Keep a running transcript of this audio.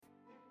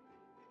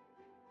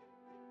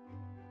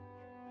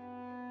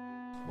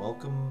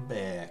Welcome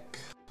back.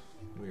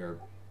 We are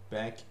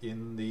back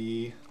in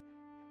the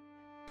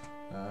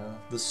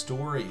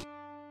story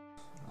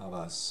of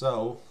us.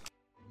 So,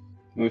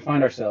 We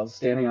find ourselves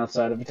standing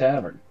outside of a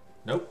tavern.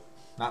 nope,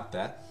 not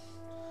that.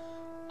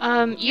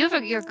 You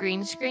have your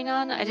green screen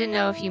on. I didn't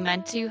know if you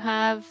meant to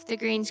have the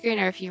green screen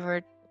or if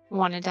you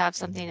wanted to have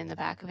something in the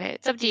back of it.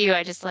 It's up to you.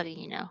 I just letting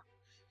you know.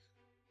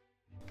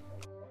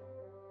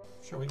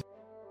 Sure, we.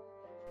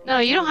 No,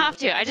 you don't have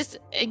to. I just,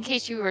 in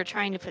case you were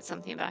trying to put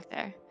something back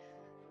there.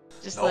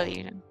 Just Nope. letting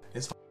you know.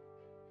 It's fine.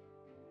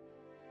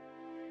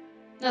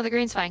 No, the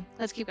green's fine.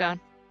 Let's keep going.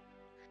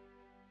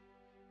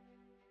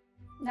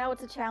 Now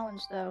it's a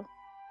challenge, though.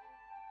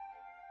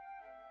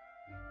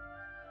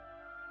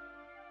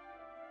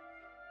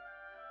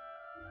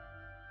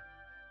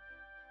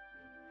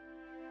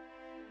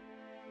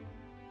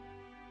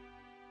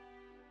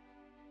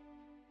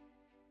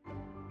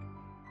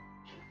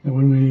 And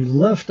when we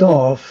left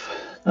off,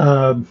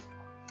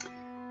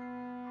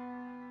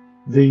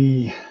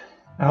 the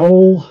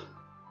owl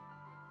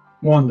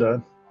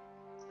Wanda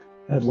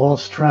had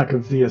lost track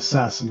of the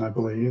assassin, I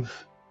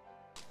believe.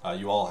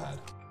 You all had,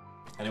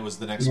 and it was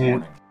the next Yeah.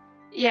 morning.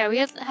 Yeah, we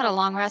had a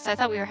long rest. I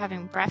thought we were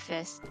having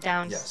breakfast Yes,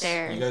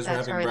 downstairs. you guys were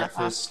That's having where we left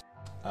off.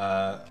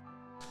 breakfast.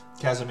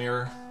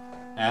 Casimir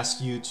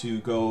asked you to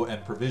go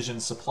and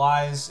provision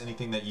supplies,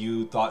 anything that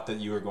you thought that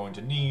you were going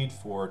to need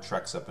for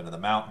treks up into the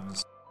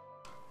mountains.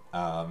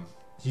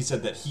 He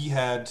said that he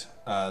had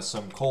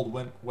some cold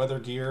weather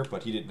gear,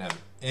 but he didn't have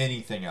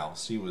anything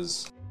else. He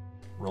was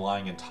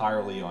relying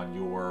entirely on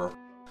your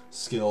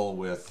skill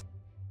with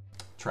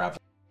travel.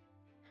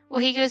 Well,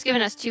 he was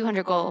giving us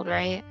 200 gold,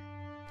 right?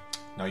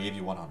 No, he gave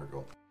you 100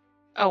 gold.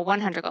 Oh,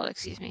 100 gold,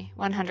 excuse me.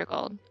 100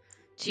 gold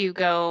to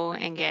go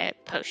and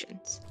get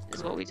potions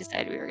is what we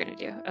decided we were going to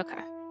do.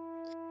 Okay.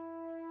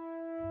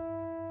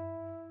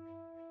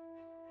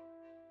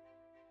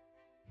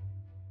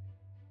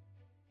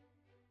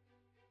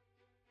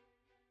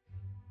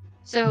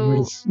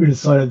 So We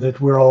decided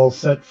that we're all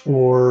set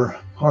for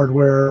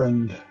hardware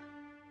and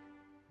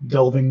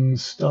delving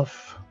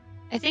stuff.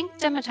 I think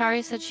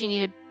Demetari said she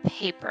needed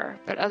paper,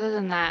 but other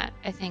than that,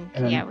 I think,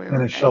 And, yeah, we were and a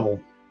good.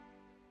 shovel.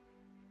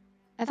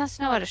 I thought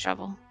Snow had a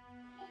shovel.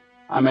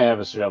 I may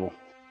have a shovel.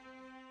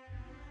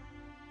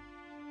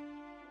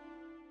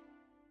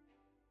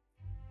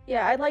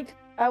 Yeah,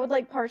 I would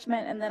like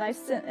parchment, and then I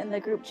sent in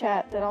the group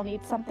chat that I'll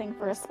need something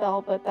for a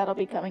spell, but that'll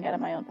be coming out of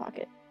my own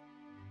pocket.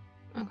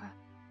 Okay.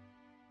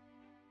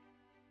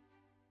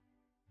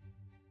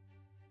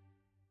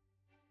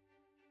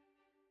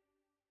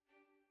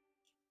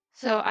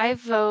 So I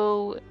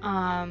vote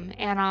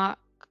Onyx,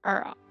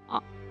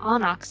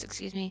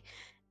 excuse me,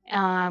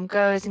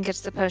 goes and gets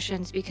the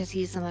potions because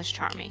he's the most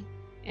charming.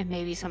 And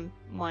maybe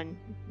someone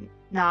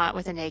not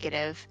with a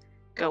negative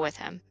go with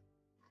him.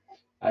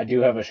 I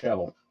do have a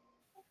shovel.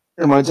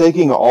 Am I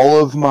taking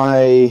all of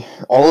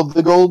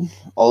the gold?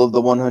 All of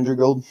the 100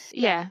 gold?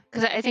 Yeah,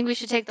 because I think we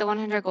should take the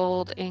 100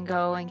 gold and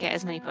go and get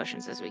as many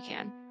potions as we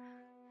can.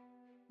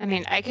 I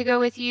mean, I could go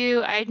with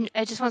you.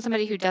 I just want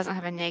somebody who doesn't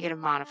have a negative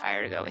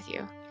modifier to go with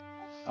you.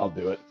 I'll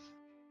do it.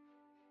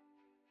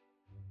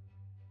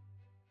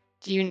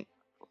 Do you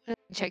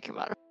check your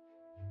modifier?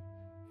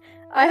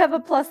 I have a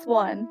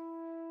 +1.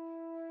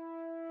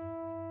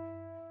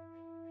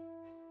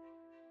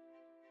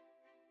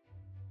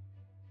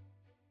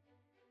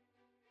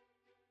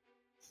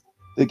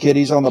 The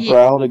kitty's on the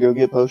prowl to go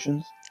get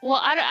potions? Well,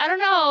 I don't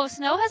know.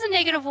 Snow has a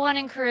 -1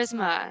 in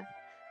charisma.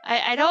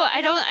 I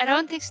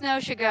don't think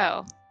Snow should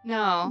go.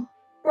 No.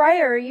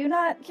 Briar, are you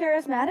not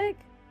charismatic?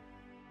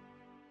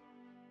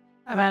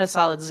 I'm at a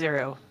solid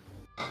 0.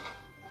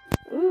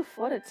 Oof,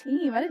 what a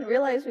team. I didn't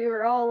realize we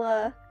were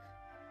all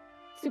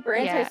super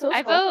Yeah, antisocial.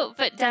 I vote,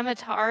 but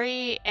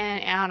Demetari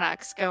and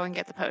Onyx go and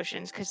get the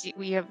potions because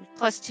we have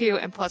 +2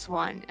 and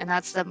 +1, and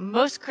that's the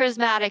most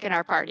charismatic in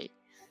our party.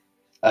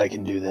 I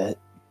can do that.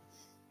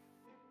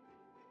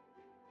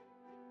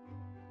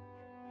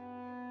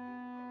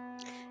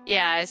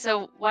 Yeah,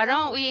 so why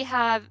don't we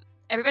have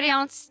everybody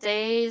else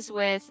stays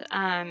with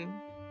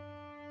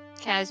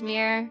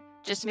Casimir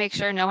just to make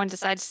sure no one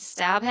decides to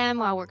stab him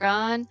while we're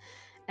gone,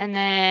 and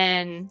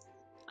then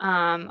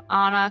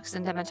Onyx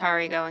and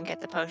Demetari go and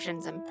get the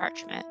potions and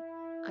parchment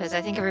because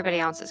I think everybody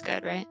else is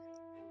good, right?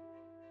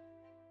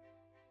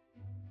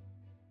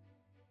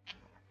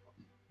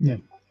 Yeah.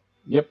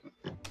 Yep.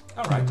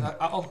 All right,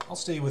 I'll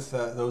stay with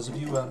those of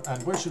you.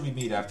 And where should we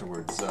meet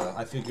afterwards?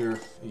 I figure,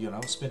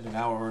 spend an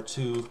hour or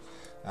two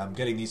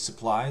getting these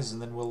supplies,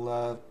 and then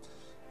we'll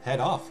head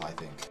off, I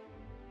think.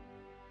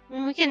 I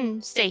mean, we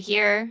can stay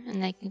here,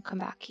 and they can come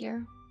back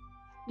here.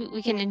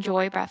 We can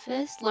enjoy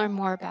breakfast, learn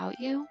more about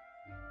you.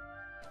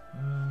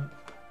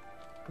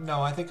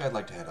 No, I think I'd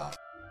like to head off.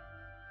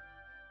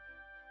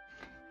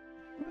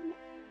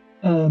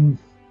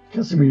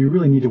 Casimir, you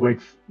really need to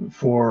wait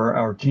for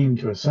our team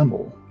to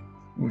assemble.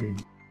 We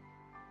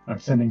are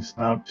sending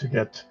some out to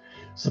get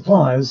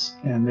supplies,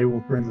 and they will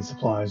bring the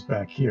supplies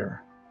back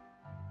here.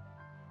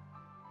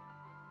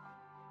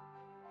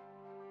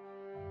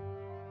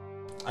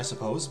 I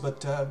suppose,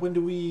 but when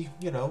do we,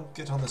 get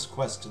on this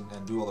quest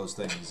and do all those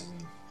things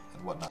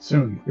and whatnot?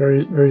 Soon,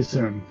 very, very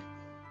soon.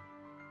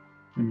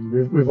 I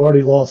mean, we've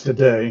already lost a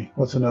day.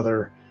 What's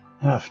another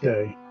half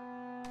day?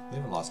 We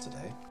haven't lost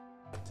today.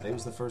 Today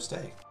was the first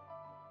day.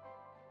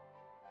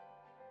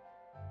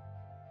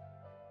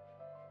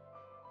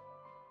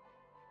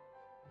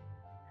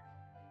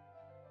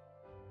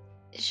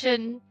 It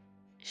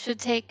should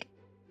take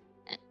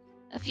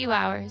a few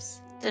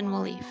hours, then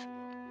we'll leave.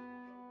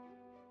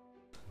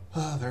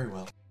 Very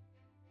well.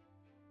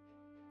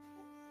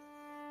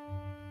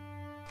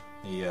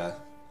 He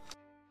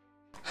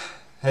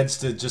heads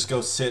to just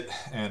go sit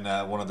in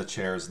one of the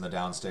chairs in the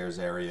downstairs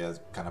area,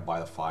 kind of by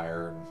the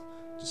fire, and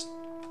just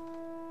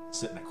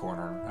sit in a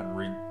corner and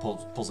read.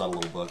 Pulls out a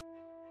little book.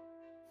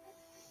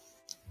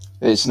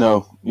 Hey,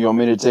 Snow, you want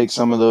me to take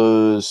some of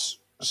those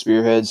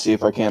spearheads, see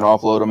if I can't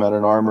offload them at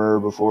an armor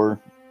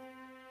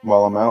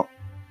while I'm out?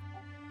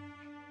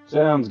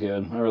 Sounds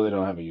good. I really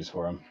don't have a use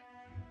for them.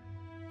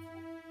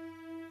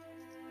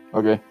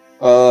 Okay.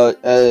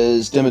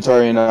 As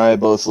Dimitar and I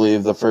both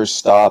leave, the first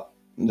stop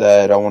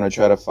that I want to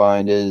try to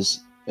find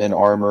is an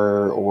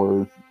armor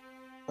or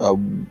a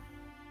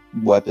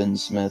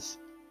weaponsmith.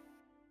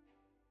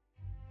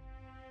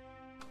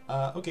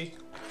 Okay.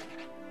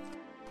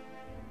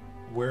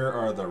 Where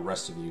are the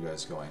rest of you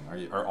guys going?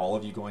 Are all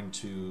of you going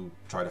to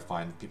try to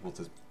find people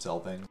to sell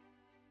things?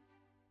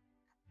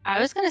 I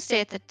was gonna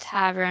stay at the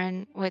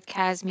tavern with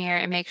Casimir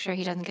and make sure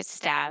he doesn't get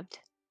stabbed.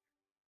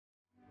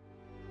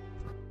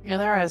 Yeah,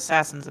 there are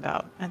assassins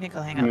about. I think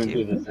I'll hang I'm out gonna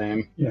do too. the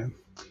same.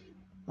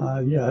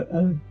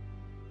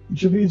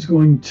 Javid's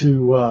going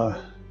to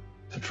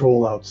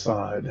patrol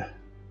outside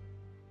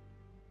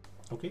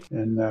Okay.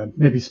 and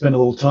maybe spend a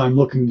little time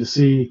looking to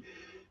see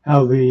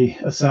how the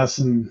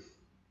assassin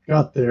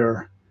got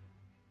there,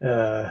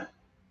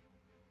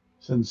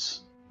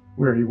 since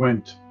where he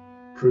went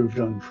proved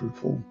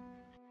unfruitful.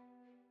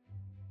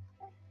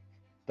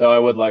 Though I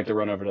would like to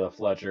run over to the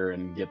Fletcher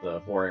and get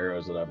the 4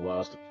 arrows that I've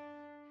lost.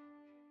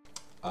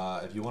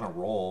 If you want to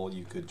roll,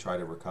 you could try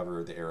to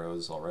recover the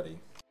arrows already.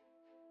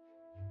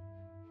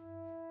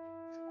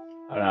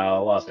 I don't know, I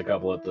lost a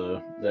couple at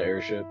the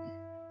airship.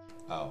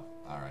 Oh,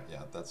 alright,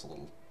 yeah, that's a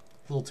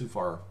little too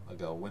far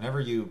ago. Whenever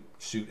you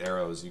shoot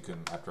arrows, you can,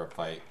 after a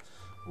fight,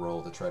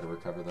 roll to try to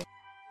recover them.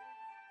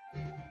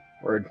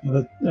 Word.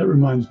 That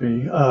reminds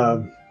me,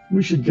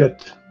 we should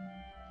get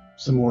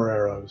some more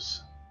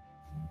arrows.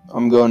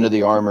 I'm going to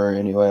the armor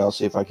anyway. I'll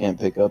see if I can't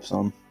pick up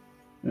some.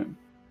 Yeah.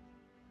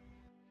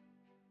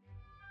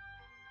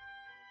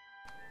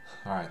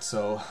 Alright,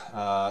 so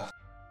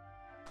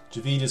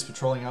Javid is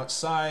patrolling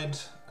outside,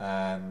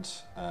 and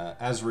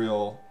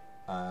Azriel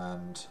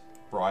and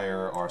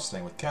Briar are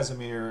staying with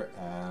Casimir,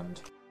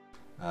 and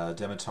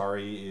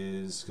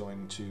Demetari is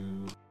going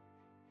to...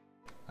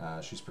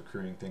 she's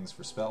procuring things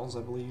for spells,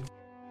 I believe.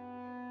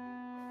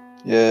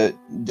 Yeah,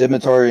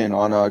 Dimitar and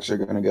Onyx are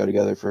going to go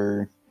together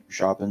for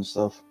shopping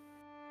stuff.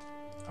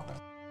 Okay.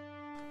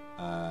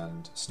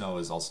 And Snow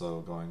is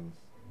also going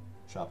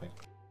shopping.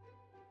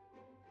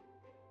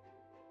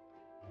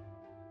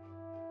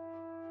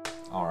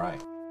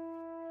 Alright.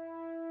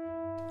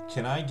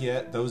 Can I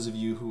get those of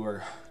you who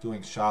are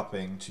doing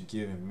shopping to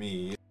give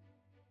me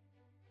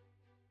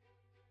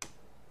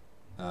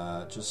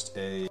just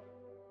a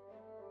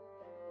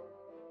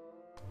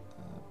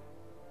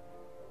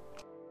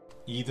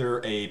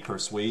either a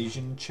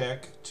persuasion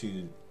check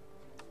to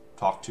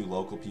talk to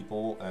local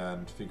people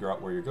and figure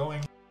out where you're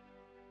going,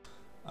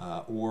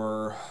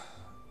 or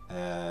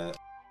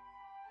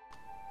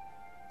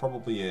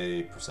probably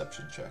a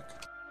perception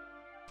check.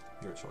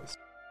 Your choice.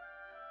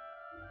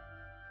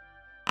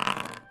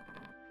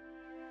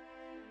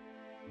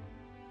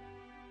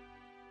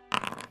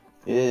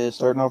 Yeah,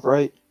 starting off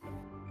right.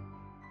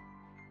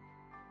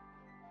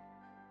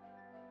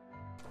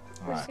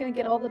 We're just gonna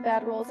get all the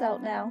bad rolls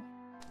out now.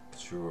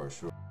 Sure.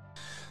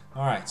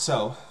 Alright,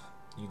 so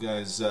you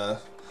guys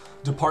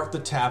depart the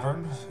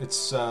tavern. It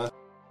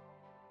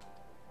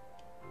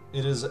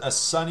is a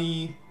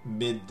sunny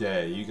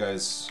midday. You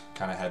guys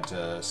kind of had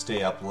to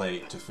stay up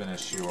late to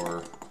finish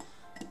your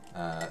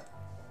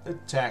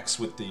attacks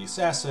with the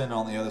assassin and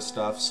all the other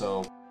stuff,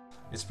 so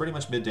it's pretty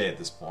much midday at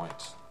this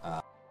point.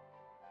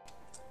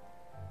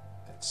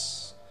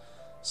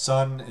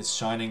 Sun is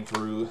shining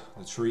through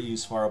the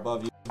trees far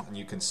above you, and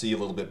you can see a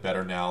little bit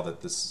better now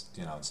that this,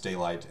 it's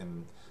daylight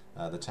in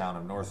the town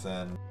of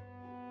Northend.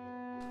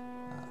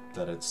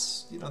 That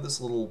it's,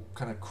 this little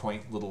kind of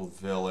quaint little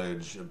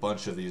village, a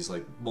bunch of these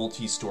like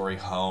multi-story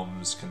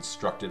homes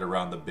constructed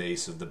around the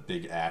base of the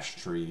big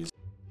ash trees.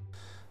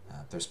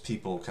 There's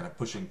people kind of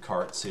pushing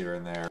carts here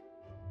and there.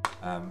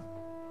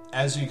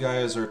 As you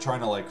guys are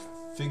trying to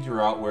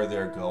figure out where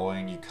they're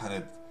going, you kind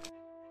of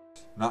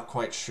not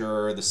quite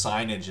sure. The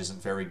signage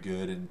isn't very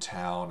good in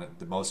town.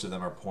 Most of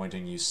them are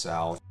pointing you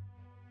south.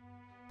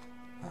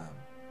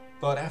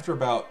 But after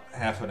about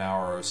half an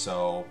hour or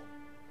so,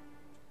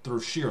 through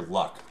sheer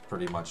luck,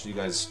 pretty much, you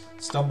guys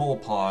stumble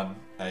upon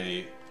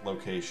a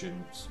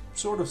location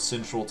sort of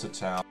central to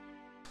town.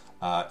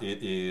 It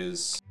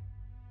is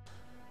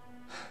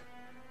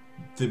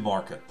the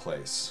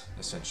marketplace,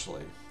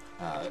 essentially.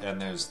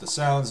 And there's the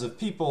sounds of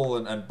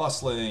people and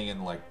bustling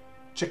and like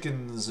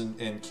chickens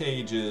in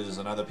cages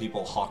and other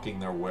people hawking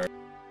their wares.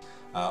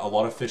 A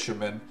lot of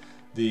fishermen.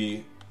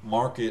 The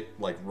market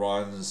like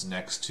runs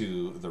next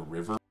to the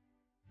river.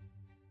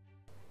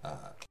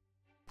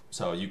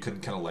 So you can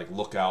kind of like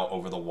look out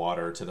over the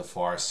water to the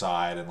far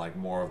side and like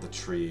more of the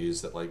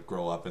trees that like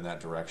grow up in that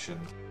direction.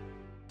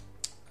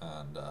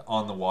 And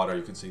on the water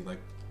you can see like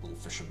little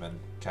fishermen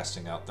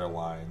casting out their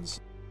lines.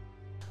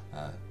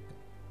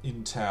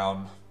 In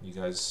town, you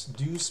guys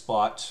do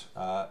spot,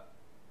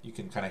 you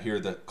can kind of hear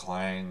the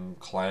clang,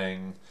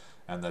 clang,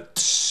 and the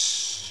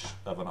tsh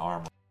of an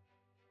armor.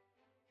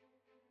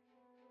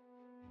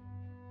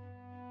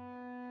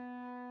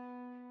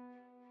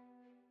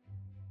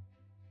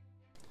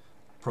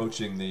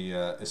 Approaching the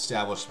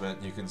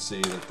establishment, you can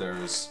see that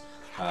there's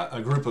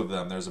a group of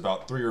them. There's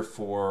about 3 or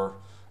 4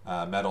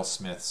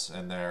 metalsmiths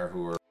in there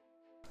who are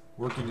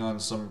working on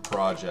some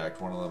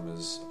project. One of them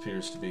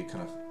appears to be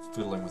kind of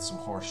fiddling with some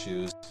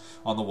horseshoes.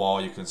 On the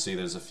wall, you can see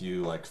there's a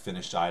few like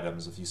finished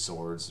items, a few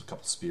swords, a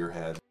couple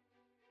spearheads.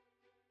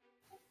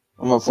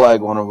 I'm gonna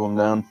flag one of them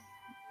down.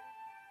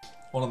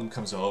 One of them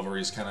comes over.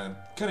 He's kind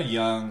of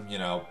young, you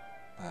know,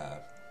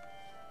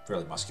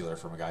 fairly muscular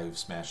from a guy who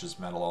smashes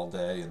metal all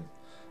day and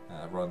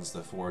runs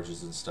the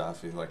forges and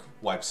stuff. He like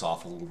wipes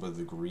off a little bit of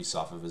the grease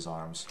off of his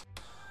arms.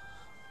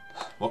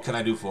 What can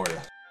I do for you?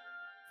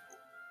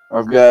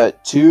 I've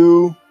got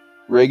 2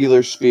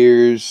 regular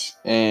spears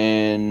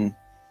and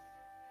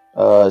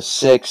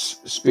 6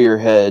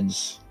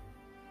 spearheads,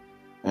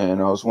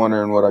 and I was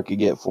wondering what I could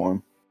get for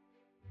them.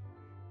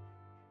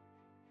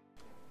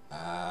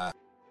 I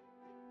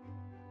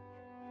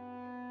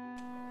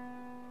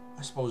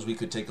suppose we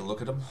could take a look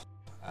at them.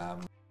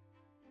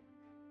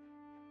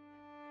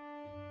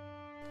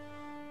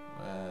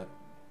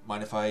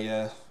 Mind if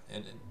I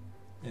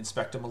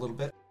inspect them a little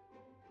bit?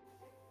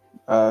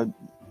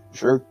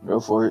 Sure, go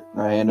for it.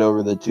 I hand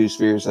over the 2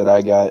 spears that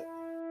I got.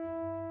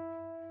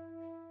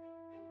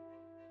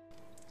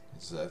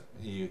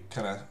 He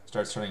kind of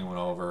starts turning one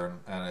over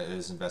and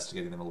is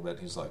investigating them a little bit.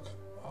 He's like,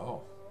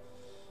 oh,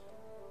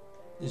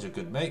 these are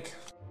good make.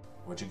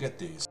 Where'd you get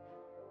these?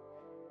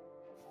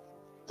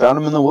 Found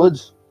them in the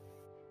woods.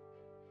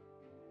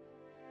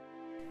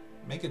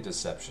 Make a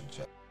deception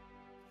check.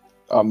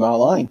 I'm not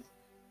lying.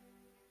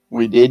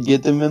 We did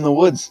get them in the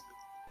woods.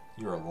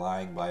 You are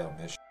lying by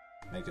omission.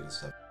 Make a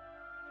deception.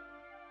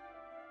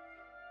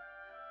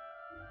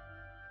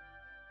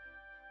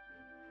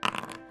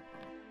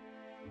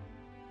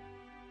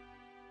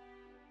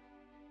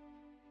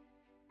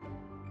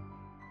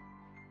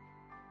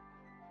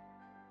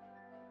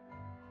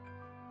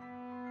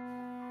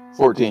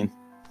 $14.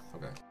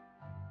 Okay.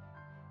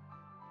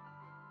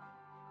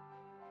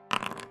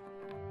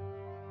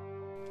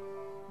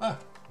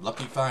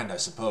 Lucky find, I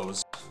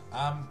suppose.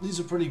 These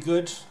are pretty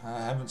good. I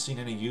haven't seen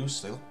any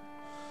use. They look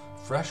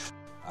fresh.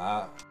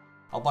 I'll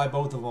buy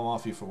both of them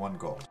off you for 1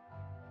 gold.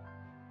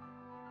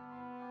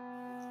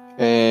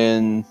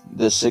 And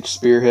the 6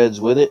 spearheads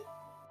with it?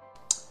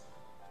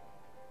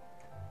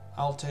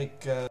 I'll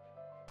take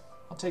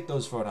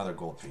those for another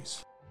gold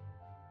piece.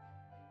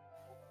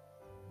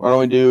 Why don't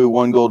we do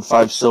 1 gold,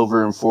 5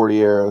 silver, and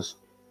 40 arrows?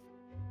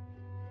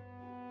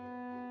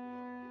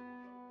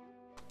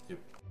 Yep.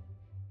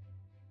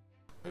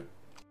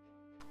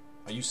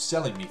 Are you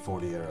selling me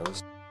 40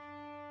 arrows?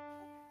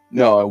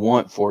 No, I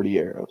want 40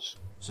 arrows.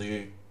 So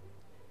you...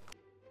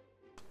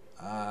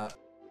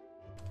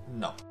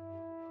 no.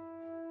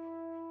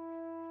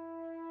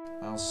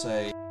 I'll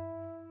say...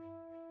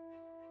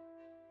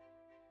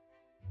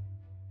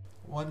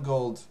 1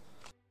 gold...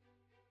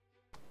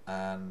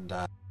 and,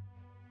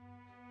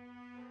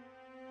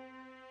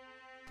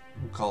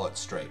 we'll call it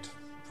straight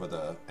for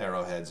the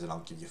arrowheads, and I'll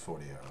give you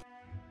 40 arrows.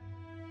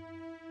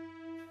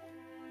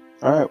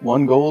 Alright,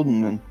 1 gold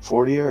and then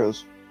 40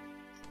 arrows.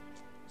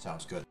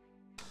 Sounds good.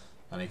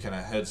 And he kind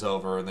of heads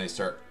over, and they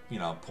start,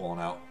 pulling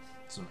out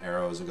some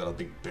arrows. They've got a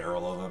big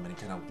barrel of them, and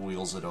he kind of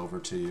wheels it over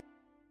to you.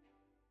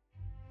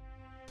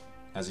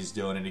 As he's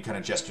doing it, he kind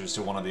of gestures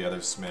to one of the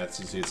other smiths.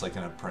 You see it's like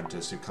an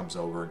apprentice who comes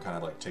over and kind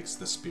of like takes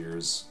the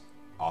spears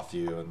off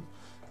you and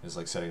is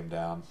like setting them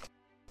down.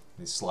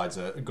 He slides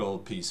a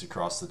gold piece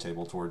across the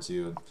table towards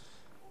you and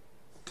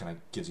kind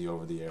of gives you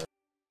over the air.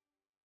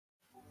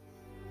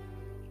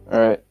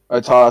 Alright, I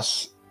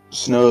toss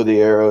Snow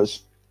the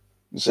arrows.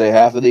 And say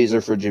half of these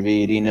are for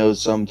Javid. He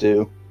knows some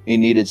too. He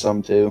needed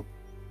some too.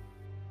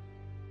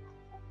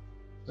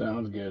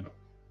 Sounds good.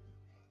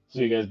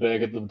 See you guys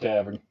back at the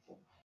tavern.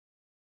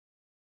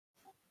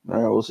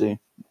 Alright, we'll see.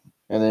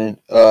 And then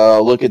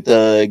look at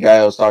the guy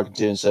I was talking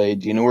to and say,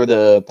 do you know where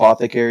the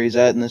apothecary's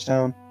at in this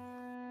town?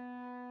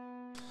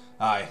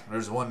 Aye,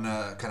 there's one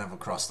kind of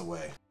across the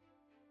way.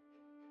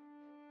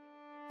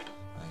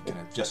 He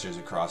kind of gestures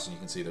across, and you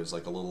can see there's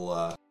like a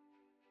little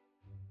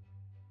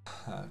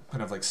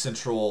kind of like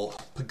central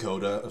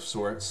pagoda of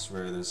sorts,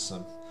 where there's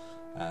some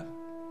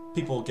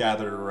people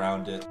gathered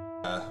around it,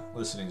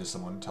 listening to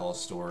someone tell a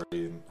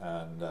story,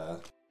 and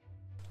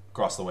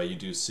across the way you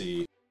do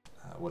see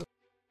what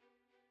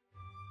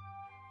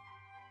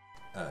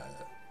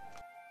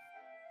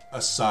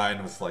a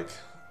sign with like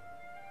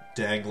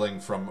dangling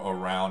from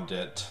around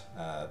it.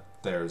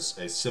 There's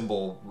a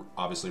symbol,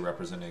 obviously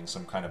representing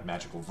some kind of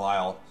magical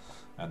vial,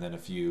 and then a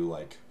few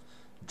like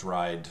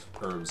dried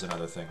herbs and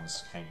other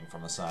things hanging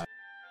from the side.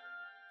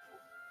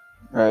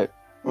 Alright,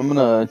 I'm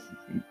gonna...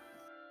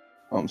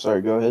 Oh, I'm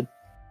sorry, go ahead.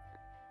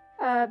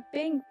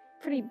 Being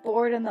pretty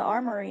bored in the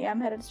armory, I'm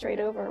headed straight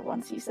over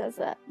once he says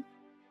that.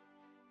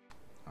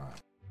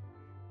 Alright.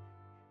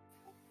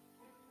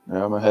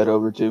 Yeah, I'm gonna head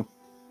over too.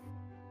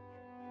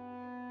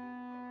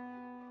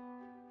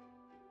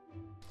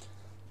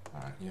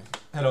 Alright, you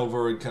head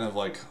over and kind of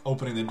like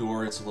opening the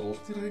door, it's a little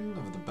ding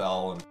of the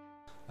bell,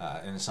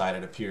 and inside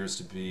it appears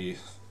to be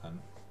an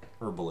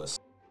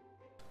herbalist.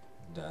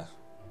 And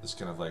this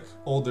kind of like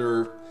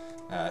older,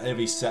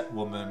 heavy set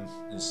woman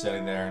is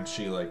sitting there, and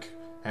she like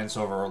hands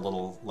over a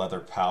little leather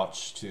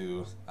pouch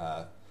to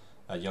a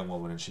young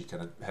woman, and she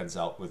kind of heads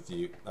out with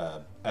you.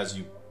 As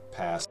you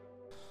pass,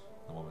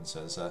 the woman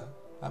says,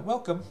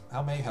 welcome,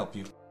 how may I help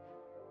you?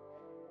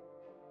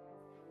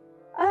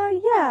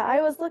 Yeah,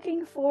 I was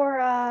looking for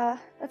a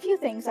few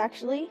things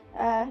actually.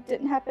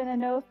 Didn't happen to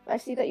know if I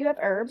see that you have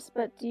herbs,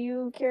 but do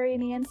you carry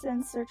any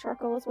incense or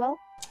charcoal as well?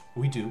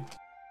 We do.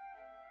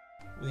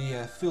 We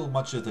feel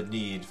much of the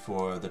need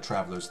for the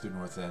travelers through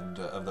Northend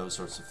of those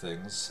sorts of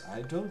things.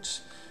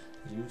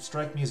 You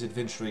strike me as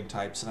adventuring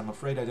types, and I'm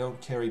afraid I don't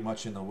carry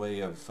much in the way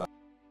of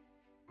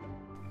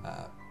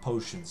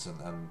potions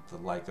and the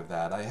like of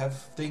that. I have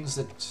things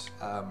that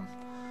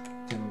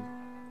can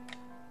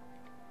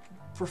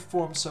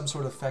perform some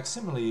sort of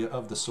facsimile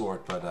of the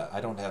sort, but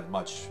I don't have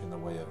much in the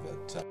way of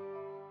it.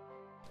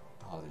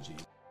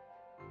 Apologies.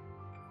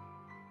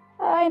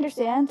 I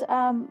understand.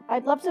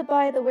 I'd love to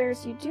buy the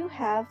wares you do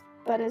have,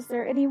 but is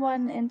there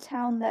anyone in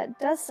town that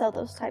does sell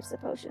those types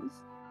of potions?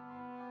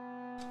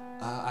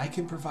 I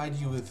can provide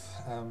you with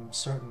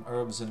certain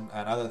herbs and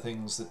other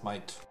things that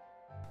might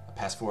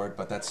pass for it,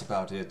 but that's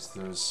about it.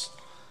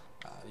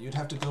 You'd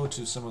have to go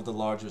to some of the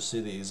larger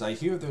cities. I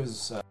hear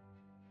there's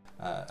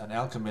an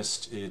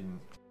alchemist in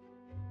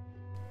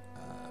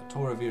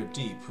Toravir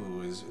Deep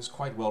who is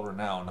quite well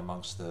renowned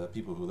amongst the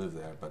people who live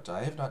there, but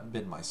I have not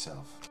been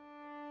myself.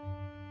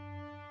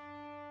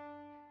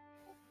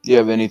 Do you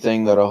have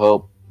anything that'll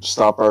help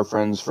stop our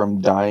friends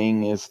from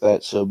dying, if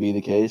that so be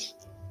the case?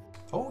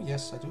 Oh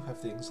yes, I do have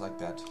things like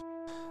that.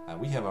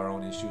 We have our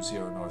own issues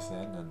here in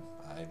Northend, and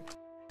I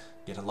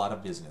get a lot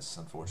of business,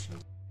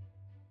 unfortunately.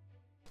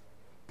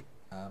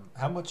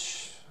 How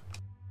much...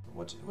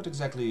 What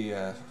exactly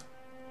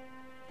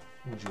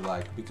would you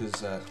like?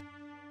 Because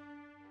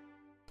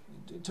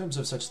in terms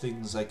of such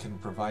things, I can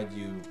provide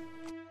you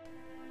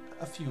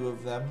a few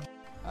of them.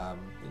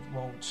 It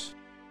won't...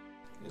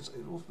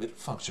 It'll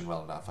function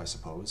well enough, I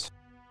suppose.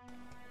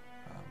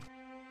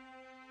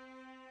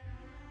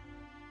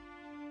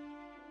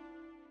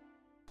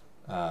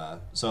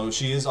 So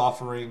she is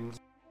offering,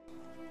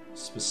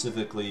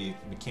 specifically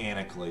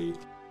mechanically,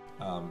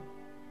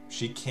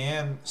 she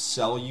can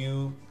sell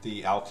you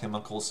the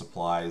alchemical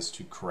supplies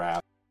to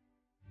craft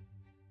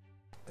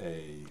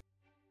a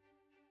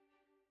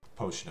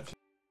potion of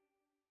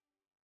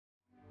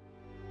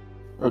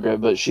healing. Okay,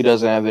 but she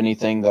doesn't have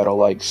anything that'll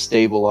like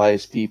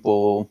stabilize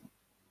people,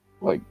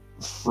 like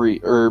free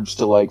herbs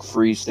to like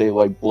free stay,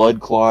 like blood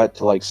clot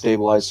to like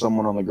stabilize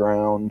someone on the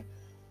ground.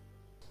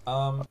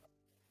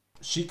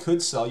 She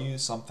could sell you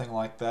something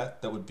like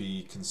that would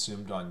be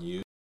consumed on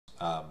use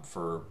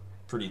for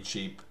pretty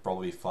cheap,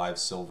 probably 5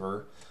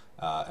 silver,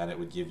 and it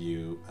would give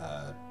you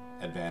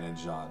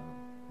advantage on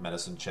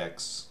medicine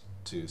checks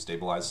to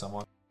stabilize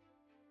someone.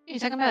 Are you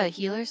talking about a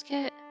healer's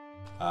kit?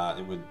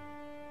 It would.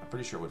 I'm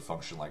pretty sure it would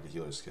function like a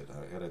healer's kit.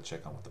 I gotta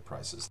check on what the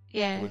price is.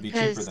 Yeah, It would be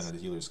cheaper than a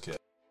healer's kit.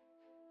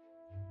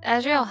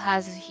 Azrael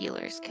has a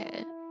healer's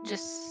kit,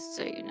 just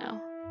so you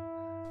know.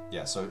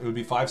 Yeah, so it would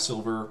be 5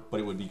 silver, but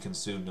it would be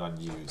consumed on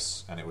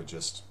use, and it would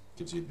just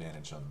gives you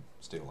advantage on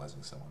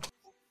stabilizing someone.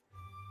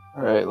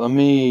 All right, let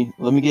me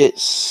get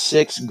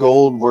 6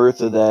 gold worth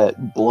of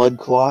that blood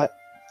clot.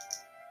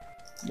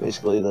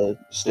 Basically, the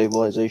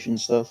stabilization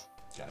stuff.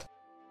 Got it.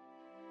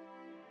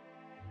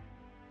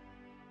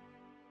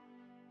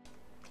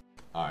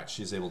 All right,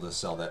 she's able to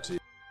sell that to you.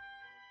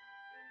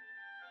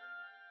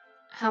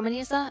 How many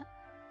is that?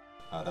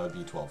 That would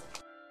be 12.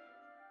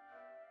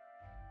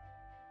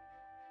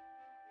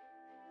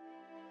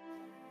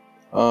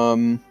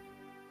 I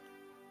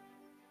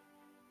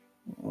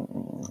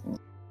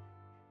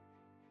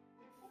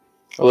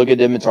look at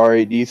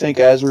Dimitari. Do you think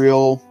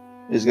Azrael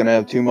is going to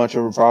have too much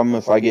of a problem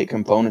if I get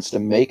components to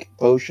make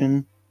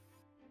potion?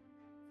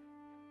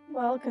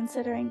 Well,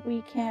 considering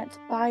we can't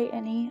buy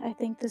any, I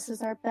think this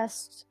is our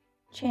best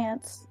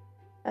chance,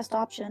 best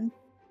option.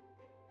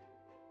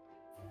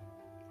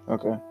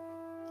 Okay.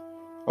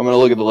 I'm going to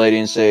look at the lady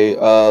and say,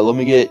 let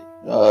me get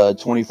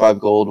 25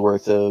 gold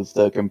worth of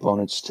the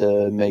components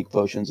to make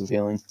potions of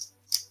healing.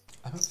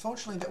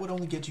 Unfortunately, that would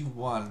only get you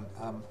 1.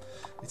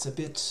 It's a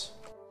bit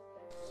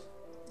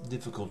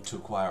difficult to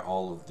acquire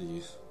all of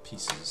the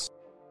pieces.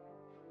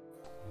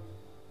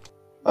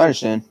 I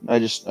understand. I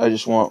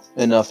just want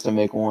enough to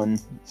make 1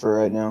 for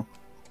right now.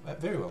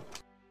 Very well.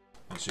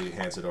 And she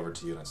hands it over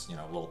to you, and it's,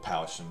 a little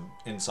pouch, and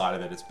inside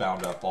of it, it's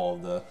bound up all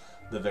of the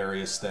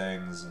various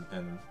things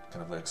and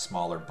kind of like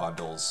smaller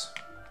bundles.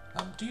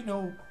 Do you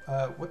know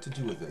what to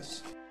do with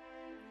this?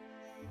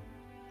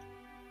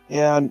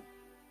 Yeah,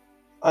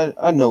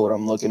 I know what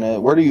I'm looking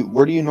at. Where do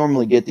you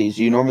normally get these?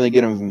 Do you normally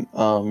get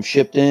them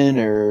shipped in,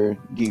 or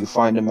do you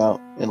find them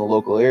out in the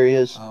local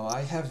areas? Oh,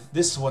 I have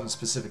this one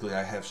specifically.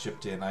 I have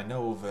shipped in. I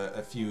know of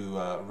a few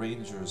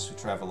rangers who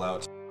travel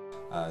out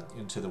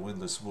into the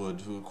Windless Wood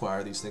who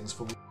acquire these things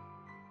for me.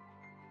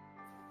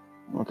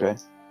 Okay.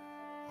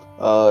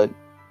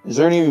 Is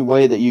there any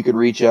way that you could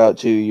reach out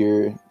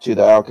to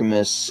the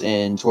alchemists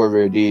in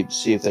Torvir Deep to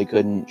see if they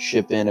couldn't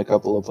ship in a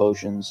couple of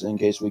potions in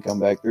case we come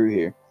back through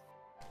here?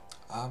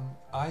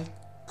 I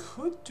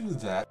could do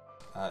that.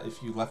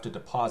 If you left a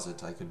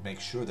deposit, I could make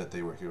sure that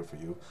they were here for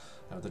you.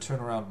 The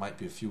turnaround might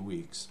be a few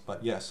weeks,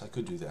 but yes, I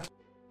could do that.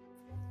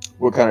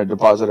 What kind of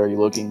deposit are you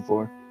looking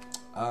for?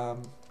 I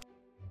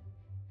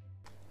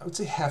would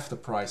say half the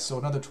price, so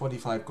another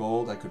 25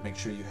 gold. I could make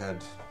sure you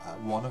had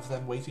one of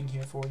them waiting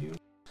here for you.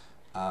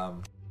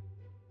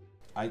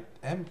 I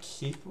am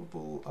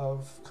capable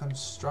of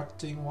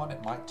constructing one.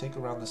 It might take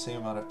around the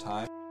same amount of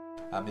time.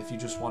 If you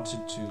just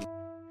wanted to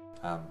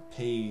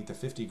pay the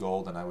 50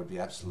 gold, and I would be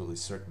absolutely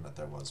certain that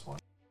there was one.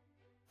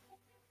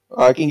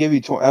 I can give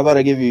you. How about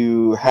I give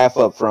you half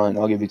up front?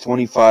 I'll give you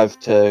 25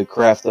 to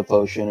craft the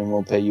potion, and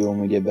we'll pay you when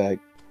we get back.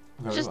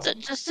 Very well.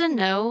 Just a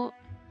note,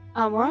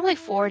 we're only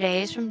 4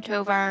 days from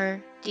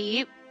Tovar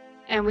Deep,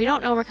 and we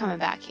don't know we're coming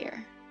back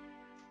here.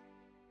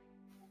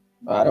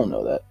 I don't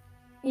know that.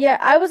 Yeah,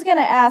 I was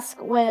gonna ask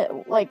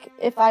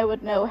if I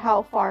would know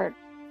how far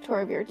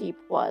Torvir Deep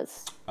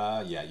was.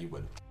 Yeah, you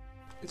would.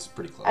 It's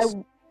pretty close.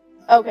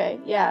 Okay,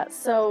 yeah,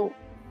 so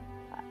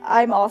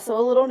I'm also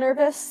a little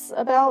nervous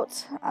about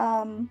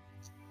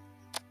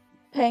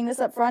paying this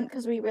up front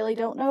because we really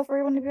don't know if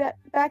we're going to be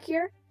back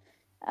here.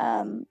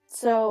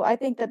 So I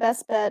think the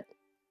best bet,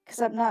 because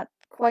I'm not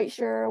quite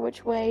sure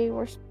which way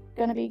we're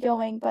going to be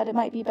going, but it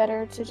might be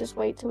better to just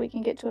wait till we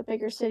can get to a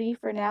bigger city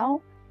for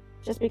now,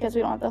 just because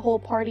we don't have the whole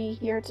party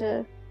here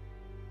to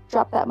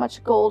drop that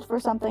much gold for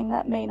something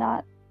that may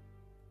not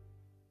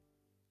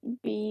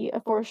be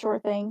a for sure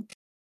thing.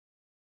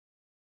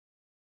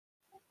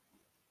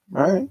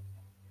 All right.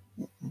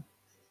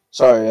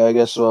 Sorry, I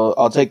guess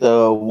I'll take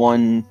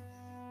the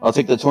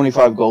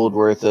 25 gold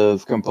worth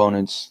of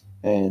components,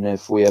 and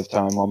if we have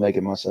time, I'll make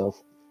it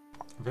myself.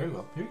 Very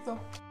well. Here you go.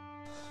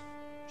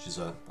 She's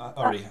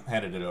already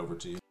handed it over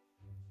to you.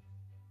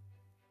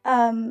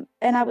 And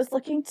I was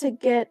looking to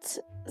get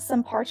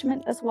some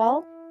parchment as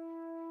well.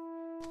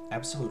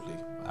 Absolutely.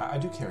 I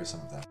do carry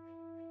some of that.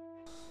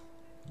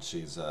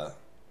 She's,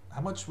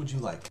 how much would you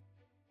like?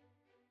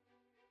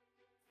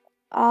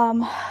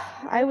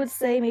 I would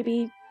say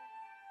maybe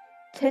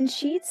 10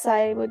 sheets.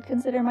 I would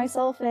consider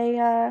myself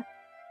a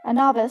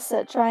novice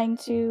at trying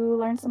to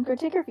learn some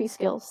cartography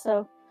skills,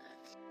 so...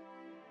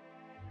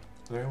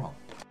 Very well.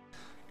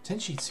 10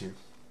 sheets here.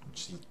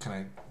 She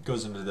kind of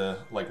goes into the,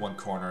 one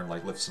corner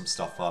and, lifts some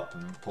stuff up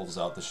and pulls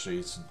out the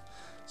sheets and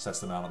sets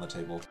them out on the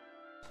table.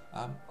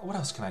 What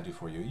else can I do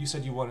for you? You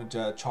said you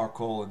wanted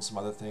charcoal and some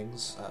other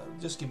things.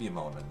 Just give me a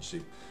moment. And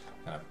she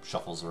kind of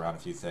shuffles around a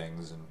few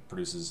things and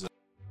produces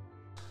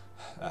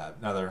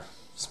another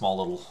small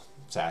little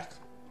sack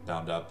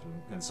bound up,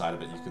 and inside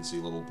of it you can see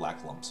little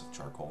black lumps of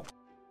charcoal.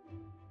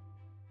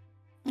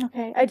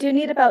 Okay, I do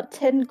need about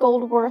 10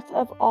 gold worth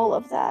of all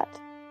of that.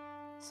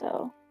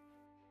 So...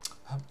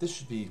 this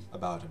should be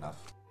about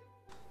enough.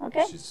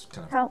 Okay. She's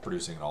kind of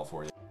producing it all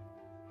for you.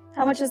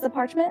 How much is the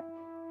parchment?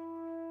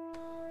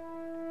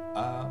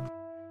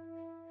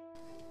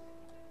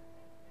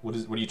 What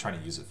are you trying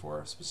to use it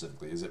for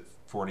specifically? Is it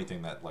for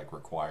anything that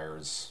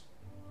requires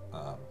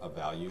a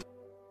value?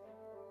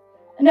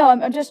 No,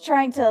 I'm just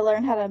trying to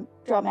learn how to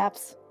draw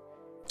maps.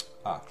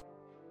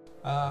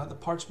 The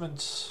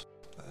parchment.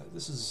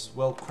 This is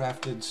well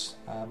crafted.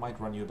 Might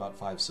run you about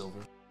 5 silver.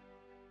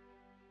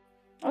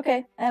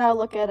 Okay, and I'll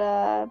look at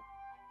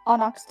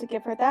Onyx to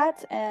give her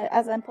that,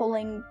 as I'm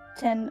pulling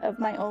 10 of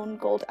my own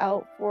gold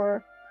out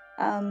for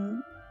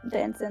the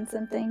incense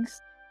and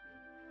things.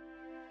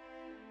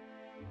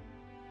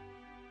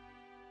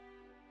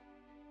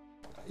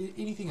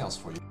 Anything else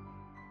for you?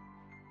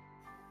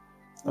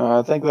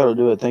 I think that'll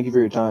do it. Thank you for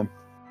your time.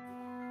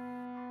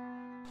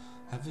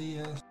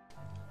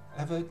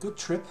 Have a good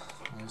trip.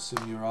 I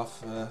assume you're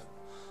off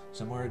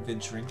somewhere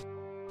adventuring.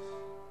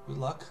 Good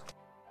luck.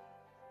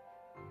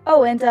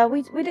 Oh, and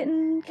we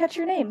didn't catch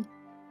your name.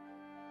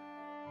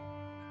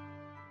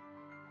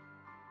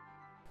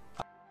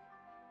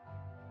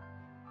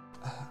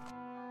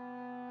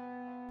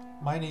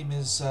 My name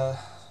is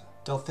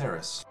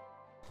Deltheris,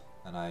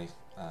 and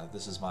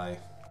this is my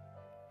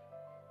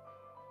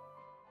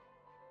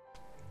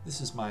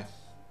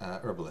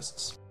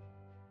herbalists.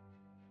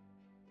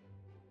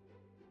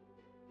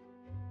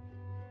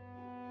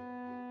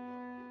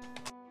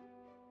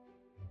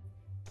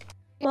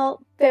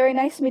 Well, very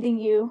nice meeting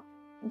you,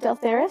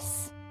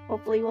 Deltheris.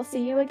 Hopefully we'll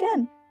see you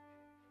again.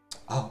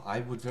 Oh,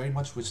 I would very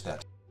much wish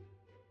that.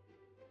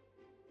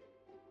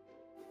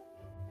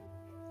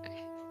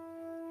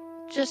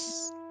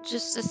 just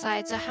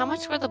aside, so how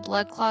much were the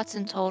blood clots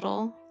in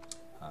total?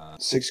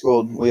 6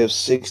 gold. We have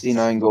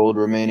 69 gold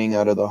remaining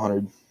out of the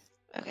 100.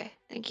 Okay,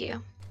 thank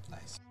you.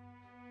 Nice.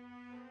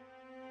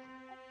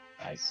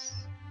 Nice.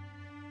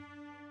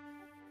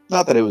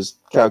 Not that it was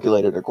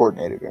calculated or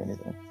coordinated or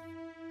anything.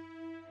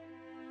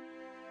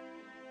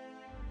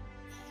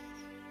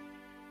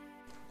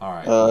 All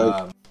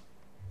right.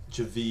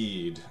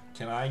 Javid,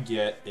 can I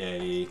get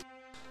a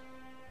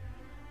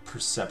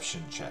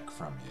perception check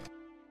from you?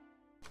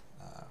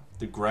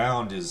 The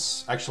ground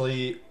is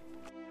actually...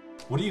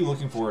 What are you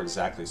looking for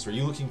exactly? So are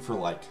you looking for,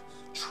 like,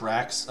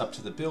 tracks up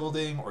to the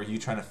building, or are you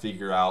trying to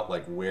figure out,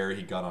 like, where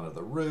he got onto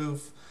the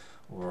roof?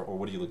 Or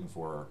what are you looking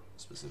for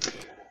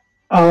specifically?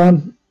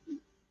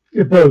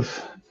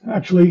 Both,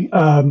 actually.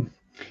 I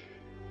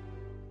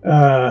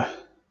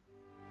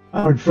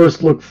would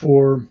first look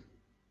for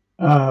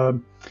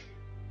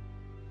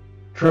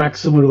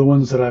tracks similar to the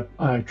ones that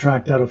I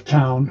tracked out of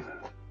town,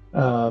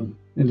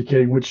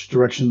 indicating which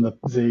direction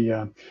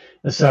the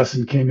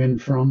assassin came in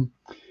from,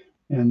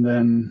 and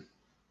then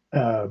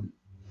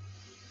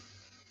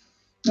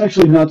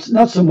actually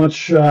not so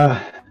much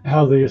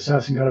how the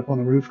assassin got up on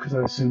the roof, because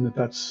I assume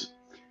that's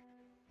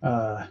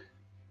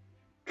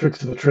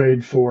tricks of the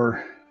trade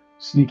for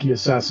sneaky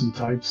assassin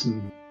types,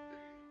 and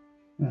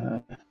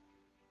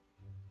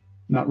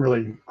not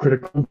really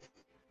critical.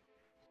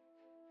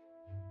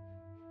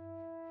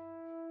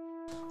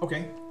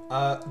 Okay.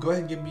 Go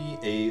ahead and give me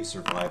a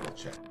survival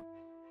check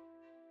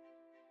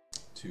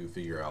to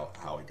figure out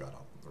how he got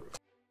up on the roof.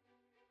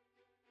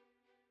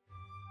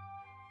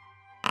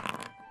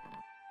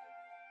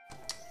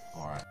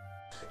 Alright.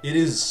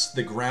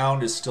 The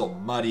ground is still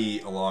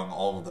muddy along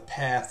all of the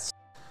paths.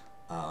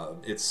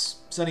 It's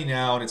sunny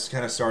now, and it's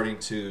kind of starting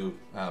to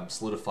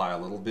solidify a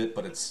little bit,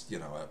 but it's,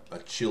 a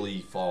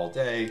chilly fall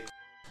day.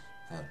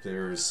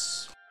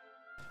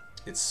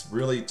 It's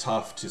really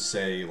tough to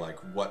say, like,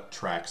 what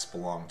tracks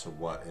belong to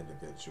what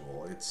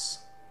individual. It's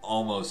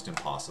almost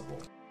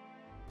impossible.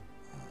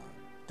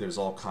 There's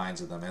all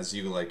kinds of them. As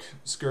you, like,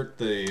 skirt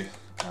the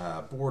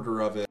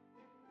border of it,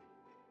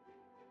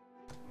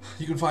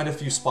 you can find a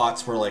few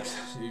spots where, like,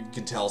 you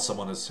can tell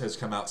someone has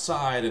come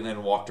outside and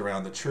then walked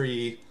around the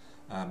tree.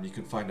 You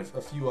can find a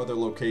few other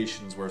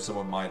locations where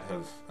someone might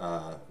have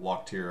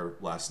walked here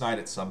last night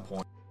at some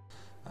point.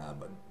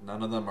 But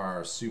none of them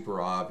are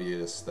super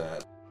obvious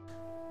that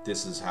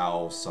this is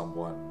how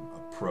someone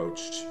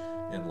approached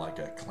in, like,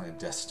 a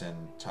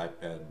clandestine type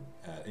and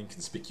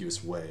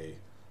inconspicuous way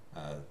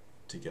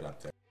to get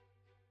up there.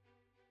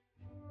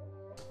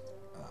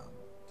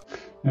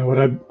 And would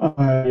I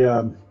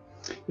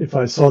if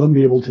I saw them,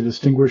 be able to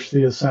distinguish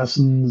the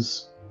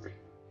assassin's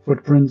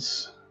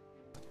footprints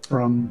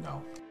from?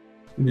 No.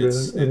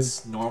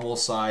 It's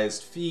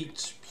normal-sized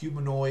feet,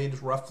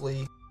 humanoid,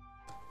 roughly.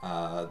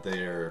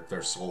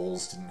 Their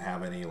soles didn't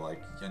have any,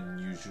 like,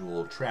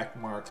 unusual track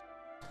marks.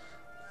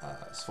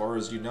 As far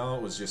as you know,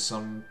 it was just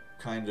some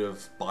kind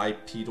of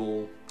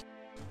bipedal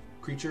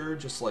creature,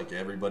 just like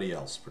everybody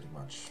else, pretty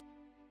much.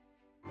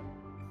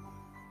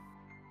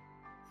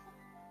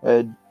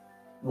 Ed,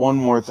 one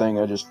more thing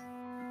I just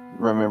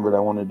remembered I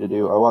wanted to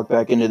do. I walked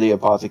back into the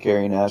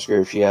apothecary and asked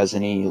her if she has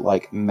any,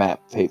 like, map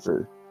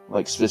paper.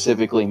 Like,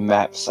 specifically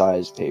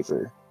map-sized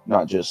paper,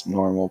 not just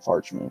normal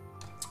parchment.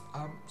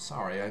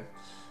 Sorry, I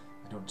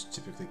don't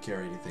typically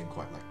carry anything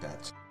quite like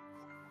that.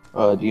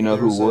 Do you know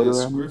who would There's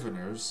around here?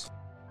 Scriveners,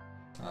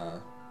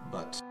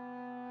 but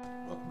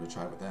welcome to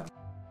try with them.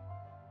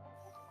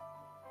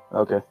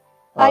 Okay.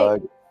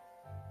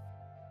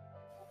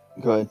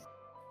 Go ahead.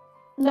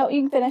 No,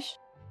 you can finish.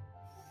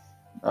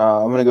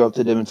 I'm gonna go up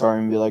to Dimitar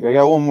and be like, I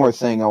got one more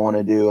thing I want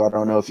to do. I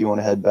don't know if you want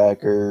to head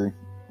back or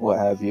what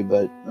have you,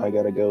 but I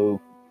gotta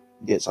go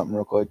get something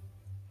real quick.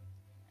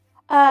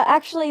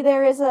 Actually,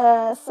 there is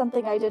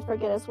something I did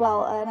forget as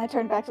well, and I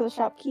turned back to the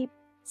shopkeep.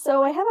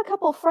 So I have a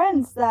couple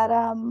friends that,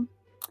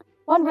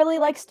 one really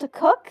likes to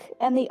cook,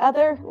 and the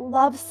other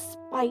loves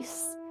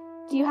spice.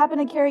 Do you happen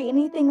to carry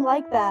anything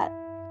like that?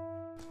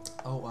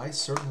 Oh, I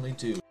certainly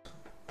do.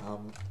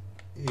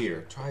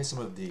 Here, try some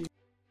of these.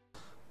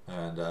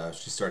 And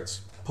she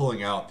starts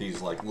pulling out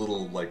these, like,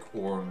 little, like,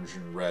 orange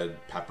and red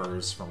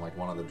peppers from, like,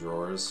 one of the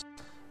drawers.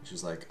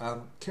 She's like,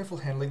 careful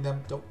handling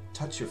them. Don't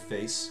touch your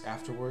face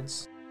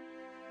afterwards.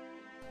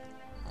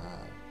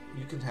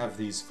 You can have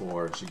these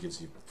she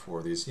gives you 4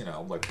 of these,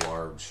 like,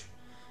 large,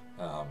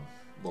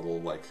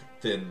 little, like,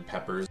 thin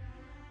peppers.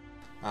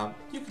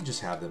 You can just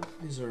have them.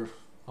 These are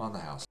on the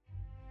house.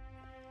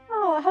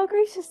 Oh, how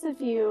gracious of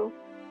you.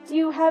 Do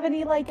you have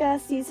any, like,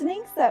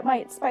 seasonings that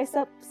might spice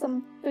up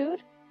some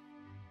food?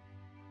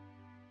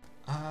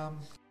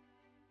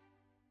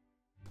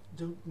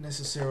 Don't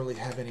necessarily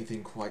have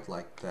anything quite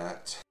like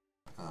that,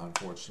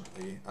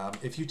 unfortunately.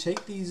 If you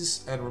take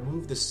these and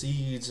remove the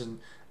seeds and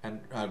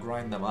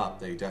grind them up,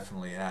 they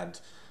definitely add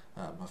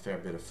a fair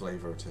bit of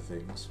flavor to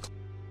things.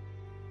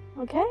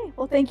 Okay,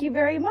 well, thank you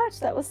very much.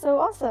 That was so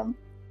awesome.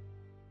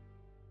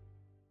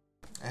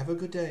 Have a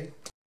good day.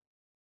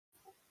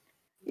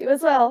 You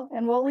as well,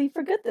 and we'll leave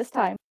for good this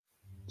time.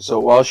 So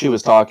while she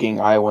was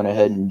talking, I went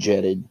ahead and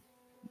jetted.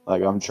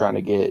 Like, I'm trying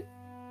to get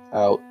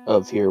out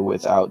of here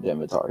without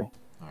Demetari.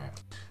 Alright.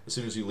 As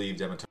soon as you leave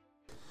Demetari,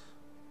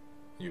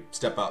 you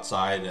step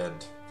outside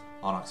and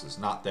Onyx is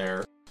not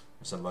there.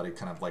 Somebody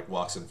kind of like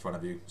walks in front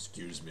of you.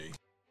 Excuse me.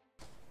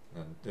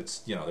 And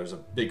it's, you know, there's a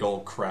big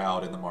old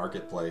crowd in the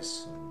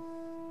marketplace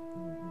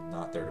and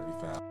not there to be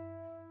found.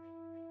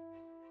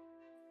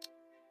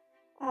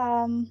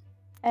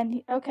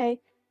 Okay.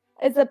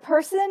 Is the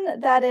person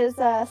that is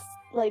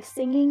like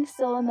singing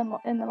still in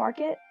the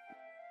market?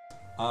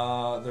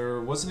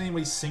 There wasn't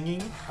anybody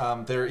singing.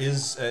 There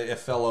is a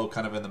fellow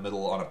kind of in the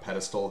middle on a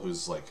pedestal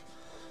who's like,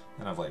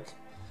 kind of like,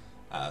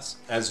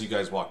 as you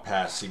guys walk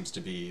past, seems to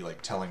be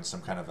like telling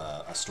some kind of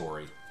a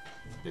story,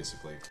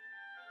 basically.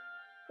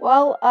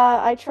 Well,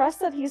 I trust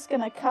that he's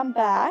gonna come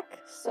back.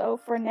 So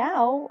for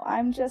now,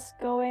 I'm just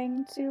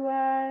going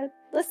to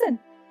listen.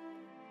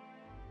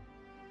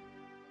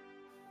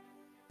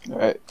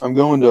 Alright, I'm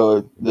going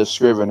to the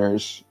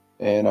Scriveners,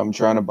 and I'm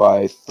trying to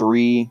buy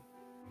 3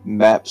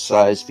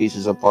 map-sized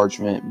pieces of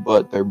parchment,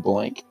 but they're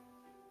blank.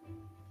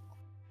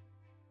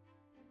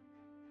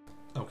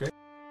 Okay.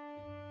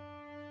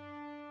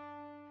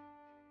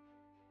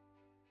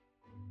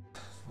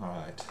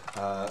 Alright.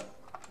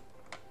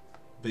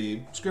 The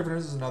Scriveners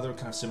is another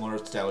kind of similar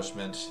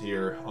establishment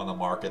here on the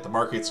market. The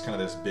market's kind of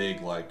this big,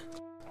 like,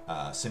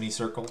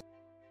 semicircle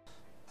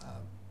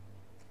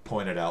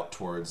pointed out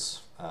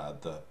towards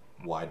the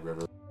wide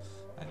river,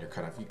 and you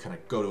kind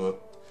of go to a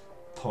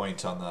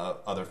point on the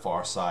other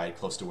far side,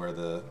 close to where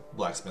the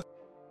blacksmith.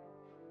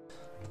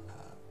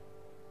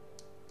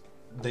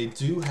 They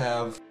do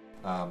have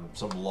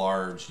some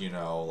large, you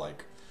know,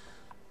 like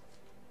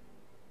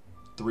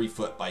 3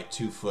 foot by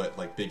 2 foot,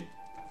 like big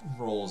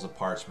rolls of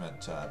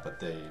parchment, but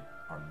they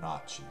are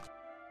not cheap.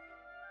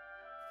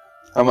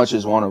 How much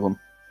is one of them?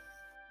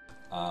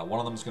 One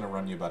of them is going to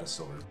run you about a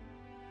silver.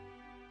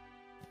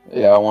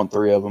 Yeah, I want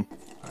 3 of them.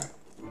 Alright.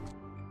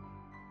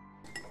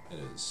 It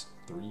is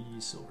 3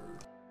 silver.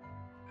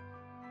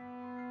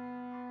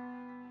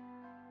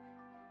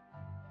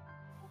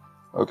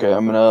 Okay,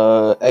 I'm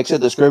gonna exit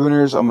the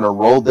Scriveners, I'm gonna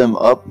roll them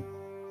up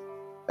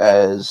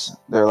as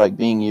they're like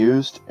being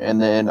used,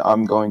 and then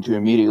I'm going to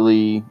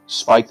immediately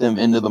spike them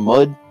into the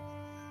mud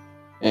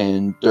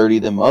and dirty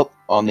them up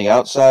on the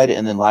outside,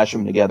 and then lash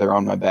them together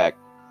on my back.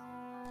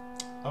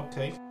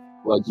 Okay.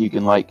 Like, you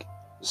can like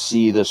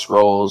see the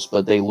scrolls,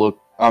 but they look.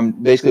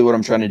 Basically what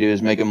I'm trying to do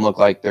is make them look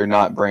like they're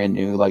not brand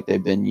new, like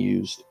they've been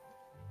used.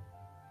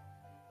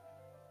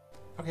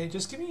 Okay,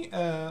 just give me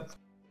a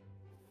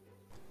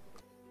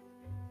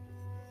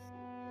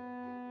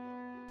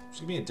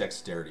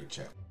dexterity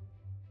check.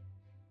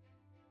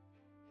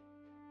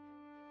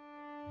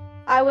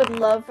 I would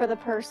love for the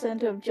person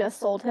to have just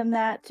sold him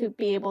that to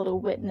be able to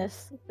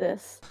witness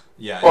this.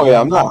 Yeah. Oh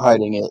yeah, I'm not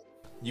hiding it.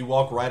 You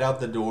walk right out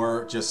the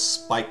door, just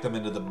spike them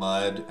into the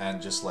mud,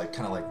 and just like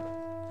kind of like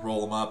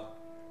roll them up,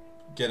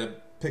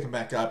 pick them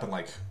back up, and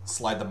like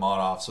slide the mud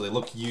off, so they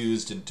look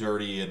used and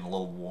dirty and a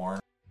little worn.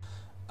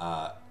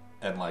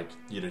 And like,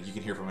 you know, you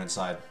can hear from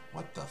inside,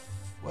 what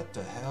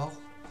the hell?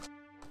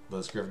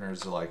 Those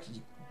Scriveners are like,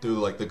 through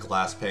like the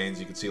glass panes,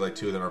 you can see like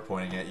 2 of them are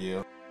pointing at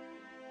you.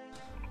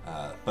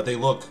 But they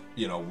look,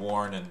 you know,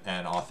 worn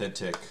and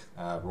authentic,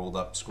 rolled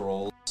up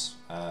scrolls.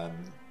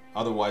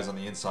 Otherwise, on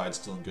the inside,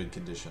 still in good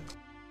condition.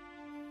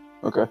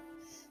 Okay.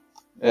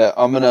 Yeah,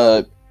 I'm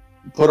gonna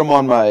put them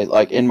on my,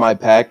 like, in my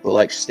pack, but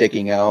like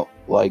sticking out,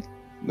 like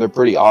they're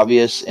pretty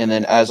obvious. And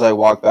then as I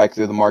walk back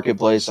through the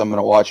marketplace, I'm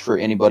gonna watch for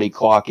anybody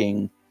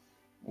clocking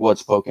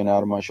what's poking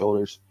out of my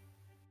shoulders.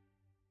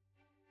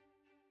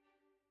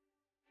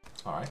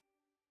 All right.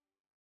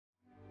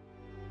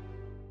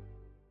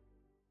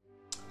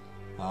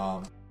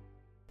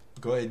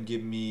 Go ahead and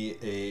give me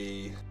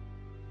a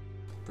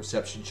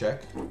perception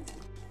check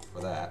for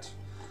that.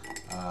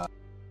 Alright.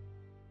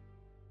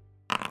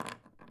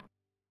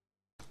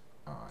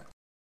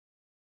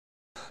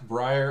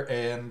 Briar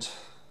and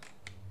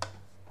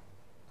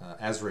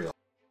Azrael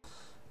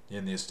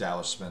in the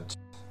establishment.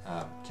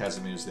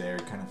 Casimir's there,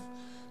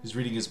 he's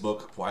reading his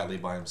book quietly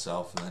by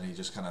himself, and then he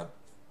just kind of,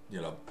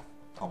 you know,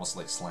 almost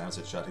like slams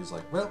it shut. He's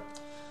like, well,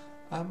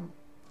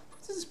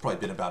 this has probably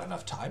been about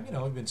enough time. You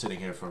know, we've been sitting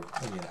here for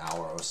maybe an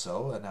hour or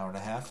so, an hour and a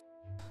half.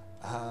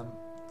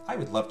 I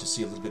would love to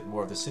see a little bit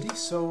more of the city,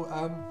 so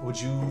would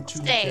you two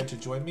care to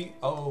join me?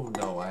 Oh,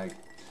 no, I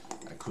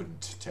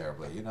couldn't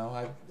terribly. You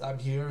know, I'm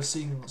here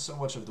seeing so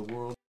much of the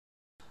world.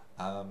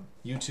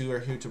 You two are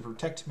here to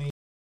protect me.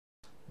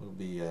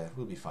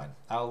 We'll be fine.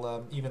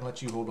 I'll even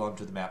let you hold on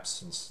to the maps,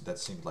 since that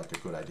seemed like a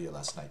good idea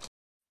last night.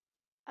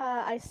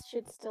 I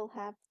should still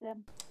have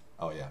them.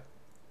 Oh, yeah.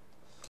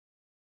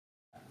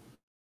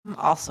 I'm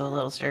also a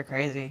little stir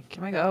crazy.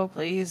 Can we go,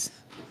 please?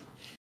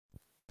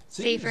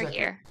 Safer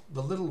here.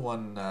 The little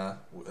one,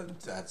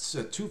 that's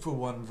a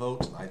 2-for-1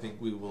 vote. I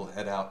think we will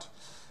head out.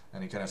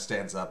 And he kind of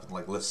stands up and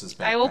like lifts his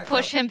backpack. I will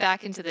push him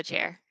back into the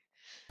chair.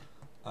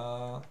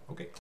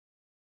 Okay.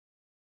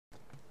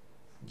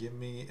 Give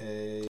me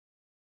a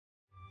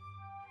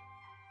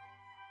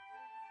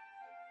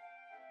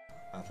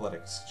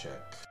athletics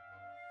check.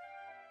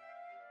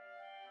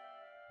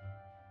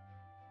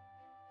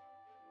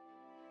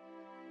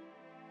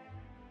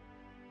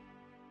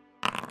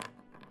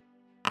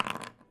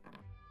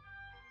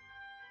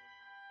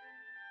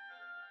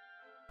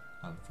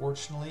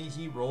 Unfortunately,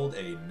 he rolled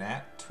a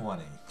nat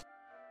 20.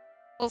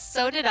 Well,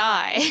 so did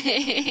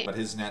I. But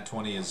his nat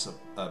 20 is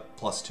a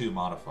 +2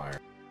 modifier.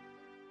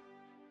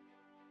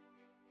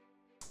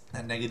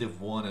 That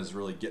 -1 is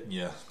really getting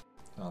you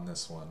on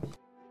this one.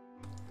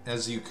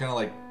 As you kind of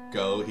like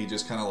go, he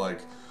just kind of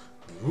like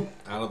whoop,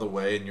 out of the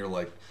way, and you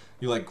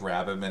like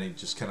grab him, and he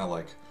just kind of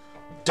like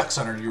ducks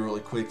under you really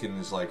quick, and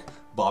is like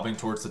bobbing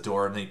towards the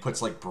door, and then he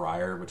puts like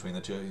Briar between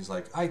the two. He's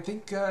like, I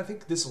think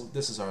this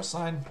is our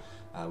sign.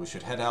 We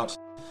should head out.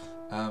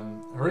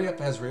 Hurry up,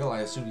 Azrael. I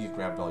assume you've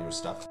grabbed all your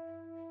stuff.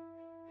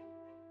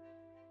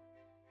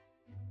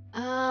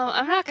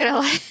 I'm not gonna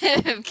let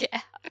him get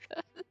out of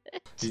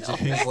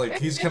it.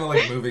 He's kind of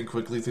like moving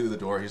quickly through the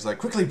door. He's like,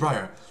 quickly,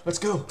 Briar, let's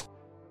go.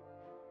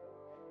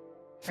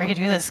 Freaking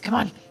do this. Come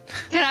on.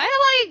 Can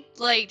I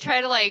like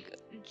try to like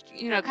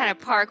kind of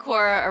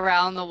parkour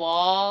around the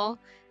wall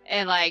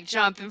and like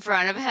jump in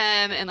front of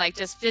him and like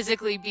just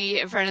physically be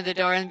in front of the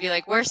door and be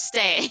like, we're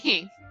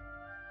staying.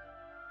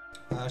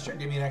 Sure,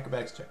 give me an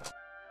acrobatics check.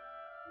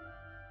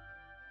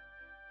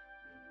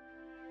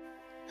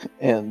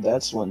 And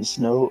that's when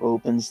Snow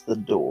opens the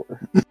door.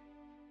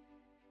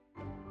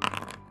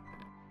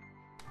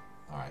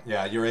 Alright,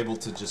 yeah, you're able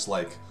to just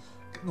like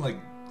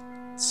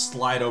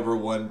slide over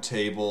one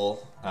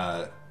table,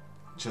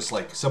 just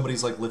like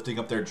somebody's like lifting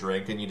up their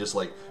drink and you just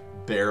like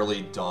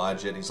barely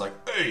dodge it, and he's like,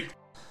 hey!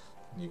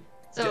 And you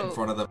get in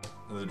front of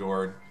the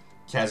door,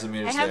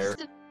 Casimir's there.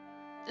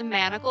 The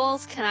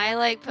manacles, can I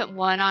like put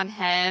one on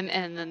him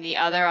and then the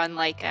other on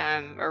like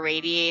a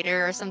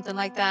radiator or something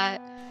like that?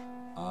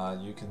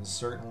 You can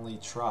certainly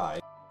try.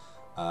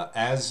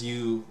 As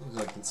you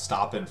like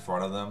stop in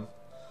front of them,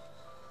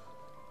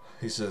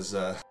 he says,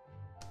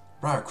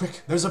 Briar,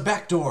 quick, there's a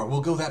back door,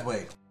 we'll go that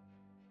way.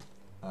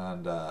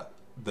 And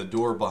the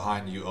door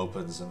behind you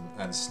opens,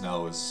 and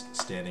Snow is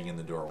standing in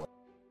the doorway.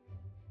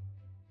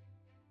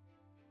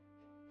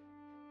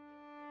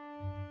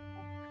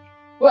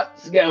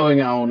 What's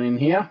going on in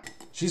here?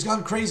 She's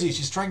gone crazy.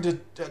 She's trying to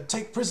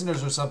take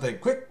prisoners or something.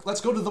 Quick, let's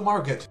go to the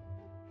market.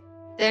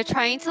 They're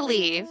trying to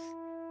leave.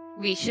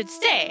 We should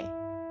stay.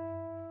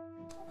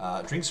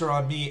 Drinks are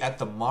on me at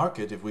the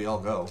market if we all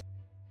go.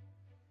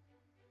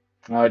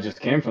 I just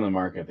came from the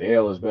market. The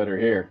ale is better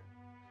here.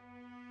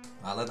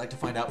 I'd like to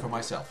find out for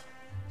myself.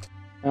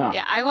 Oh.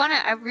 Yeah,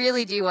 I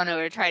really do want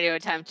to try to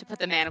attempt to put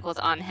the manacles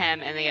on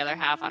him and the other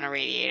half on a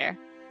radiator.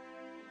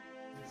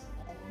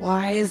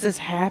 Why is this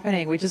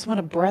happening? We just want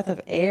a breath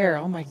of air.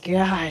 Oh my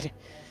god.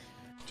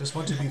 Just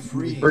want to be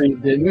free.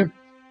 Breathe, didn't you?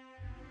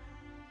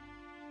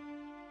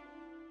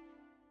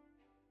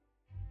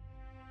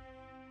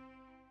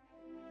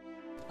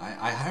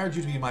 I hired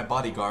you to be my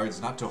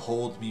bodyguards, not to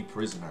hold me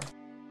prisoner.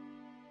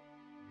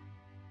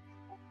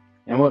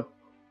 And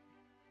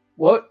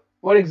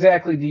what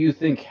exactly do you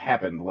think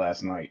happened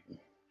last night?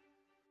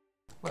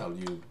 Well,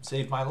 you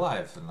saved my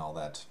life and all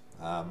that,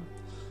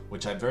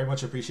 which I'm very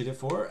much appreciative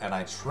for, and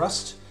I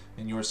trust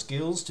in your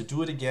skills to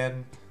do it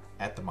again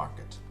at the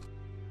market.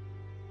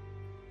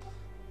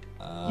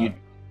 You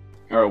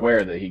are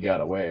aware that he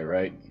got away,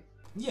 right?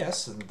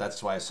 Yes, and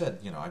that's why I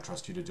said, I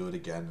trust you to do it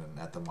again and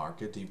at the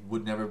market. He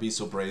would never be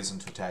so brazen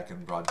to attack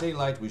in broad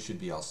daylight. We should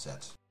be all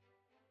set.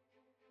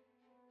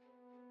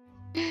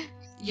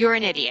 You're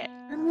an idiot.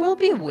 And we'll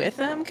be with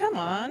them. Come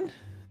on.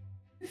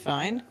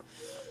 Fine.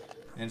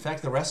 In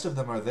fact, the rest of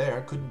them are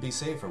there. Couldn't be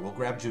safer. We'll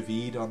grab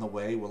Javid on the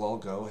way. We'll all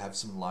go have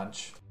some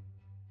lunch.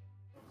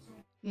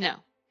 No.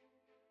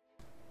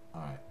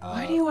 All right.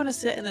 Why do you want to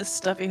sit in this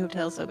stuffy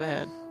hotel so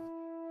bad?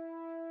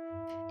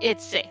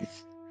 It's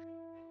safe.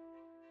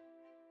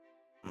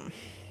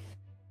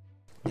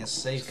 Yes,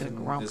 safe Just gonna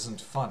grump.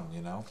 isn't fun,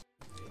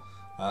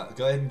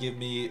 Go ahead and give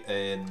me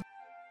an...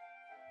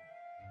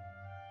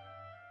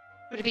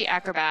 Would it be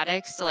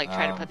acrobatics to like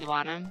try to put them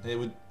on him?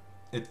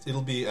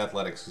 It'll be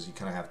athletics because you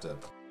kind of have to...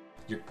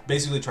 You're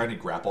basically trying to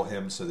grapple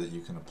him so that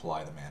you can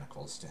apply the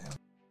manacles to him.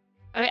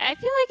 I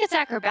feel like it's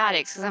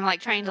acrobatics because I'm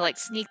like trying to like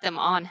sneak them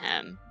on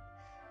him.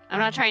 I'm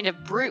not trying to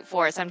brute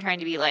force. I'm trying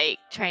to be like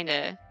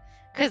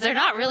because they're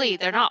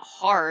not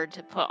hard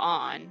to put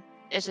on.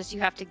 It's just you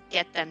have to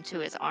get them to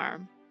his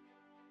arm.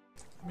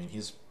 I mean,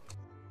 he's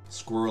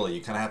squirrely. You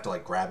kind of have to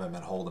like grab him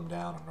and hold him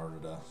down in order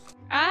to...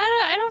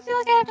 I don't feel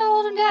like I have to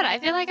hold him down. I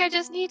feel like I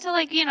just need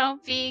to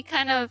be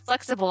kind of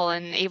flexible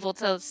and able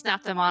to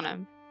snap them on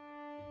him.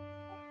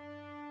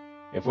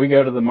 If we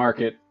go to the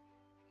market,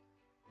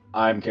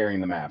 I'm carrying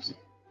the maps.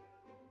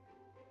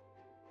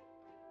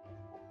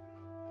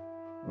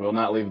 We'll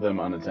not leave them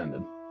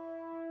unattended.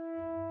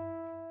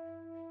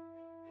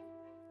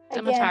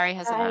 Demetari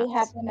has the I maps.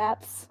 have the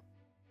maps.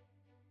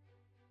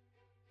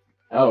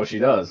 Oh, she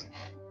does.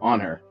 On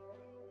her.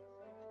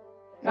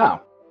 Oh.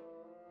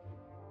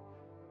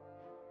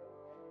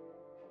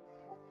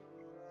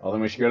 Well,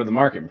 then we should go to the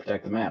market and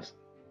protect the maps.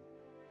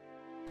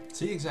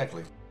 See,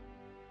 exactly.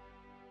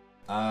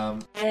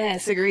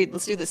 Yes, agreed.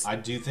 Let's do this. I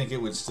do think it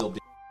would still be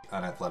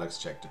an athletics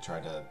check to try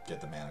to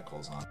get the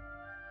manacles on.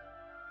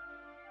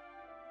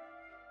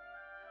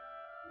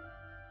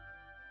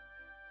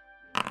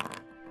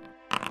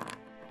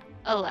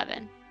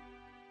 $11.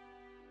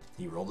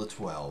 He rolled a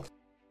 12.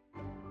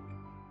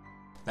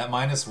 That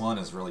 -1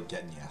 is really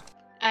getting you.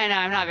 I know,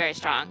 I'm not very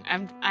strong.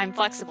 I'm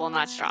flexible,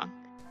 not strong.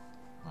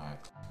 Alright.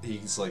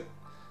 He's like,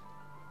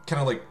 kind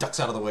of like ducks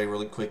out of the way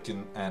really quick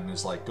and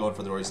is like going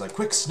for the door. He's like,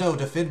 quick, Snow,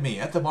 defend me.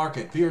 At the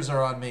market. Beers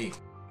are on me.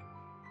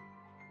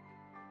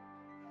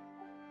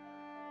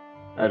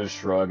 I just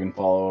shrug and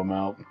follow him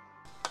out.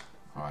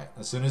 Alright.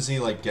 As soon as he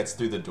like gets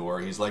through the door,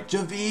 he's like,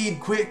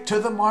 Javid, quick, to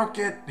the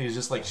market. He's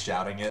just like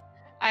shouting it.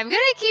 I'm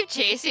gonna keep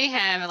chasing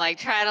him and like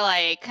try to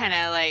like kind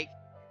of like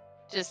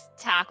just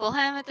tackle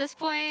him at this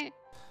point.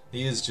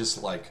 He is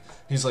just like,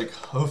 he's like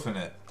hoofing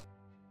it.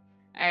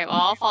 Alright, well,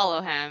 I'll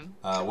follow him.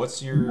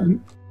 What's your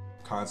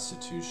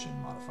constitution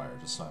modifier?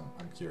 Just so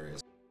I'm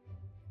curious.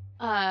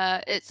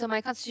 So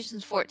my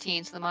constitution's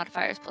 14, so the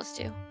modifier is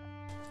 +2. Okay.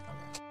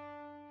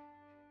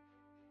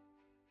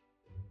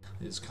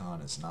 His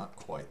con is not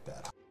quite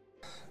that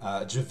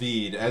high.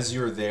 Javid, as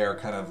you're there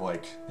kind of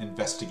like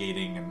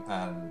investigating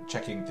and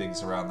checking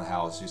things around the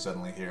house, you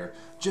suddenly hear,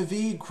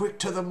 Javid, quick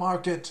to the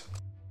market!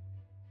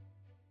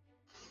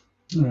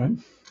 All right.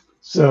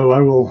 So I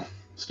will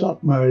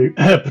stop my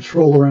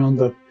patrol around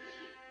the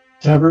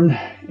tavern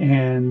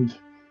and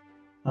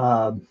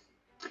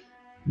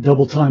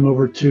double time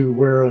over to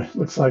where it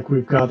looks like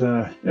we've got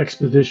an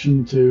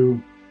expedition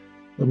to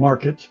the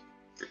market.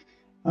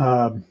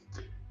 I'm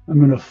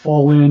going to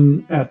fall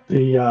in at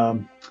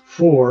the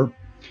 4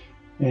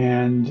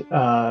 and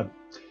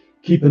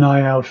keep an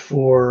eye out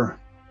for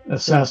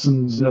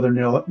assassins and other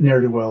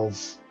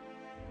ne'er-do-wells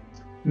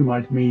who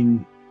might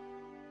mean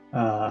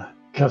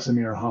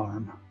Casimir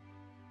harm.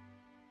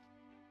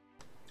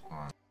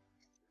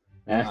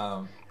 As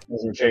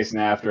we're chasing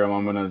after him,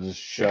 I'm gonna just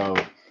shove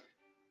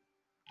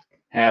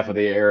half of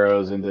the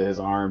arrows into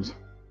his arms.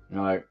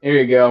 And like, here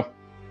you go.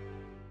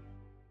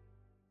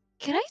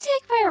 Can I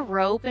take my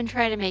rope and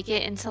try to make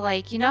it into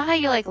like, you know how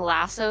you like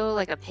lasso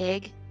like a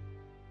pig?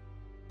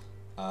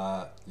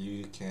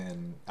 You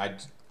can,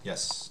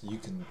 yes, you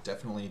can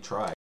definitely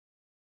try.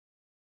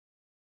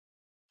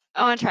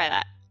 I want to try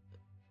that.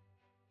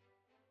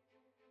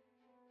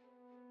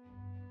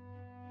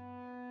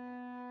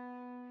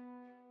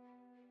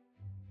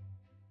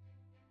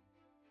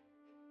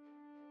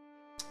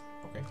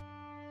 Okay.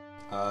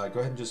 Go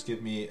ahead and just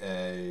give me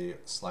a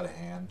sleight of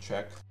hand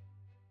check.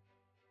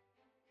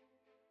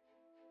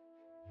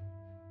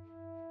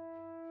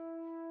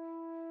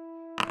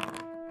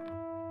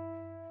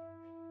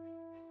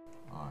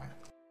 Alright.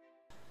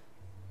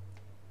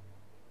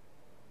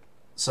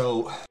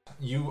 So,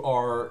 you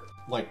are,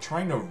 like,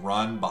 trying to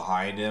run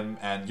behind him,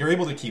 and you're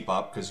able to keep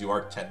up, because you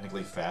are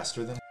technically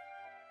faster than him.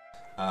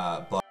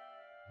 But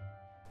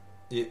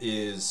it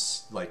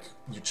is, like,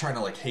 you're trying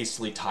to, like,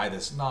 hastily tie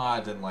this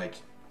knot and, like,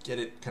 get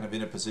it kind of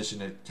in a position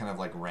to kind of,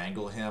 like,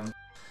 wrangle him.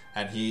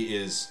 And he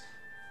is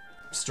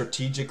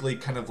strategically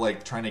kind of,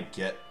 like, trying to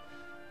get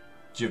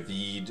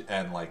Javid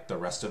and, like, the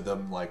rest of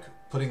them, like,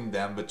 putting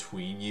them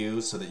between you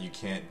so that you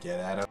can't get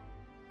at him.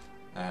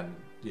 And,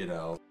 you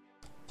know,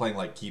 playing,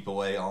 like, keep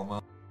away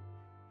almost.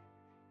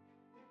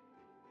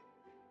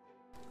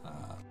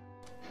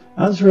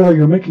 Azrael,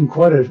 you're making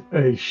quite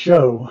a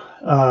show.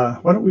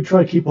 Why don't we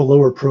try to keep a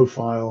lower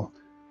profile?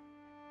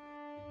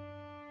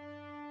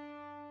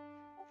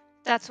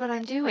 That's what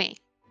I'm doing.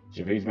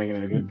 Javid's making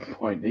a good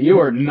point. You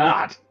are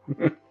not.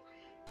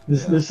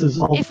 This is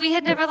all If we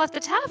had never left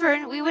the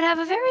tavern, we would have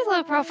a very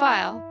low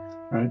profile.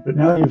 right. But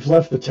now you've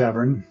left the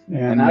tavern,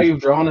 And now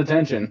you've drawn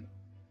attention.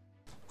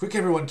 Quick,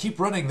 everyone, keep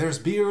running. There's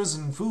beers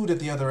and food at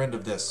the other end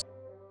of this.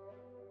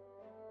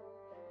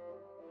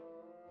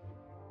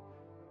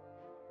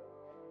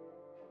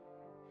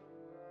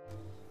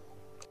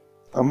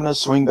 I'm gonna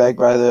swing back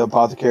by the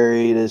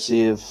apothecary to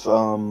see if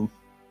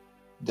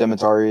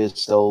Demetari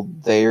is still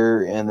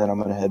there, and then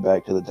I'm gonna head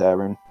back to the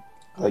tavern,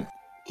 like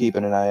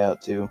keeping an eye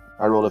out too.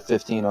 I rolled a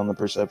 15 on the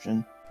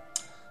perception.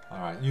 All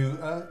right, you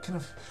kind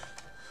of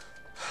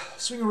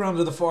swing around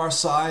to the far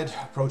side,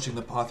 approaching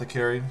the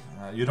apothecary.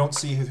 You don't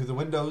see through the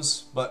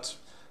windows, but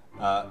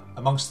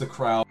amongst the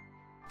crowd,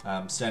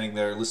 standing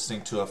there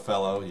listening to a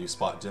fellow, you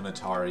spot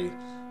Demetari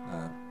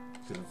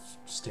kind of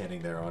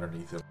standing there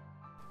underneath him.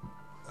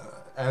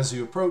 As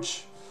you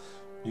approach,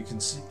 you can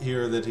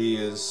hear that he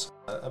is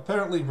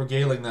apparently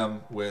regaling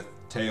them with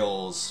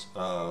tales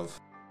of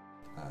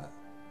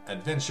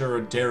adventure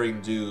and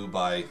daring do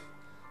by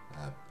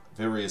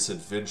various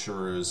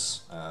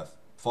adventurers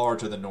far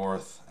to the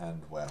north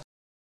and west.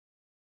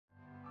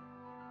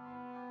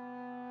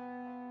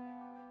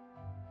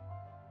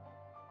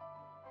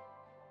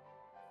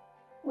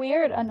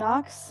 Weird,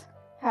 Anox,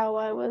 how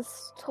I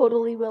was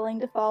totally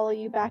willing to follow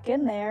you back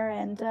in there,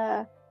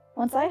 and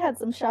once I had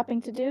some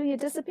shopping to do, you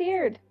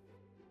disappeared.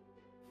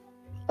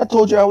 I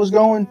told you I was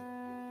going,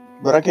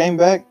 but I came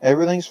back.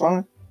 Everything's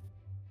fine.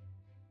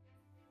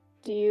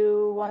 Do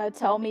you want to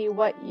tell me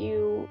what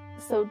you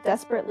so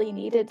desperately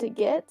needed to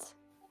get?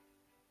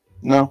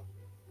 No.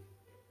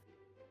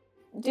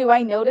 Do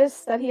I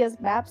notice that he has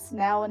maps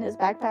now in his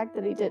backpack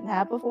that he didn't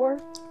have before?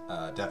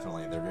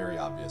 Definitely. They're very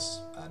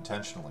obvious.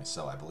 Intentionally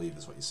so, I believe,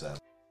 is what you said.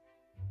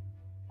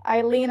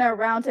 I lean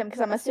around him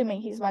because I'm assuming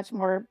he's much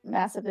more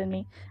massive than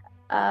me.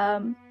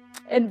 And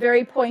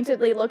very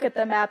pointedly look at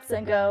the maps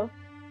and go,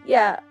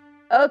 yeah,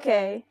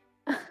 okay.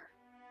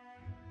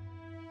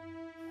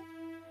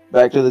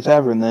 Back to the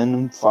tavern then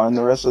and find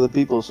the rest of the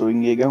people so we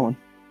can get going.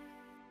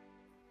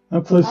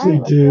 How closely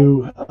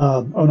do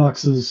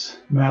Onox's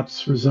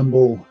maps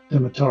resemble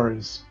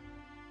Demetari's?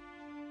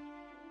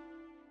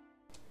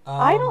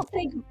 I don't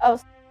think... Oh,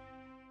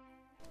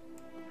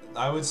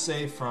 I would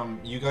say from...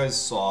 You guys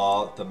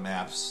saw the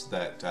maps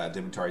that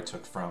Dimitari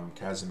took from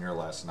Casimir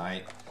last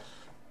night.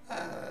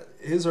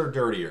 His are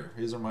dirtier.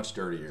 His are much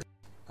dirtier.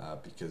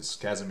 Because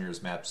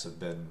Casimir's maps have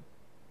been,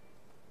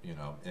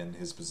 in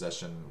his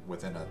possession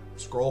within a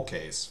scroll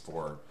case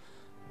for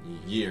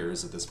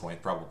years at this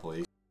point,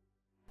 probably.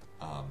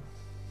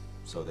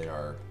 So they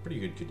are pretty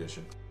good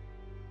condition.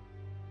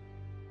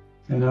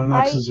 And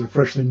Onox's are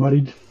freshly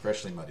muddied?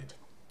 Freshly muddied.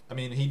 I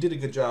mean, he did a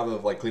good job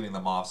of cleaning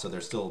them off, so they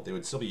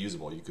would still be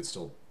usable. You could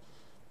still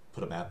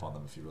put a map on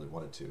them if you really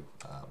wanted to.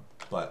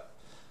 But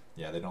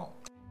yeah,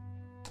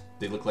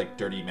 they look like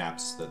dirty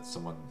maps that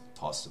someone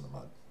tossed in the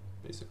mud,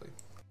 basically.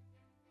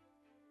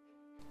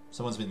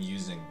 Someone's been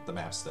using the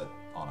maps that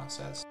Onyx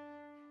has.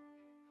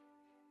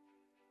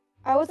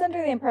 I was under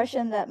the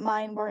impression that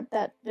mine weren't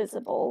that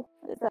visible.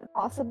 Is that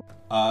possible?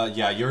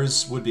 Yeah,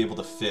 yours would be able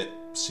to fit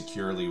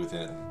securely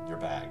within your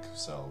bag.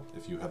 So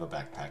if you have a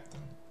backpack,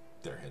 then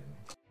they're hidden.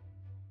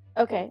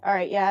 Okay,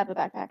 alright, yeah, I have a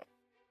backpack.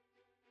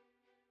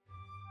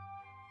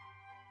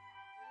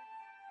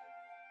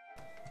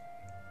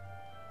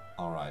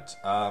 Alright,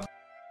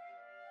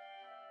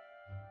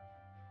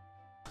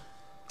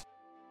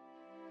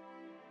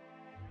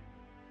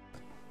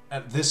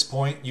 at this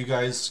point, you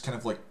guys kind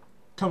of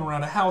come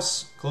around a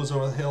house, close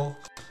over the hill,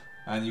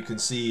 and you can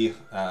see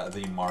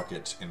the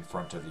market in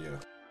front of you.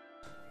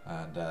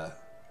 And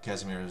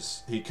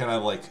Casimir's, he kind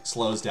of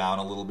slows down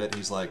a little bit.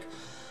 He's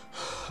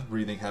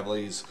breathing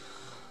heavily.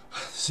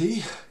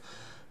 See?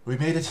 We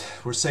made it.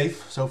 We're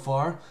safe so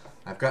far.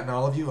 I've gotten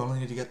all of you. I only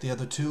need to get the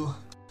other two.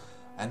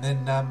 And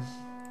then,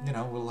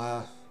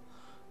 we'll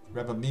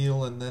grab a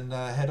meal and then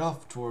head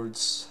off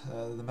towards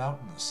the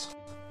mountains.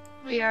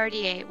 We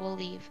already ate. We'll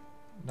leave.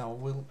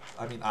 No,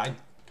 I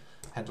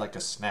had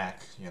a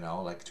snack,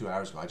 2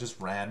 hours ago. I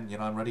just ran,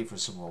 I'm ready for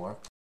some more.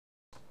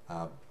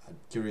 I'm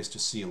curious to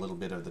see a little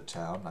bit of the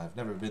town. I've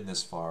never been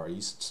this far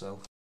east,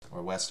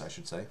 or west, I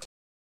should say.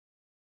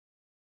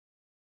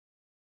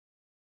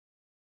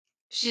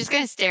 She just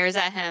kind of stares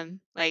at him,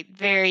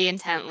 very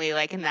intently,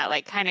 in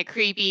that, kind of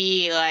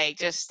creepy,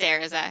 just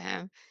stares at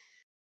him.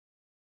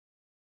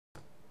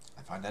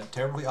 I find that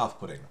terribly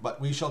off-putting, but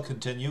we shall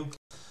continue.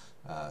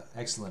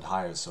 Excellent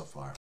hires so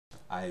far.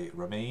 I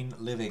remain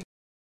living.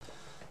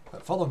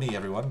 But follow me,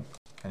 everyone.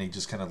 And he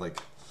just kind of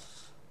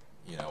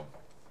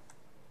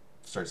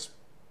starts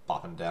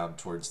bopping down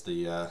towards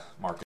the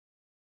market.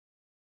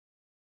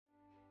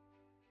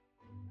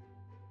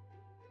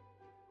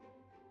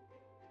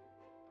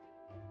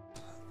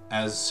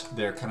 As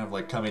they're kind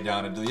of coming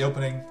down into the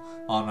opening,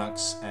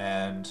 Onyx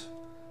and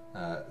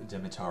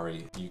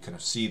Dimitari, you kind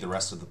of see the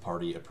rest of the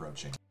party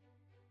approaching.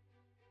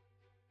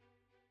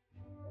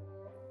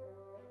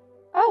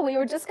 Oh, we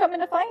were just coming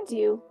to find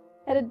you.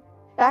 Headed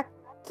back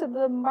to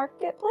the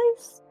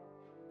marketplace?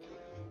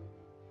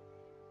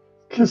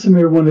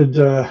 Casimir wanted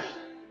to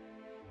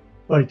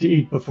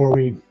eat before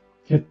we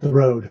hit the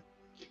road.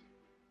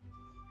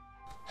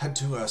 Had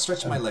to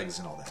stretch my legs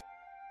and all that.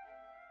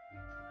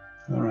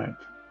 All right.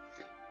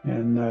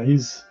 And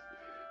he's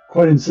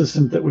quite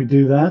insistent that we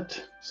do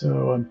that.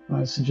 So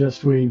I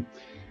suggest we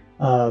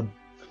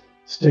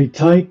stay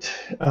tight,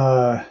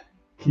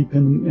 keep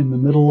him in the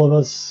middle of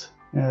us,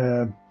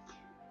 and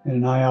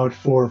an eye out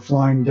for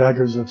flying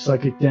daggers of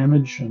psychic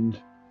damage,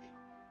 and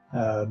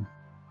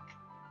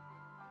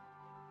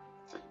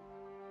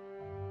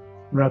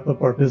wrap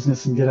up our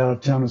business and get out of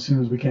town as soon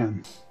as we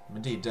can.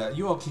 Indeed.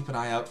 You all keep an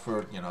eye out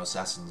for,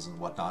 assassins and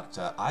whatnot.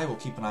 I will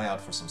keep an eye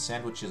out for some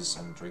sandwiches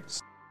and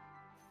drinks.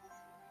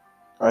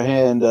 I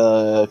hand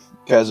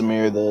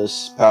Casimir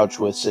this pouch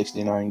with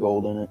 69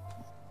 gold in it.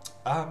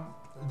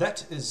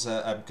 That is,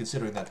 I'm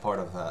considering that part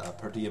of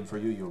per diem for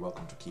you. You're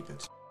welcome to keep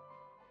it.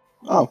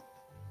 Oh,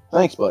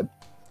 thanks, bud.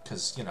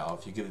 Because,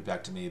 if you give it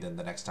back to me, then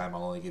the next time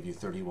I'll only give you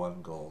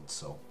 31 gold,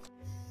 so...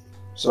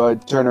 So I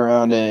turn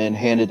around and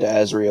hand it to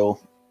Azriel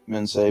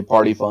and say,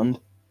 party fund?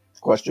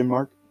 Question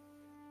mark?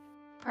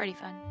 Party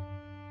fun.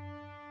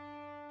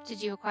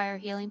 Did you acquire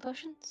healing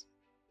potions?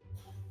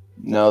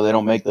 No, they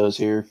don't make those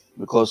here.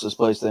 The closest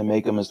place they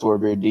make them is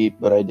Torbeard Deep,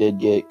 but I did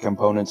get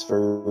components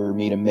for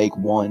me to make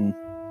one,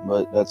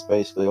 but that's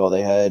basically all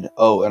they had.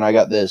 Oh, and I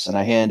got this, and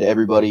I hand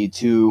everybody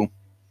 2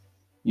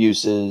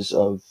 uses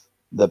of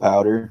the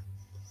powder.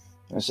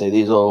 I say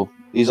these'll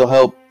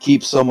help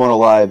keep someone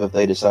alive if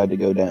they decide to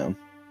go down.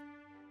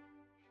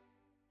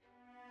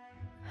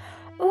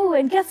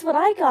 and guess what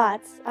I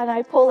got? And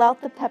I pull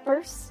out the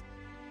peppers.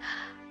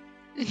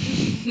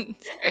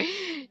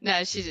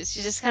 No, she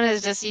just kind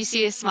of you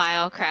see a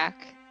smile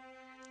crack.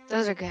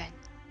 Those are good.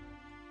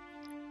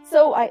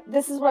 So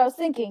this is what I was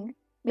thinking.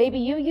 Maybe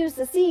you use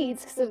the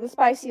seeds because they're the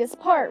spiciest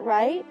part,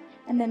 right?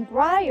 And then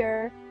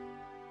Briar,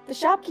 the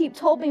shopkeep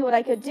told me what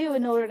I could do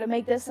in order to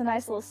make this a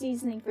nice little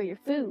seasoning for your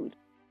food.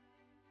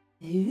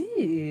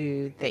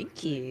 Ooh,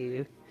 thank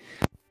you.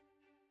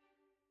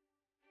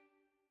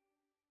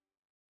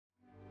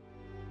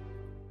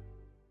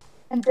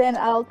 And then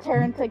I'll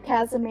turn to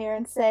Casimir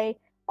and say,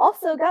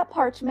 also got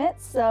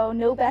parchment, so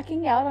no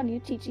backing out on you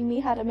teaching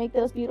me how to make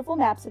those beautiful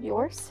maps of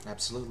yours.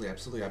 Absolutely.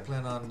 I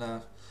plan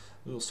on,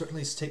 we will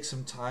certainly take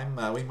some time.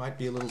 We might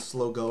be a little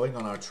slow going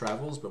on our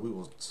travels, but we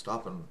will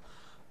stop and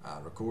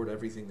record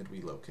everything that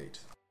we locate.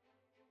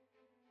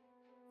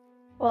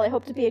 Well, I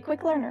hope to be a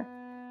quick learner.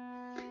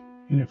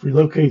 And if we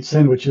locate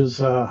sandwiches,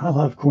 I'll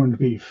have corned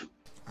beef.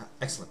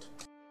 Excellent.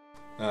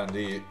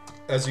 And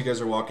as you guys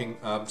are walking,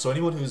 so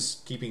anyone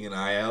who's keeping an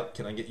eye out,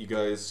 can I get you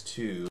guys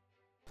to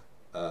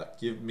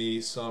give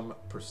me some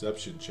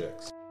perception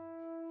checks?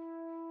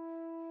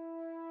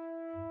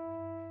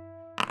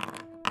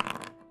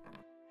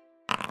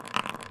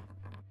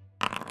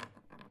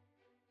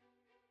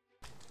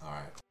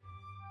 Alright.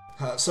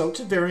 So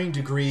to varying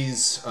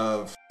degrees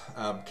of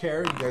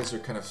care, you guys are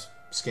kind of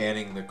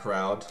scanning the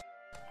crowd.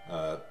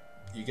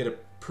 You get a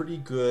pretty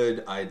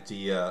good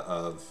idea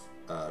of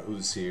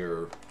who's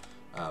here,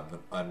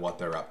 and what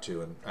they're up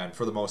to, and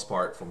for the most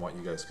part, from what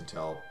you guys can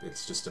tell,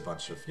 it's just a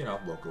bunch of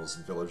locals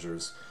and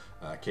villagers,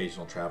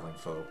 occasional traveling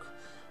folk.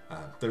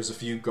 There's a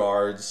few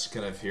guards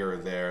kind of here or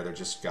there. They're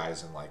just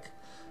guys in like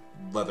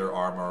leather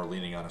armor,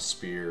 leaning on a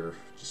spear,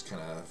 just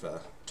kind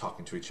of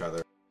talking to each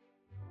other.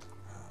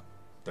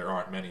 There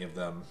aren't many of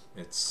them.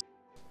 It's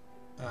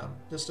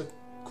just a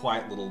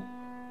quiet little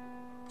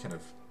kind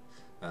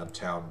of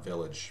town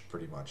village,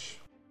 pretty much.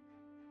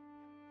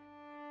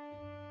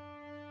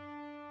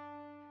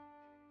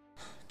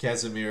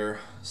 Casimir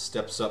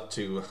steps up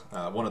to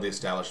one of the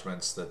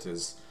establishments that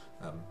is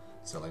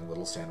selling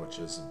little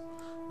sandwiches.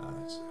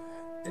 And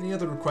any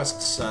other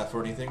requests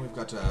for anything? We've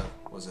got,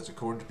 was it a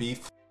corned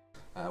beef?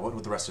 What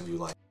would the rest of you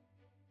like?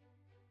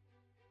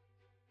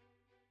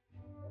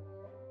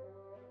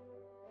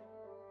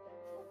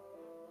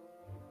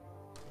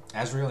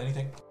 Azrael,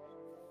 anything?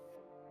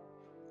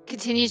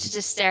 Continue to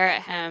just stare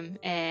at him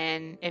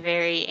in a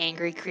very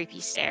angry, creepy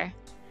stare.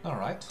 All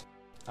right.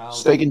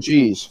 Steak and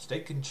cheese.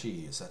 Steak and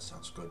cheese. That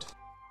sounds good.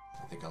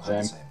 I think I'll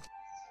have the same.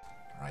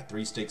 All right,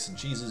 3 steaks and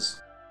cheeses.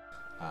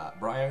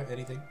 Briar,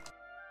 anything?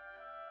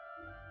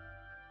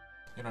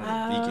 You're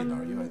not a vegan,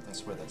 are you? I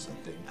swear that's a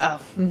thing.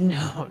 Oh,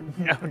 no.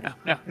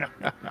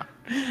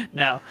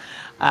 No.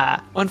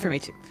 One for me,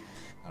 too.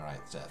 All right,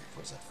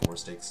 what's that, 4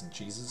 steaks and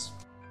cheeses?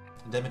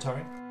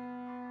 Demetari?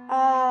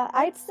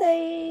 I'd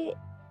say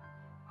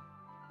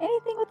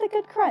anything with a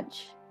good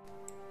crunch.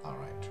 All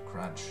right,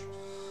 crunch.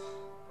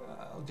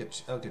 I'll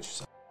get you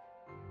some.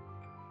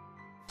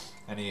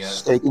 Any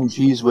steak and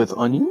cheese with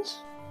onions?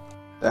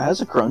 That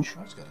has a crunch.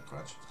 It's got a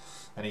crunch.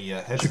 And he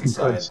heads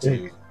inside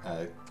to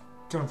kind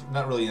of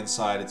not really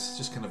inside. It's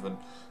just kind of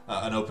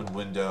an open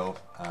window,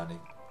 and he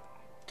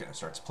kind of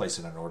starts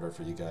placing an order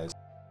for you guys.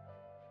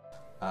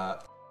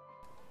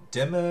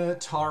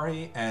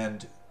 Demetari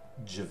and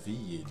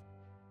Javid.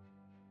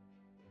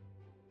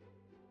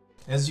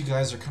 As you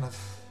guys are kind of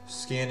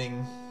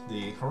scanning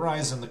the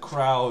horizon, the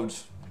crowd,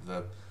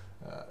 the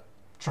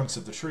trunks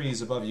of the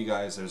trees above you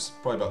guys, there's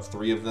probably about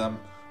 3 of them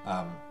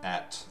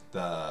at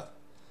the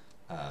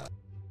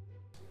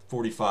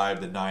 45,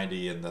 the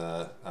 90, and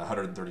the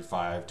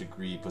 135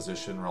 degree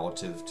position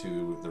relative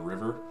to the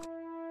river.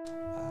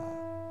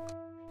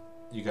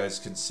 You guys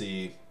can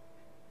see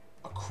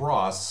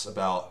across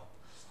about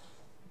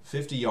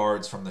 50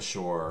 yards from the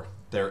shore,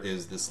 there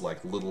is this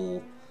like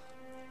little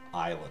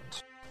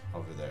island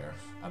over there,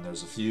 and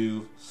there's a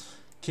few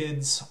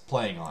kids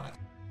playing on it.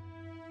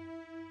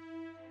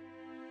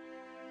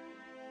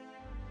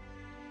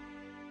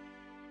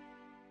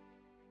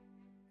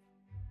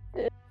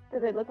 Do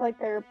they look like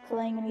they're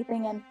playing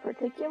anything in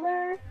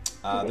particular?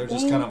 They're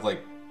just kind of like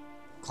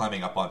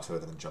climbing up onto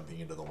it and then jumping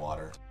into the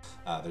water.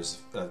 There's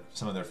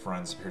some of their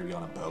friends appear to be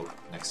on a boat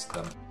next to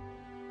them.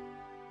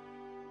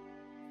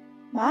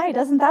 My,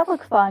 doesn't that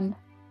look fun?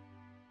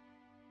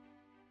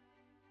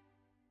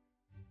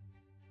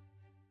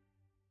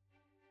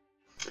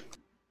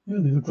 Yeah,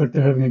 they look like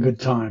they're having a good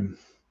time.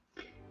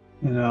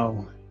 And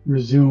I'll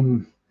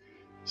resume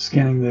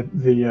scanning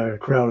the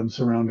crowd and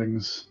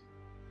surroundings.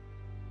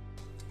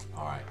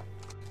 All right.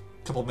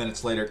 A couple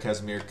minutes later,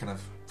 Casimir kind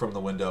of from the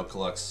window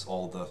collects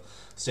all the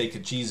steak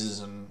and cheese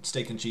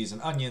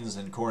and onions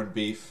and corned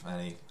beef,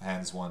 and he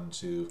hands one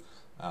to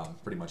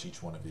pretty much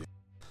each one of you.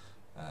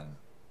 And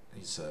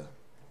he's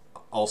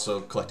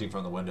also collecting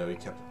from the window. He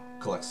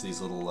collects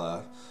these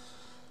little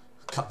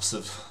cups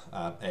of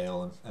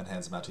ale and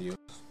hands them out to you.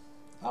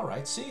 All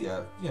right, see,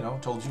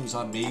 told you it was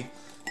on me.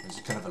 There's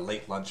kind of a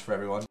late lunch for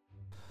everyone.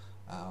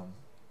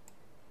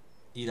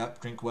 Eat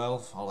up, drink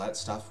well, all that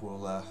stuff.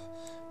 We'll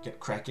get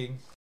cracking.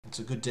 It's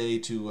a good day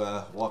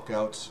to walk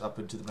out up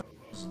into the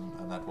mountains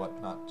and that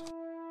whatnot.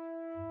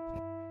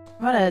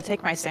 I'm gonna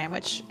take my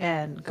sandwich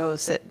and go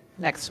sit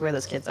next to where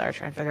those kids are,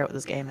 try and figure out what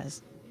this game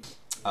is.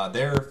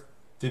 They're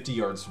 50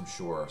 yards from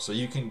shore, so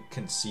you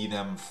can see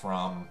them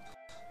from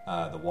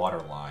the water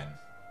line,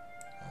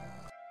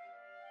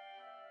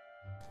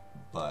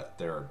 but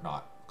they're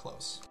not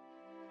close.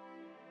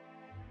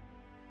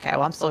 Okay,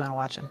 well, I'm still gonna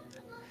watch them.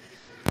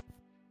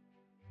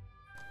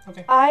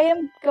 Okay. I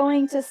am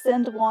going to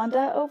send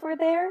Wanda over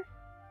there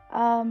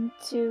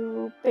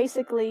to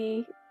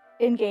basically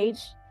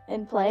engage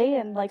in play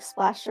and like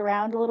splash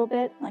around a little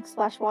bit, like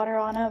splash water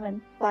on them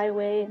and fly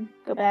away and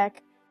go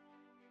back.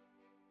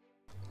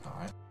 All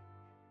right.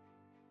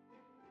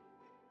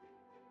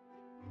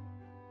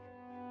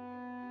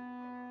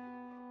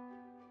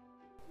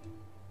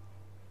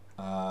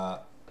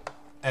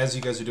 As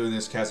you guys are doing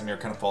this, Casimir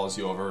kind of follows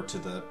you over to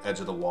the edge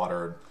of the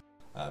water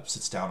and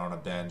sits down on a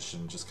bench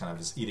and just kind of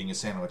is eating his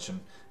sandwich and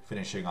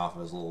finishing off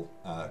his little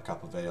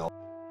cup of ale.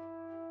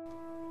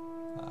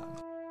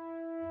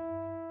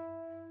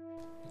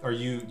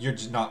 You're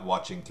just not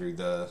watching through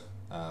the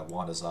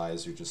Wanda's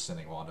eyes, you're just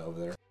sending Wanda over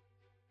there?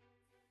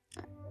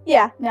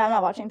 Yeah, no, I'm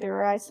not watching through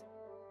her eyes.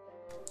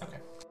 Okay.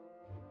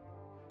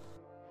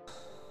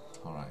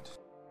 Alright.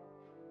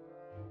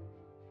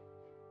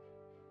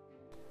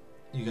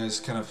 You guys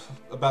kind of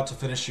about to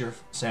finish your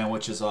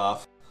sandwiches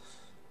off.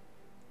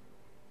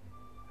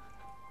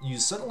 You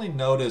suddenly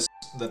notice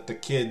that the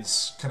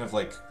kids kind of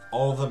like,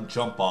 all of them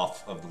jump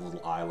off of the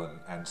little island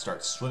and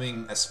start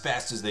swimming as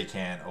fast as they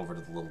can over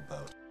to the little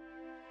boat.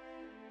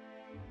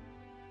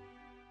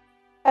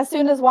 As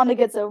soon as Wanda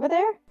gets over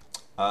there?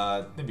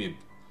 Maybe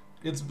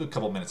it's a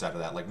couple minutes after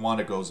that. Like,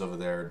 Wanda goes over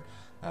there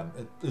and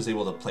is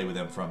able to play with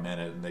them for a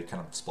minute, and they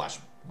kind of splash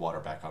water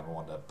back on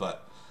Wanda.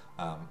 But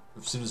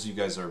as soon as you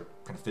guys are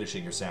kind of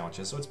finishing your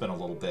sandwiches, so it's been a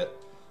little bit,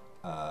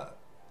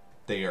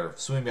 they are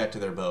swimming back to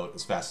their boat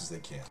as fast as they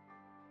can.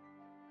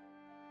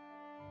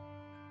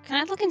 Can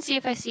I look and see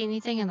if I see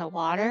anything in the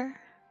water?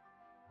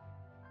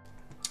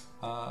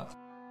 The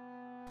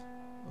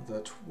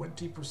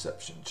 20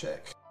 perception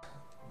check.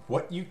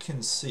 What you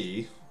can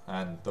see,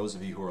 and those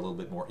of you who are a little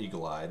bit more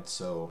eagle-eyed,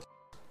 so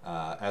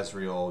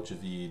Azrael,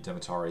 Javi,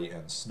 Demetari,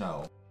 and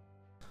Snow,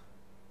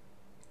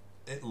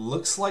 it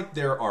looks like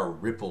there are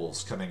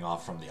ripples coming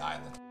off from the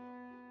island.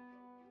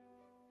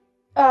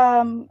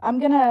 I'm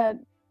gonna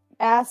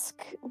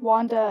ask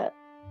Wanda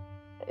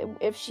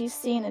if she's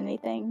seen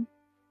anything.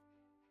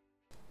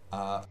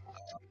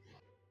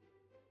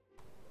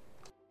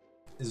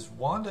 Is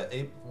Wanda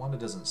Wanda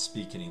doesn't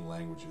speak any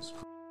languages.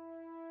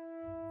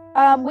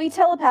 We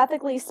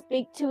telepathically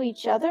speak to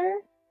each other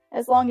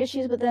as long as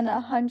she's within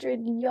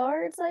 100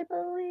 yards, I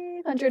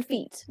believe. 100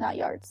 feet, not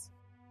yards.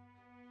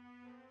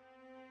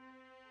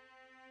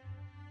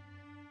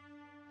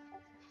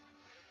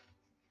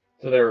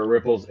 So there are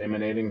ripples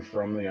emanating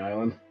from the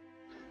island?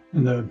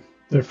 And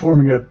they're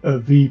forming a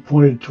V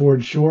pointed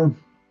towards shore.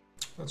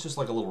 It's just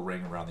like a little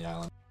ring around the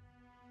island.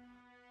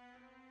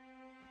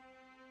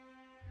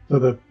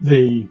 So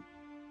the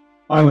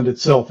island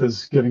itself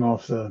is giving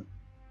off the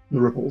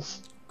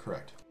ripples.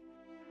 Correct.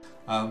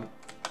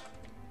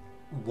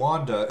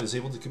 Wanda is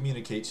able to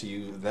communicate to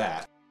you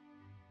that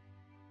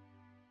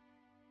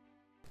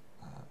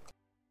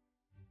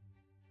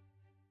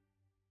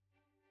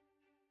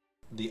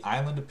the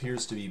island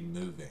appears to be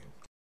moving.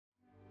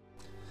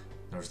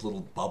 There's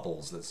little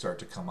bubbles that start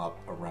to come up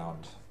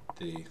around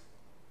the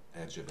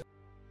edge of it.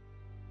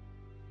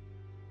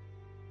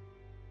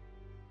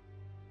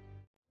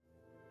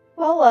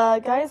 Well,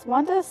 guys,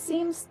 Wanda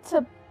seems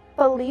to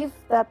believe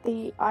that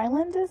the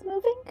island is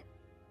moving.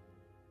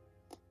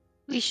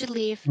 We should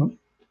leave.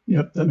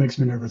 Yep, that makes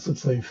me nervous.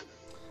 Let's leave.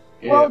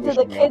 Yeah, Well, we do the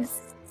should go.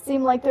 kids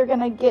seem like they're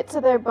gonna get to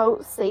their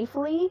boat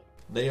safely?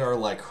 They are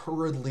like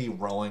hurriedly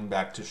rowing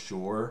back to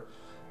shore,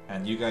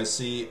 and you guys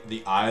see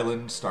the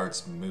island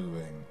starts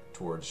moving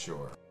towards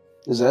shore.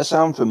 Does that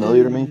sound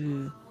familiar to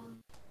me?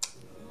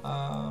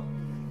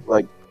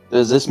 Like,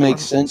 does this make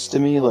sense to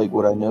me? Like,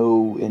 would I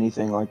know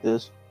anything like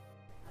this?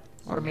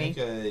 Or me.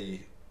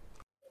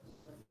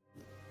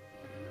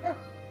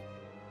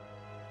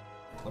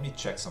 Let me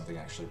check something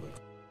actually.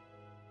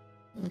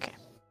 Okay.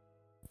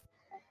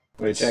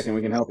 What are you checking?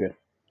 We can help you.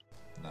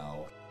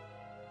 No.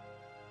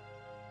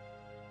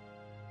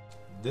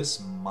 This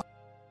might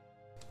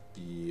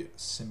be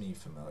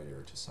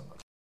semi-familiar to some of you.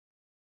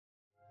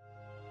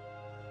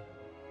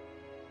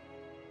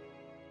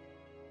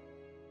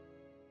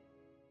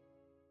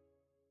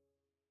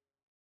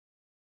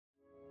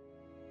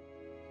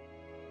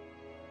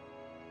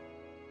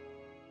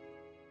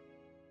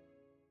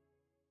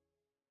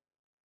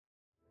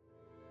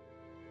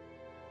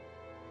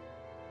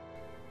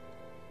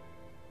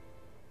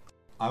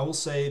 I will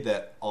say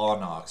that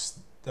Onyx.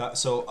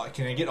 So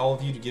can I get all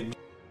of you to give me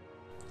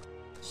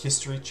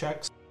history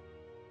checks?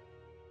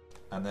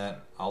 And then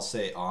I'll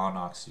say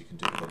Onyx, you can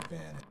do it with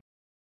advantage.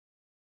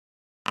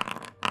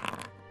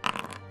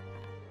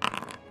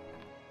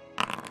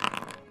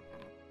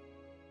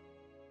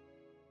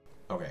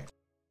 Okay.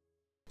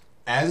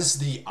 as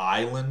the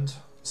island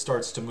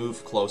starts to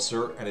move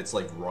closer and it's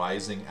like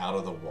rising out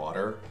of the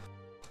water,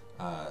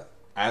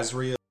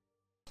 Azria,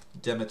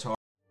 Demitar,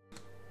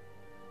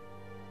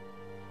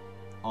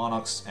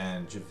 Onyx,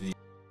 and Javi,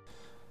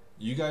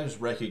 you guys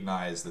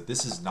recognize that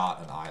this is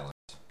not an island.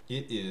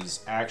 It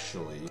is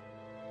actually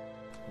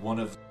one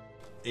of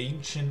the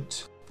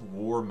ancient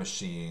war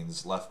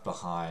machines left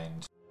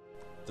behind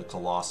the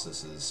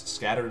Colossuses,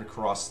 scattered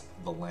across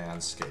the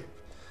landscape.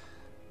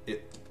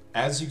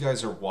 As you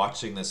guys are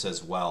watching this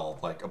as well,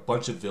 like a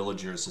bunch of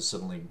villagers have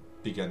suddenly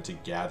begun to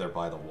gather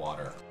by the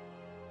water.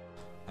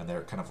 And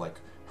they're kind of like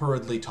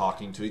hurriedly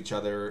talking to each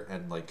other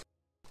and like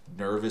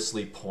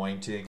nervously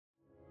pointing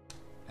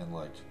and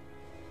like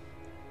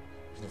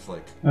if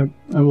like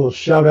I will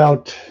shout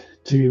out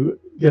to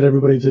get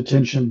everybody's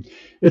attention.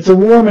 It's a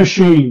war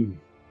machine.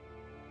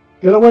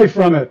 Get away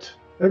from it.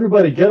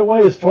 Everybody, get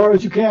away as far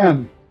as you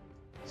can.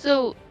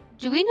 So,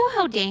 do we know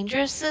how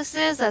dangerous this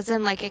is? As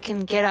in, like, it can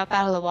get up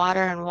out of the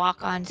water and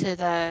walk onto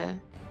the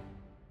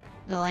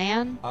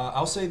land?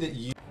 I'll say that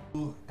you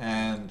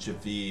and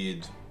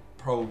Javid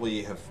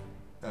probably have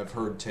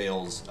heard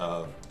tales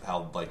of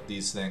how like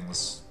these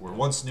things were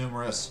once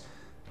numerous,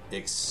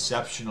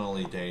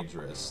 exceptionally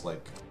dangerous.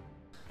 Like,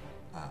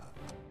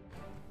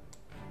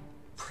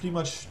 pretty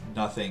much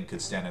nothing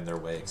could stand in their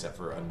way except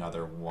for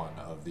another one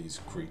of these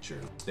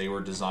creatures. They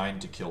were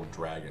designed to kill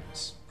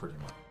dragons, pretty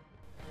much.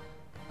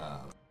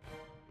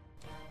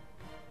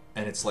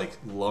 And it's like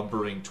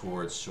lumbering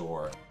towards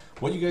shore.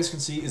 What you guys can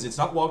see is it's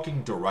not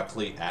walking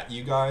directly at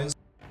you guys.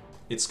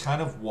 It's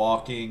kind of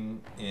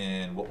walking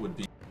in what would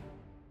be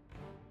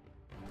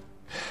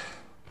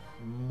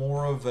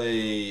more of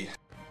a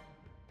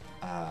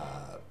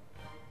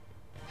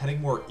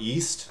heading more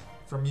east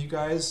from you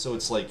guys. So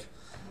it's like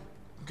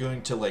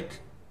going to like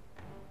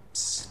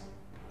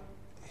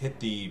hit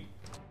the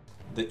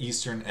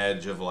eastern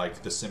edge of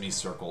like the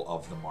semicircle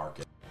of the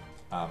market.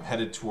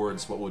 Headed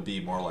towards what would be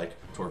more like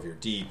Torvir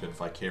Deep and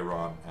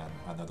Phycaron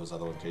and those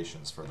other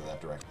locations further that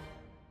direction.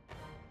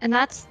 And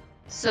that's,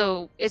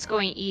 so it's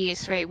going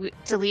east, right?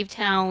 To leave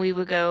town, we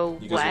would go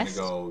west? You guys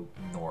are going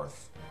to go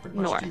north. Pretty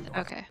much north, due north.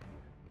 okay.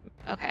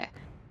 Okay.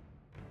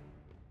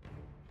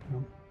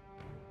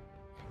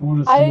 I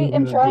want us to move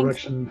in a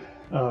direction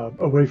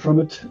away from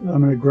it.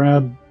 I'm going to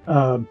grab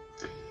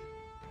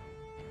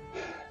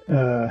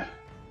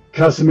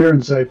Casimir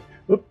and say,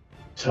 "Oop,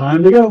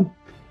 time to go,"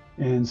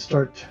 and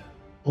start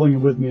pulling it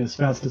with me as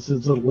fast as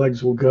his little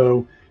legs will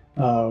go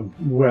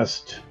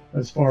west,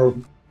 as far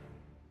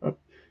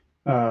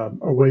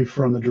away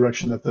from the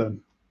direction that the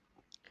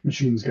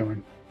machine's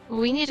going.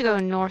 We need to go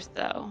north,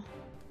 though.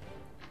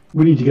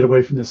 We need to get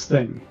away from this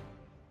thing.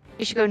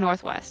 We should go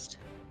northwest.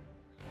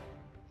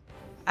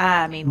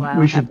 Meanwhile,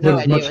 We I should have no put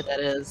as idea much what that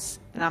is.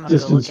 And I'm gonna go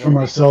distance look from at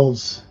it.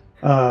 ourselves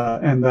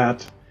and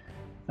that.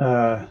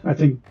 I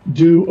think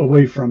due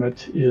away from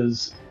it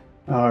is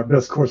our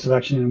best course of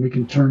action, and we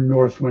can turn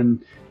north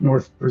when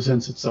north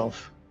presents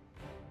itself.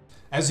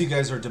 As you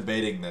guys are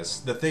debating this,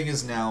 the thing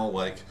is now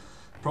like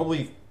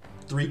probably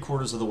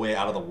 3/4 of the way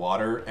out of the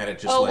water, and it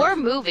just We're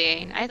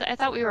moving. I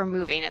thought we were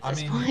moving at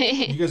this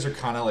point. You guys are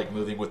kind of like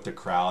moving with the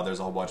crowd. There's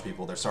a whole bunch of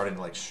people. They're starting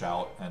to like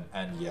shout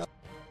and yell.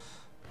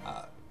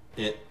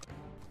 It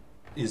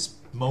is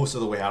most of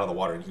the way out of the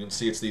water. You can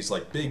see it's these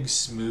like big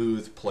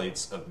smooth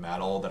plates of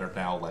metal that are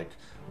now like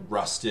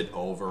rusted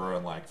over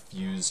and like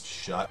fused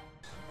shut.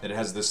 It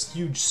has this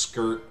huge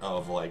skirt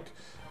of like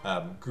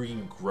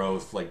green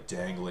growth like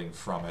dangling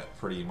from it,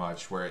 pretty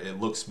much, where it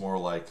looks more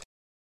like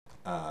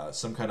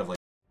some kind of like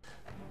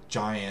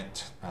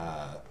giant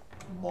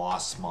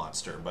moss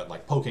monster, but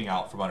like poking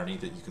out from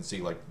underneath it you can see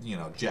like, you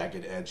know,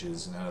 jagged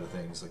edges and other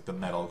things, like the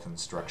metal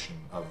construction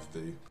of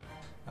the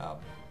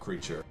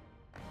creature.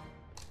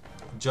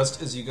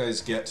 Just as you guys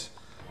get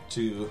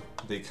to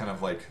the kind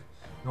of like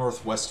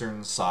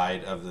northwestern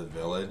side of the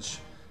village,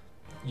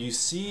 you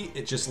see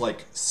it just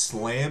like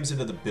slams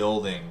into the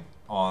building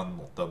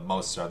on the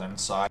most southern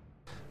side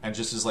and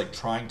just is like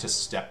trying to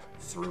step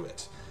through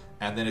it,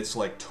 and then its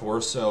like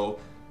torso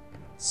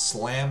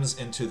slams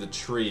into the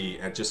tree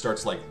and just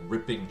starts like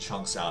ripping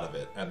chunks out of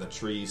it, and the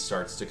tree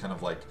starts to kind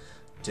of like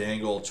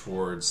dangle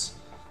towards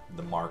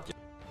the market,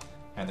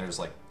 and there's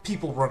like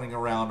people running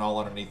around all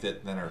underneath it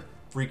and then are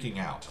freaking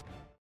out.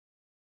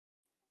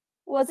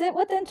 Was it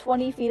within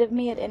 20 feet of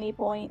me at any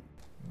point?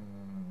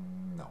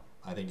 No,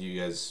 I think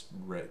you guys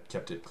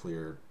kept it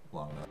clear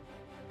long enough.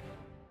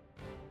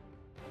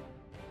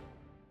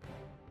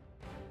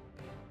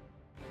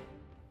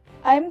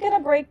 I'm gonna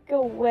break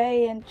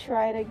away and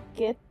try to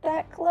get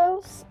that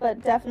close,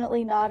 but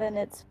definitely not in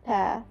its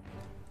path.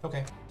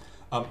 Okay.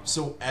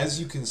 So as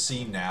you can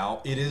see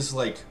now, it is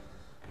like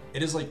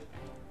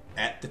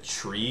at the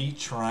tree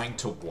trying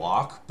to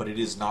walk, but it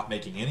is not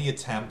making any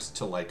attempt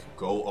to like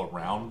go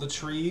around the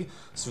tree.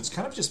 So it's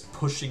kind of just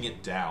pushing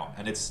it down,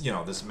 and it's, you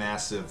know, this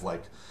massive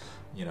like,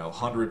 you know,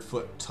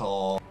 100-foot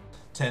tall,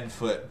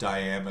 10-foot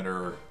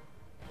diameter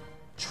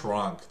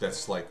trunk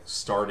that's like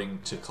starting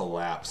to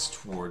collapse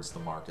towards the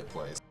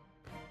marketplace.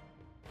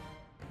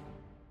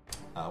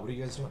 What are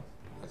you guys doing?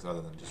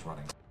 Other than just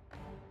running?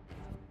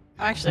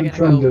 I'm actually I'm gonna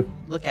trying go to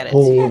look at it.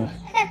 pull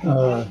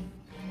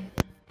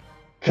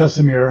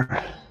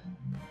Casimir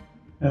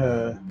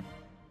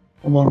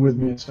along with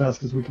me as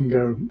fast as we can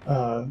go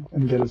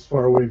and get as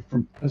far away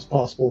from as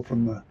possible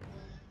from the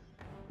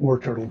war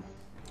turtle.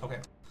 Okay.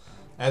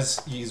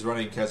 As he's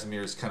running,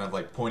 Casimir's kind of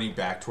like pointing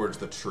back towards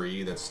the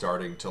tree that's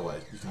starting to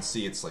like, you can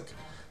see it's like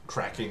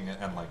cracking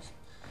and like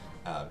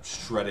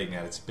shredding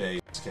at its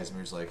base.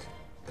 Casimir's like,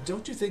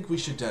 don't you think we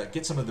should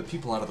get some of the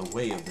people out of the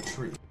way of the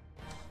tree?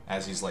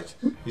 As he's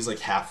like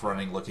half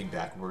running, looking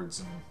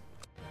backwards. And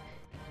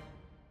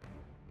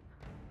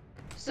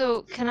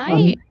So can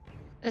I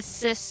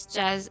assist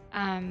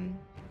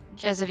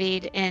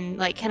Jezavid in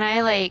like, can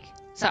I like,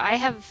 so I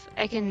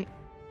can,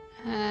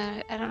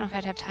 I don't know if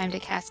I'd have time to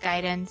cast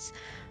guidance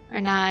or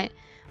not,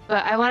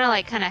 but I want to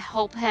like kind of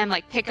help him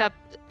like pick up,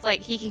 like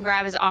he can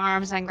grab his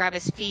arms, I can grab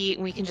his feet,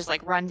 and we can just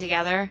like run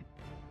together.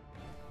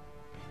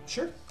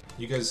 Sure.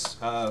 You guys,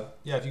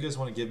 if you guys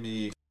want to give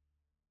me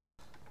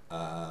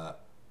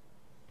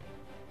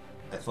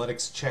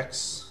athletics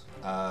checks,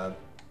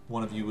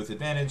 one of you with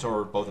advantage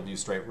or both of you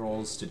straight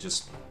rolls to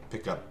just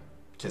pick up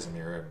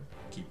Casimir and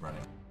keep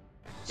running.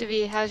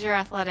 Javi, how's your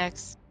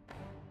athletics?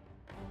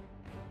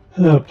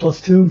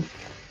 +2.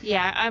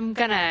 Yeah, I'm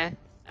gonna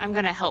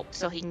help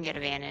so he can get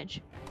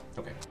advantage.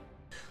 Okay.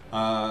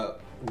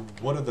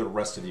 What are the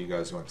rest of you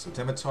guys going? So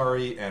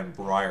Temitari and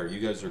Briar, you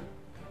guys are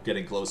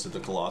getting close to the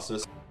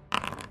Colossus.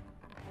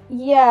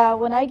 Yeah,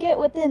 when I get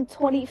within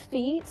 20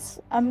 feet,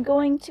 I'm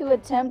going to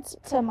attempt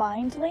to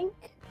mind link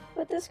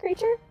with this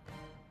creature.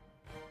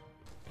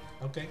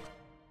 Okay.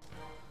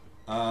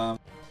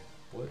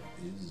 What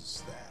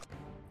is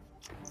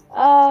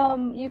that?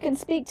 You can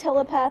speak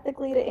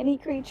telepathically to any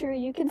creature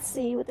you can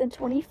see within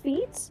 20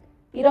 feet.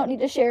 You don't need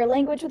to share a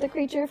language with the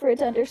creature for it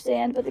to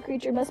understand, but the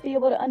creature must be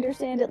able to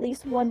understand at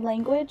least one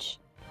language.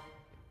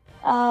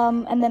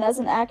 And then as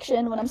an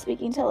action, when I'm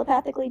speaking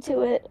telepathically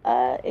to it,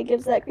 it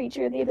gives that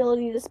creature the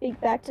ability to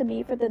speak back to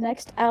me for the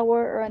next hour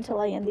or until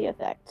I end the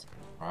effect.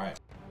 Alright.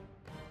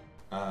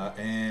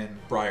 And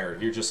Briar,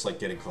 you're just like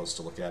getting close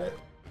to look at it.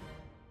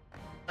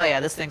 Oh yeah,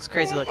 this thing's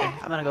crazy looking.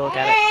 I'm gonna go look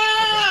at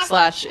it.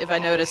 Slash, if I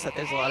notice that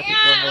there's a lot of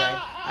people in the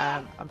way,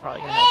 I'm probably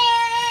gonna help.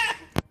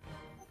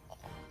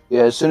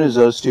 Yeah, as soon as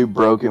those two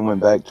broke and went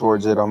back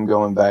towards it, I'm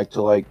going back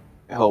to like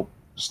help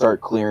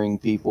start clearing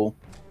people.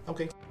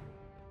 Okay.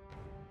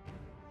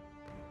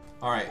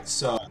 Alright,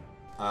 so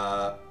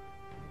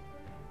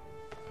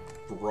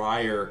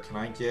Briar, can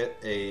I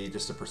get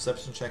just a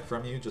perception check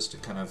from you just to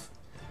kind of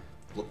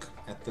look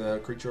at the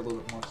creature a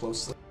little bit more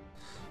closely?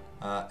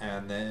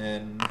 And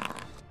then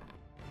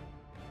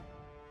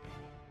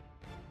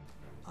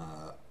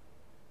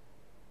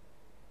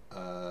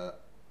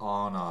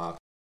on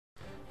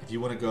if you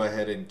want to go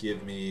ahead and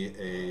give me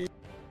a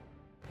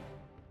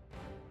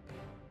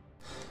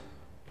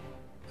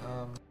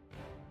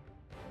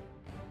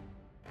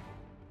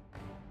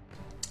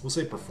we'll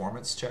say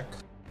performance check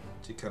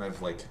to kind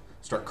of like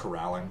start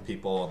corralling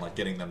people and like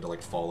getting them to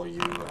like follow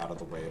you out of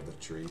the way of the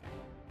tree.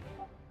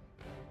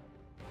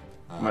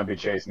 Might be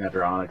chasing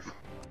after Onyx.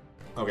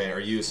 Okay, are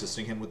you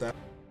assisting him with that?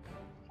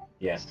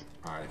 Yes.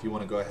 Alright, if you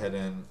want to go ahead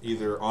and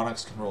either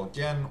Onyx can roll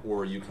again,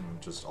 or you can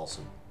just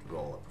also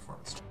roll a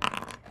performance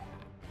check.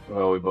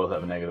 Well, we both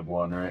have a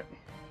 -1, right?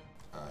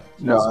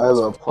 No, I have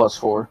a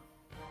 +4.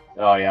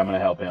 Oh yeah, I'm gonna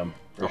help him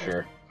for Okay.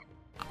 sure.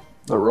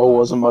 The roll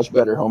wasn't much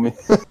better, homie.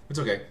 It's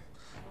okay.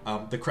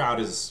 The crowd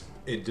is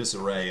in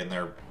disarray and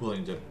they're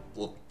willing to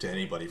look to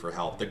anybody for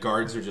help. The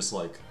guards are just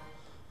like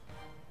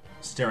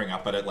staring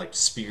up at it like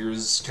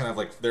spears, kind of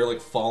like they're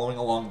like following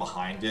along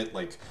behind it,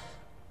 like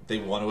they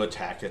want to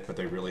attack it, but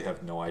they really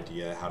have no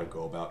idea how to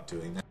go about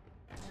doing that.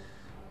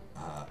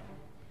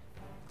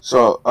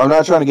 So I'm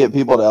not trying to get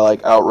people to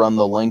like outrun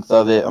the length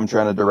of it. I'm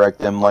trying to direct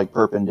them like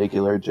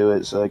perpendicular to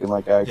it so they can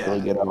like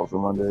actually get out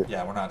from under it.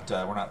 Yeah, we're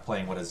not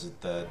playing what is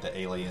it, the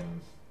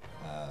Alien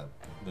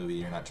movie.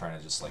 You're not trying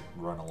to just like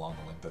run along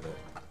the length of it.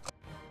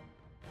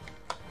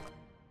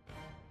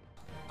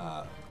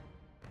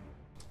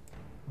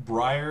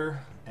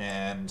 Briar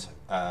and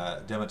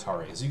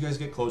Demetari, as you guys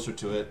get closer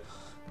to it,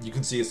 you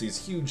can see it's these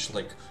huge,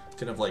 like,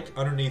 kind of like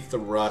underneath the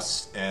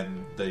rust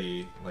and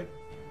the like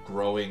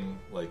growing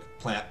like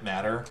plant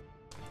matter.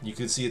 You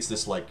can see it's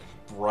this like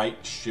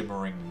bright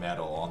shimmering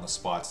metal on the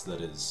spots that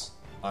is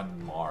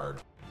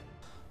unmarred.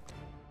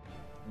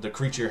 The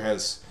creature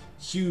has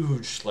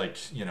huge, like,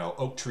 you know,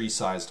 oak tree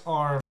sized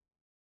arms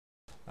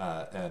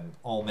and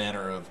all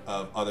manner of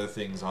other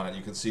things on it.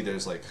 You can see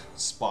there's like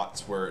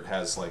spots where it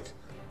has like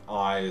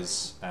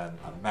eyes and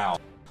a mouth.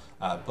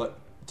 But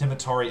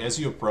Temitari, as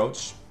you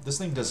approach, this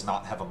thing does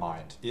not have a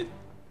mind. It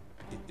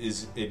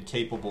is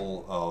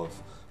incapable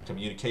of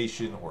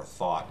communication or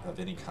thought of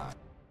any kind.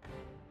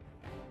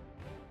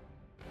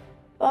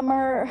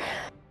 Bummer.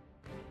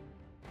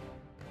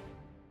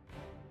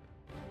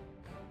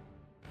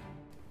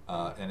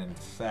 And in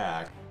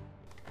fact,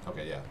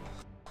 okay, yeah.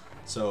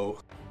 So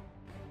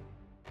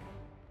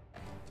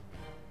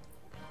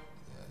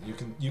you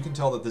can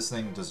tell that this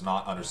thing does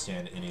not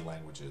understand any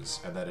languages,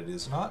 and that it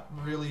is not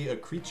really a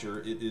creature.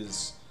 It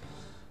is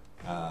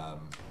More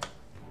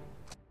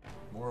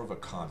of a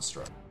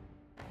construct.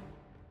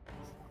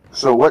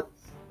 So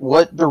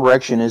what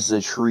direction is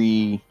the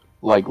tree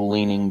like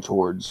leaning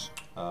towards?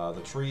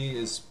 The tree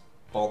is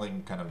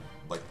falling kind of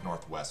like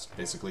northwest,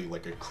 basically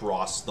like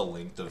across the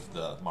length of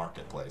the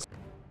marketplace.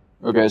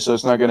 Okay, so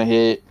it's not going to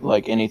hit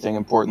like anything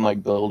important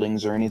like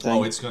buildings or anything?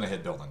 Oh, it's going to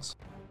hit buildings.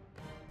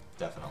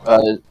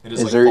 Definitely. It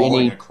is like there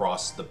falling any...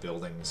 across the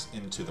buildings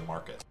into the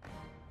market.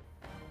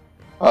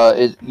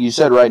 You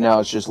said right now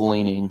it's just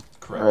leaning.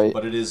 Correct. Right?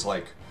 But it is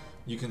like,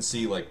 you can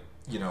see like,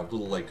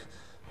 little like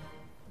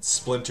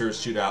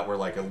splinters shoot out where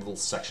like a little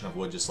section of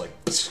wood just like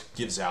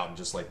gives out and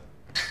just like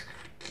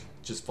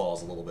just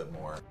falls a little bit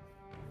more.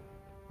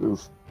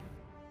 Oof.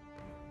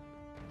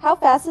 How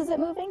fast is it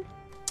moving?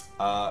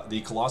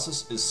 The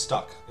Colossus is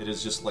stuck. It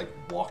is just like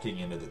walking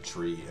into the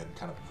tree and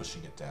kind of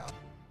pushing it down.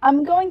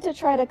 I'm going to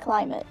try to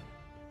climb it.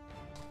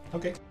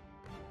 Okay.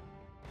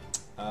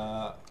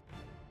 Go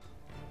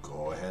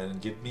ahead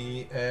and give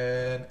me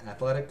an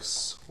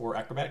athletics or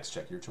acrobatics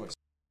check, your choice.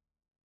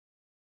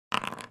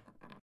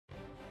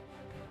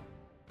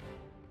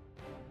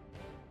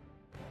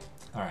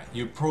 Alright,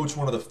 you approach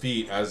one of the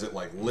feet as it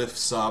like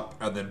lifts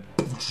up and then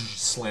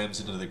slams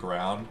into the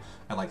ground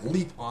and like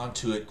leap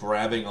onto it,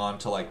 grabbing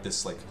onto like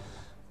this like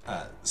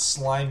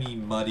slimy,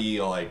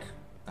 muddy like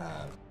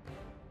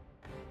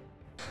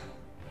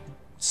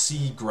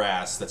sea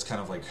grass that's kind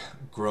of like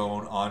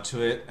grown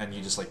onto it, and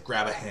you just like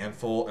grab a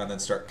handful and then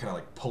start kind of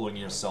like pulling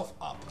yourself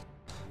up.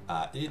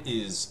 It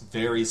is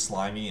very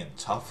slimy and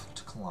tough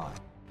to climb.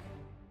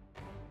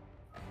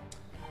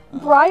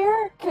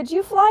 Briar, could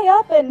you fly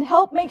up and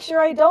help make sure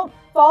I don't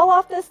fall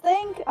off this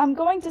thing? I'm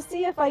going to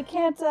see if I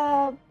can't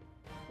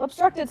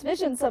obstruct its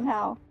vision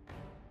somehow.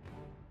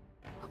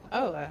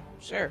 Oh,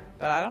 sure.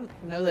 But I don't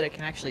know that it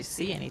can actually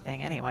see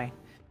anything anyway.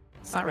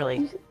 It's not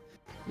really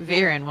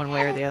veering one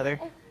way or the other.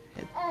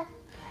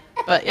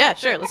 But yeah,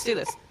 sure, let's do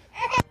this.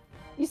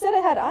 You said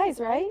it had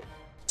eyes, right?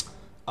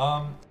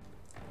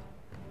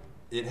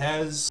 It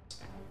has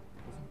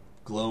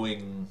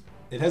glowing...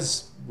 It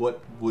has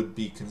what would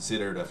be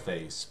considered a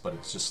face, but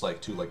it's just like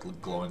two like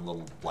glowing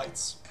little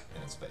lights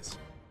in its face.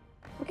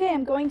 Okay,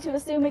 I'm going to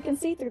assume it can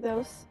see through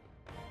those.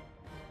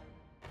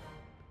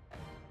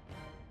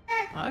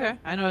 Okay,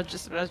 I know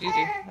just about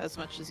as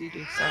much as you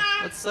do.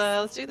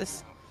 So let's do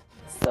this.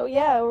 So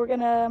yeah,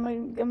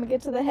 I'm gonna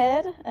get to the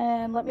head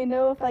and let me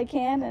know if I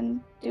can and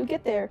do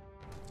get there.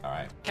 All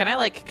right. Can I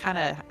like kind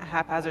of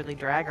haphazardly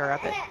drag her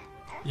up it?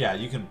 Yeah,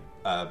 you can.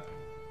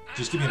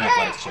 Just give me an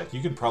athletics check.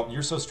 You can probably.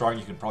 You're so strong,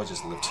 you can probably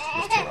just lift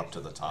her up to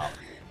the top.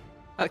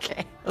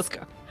 Okay, let's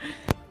go.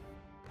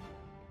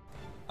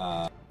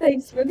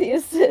 Thanks for the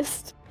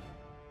assist.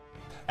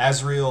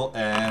 Azriel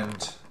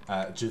and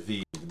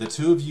Javid, the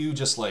two of you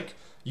just like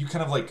you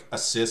kind of like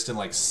assist in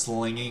like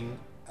slinging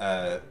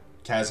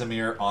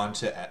Casimir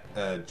onto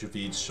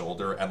Javid's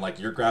shoulder, and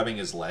like you're grabbing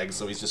his legs,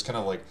 so he's just kind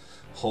of like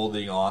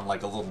holding on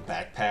like a little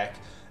backpack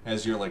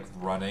as you're like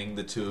running.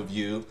 The two of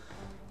you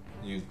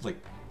like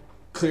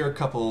clear a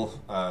couple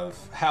of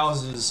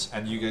houses,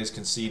 and you guys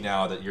can see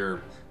now that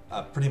you're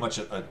pretty much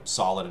a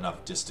solid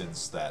enough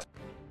distance that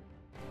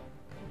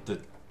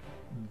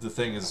the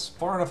thing is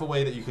far enough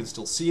away that you can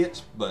still see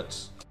it, but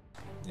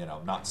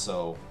not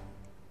so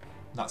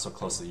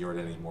close that you're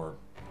at any more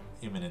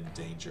imminent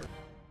danger.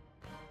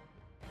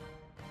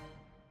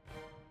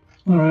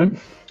 All right.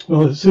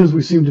 Well, as soon as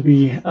we seem to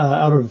be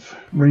out of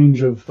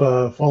range of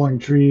falling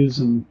trees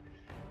and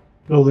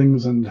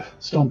buildings and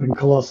stomping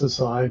colossi,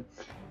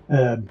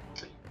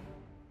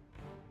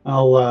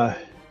 I'll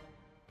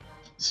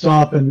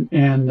stop and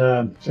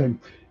say,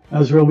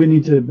 Azrael, we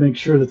need to make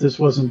sure that this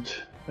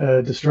wasn't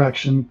a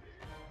distraction.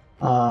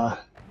 I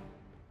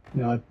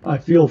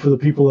feel for the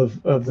people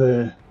of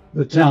the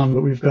town,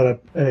 but we've got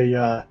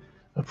a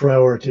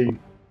priority.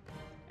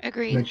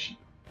 Agreed.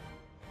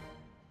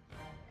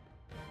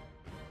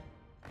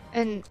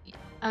 And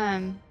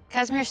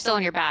Casimir's still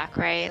on your back,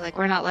 right? Like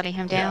we're not letting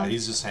him down. Yeah,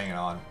 he's just hanging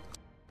on.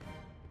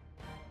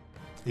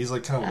 He's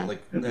like kind of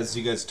like as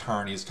you guys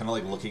turn, he's kind of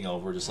like looking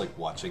over, just like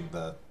watching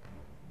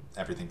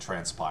everything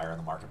transpire in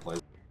the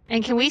marketplace.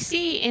 And can we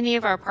see any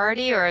of our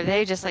party, or have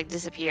they just like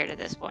disappeared at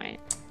this point?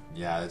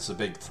 Yeah, it's a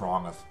big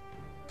throng of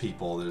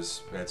people.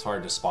 It's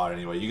hard to spot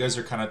anyway. You guys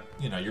are kind of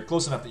you're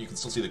close enough that you can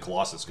still see the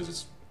Colossus because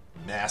it's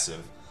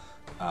massive,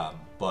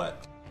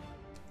 but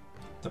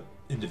the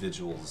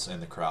individuals in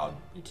the crowd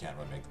you can't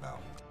really make them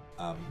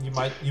out.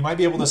 You might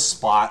be able to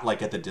spot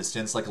like at the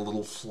distance like a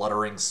little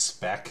fluttering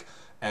speck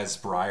as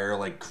Briar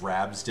like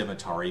grabs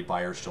Dimitari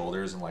by her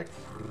shoulders and like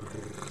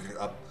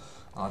up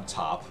on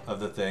top of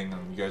the thing,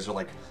 and you guys are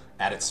like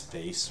at its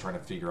face trying to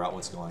figure out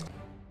what's going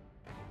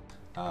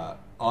on.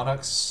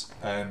 Onyx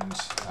and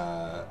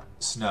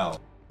Snow,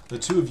 the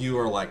two of you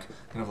are like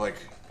kind of like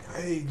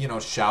hey,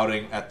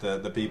 shouting at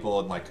the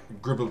people, and like a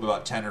group of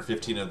about 10 or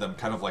 15 of them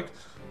kind of like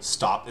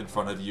stop in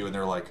front of you, and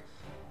they're like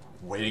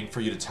waiting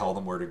for you to tell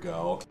them where to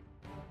go.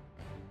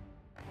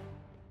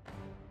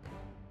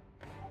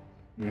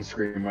 And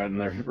scream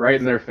right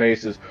in their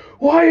faces,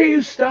 "Why are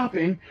you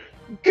stopping?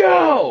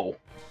 Go!"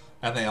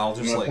 And they all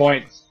just like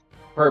point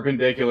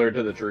perpendicular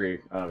to the tree,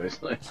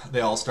 obviously.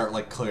 They all start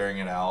like clearing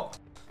it out.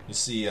 You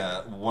see,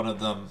 one of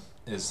them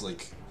is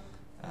like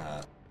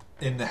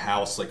in the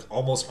house, like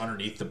almost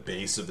underneath the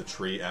base of the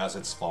tree as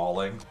it's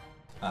falling.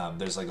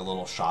 There's like a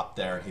little shop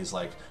there, and he's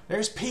like,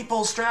 "There's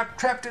people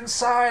trapped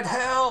inside.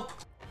 Help!"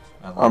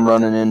 I'm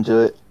running into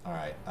it. All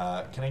right.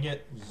 Can I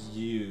get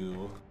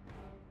you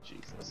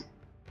Jesus.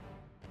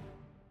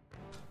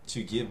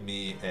 to give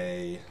me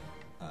a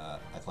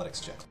athletics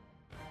check?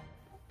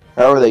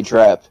 How are they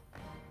trapped?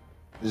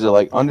 Is it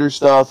like under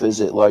stuff?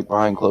 Is it like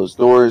behind closed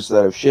doors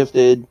that have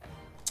shifted?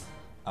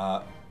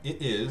 It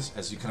is,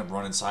 as you kind of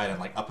run inside and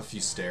like up a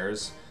few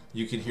stairs,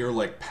 you can hear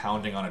like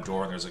pounding on a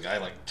door, and there's a guy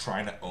like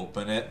trying to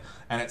open it,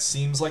 and it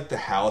seems like the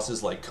house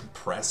is like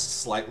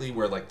compressed slightly,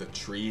 where like the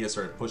tree has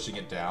started pushing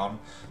it down,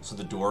 so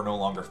the door no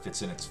longer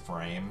fits in its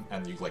frame,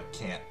 and you like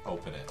can't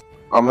open it.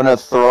 I'm gonna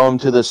throw him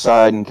to the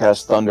side and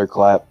cast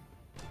Thunderclap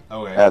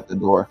at the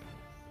door.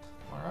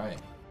 Alright.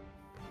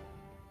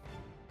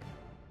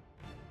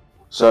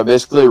 So I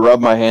basically rub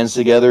my hands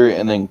together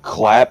and then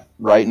clap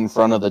right in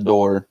front of the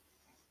door,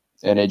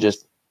 and it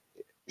just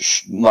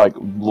like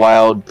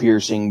loud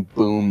piercing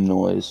boom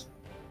noise.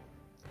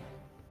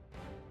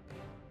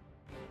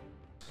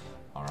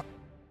 Alright.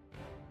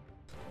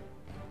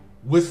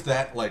 With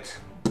that like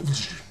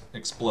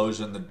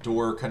explosion, the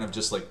door kind of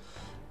just like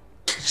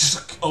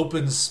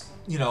opens,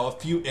 you know, a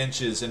few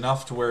inches,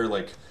 enough to where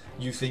like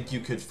you think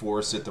you could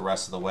force it the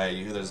rest of the way.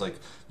 You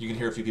can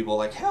hear a few people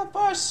like, "Help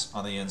us!"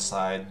 on the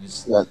inside.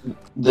 Yeah,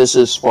 this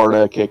is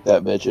Sparta. Kick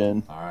that bitch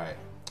in. Alright.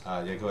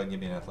 Yeah, go ahead and give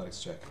me an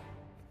athletics check.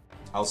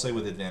 I'll say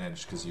with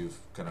advantage, because you've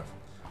kind of...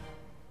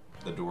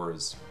 The door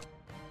is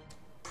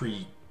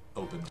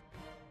pre-opened.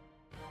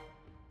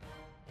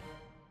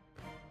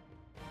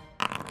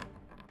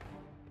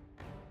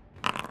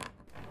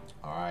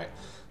 Alright.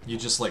 You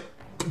just, like,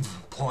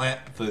 plant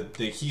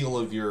the heel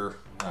of your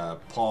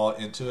paw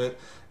into it,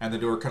 and the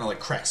door kind of, like,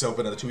 cracks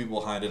open, and the two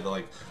people behind it,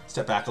 like,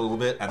 step back a little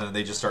bit, and then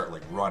they just start,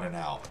 like, running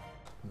out.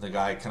 And the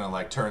guy kind of,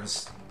 like,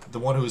 turns... The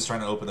one who was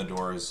trying to open the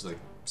door is, like,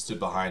 stood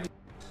behind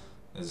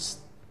you. Is...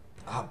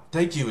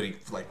 thank you, and he,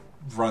 like,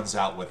 runs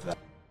out with that.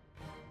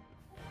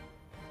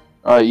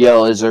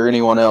 Yell, is there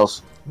anyone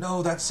else?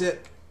 No, that's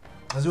it.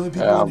 There's only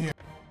people in here.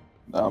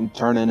 I'm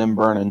turning and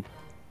burning.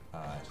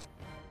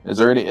 Is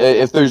there any?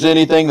 If there's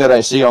anything that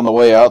I see on the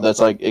way out that's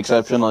like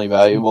exceptionally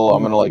valuable,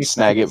 I'm gonna like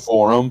snag it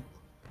for them.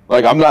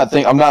 Like I'm not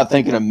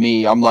thinking of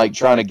me. I'm like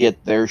trying to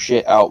get their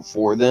shit out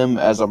for them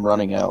as I'm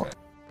running out. Okay.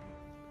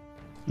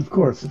 Of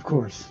course, of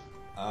course.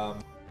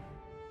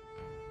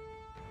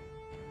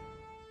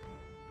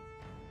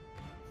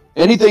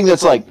 Anything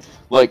that's like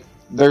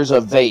there's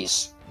a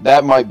vase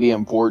that might be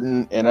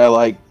important, and I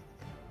like.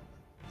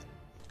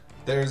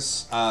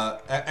 There's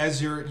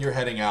as you're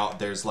heading out,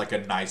 there's like a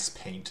nice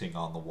painting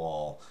on the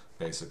wall.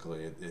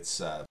 Basically,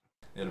 it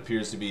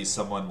appears to be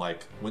someone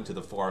like went to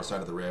the far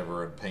side of the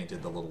river and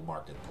painted the little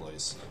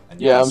marketplace. And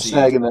yeah, I'm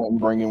snagging that and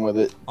bringing with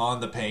it. On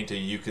the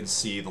painting, you can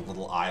see the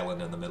little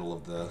island in the middle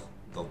of the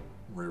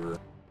river.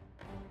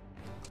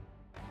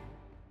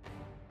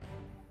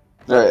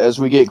 All right, as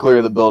we get clear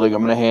of the building,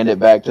 I'm going to hand it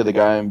back to the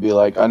guy and be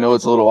like, I know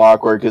it's a little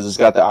awkward because it's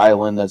got the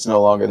island that's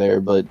no longer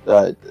there, but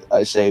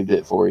I saved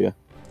it for you.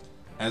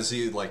 As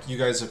he, like, you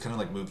guys have kind of,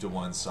 like, moved to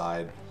one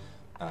side,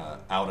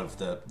 out of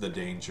the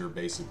danger,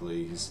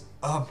 basically. He's,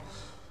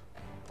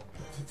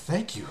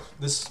 thank you.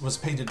 This was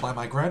painted by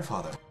my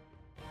grandfather.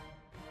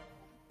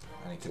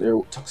 And he kind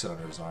of tucks it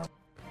under his arm.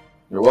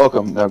 You're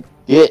welcome. Now,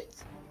 get.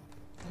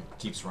 And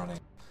keeps running.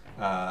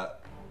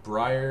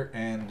 Briar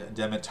and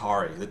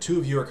Demetari, the two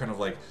of you are kind of,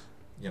 like,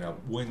 you know,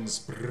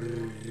 wings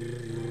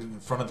in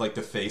front of, like,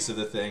 the face of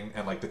the thing,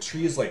 and, like, the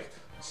tree is, like,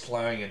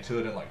 slowing into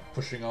it and, like,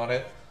 pushing on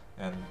it.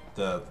 And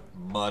the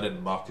mud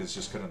and muck is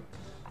just kind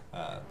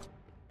of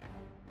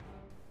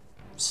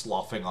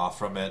sloughing off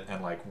from it,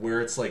 and like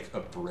where it's like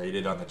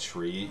abraded on the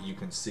tree, you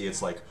can see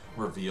it's like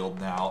revealed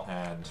now,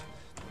 and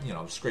you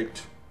know,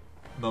 scraped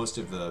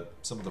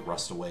some of the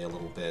rust away a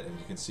little bit, and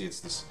you can see it's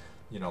this,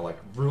 you know,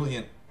 like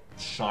brilliant,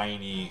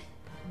 shiny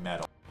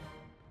metal.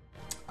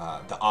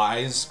 The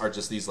eyes are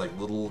just these like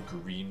little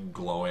green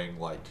glowing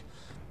like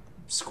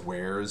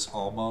squares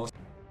almost.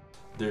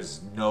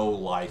 There's no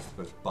life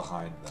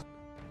behind them.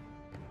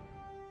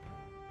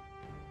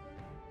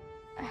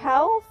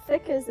 How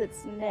thick is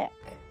its neck?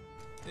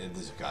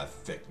 It's got a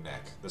thick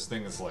neck. This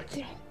thing is like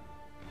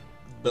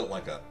built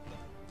like a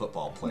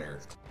football player.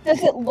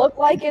 Does it look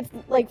like it's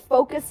like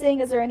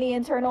focusing? Is there any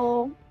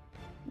internal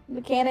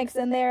mechanics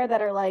in there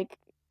that are like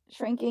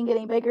shrinking,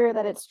 getting bigger,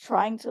 that it's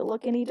trying to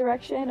look any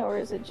direction, or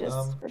is it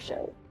just for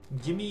show?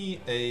 Give me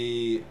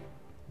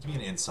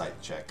an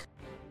insight check.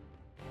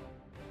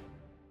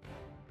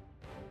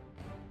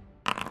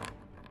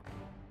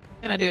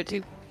 Can I do it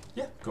too?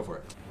 Yeah, go for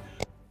it.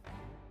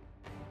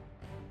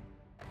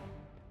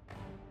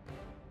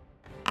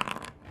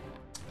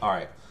 All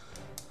right.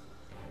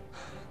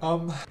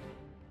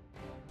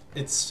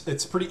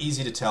 It's pretty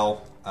easy to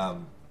tell.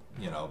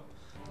 You know,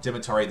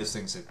 Demetari, this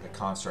thing's a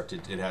construct.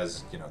 It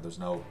has, you know, there's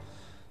no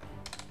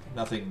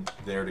nothing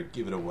there to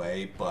give it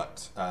away,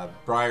 but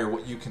Briar,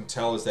 what you can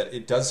tell is that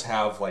it does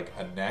have like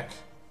a neck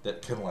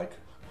that can like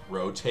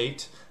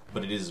rotate,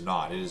 but it is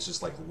not. It is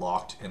just like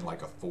locked in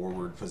like a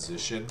forward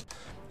position.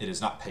 It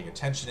is not paying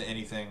attention to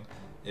anything.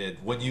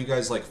 When you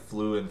guys like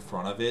flew in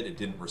front of it, it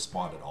didn't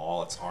respond at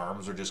all. Its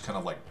arms are just kind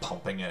of like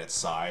pumping at its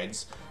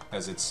sides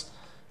as it's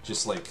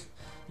just like,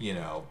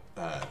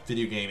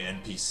 video game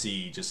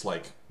NPC just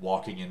like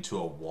walking into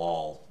a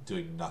wall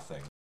doing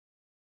nothing.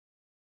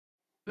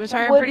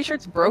 I'm pretty sure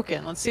it's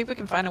broken. Let's see if we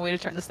can find a way to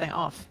turn this thing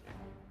off.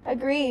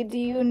 Agreed.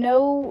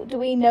 Do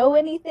we know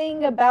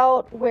anything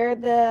about where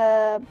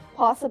the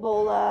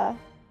possible,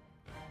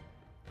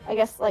 I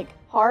guess, like,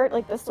 heart,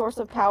 like the source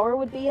of power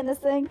would be in this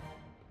thing?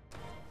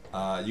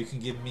 You can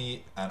give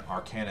me an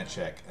Arcana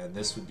check, and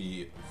this would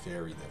be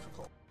very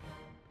difficult.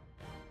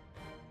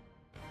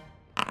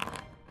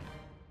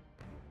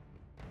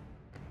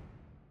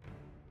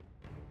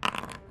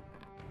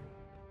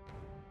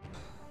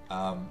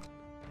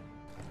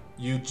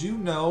 You do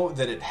know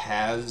that it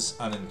has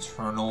an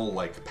internal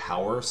like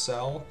power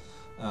cell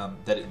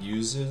that it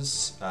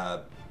uses,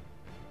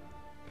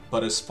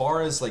 but as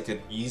far as like an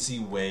easy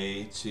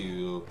way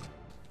to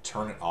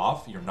turn it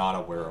off, you're not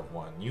aware of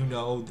one. You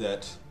know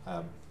that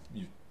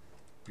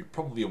you're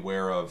probably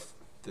aware of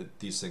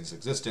these things'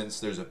 existence.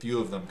 There's a few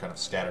of them kind of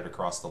scattered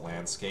across the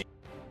landscape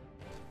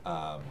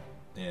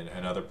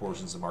in other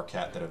portions of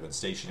Marquette that have been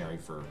stationary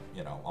for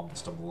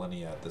almost a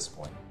millennia at this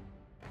point.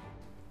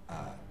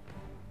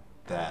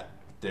 That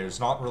there's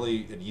not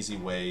really an easy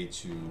way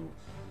to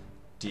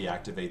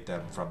deactivate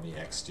them from the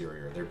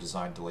exterior. They're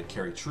designed to like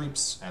carry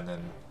troops and then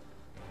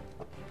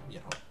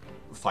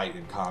fight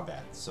in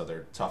combat. So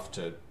they're tough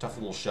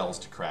little shells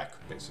to crack,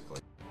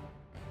 basically.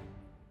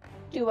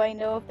 Do I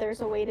know if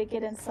there's a way to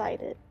get inside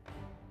it?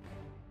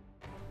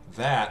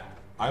 That,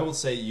 I will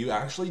say you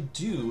actually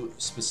do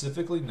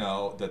specifically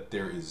know that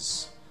there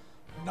is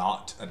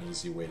not an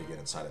easy way to get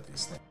inside of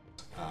these things.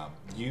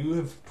 You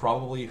have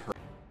probably heard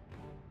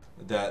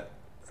that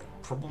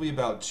probably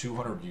about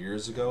 200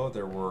 years ago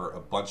there were a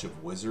bunch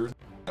of wizards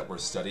that were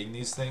studying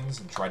these things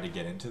and tried to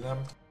get into them.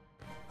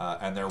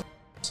 And there was,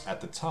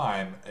 at the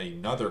time,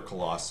 another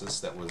Colossus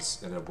that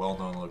was in a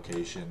well-known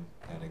location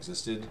and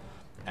existed,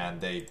 and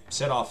they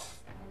set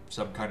off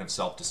some kind of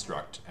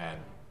self-destruct and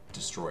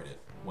destroyed it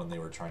when they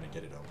were trying to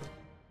get it open.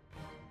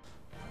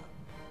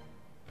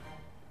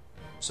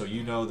 So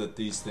you know that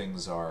these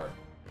things are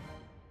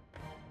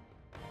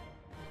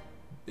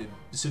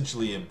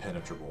essentially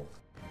impenetrable.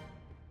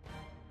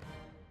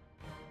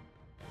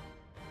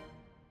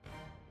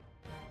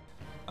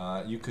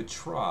 You could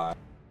try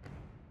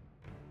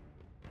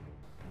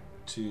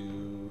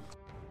to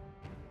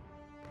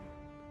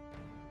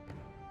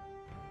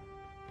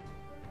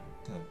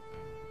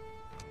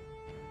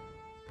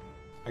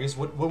I guess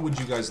what would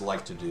you guys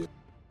like to do?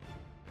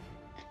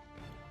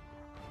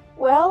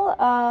 Well,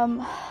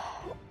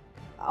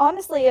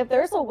 honestly, if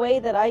there's a way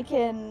that I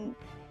can,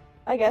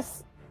 I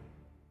guess,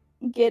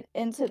 get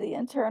into the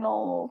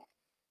internal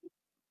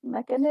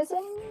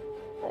mechanism,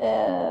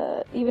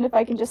 even if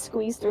I can just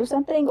squeeze through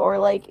something, or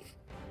like...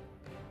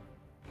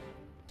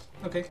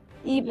 Okay.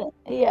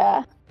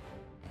 Yeah.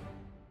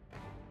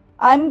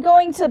 I'm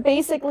going to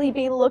basically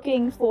be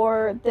looking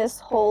for this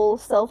whole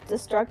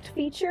self-destruct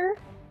feature.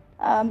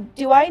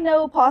 Do I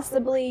know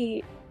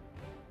possibly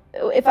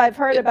if I've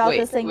heard about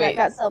this thing that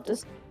got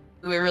self-destruct?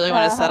 Do we really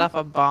want to set off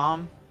a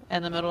bomb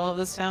in the middle of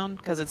this town?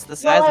 Because it's the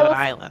size of an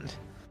island.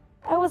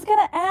 I was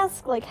gonna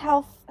ask, like,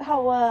 how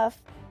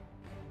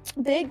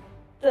big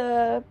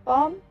the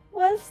bomb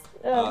was?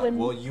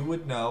 Well, you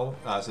would know,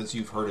 since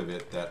you've heard of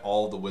it, that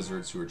all the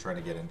wizards who were trying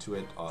to get into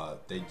it,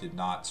 they did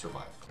not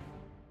survive.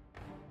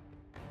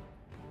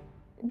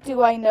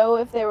 Do I know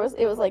if it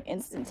was like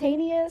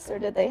instantaneous, or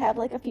did they have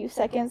like a few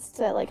seconds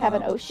to like have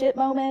an oh shit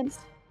moment?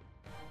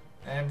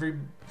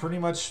 Pretty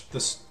much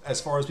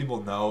as far as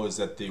people know, is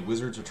that the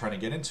wizards were trying to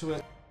get into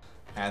it,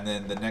 and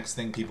then the next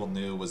thing people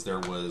knew was there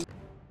was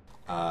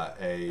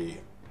a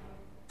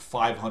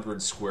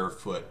 500 square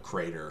foot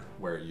crater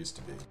where it used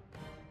to be.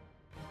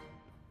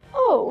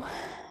 Oh,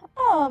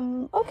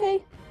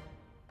 okay.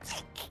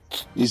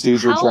 These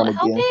dudes are trying to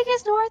How big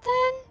is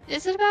Northend?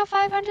 Is it about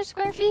 500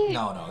 square feet?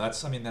 No,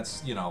 that's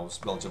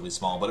relatively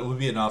small, but it would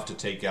be enough to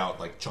take out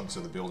like chunks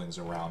of the buildings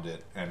around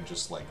it and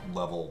just like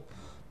level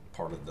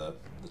part of the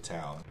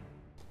town.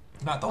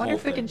 Not the whole thing. I wonder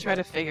if we can try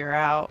to figure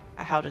out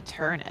how to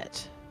turn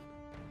it.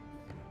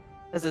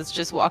 Because it's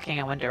just walking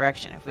in one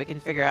direction. If we can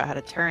figure out how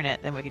to turn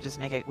it, then we could just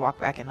make it walk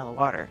back into the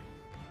water.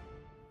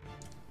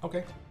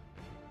 Okay.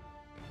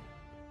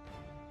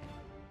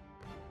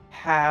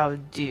 How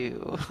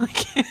do?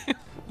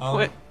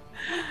 What?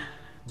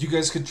 You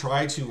guys could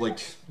try to,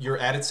 like, you're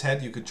at its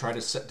head, you could try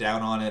to sit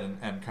down on it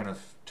and kind of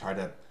try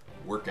to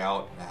work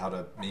out how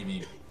to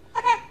maybe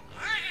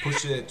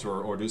push it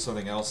or do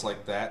something else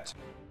like that.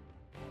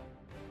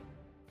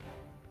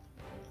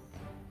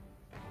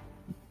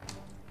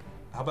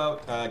 How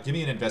about give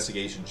me an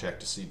investigation check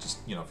to see, just,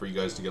 for you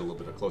guys to get a little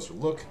bit of a closer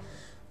look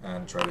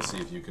and try to see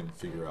if you can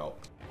figure out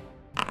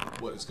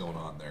what is going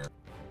on there.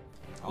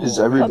 Is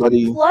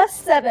everybody...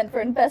 +7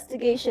 for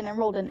investigation and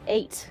rolled an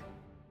 8.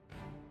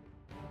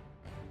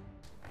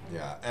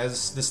 Yeah,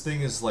 as this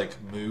thing is like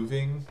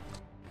moving,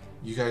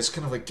 you guys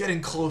kind of like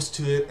getting close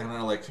to it and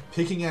are like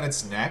picking at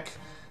its neck,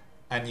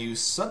 and you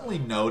suddenly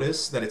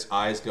notice that its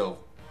eyes go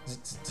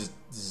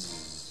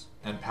zzz,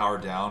 and power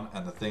down,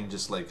 and the thing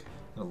just like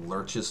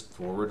lurches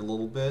forward a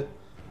little bit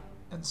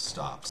and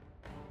stops.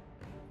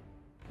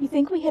 You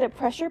think we hit a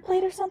pressure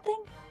plate or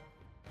something?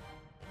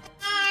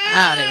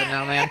 I don't even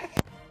know, man.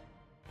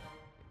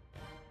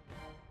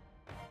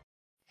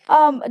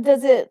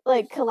 Does it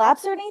like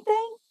collapse or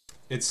anything?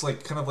 It's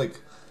like kind of like,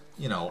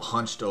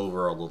 hunched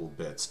over a little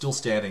bit, still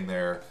standing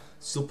there,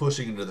 still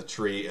pushing into the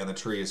tree, and the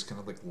tree is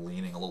kind of like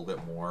leaning a little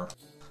bit more,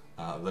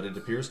 but it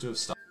appears to have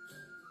stopped.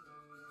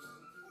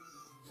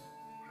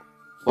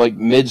 Like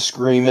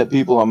mid-scream at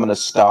people, I'm gonna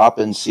stop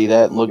and see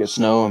that and look at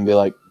Snow and be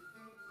like,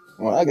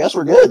 well, I guess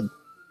we're good.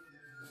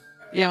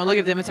 Yeah, we'll look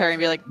at Dimitar and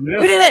be like, we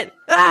did it!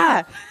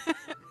 Ah!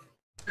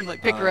 And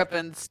like pick her up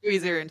and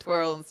squeeze her and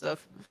twirl and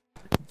stuff.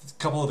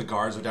 A couple of the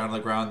guards are down on the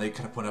ground. They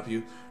kind of point up at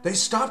you. They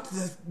stopped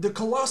the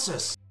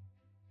Colossus.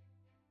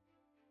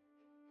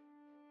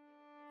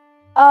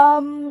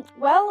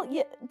 Well,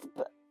 yeah,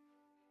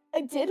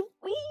 did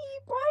we,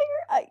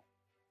 Briar?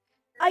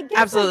 I guess.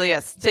 Absolutely,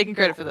 yes. Taking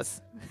credit for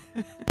this.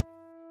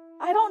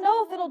 I don't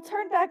know if it'll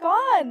turn back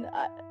on.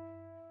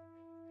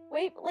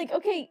 Wait,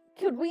 okay,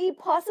 could we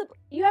possibly...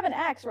 You have an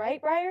axe, right,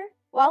 Briar?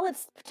 While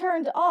it's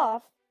turned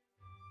off,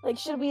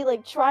 should we,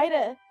 try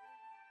to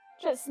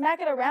smack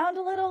it around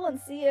a little and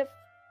see if...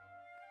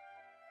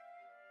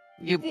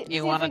 You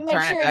want to turn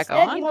it back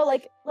instead,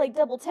 on? Like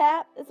double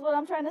tap is what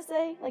I'm trying to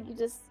say. You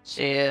just...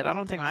 Shit, I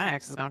don't think my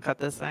axe is gonna cut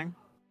this thing.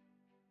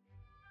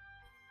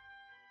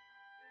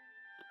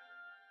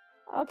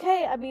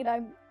 Okay, I mean,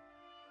 I'm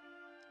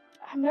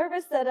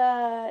nervous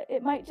that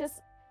it might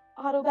just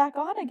auto back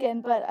on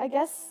again, but I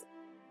guess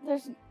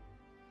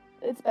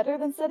it's better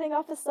than setting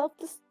off a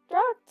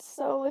self-destruct.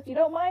 So if you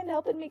don't mind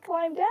helping me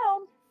climb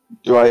down.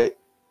 Do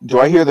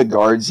I hear the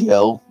guards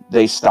yell?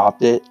 They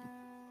stopped it.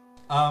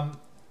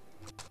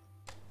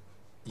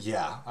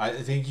 Yeah, I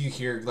think you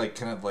hear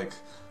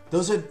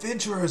those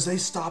adventurers. They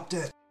stopped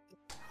it.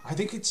 I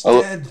think it's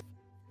dead.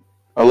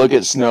 I look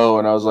at Snow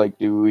and I was like,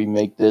 do we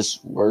make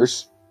this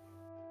worse?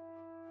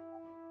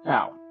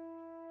 How?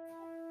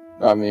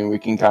 I mean, we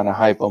can kind of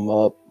hype them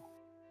up.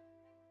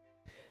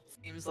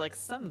 Seems like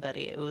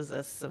somebody owes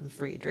us some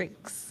free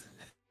drinks.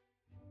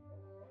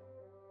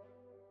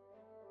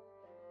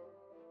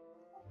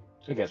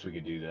 I guess we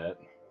could do that.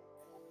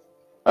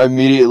 I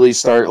immediately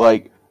start,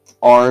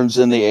 arms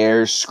in the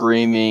air,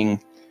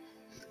 screaming,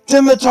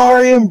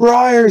 Dimitar and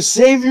Briar,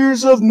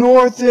 saviors of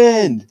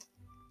Northend!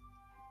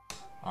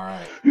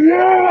 Alright.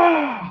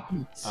 Yeah!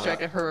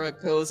 Strike a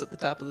heroic pose at the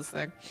top of this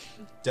thing.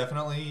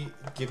 Definitely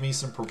give me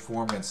some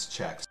performance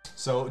checks.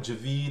 So,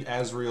 Javid,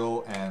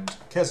 Azriel, and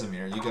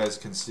Casimir, you guys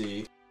can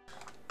see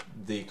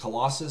the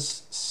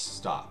Colossus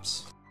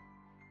stops.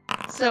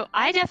 So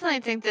I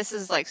definitely think this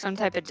is some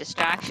type of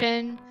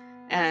distraction,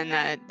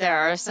 and there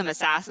are some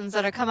assassins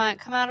that are come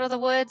out of the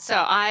woods. So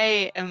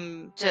I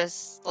am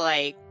just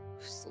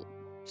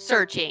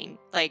searching,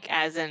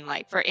 as in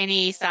for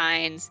any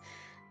signs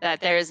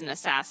that there is an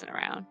assassin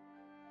around.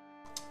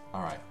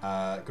 All right, go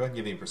ahead and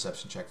give me a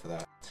perception check for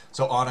that.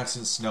 So Onyx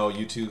and Snow,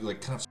 you two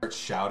kind of start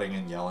shouting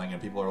and yelling,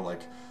 and people are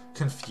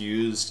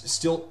confused,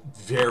 still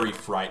very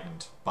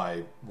frightened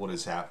by what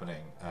is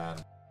happening,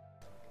 and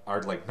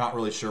are not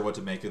really sure what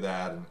to make of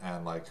that,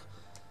 and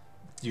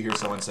you hear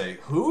someone say,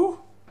 "Who?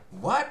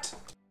 What?"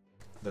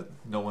 That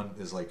no one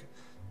is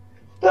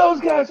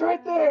those guys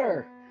right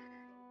there.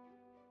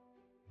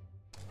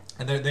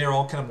 And they're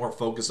all kind of more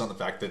focused on the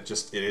fact that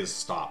just it is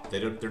stopped.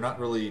 They're not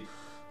really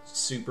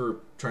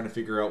super trying to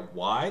figure out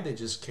why. They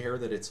just care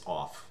that it's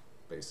off,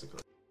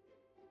 basically.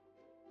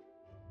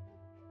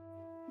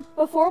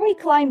 Before we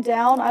climb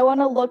down, I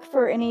want to look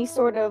for any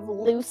sort of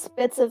loose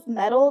bits of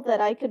metal that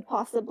I could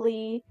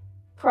possibly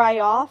pry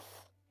off.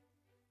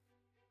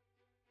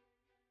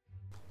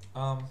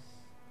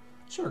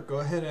 Sure, go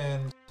ahead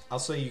and I'll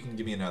say you can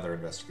give me another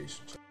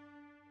investigation check.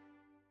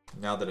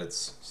 Now that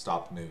it's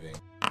stopped moving.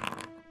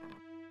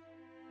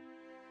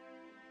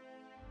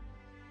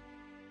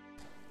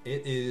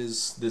 It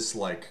is this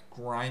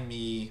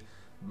grimy,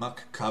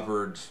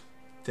 muck-covered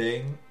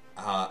thing,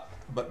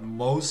 but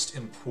most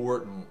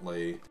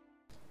importantly,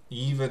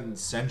 even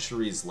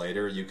centuries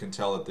later, you can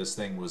tell that this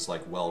thing was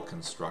well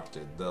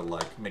constructed. The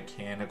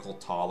mechanical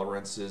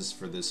tolerances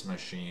for this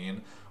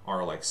machine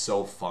are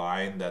so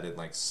fine that in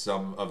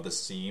some of the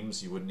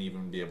seams you wouldn't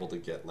even be able to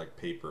get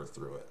paper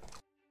through it.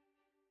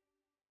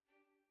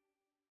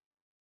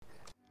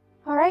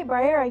 All right,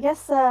 Briar. I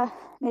guess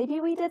maybe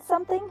we did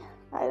something.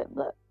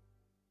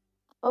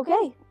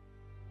 Okay.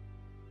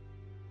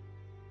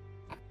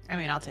 I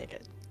mean, I'll take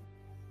it.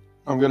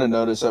 I'm gonna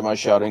notice that my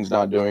shouting's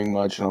not doing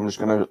much, and I'm just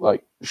gonna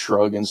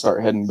shrug and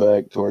start heading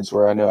back towards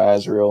where I know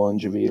Azriel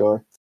and Javid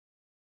are.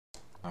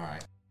 All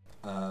right.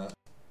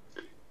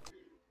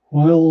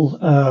 While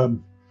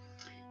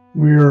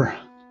we're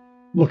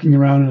looking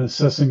around and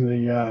assessing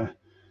the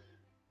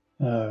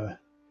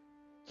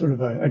sort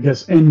of I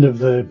guess, end of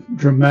the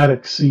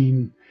dramatic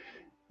scene,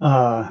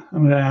 I'm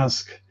going to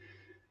ask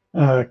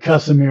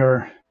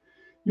Casimir,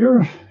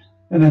 you're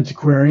an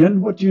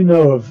antiquarian. What do you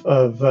know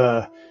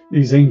of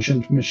these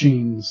ancient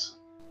machines?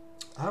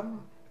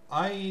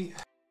 I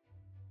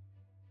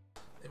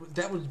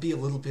that would be a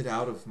little bit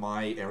out of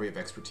my area of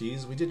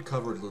expertise. We did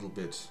cover it a little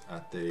bit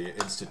at the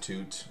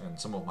Institute and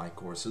some of my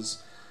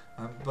courses.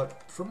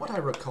 But from what I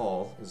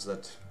recall is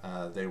that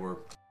they were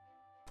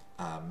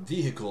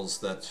vehicles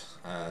that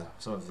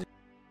some of the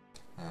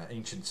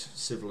ancient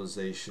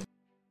civilization,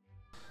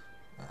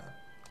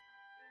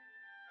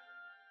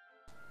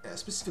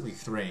 specifically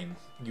Thrain,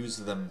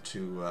 used them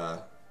to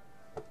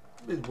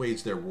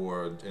wage their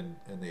war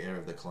in the area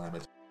of the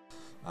Calamity.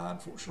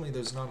 Unfortunately,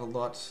 there's not a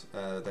lot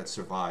that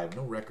survive.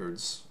 No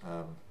records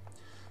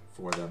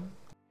for them.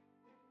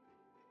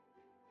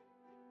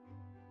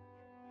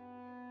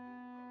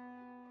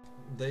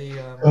 They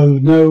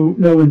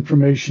no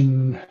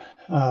information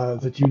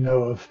that you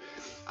know of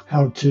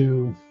how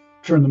to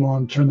turn them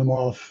on, turn them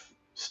off,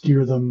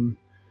 steer them,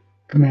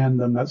 command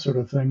them, that sort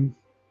of thing.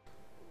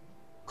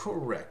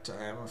 Correct.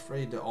 I am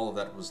afraid that all of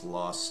that was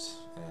lost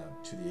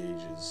to the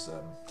ages.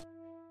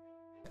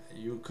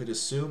 You could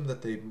assume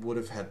that they would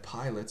have had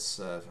pilots,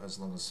 as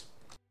long as,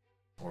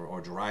 or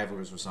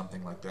drivers or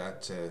something like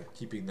that,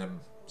 keeping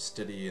them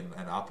steady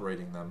and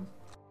operating them.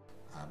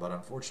 But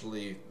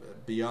unfortunately,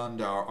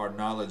 beyond our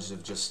knowledge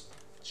of just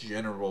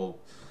general,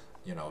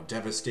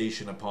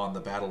 devastation upon the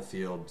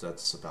battlefield,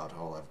 that's about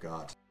all I've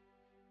got.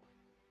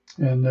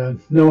 And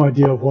no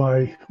idea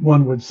why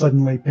one would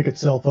suddenly pick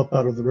itself up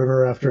out of the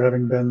river after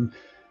having been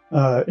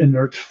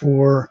inert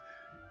for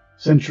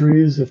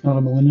centuries, if not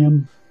a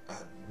millennium?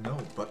 No,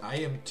 but I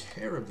am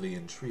terribly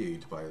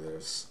intrigued by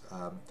this.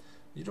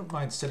 You don't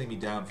mind setting me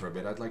down for a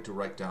bit? I'd like to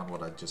write down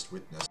what I just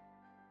witnessed.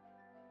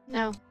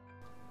 No.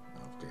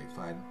 Okay,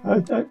 fine.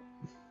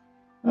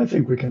 I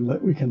think we can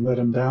let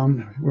him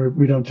down.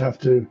 We don't have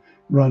to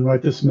run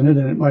right this minute,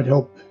 and it might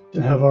help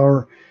to have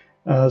our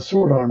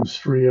sword arms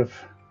free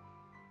if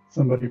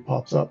somebody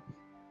pops up.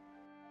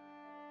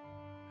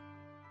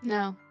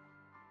 No.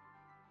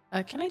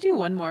 Can I do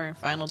one more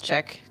final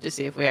check to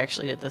see if we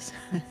actually did this?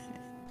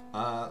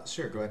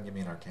 Sure, go ahead and give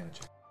me an Arcana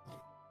check.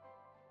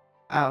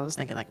 I was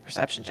thinking like a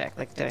perception check.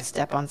 Like, did I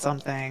step on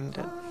something?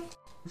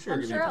 Sure,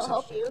 I'm give sure me a I'll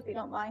help perception you if you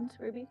don't mind,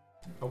 Ruby.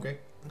 Okay,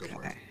 go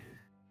for it.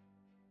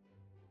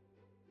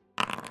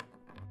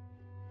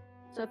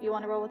 So if you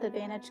want to roll with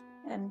advantage,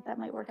 and that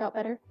might work out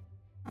better.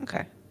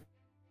 Okay.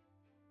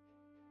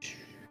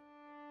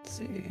 Let's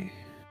see.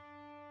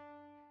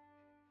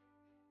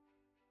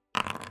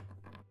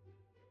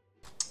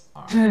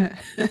 Right.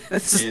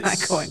 This is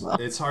not going well.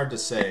 It's hard to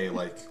say.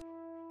 Like,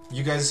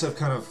 you guys have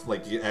kind of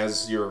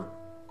as you're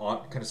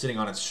kind of sitting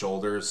on its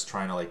shoulders,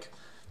 trying to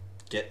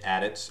get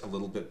at it a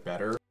little bit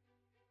better.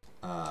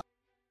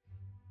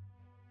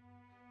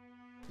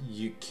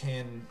 You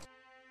can't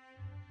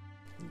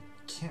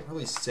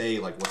really say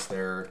what's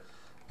there.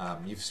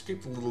 You've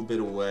skipped a little bit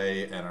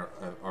away and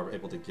are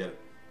able to get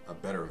a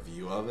better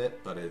view of it,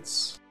 but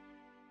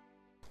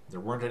there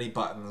weren't any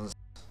buttons.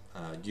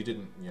 You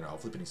didn't,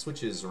 flip any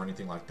switches or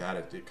anything like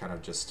that. It kind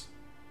of just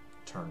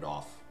turned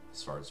off,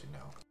 as far as you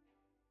know.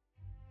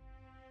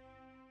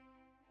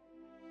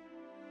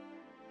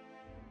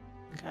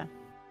 Okay.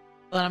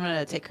 Well, I'm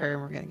gonna take her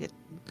and we're gonna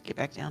get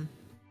back down.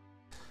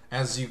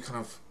 As you kind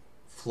of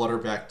flutter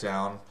back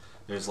down,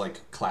 there's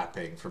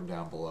clapping from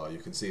down below. You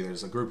can see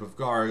there's a group of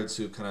guards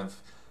who kind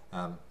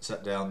of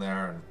sat down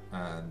there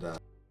and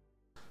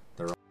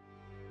they're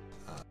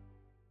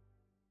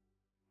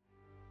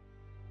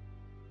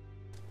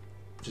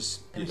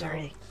just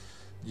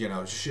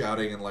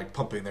shouting and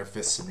pumping their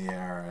fists in the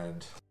air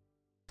and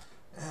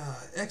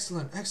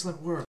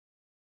excellent work.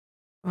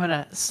 I'm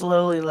gonna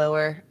slowly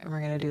lower and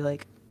we're gonna do a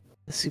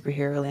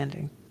superhero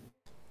landing.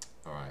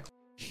 All right,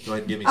 go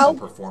ahead and give me some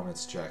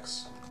performance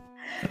checks.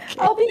 Okay.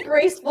 I'll be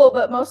graceful,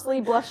 but mostly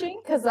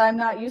blushing because I'm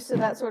not used to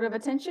that sort of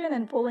attention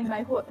and pulling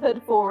my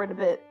hood forward a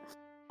bit.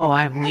 Oh,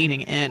 I'm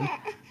leaning in.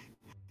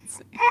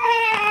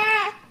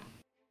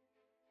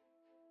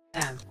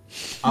 Damn.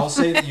 I'll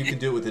say that you can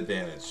do it with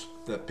advantage.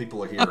 That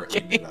people are here are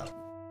eating it up.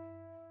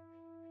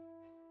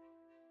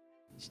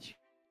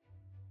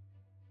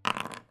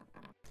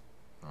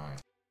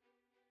 Alright.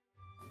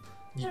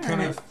 You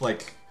kind of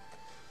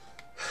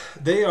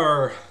they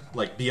are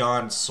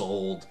beyond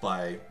sold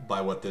by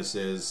what this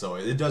is, so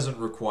it doesn't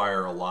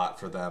require a lot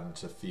for them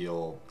to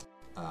feel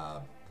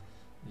to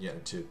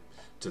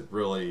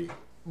really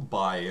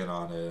buy in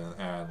on it,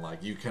 and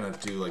you kind of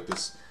do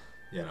this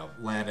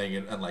landing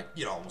and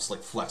almost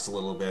flex a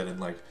little bit,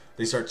 and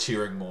they start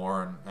cheering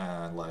more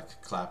and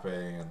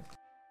clapping,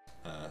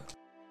 and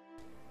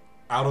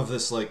out of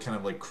this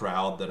kind of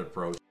crowd that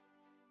approach,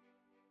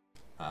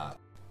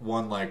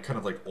 one kind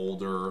of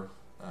older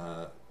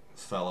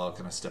fellow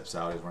kind of steps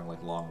out. He's wearing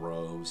long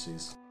robes. He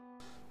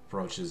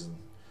approaches and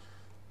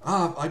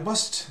I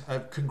must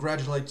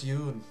congratulate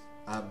you,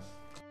 and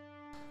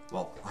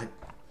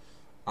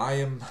I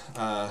am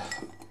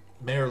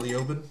Mayor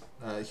Leoben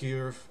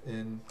here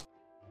in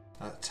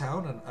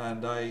town,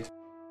 and I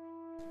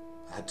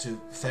had to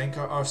thank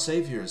our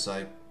saviors.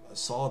 I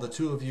saw the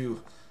two of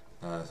you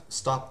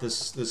stop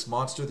this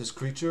monster, this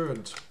creature,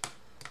 and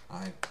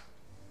I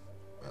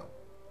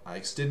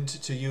extend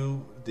to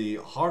you the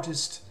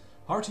heartiest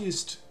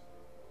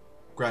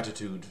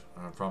gratitude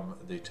from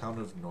the town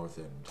of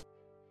Northend.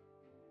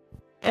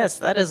 Yes,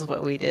 that is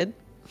what we did.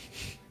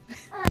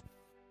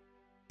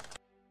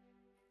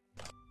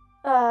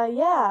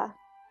 Yeah.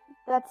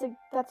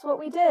 That's what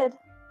we did.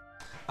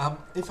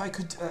 If I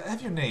could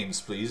have your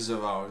names, please,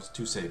 of our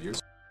two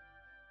saviors.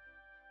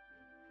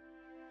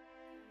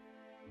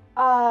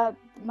 My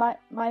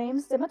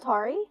name's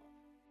Dimitari.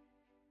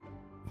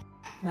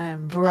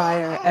 I'm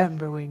Briar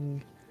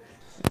Amberwing.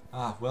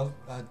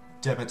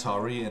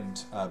 Demetari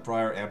and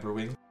Briar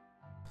Amberwing,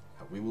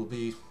 we will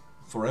be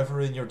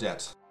forever in your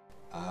debt.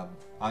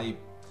 I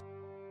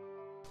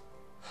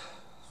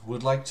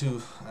would like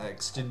to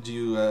extend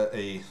you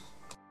a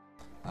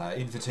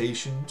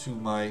invitation to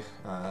my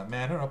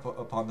manor up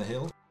upon the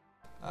hill.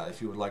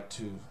 If you would like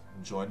to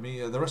join me,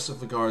 the rest of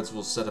the guards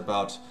will set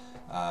about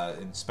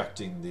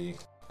inspecting the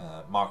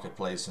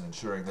marketplace and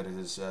ensuring that it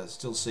is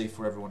still safe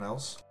for everyone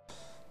else.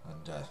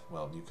 And,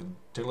 you can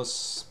tell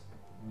us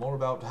more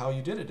about how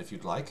you did it if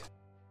you'd like.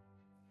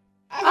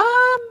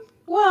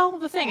 Well,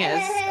 the thing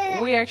is,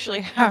 we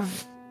actually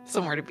have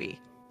somewhere to be.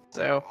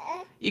 So,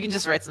 you can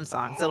just write some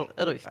songs.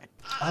 It'll be fine.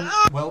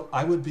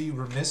 I would be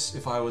remiss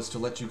if I was to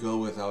let you go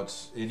without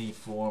any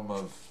form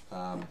of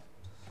kind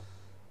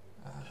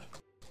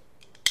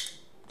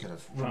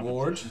of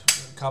reward,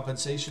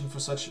 compensation for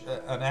such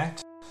an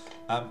act.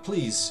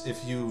 Please,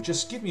 if you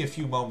just give me a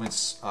few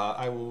moments,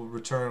 I will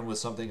return with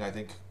something I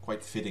think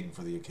quite fitting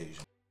for the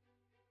occasion.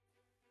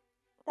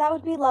 That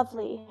would be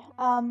lovely.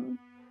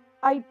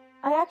 I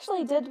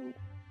actually did.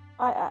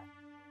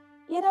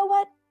 You know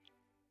what?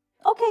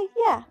 Okay,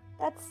 yeah,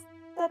 that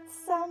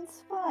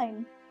sounds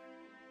fine.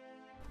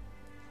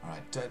 All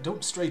right,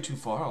 don't stray too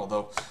far.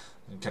 Although,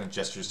 and kind of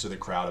gestures to the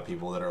crowd of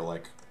people that are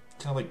like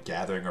kind of like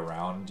gathering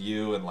around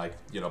you, and like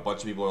a bunch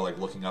of people are like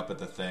looking up at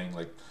the thing,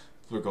 like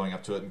we're going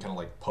up to it and kind of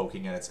like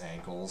poking at its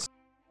ankles.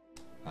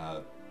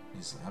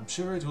 He's like, I'm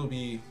sure it will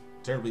be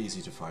terribly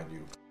easy to find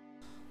you.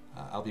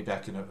 I'll be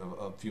back in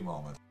a few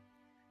moments.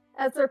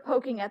 As they're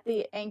poking at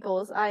the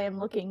ankles, I am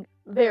looking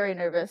very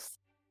nervous.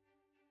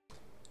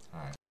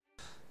 All right.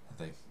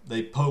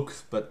 They poke,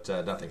 but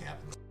nothing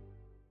happens.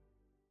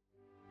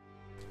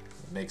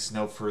 It makes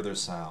no further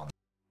sound.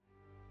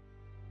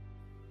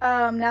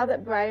 Now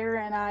that Briar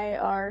and I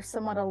are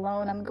somewhat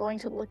alone, I'm going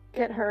to look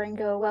at her and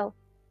go, well,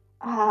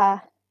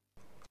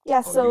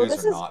 yeah, so you guys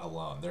this are is... not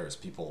alone. There's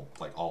people,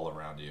 like, all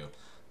around you.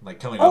 Like,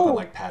 coming up and,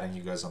 like, patting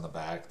you guys on the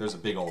back. There's a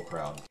big old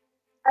crowd.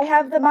 I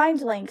have the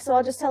mind link, so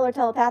I'll just tell her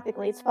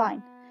telepathically. It's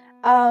fine.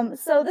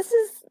 So this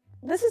is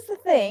the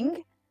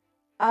thing.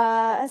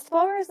 As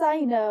far as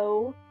I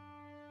know,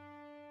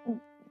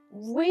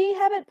 we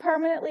haven't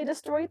permanently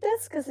destroyed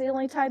this, because the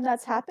only time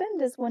that's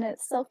happened is when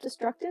it's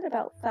self-destructed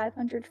about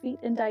 500 feet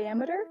in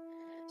diameter.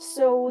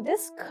 So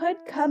this could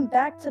come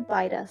back to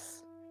bite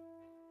us.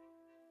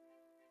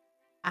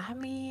 I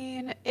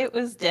mean, it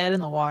was dead in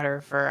the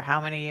water for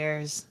how many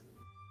years?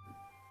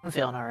 I'm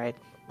feeling all right.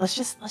 Let's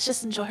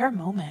just enjoy our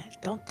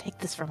moment. Don't take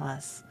this from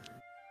us.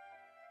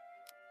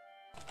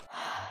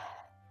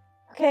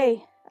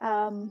 Okay,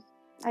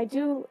 I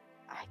do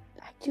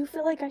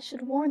feel like I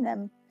should warn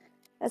them.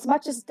 As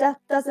much as death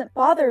doesn't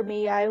bother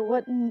me, I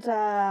wouldn't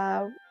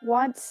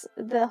want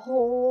the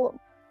whole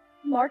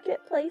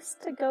marketplace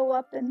to go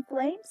up in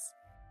flames.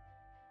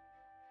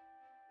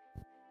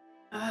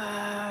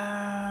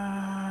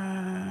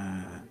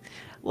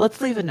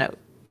 Let's leave a note.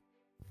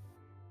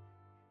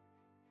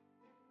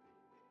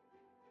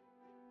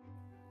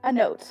 A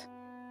note.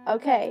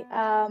 Okay,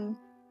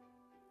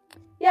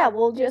 yeah,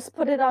 we'll just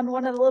put it on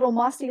one of the little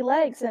mossy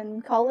legs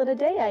and call it a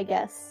day, I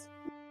guess.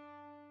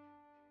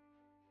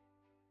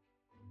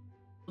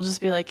 We'll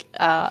just be like,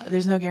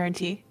 there's no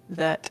guarantee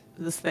that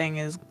this thing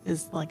is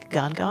like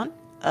gone.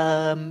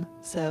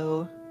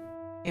 So,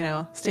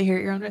 stay here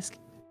at your own risk.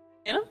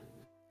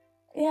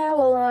 Yeah,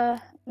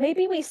 well,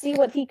 maybe we see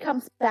what he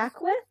comes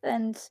back with,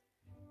 and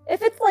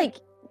if it's like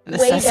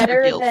way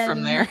better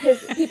than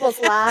people's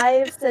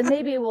lives, then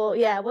maybe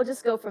we'll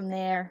just go from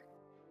there.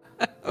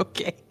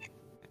 Okay.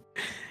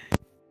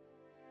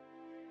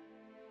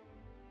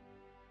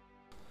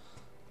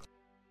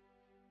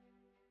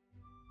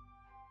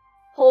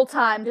 Whole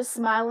time just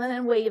smiling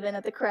and waving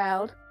at the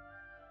crowd.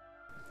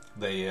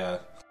 They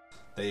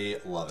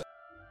love it.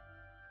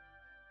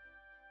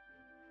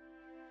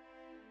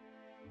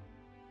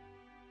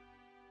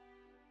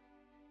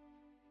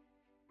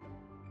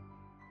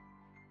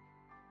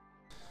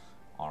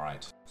 All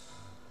right.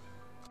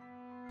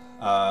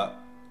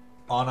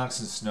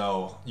 Onyx and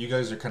Snow, you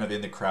guys are kind of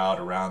in the crowd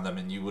around them,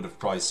 and you would have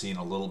probably seen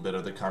a little bit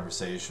of the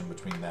conversation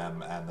between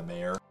them and the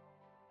mayor.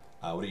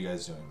 What are you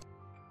guys doing?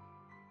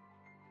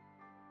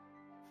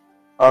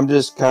 I'm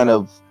just kind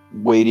of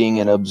waiting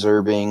and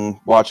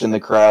observing, watching the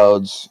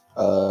crowds,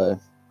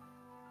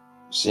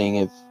 seeing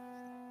if...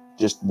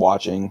 just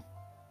watching.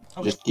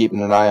 Okay. Just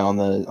keeping an eye on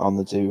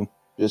the two,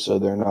 just so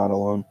they're not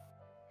alone.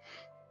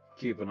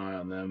 Keep an eye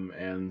on them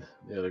and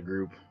the other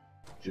group,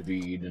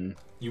 Javid and...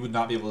 You would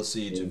not be able to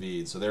see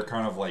Javid, so they're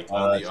kind of like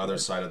on the other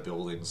side of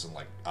buildings and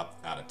like up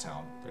out of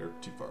town. They're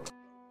too far away.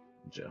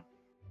 Gotcha.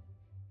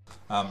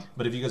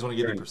 But if you guys want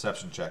to give me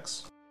perception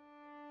checks.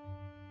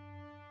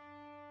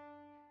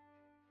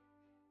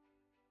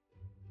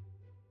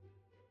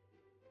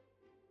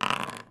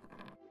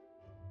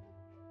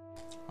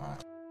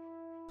 Alright.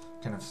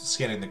 Kind of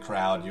scanning the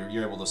crowd,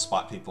 you're able to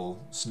spot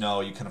people. Snow,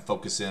 you kind of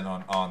focus in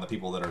on the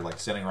people that are like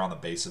standing around the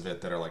base of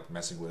it that are like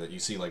messing with it. You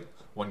see like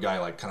one guy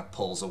like kind of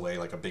pulls away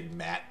like a big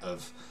mat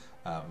of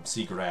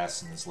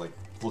seagrass and is like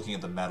looking at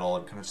the metal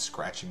and kind of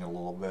scratching it a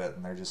little bit,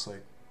 and they're just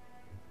like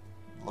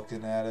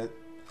looking at it.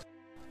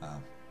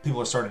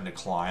 People are starting to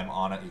climb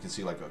on it. You can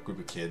see like a group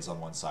of kids on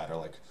one side are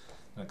like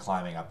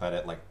climbing up at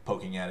it, like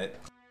poking at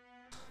it.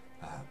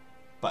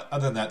 But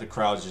other than that, the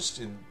crowd's just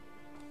in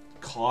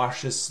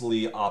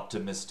cautiously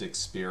optimistic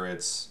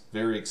spirits,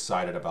 very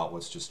excited about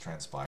what's just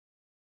transpired.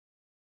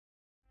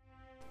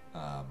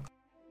 A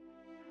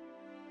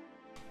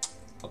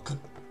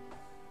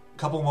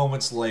couple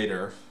moments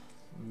later,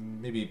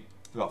 maybe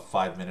about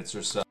 5 minutes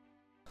or so,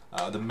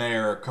 the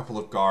mayor, a couple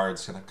of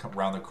guards kind of come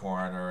around the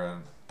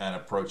corner and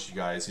approach you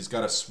guys. He's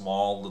got a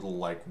small little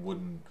like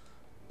wooden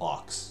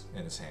box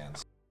in his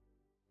hands.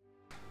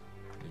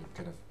 He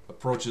kind of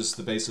approaches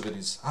the base of it.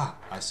 He's,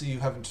 I see you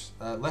haven't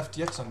left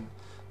yet on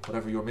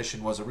whatever your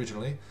mission was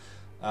originally.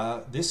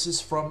 This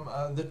is from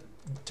the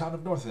town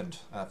of Northend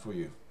for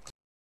you.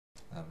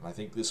 I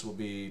think this will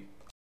be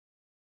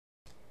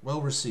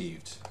well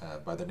received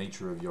by the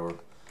nature of your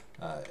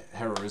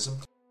heroism.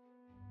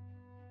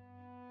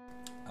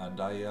 And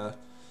I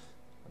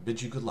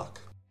bid you good luck.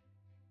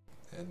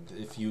 And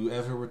if you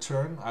ever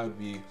return, I would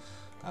be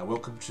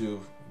welcome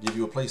to give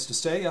you a place to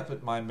stay up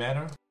at my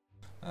manor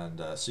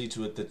and see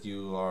to it that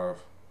you are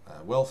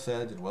well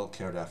fed and well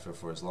cared after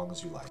for as long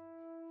as you like.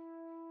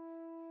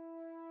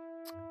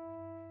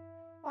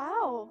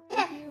 Wow,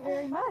 thank you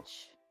very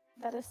much.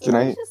 That is so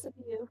gracious of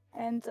you.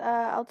 And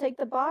I'll take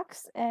the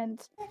box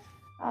and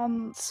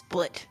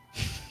split.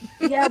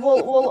 Yeah,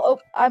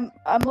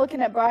 I'm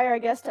looking at Briar, I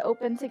guess, to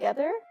open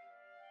together.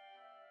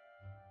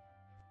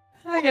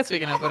 I guess we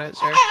can open it,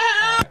 sure.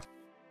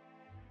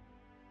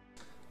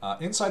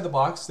 Inside the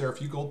box, there are a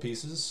few gold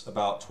pieces,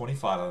 about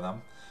 25 of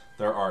them.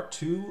 There are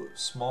 2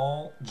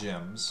 small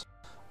gems,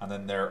 and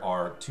then there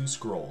are 2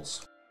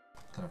 scrolls,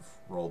 kind of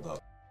rolled up.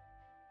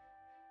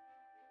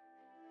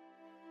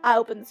 I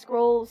open the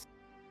scrolls.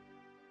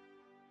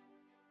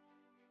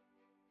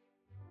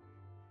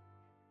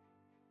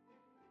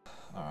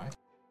 Alright.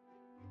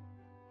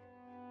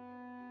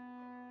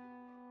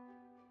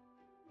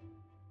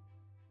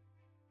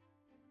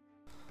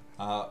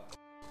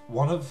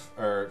 One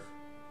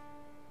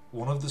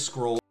of the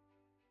scrolls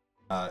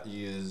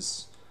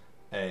is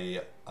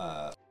a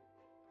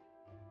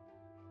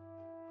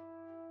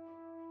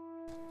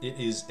it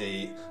is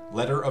a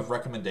letter of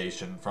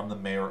recommendation from the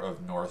mayor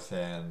of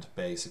Northend,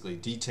 basically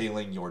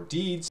detailing your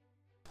deeds,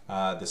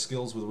 the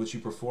skills with which you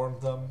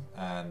performed them,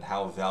 and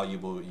how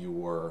valuable you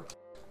were,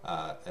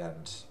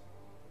 and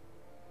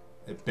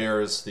it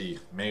bears the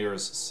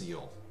mayor's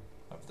seal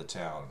of the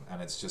town,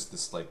 and it's just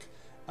this like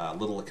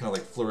little kind of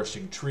like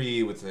flourishing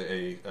tree with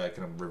a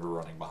kind of river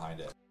running behind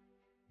it.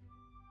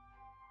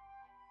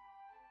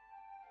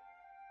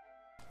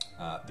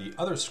 The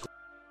other scroll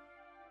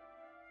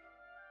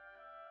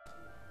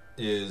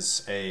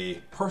is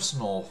a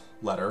personal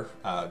letter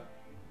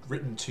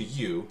written to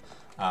you,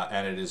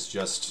 and it is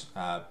just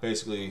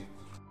basically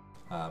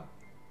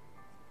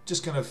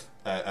just kind of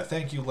a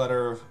thank you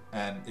letter,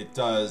 and it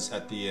does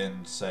at the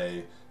end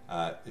say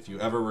if you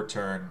ever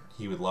return,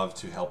 he would love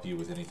to help you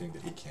with anything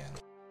that he can.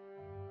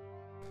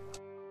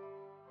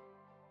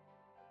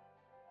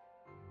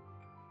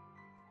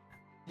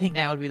 I think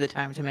now would be the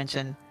time to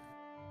mention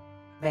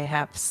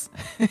mayhaps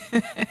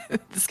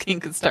this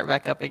king could start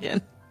back up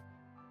again.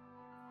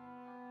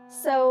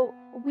 So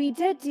we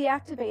did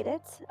deactivate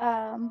it,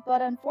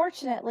 but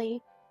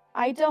unfortunately,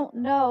 I don't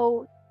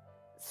know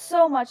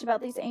so much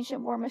about these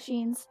ancient war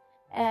machines,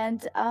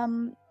 and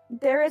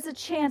there is a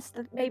chance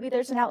that maybe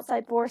there's an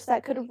outside force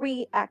that could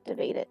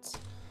reactivate it.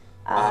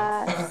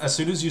 As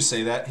soon as you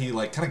say that, he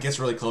like kind of gets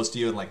really close to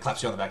you and like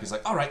claps you on the back. He's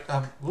like, "All right,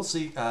 we'll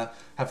see.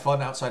 Have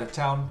fun outside of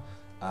town."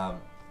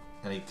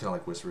 And he kind of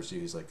like whispers to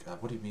you. He's like,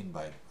 "What do you mean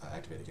by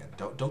activate again?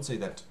 Don't say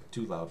that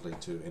too loudly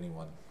to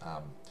anyone.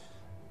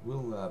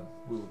 We'll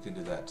look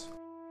into that.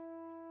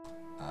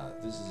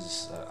 This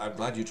is. I'm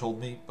glad you told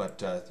me, but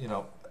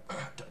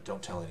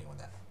don't tell anyone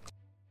that."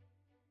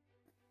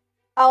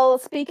 I'll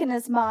speak in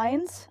his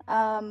mind.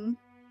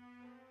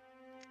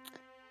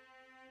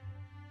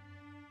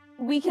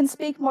 We can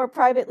speak more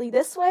privately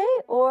this way,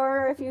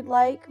 or if you'd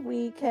like,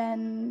 we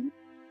can...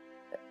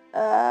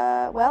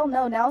 well,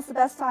 no, now's the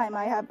best time.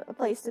 I have a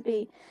place to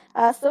be.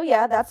 So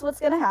yeah, that's what's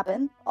gonna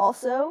happen.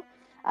 Also,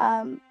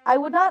 I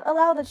would not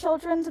allow the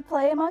children to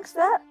play amongst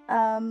that.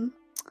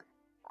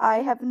 I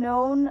have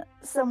known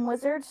some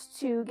wizards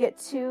to get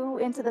two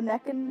into the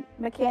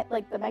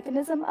the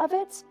mechanism of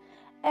it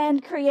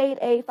and create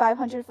a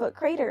 500-foot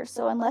crater.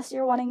 So unless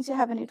you're wanting to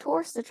have a new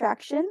tourist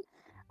attraction,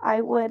 I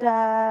would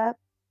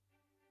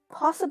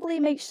possibly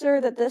make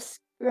sure that this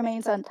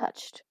remains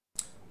untouched.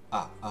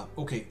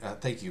 Okay,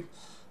 thank you.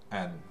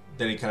 And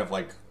then he kind of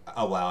like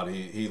aloud,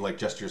 he like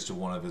gestures to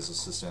one of his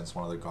assistants,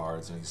 one of the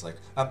guards, and he's like,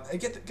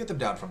 get them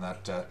down from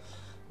that.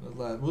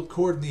 We'll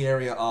cordon the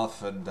area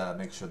off and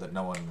make sure that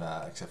no one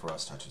except for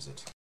us touches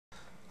it.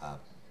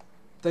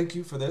 Thank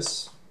you for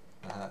this.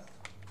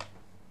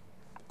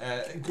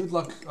 Good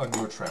luck on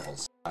your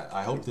travels.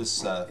 I hope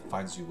this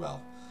finds you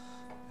well.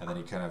 And then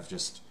he kind of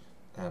just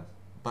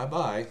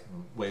bye-bye,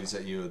 waves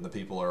at you, and the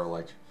people are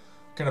like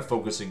kind of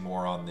focusing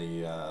more on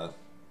the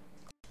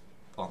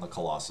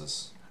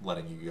Colossus,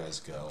 letting you guys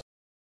go.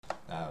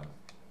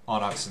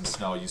 Onyx and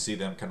Snow, you see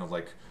them kind of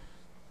like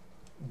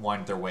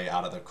wind their way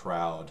out of the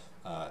crowd,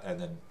 and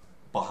then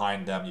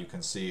behind them you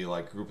can see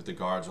like a group of the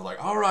guards are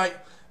like, all right,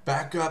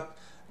 back up,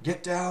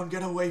 get down,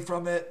 get away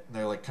from it. And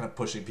they're like kind of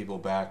pushing people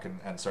back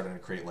and starting to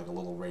create like a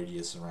little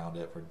radius around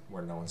it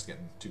where no one's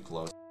getting too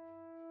close.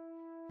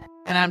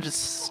 And I'm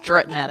just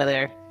strutting out of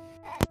there.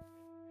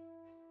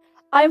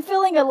 I'm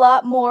feeling a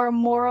lot more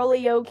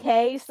morally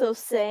okay, so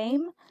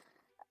same.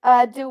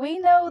 Do we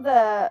know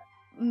the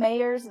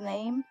mayor's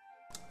name?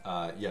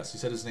 Yes, he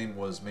said his name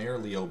was Mayor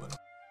Leoben.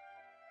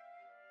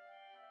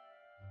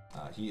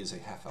 He is a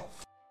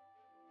half-elf.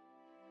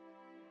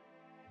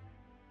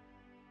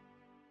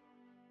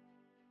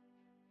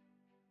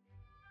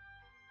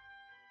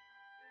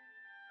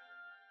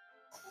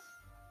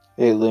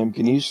 Hey, Liam,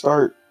 can you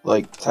start,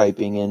 like,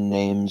 typing in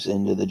names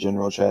into the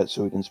general chat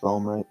so we can spell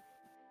them right?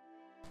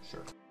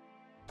 Sure.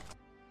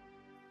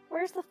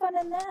 Where's the fun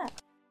in that?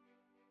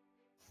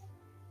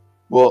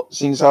 Well,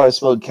 seeing as how I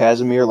spelled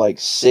Casimir like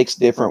 6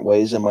 different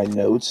ways in my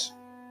notes.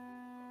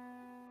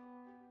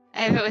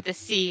 I have it with a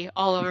C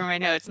all over my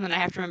notes, and then I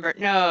have to remember,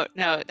 no,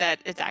 that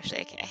it's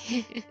actually a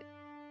K.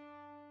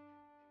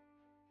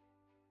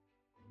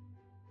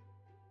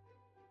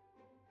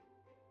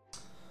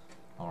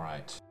 All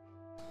right.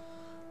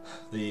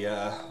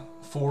 The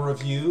 4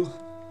 of you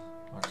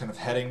are kind of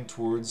heading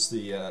towards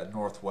the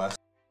northwest.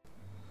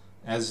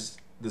 As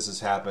this is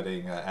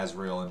happening,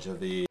 Azrael and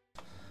Javid,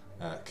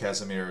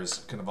 Casimir is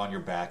kind of on your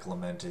back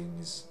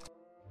lamenting.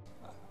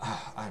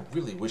 I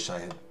really wish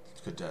I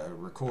could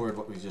record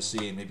what we just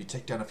seen, maybe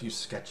take down a few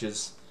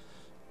sketches.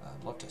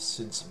 I'd love to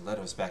send some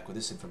letters back with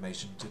this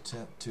information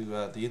to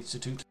the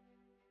Institute.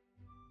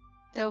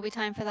 There will be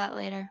time for that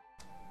later.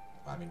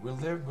 I mean, we're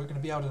going to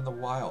be out in the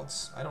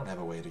wilds. I don't have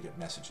a way to get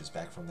messages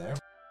back from there.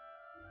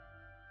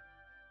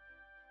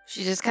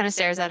 She just kind of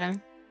stares at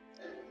him.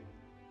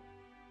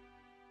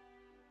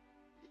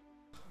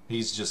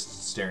 He's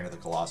just staring at the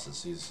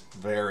Colossus. He's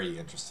very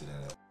interested in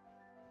it.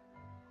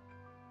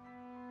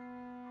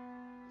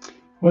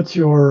 What's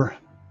your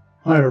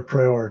higher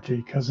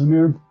priority,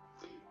 Casimir?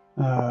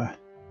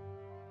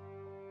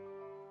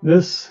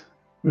 This,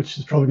 which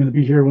is probably going to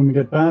be here when we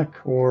get back,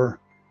 or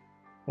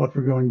what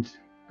we're going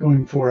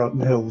for out in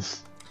the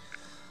hills?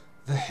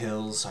 The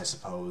hills, I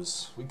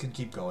suppose. We can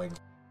keep going.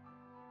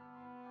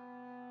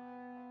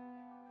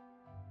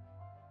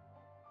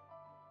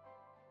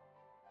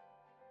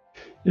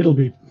 It'll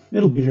be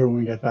here when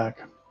we get back.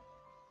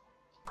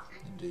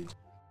 Indeed.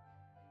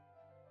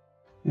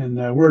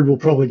 And word will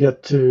probably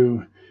get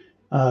to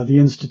the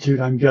Institute,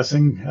 I'm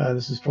guessing.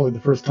 This is probably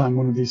the first time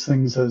one of these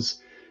things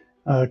has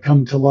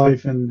come to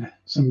life in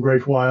some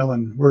great while,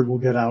 and word will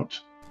get out.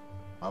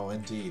 Oh,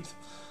 indeed.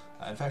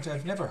 In fact,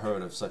 I've never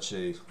heard of such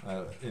any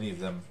of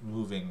them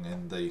moving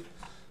in the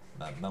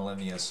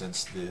millennia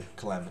since the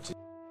calamity.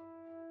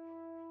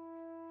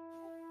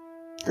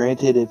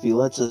 Granted, if he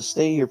lets us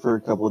stay here for a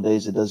couple of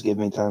days, it does give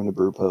me time to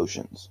brew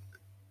potions.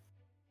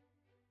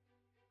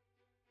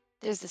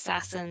 There's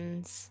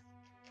assassins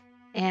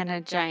and a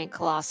giant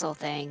colossal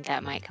thing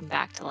that might come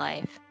back to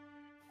life.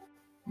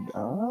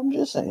 I'm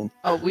just saying.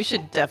 Oh, we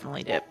should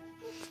definitely dip.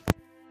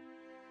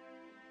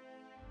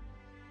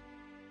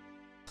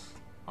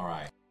 All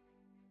right.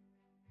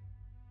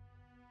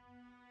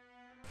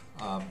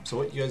 So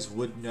what you guys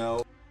would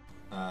know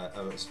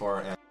as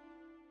far as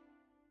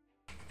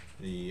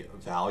the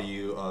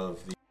value of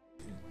the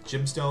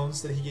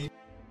gemstones that he gave,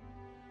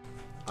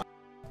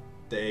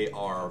 they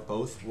are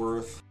both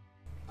worth,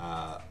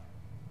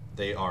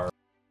 they are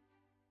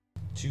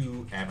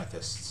 2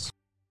 amethysts.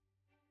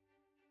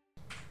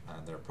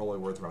 And they're probably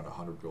worth around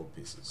 100 gold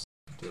pieces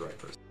to the right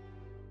person.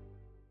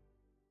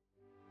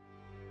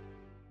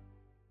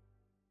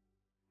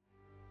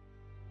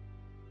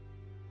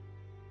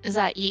 Is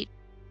that eat?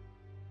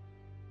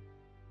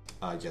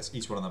 Yes,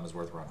 each one of them is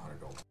worth around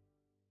 100 gold.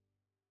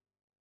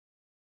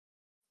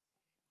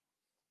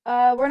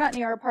 We're not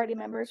near our party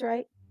members,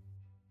 right?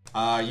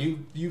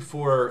 You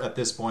 4 at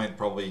this point,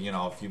 probably,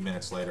 a few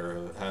minutes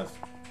later, have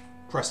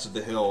crested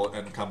the hill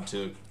and come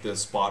to the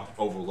spot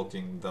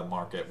overlooking the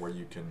market where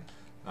you can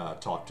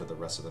talk to the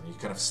rest of them.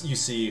 You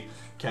see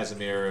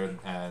Casimir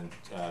and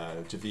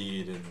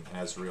Javid and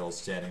Azrael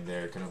standing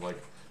there, kind of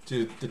like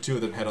the two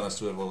of them head on the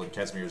swivel, and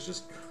Casimir's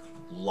just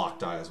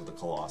locked eyes with the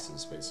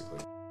Colossus, basically.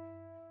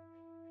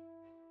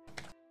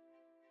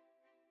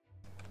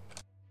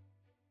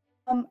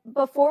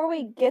 Before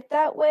we get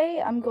that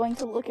way, I'm going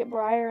to look at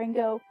Briar and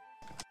go,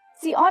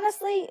 see,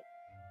 honestly,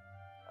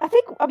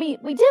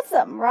 we did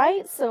something,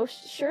 right? So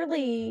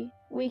surely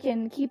we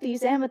can keep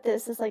these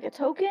amethysts as like a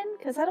token,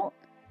 because I'm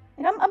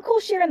cool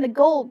sharing the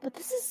gold, but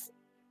this is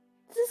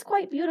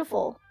quite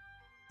beautiful.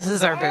 This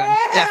is our boon,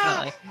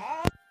 definitely.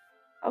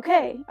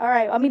 Okay, all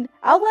right. I mean,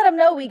 I'll let them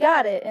know we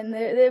got it, and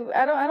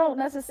I don't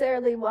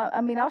necessarily want.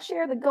 I mean, I'll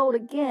share the gold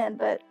again,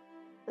 but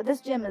this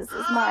gem is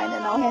mine,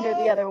 and I'll hand her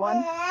the other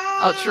one.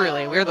 Oh,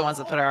 truly, we're the ones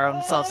that put our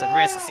own selves at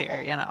risks here.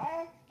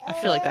 I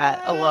feel like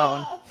that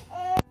alone.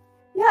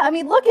 Yeah, I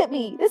mean, look at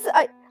me.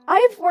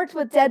 I've worked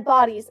with dead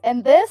bodies,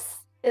 and this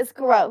is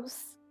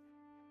gross.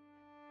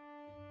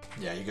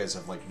 Yeah, you guys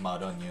have like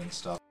mud on you and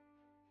stuff.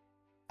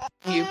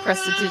 You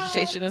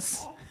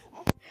prestidigitationists.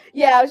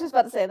 Yeah, I was just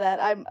about to say that.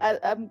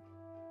 I'm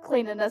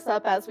cleaning this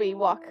up as we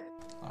walk.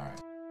 All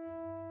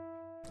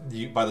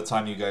right. By the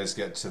time you guys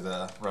get to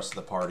the rest of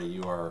the party,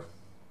 you are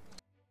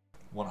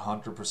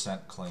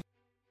 100% clean.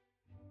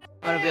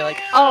 I'm gonna be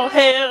like, all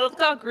hail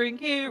conquering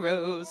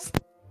heroes.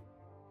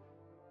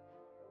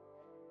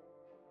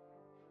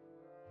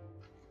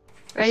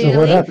 Ready So to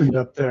what leave? happened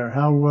up there?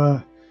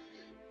 How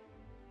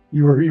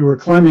you were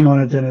climbing on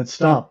it and it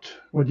stopped.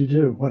 What'd you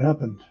do? What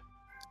happened?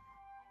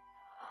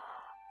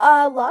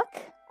 Luck.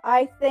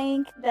 I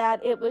think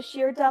that it was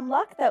sheer dumb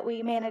luck that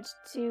we managed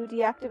to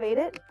deactivate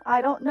it.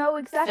 I don't know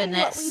exactly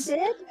what we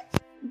did,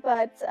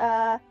 but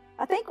I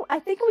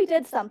think we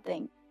did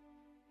something.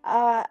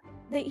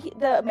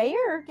 The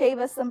mayor gave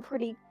us some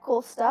pretty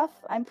cool stuff.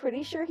 I'm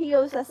pretty sure he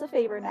owes us a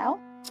favor now.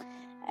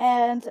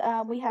 And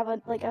we have a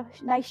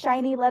nice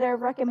shiny letter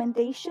of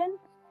recommendation.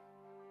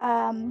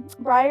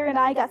 Briar and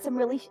I got some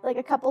really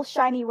a couple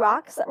shiny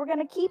rocks that we're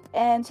gonna keep,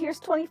 and here's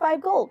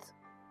 25 gold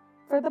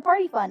for the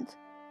party fund.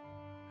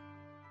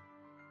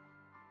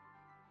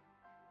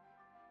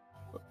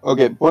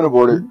 Okay, point of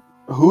order.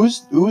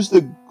 Who's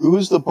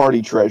the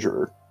party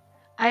treasurer?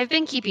 I've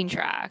been keeping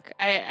track.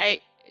 I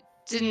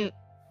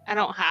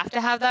don't have to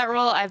have that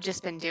role. I've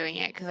just been doing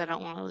it because I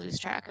don't want to lose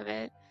track of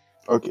it.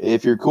 Okay,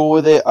 if you're cool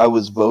with it, I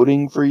was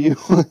voting for you.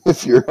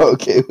 If you're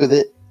okay with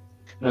it.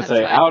 I'm gonna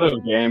say, out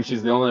of game,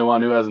 she's the only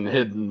one who hasn't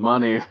hidden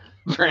money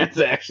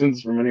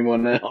transactions from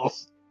anyone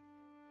else.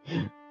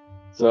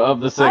 So of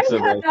the six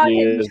of us,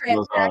 he is the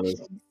most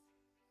honest.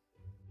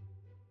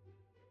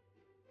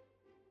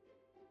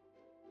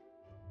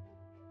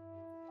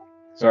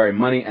 Sorry,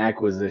 money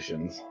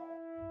acquisitions.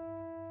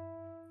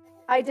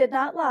 I did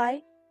not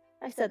lie.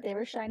 I said they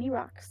were shiny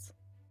rocks.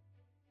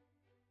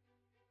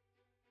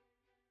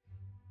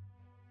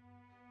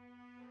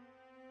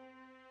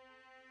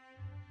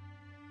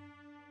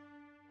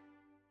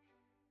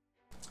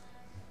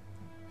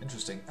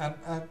 Interesting.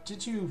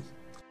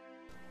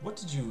 What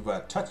did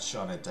you touch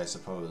on it, I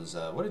suppose?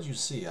 What did you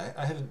see?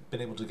 I haven't been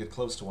able to get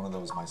close to one of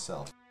those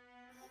myself.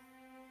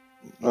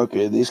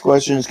 Okay, these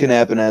questions can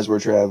happen as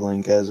we're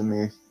traveling,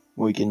 Casimir.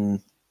 We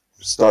can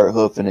start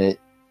hoofing it,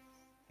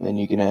 and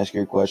you can ask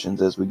your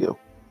questions as we go.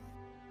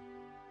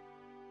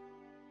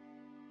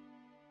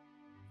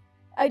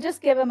 I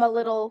just give him a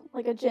little,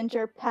 a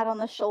ginger pat on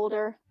the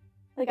shoulder.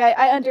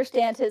 I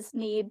understand his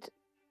need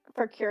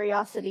for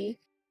curiosity.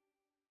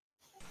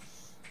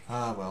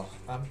 Well,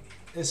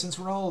 since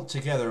we're all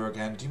together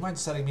again, do you mind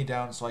setting me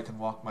down so I can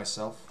walk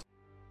myself?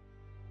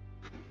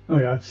 Oh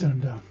yeah, I've set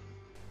him down.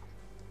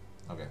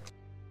 Okay.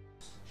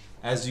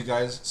 As you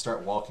guys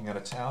start walking out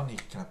of town, he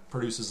kind of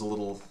produces a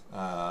little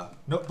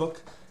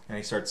notebook, and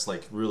he starts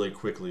really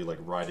quickly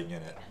writing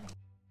in it.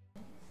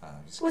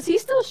 Was he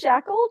still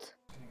shackled?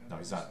 No,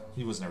 he's not.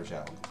 He was never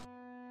shackled.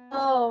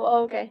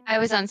 Oh, okay. I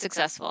was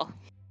unsuccessful.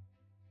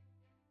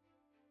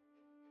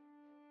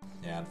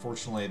 Yeah,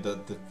 unfortunately,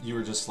 you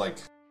were just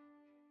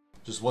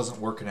wasn't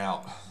working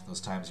out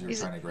those times you were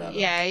trying to grab him.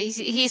 Yeah,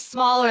 he's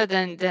smaller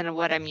than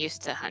what I'm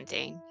used to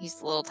hunting. He's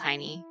a little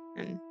tiny,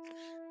 and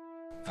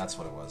that's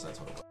what it was.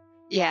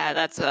 Yeah,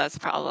 that's the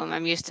problem.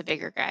 I'm used to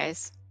bigger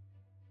guys.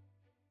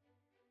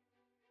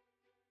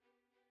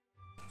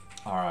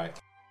 All right.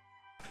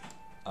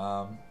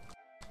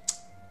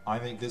 I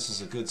think this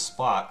is a good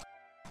spot.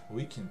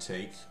 We can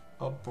take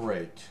a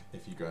break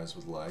if you guys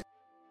would like.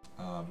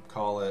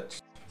 Call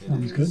it.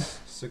 Sounds good.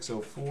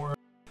 6:04.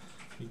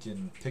 We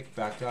can pick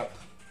back up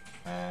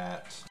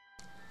at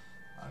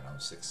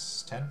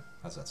 6:10.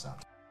 How's that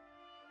sound?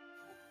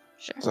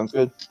 Sure. Sounds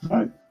good. All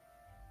right.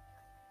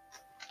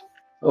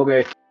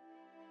 Okay.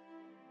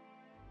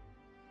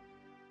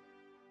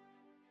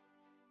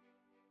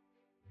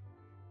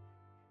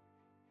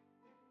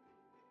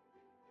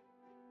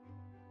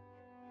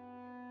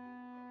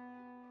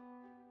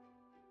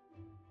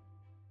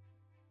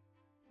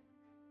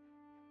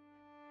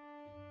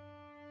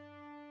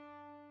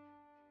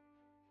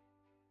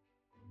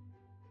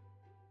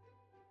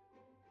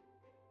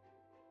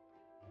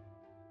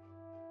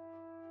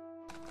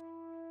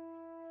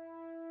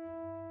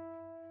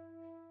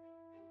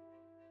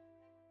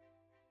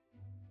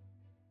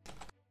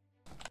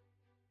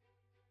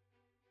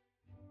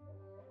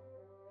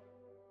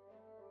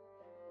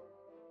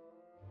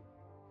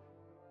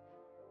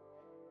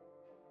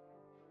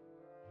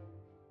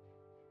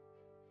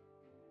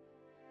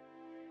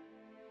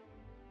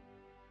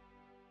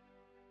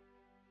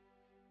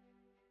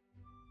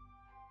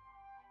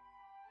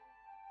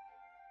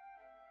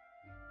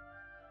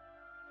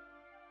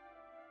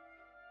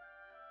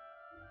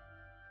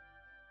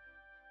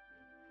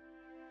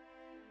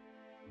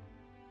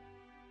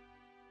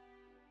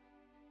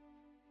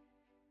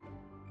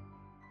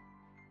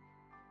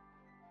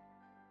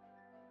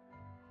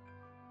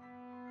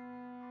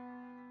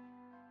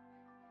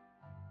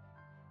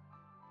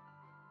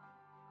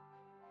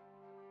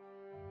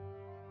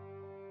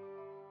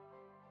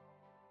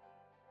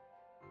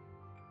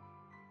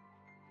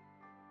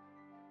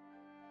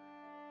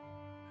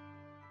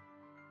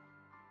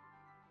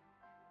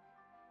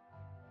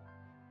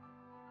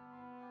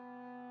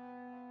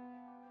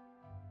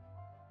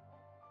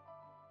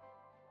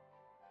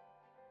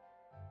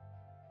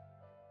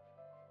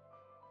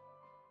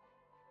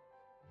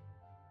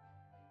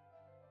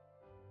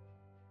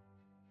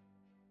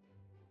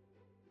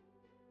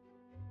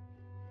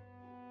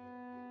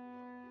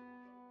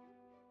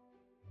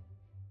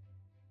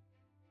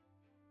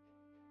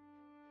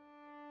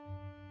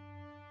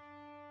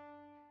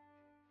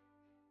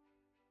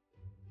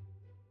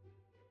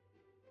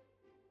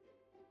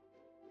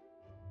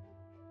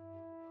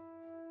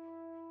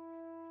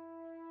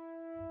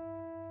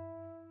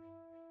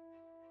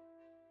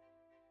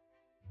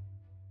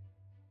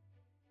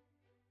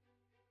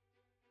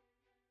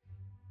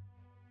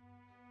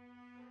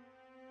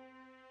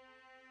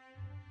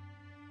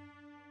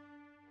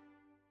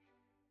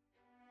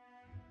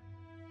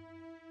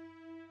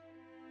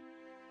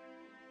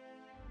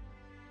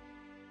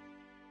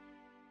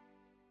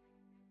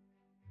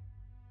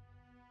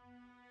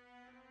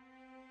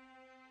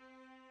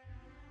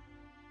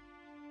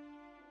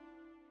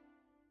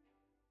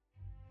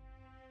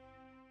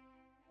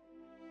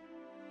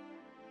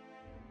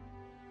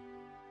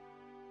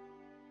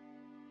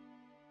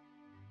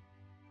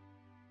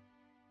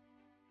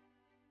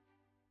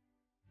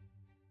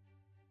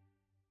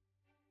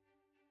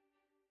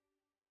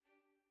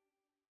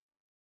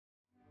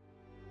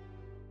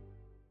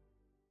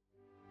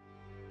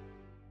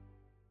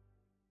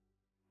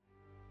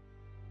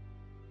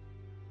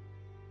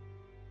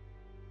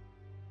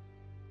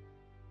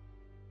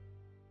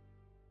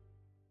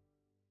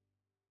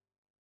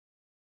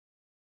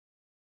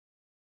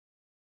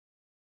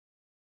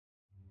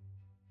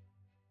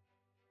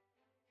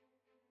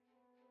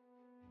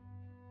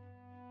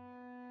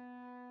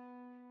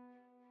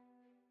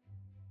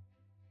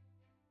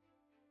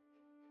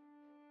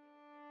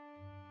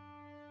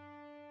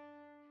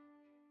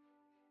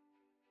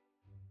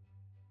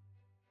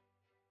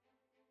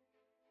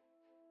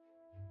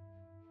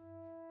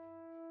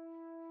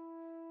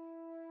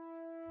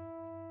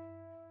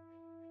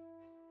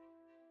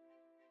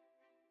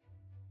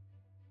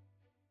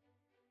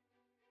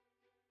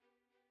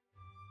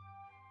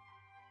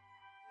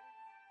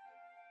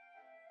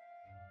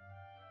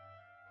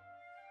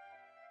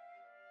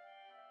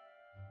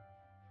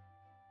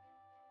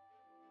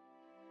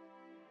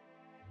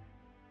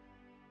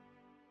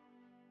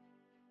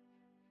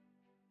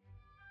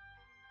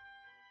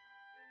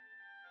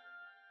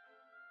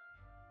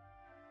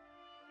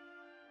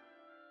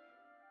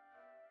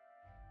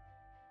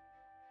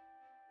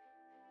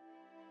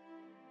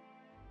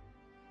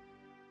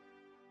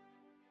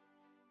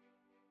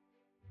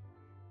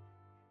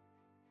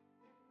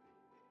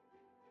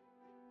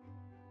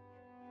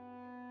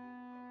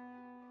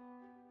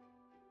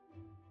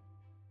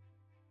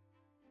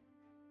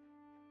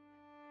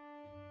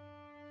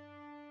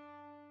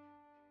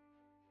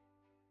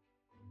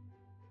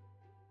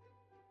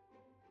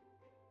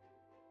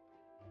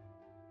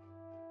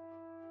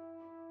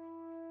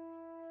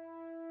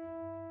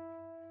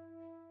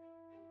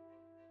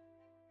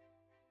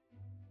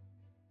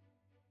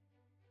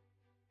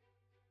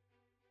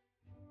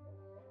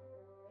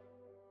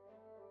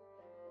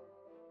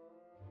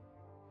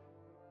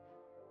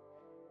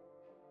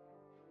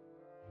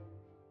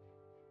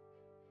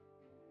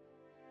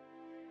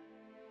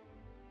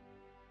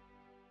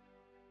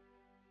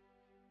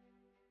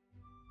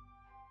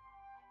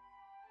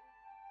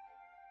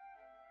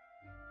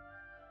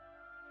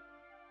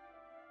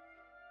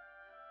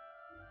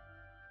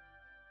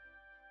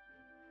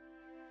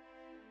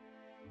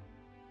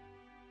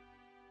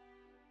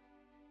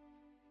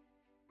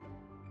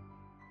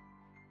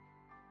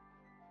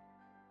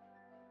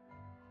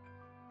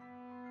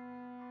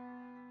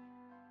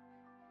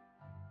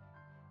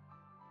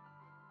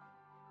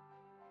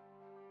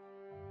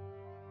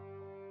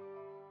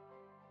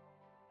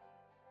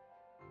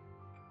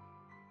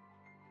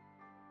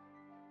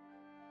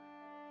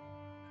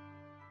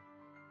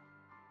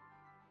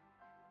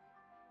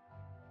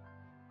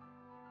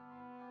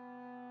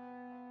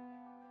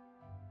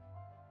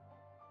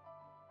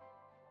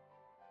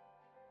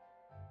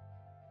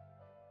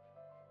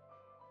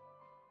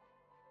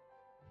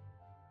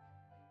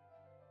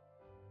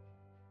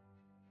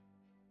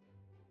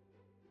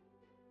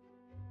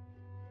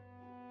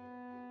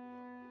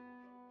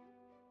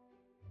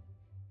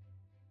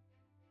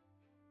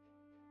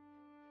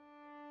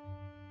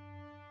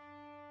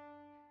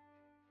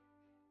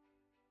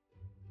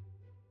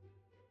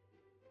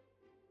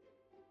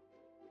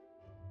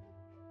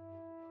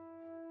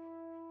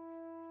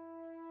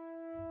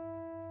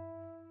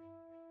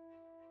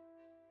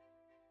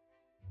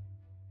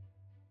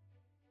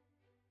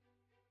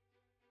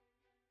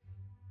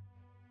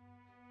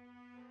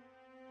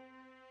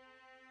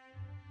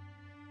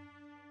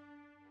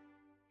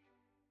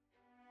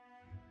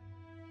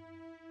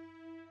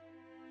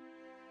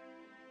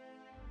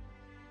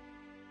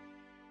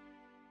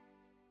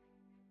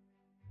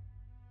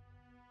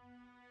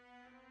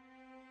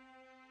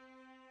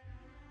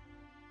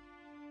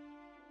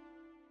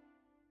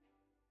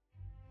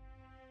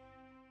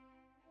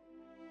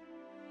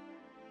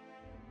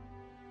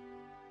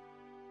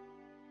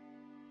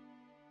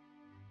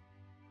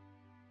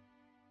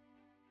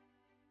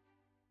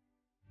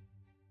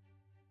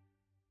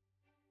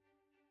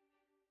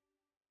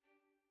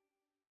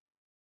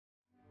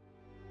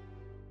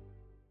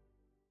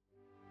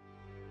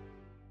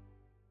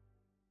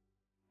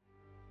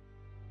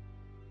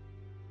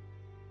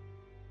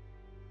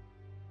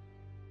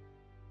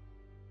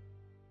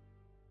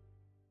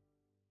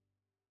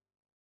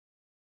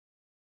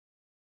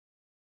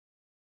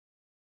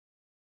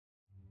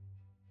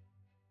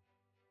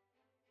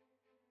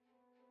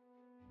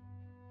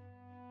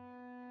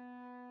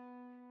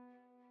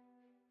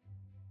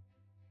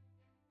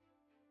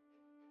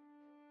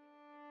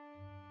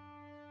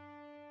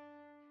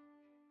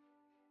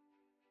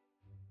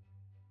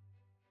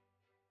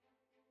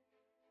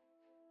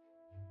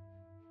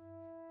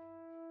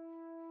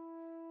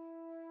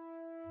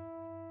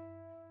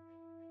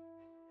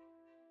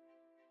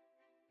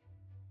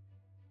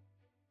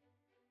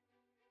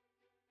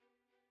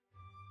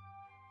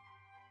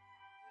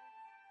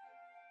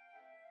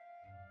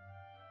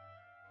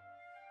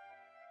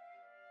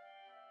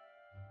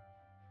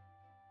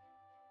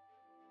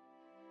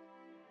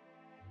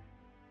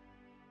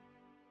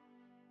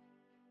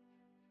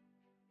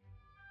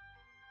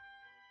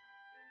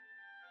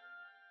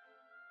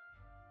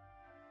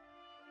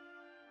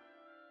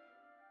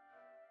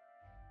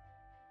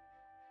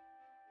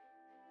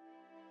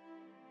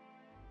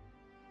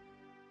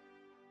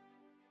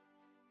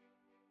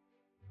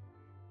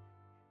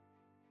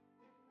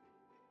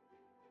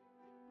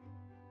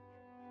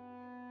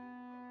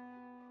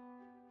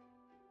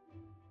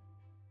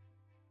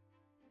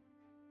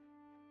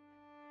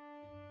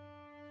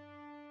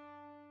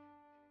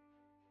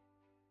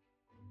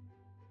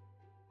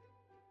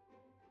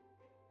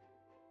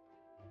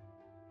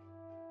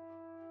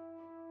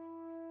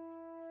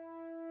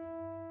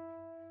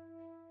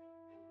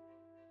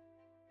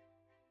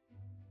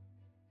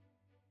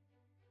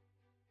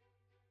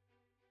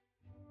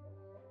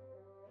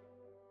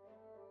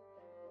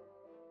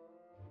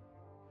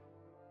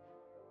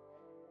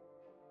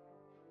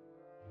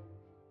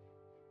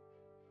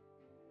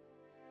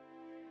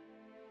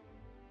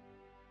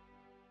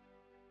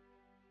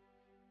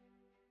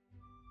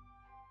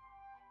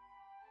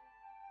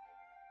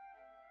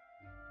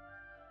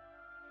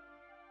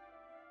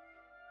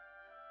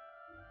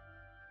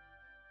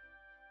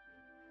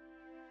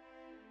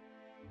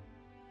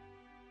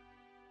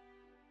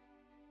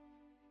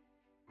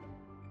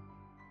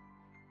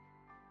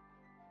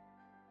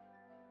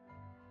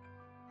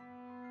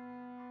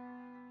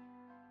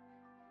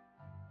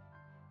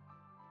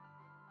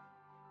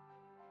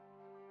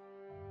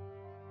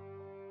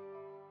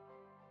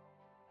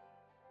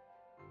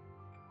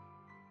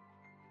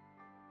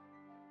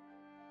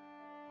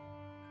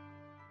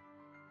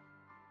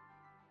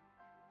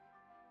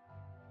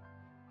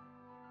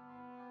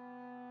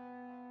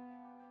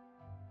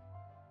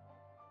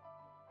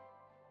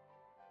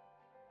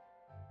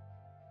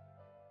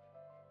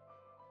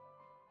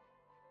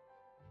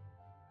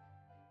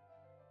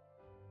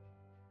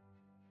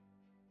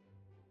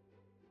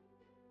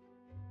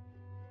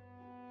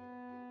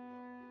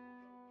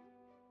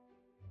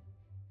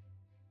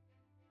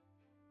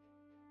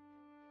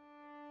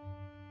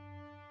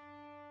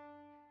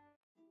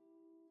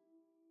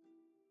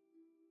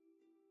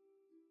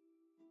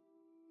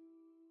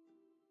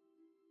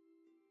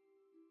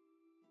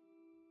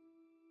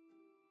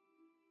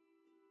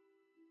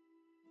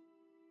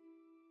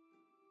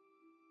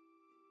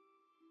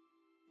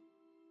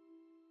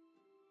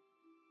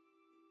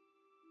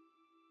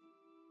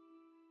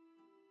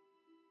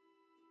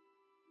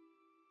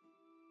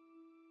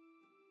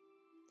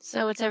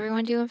 So what's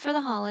everyone doing for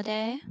the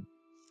holiday?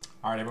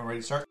 All right, everyone ready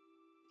to start?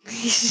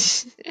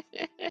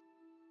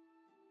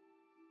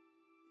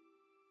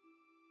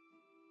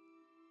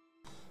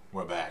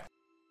 We're back.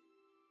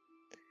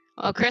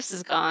 Well, Chris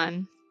is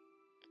gone.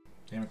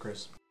 Damn it,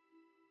 Chris.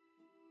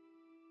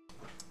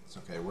 It's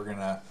okay. We're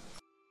gonna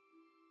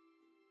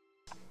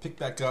pick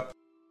back up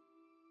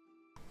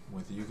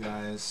with you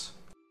guys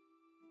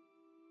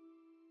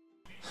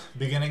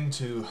beginning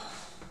to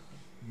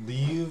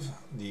leave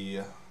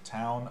the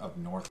town of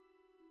North.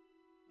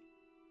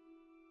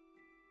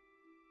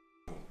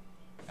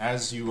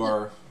 As you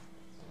are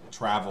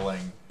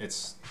traveling,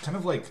 it's kind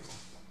of like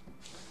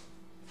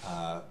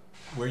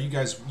where you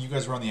guys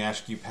were on the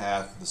Ashkew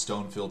Path, the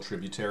Stonefield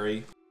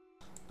tributary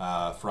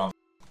from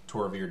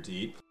Torvir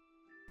Deep.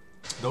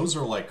 Those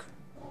are like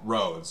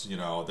roads, you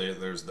know.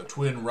 There's the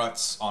twin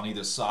ruts on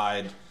either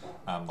side,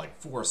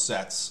 like 4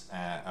 sets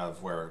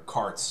of where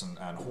carts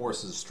and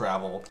horses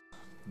travel.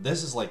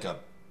 This is like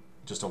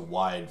just a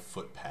wide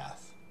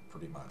footpath,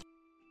 pretty much.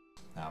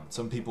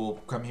 Some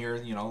people come here,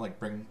 you know, like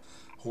bring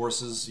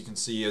horses. You can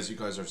see as you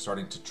guys are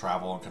starting to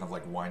travel and kind of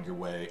like wind your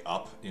way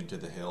up into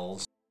the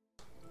hills,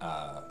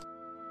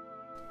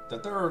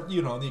 that there are,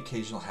 you know, the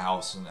occasional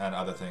house and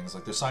other things.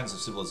 Like there's signs of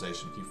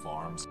civilization, a few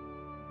farms.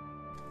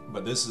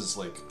 But this is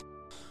like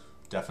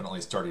definitely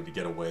starting to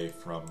get away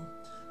from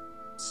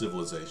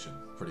civilization,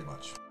 pretty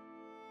much.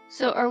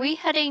 So are we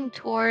heading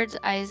towards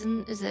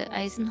is it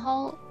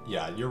Eisenholt?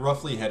 Yeah, you're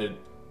roughly headed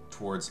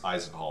towards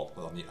Eisenholt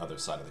on the other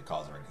side of the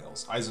Causerain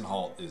Hills.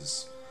 Eisenholt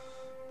is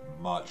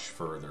much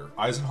further.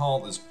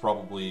 Eisenholt is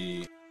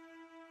probably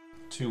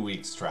 2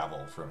 weeks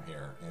travel from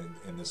here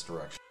in this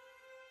direction.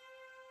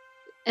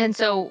 And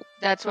so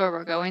that's where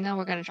we're going though?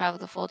 We're going to travel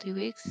the full 2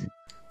 weeks?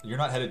 You're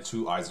not headed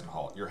to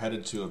Eisenholt. You're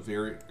headed to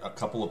a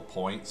couple of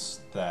points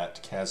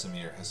that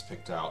Casimir has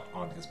picked out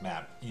on his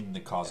map in the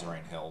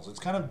Causerain Hills. It's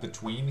kind of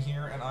between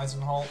here and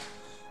Eisenholt.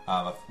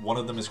 One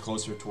of them is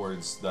closer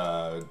towards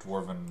the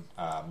dwarven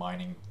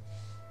mining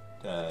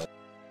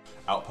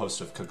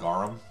outpost of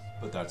Causerain,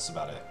 but that's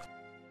about it.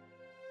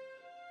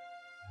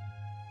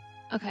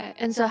 Okay,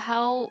 and so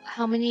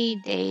how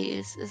many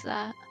days is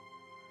that?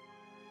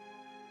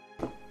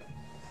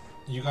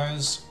 You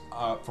guys,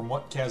 from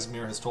what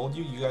Casimir has told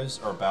you, you guys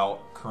are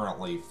about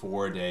currently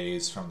 4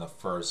 days from the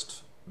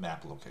first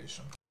map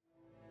location.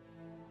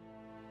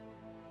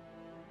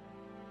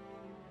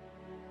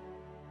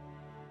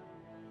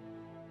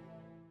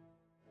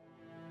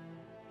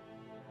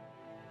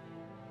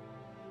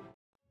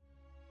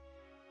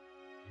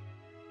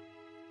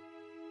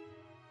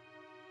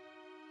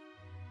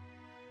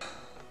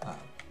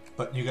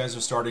 But you guys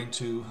are starting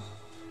to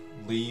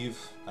leave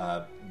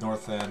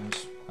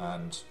Northend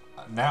and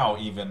now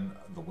even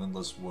the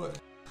Windless Wood.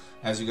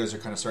 As you guys are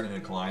kind of starting to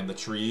climb, the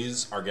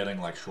trees are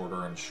getting like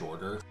shorter and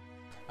shorter.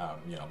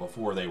 You know,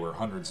 before they were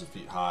hundreds of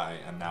feet high,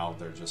 and now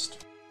they're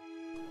just,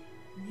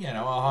 you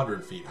know,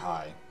 100 feet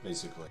high,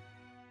 basically.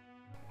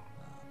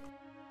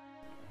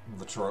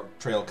 The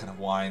trail kind of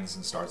winds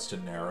and starts to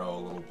narrow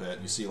a little bit.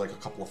 You see like a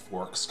couple of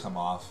forks come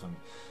off, and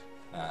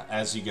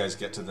as you guys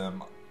get to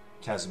them,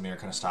 Casimir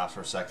kind of stops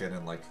for a second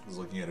and like is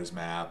looking at his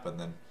map and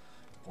then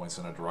points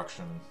in a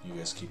direction. You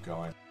guys keep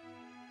going.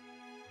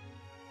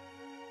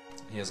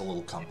 He has a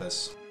little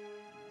compass.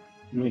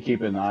 I'm going to keep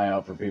an eye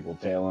out for people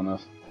tailing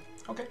us.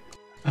 Okay.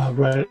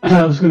 Right.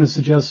 I was going to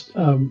suggest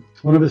one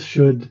of us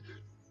should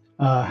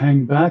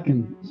hang back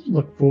and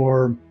look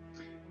for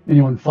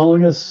anyone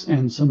following us,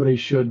 and somebody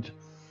should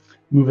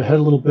move ahead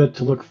a little bit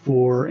to look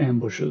for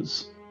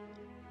ambushes.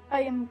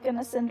 I am going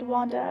to send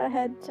Wanda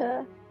ahead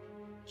to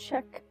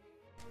check.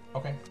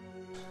 Okay.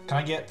 Can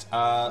I get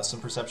some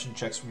perception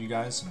checks from you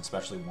guys, and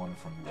especially one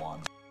from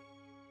Juan?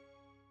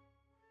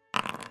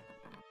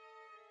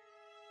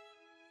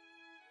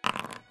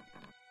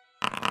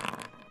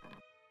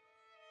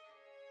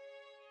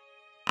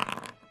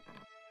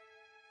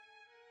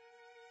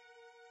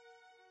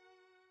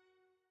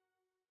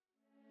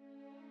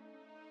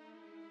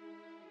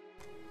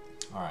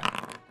 Alright.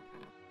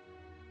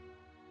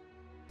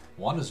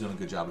 Wanda's doing a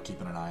good job of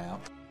keeping an eye out.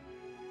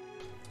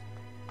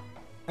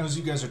 As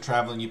you guys are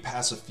traveling, you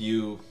pass a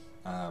few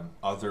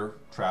other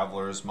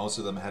travelers. Most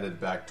of them headed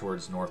back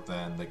towards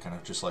Northend. They kind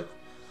of just like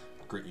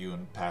greet you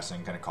in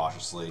passing, kind of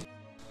cautiously.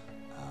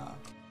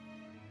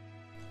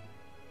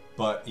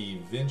 But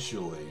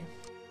eventually,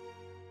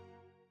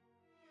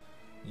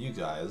 you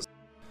guys,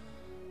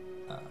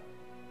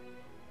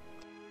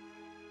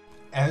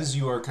 as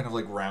you are kind of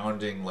like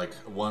rounding like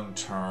one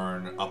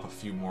turn up a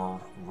few more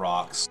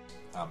rocks,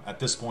 at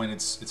this point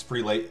it's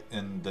pretty late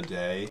in the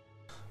day.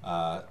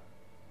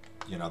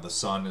 You know, the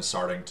sun is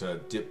starting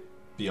to dip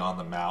beyond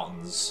the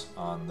mountains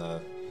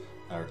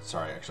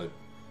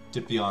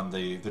dip beyond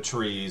the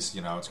trees.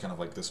 You know, it's kind of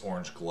like this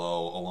orange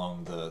glow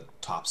along the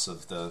tops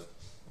of the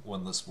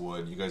Windless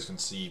Wood. You guys can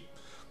see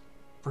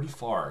pretty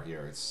far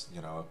here. It's,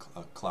 you know,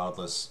 a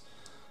cloudless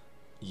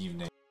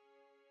evening.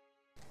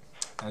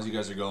 As you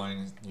guys are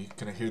going, you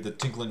kind of hear the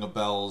tinkling of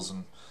bells,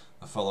 and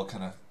a fellow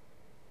kind of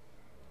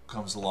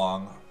comes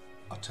along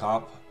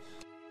atop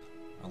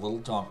a little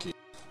donkey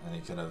And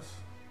he kind of,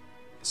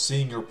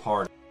 seeing your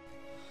party.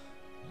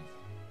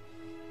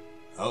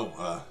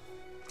 Oh,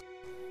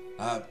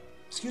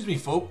 excuse me,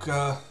 folk.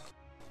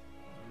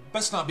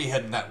 Best not be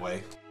heading that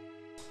way.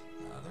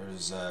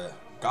 There's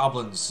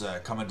goblins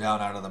coming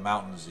down out of the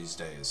mountains these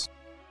days.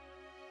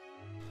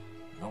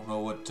 I don't know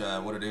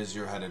what it is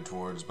you're headed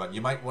towards, but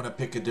you might want to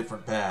pick a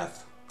different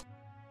path.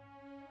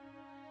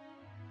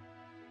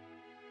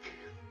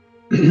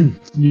 You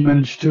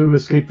managed to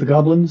escape the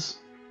goblins?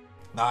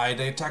 Nah,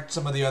 they attacked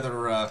some of the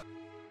other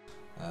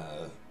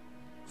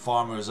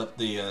farmers up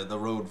the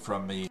road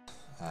from me,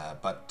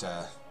 but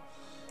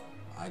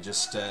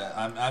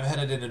I'm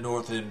headed into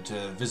Northend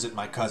to visit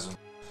my cousin.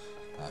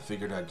 I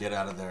figured I'd get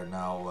out of there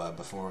now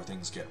before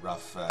things get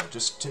rough.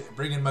 Just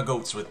bringing my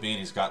goats with me, and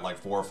he's got like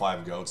 4 or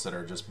 5 goats that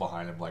are just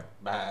behind him, like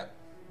bah,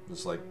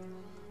 just like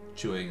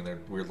chewing, and their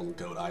weird little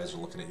goat eyes are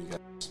looking at you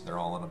guys. They're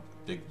all on a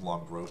big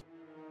long road.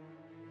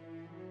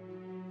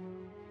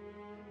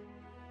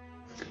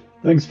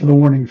 Thanks for the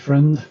warning,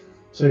 friend.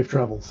 Safe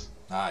travels.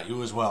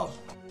 You as well.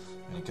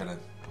 And he kind of,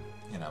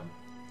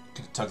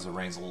 tugs the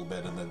reins a little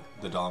bit, and then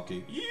the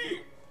donkey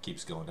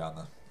keeps going down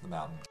the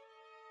mountain.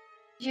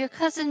 Your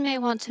cousin may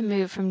want to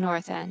move from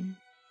Northend.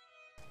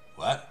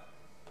 What?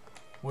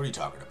 What are you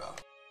talking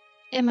about?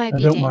 It might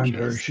be don't dangerous. mind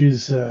her.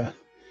 She's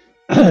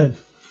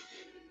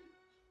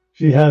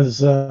she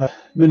has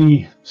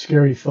many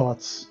scary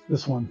thoughts.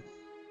 This one.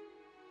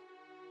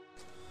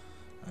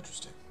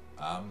 Interesting.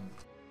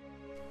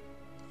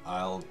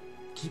 I'll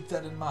keep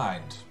that in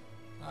mind.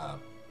 And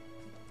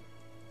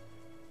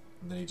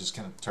then he just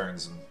kind of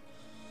turns and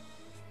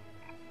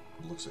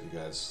looks at you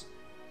guys,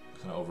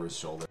 kind of over his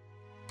shoulder,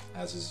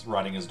 as he's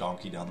riding his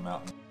donkey down the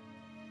mountain.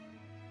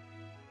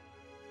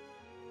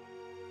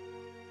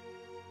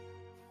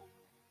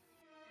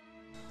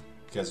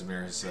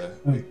 Casimir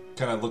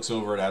kind of looks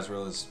over at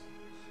Azrael as,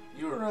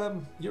 you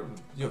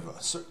have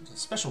a certain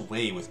special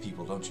way with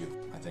people, don't you?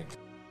 I think.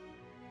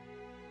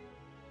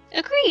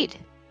 Agreed.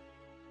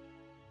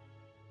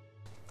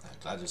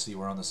 Glad to see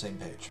we're on the same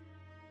page.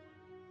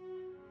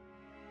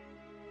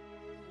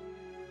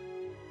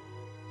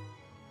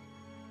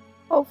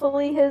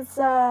 Hopefully his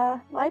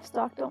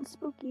livestock don't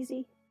spook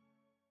easy.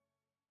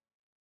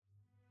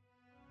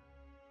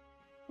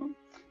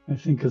 I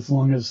think as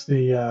long as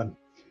the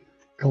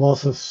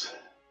Colossus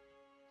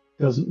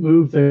doesn't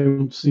move, they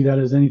won't see that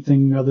as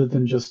anything other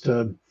than just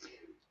a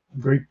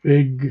great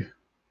big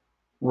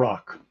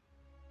rock.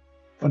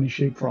 Funny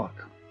shaped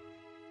rock.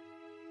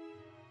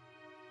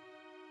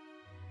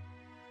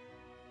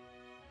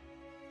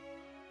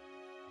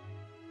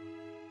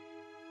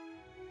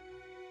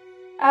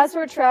 As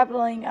we're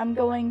traveling, I'm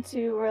going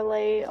to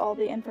relay all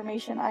the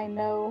information I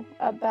know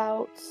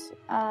about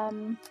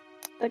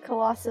the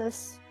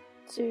Colossus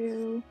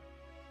to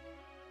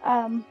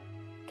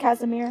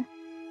Casimir.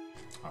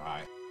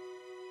 Alright.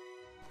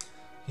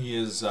 He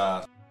is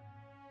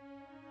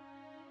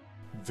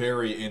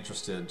very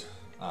interested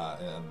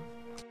in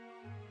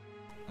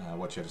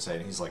what you have to say,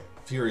 and he's like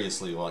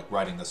furiously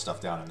writing this stuff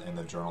down in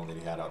the journal that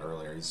he had out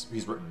earlier.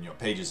 He's written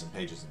pages and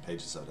pages and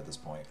pages of it at this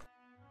point.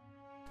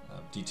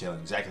 Detailing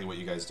exactly what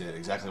you guys did,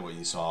 exactly what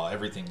you saw,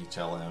 everything you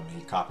tell him.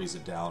 He copies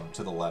it down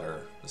to the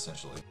letter,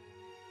 essentially.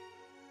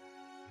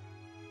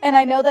 And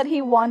I know that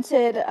he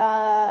wanted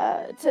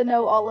to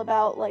know all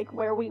about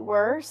where we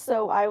were,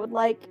 so I would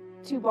like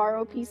to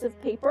borrow a piece of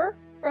paper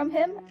from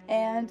him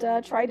and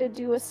try to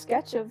do a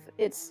sketch of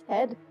its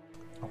head.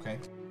 Okay.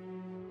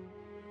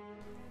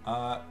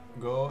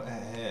 Go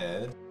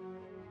ahead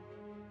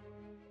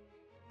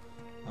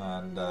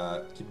and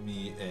give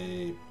me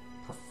a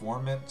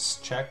performance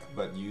check,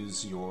 but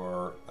use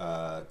your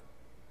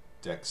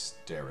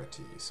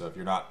dexterity. So if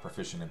you're not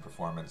proficient in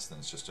performance, then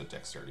it's just a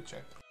dexterity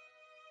check.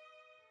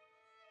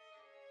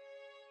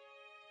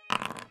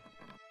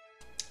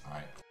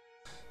 Alright.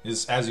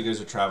 As you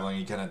guys are traveling,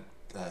 he kind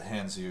of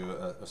hands you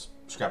a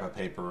scrap of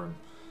paper, and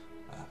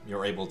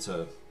you're able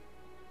to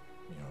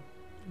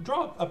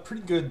draw a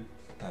pretty good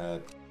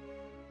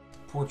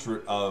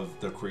portrait of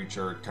the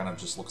creature. It kind of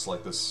just looks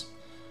like this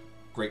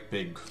great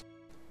big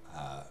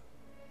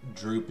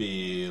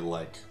droopy,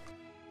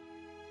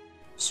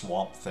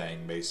 swamp thing,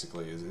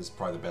 basically, is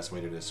probably the best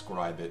way to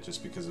describe it,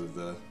 just because of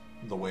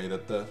the way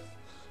that the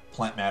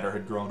plant matter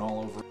had grown all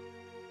over.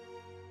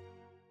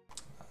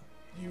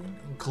 You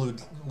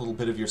include a little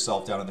bit of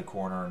yourself down in the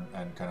corner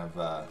and kind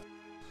of,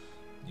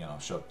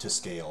 show up to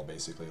scale,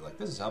 basically.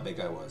 This is how big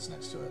I was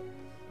next to it.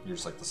 You're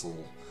just like this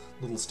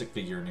little stick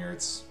figure near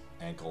its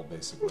ankle,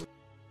 basically.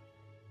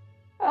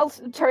 I'll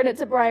turn it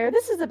to Briar.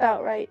 This is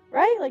about right?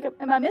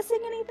 Am I missing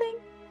anything?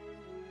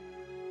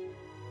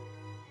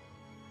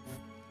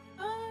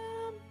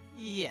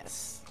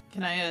 Yes.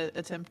 Can I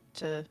attempt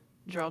to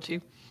draw too?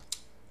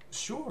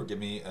 Sure. Give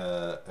me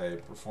a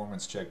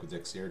performance check with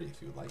dexterity if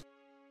you would like.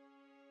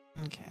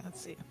 Okay, let's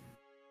see.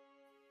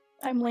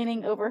 I'm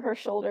leaning over her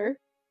shoulder,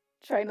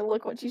 trying to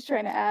look what she's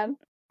trying to add.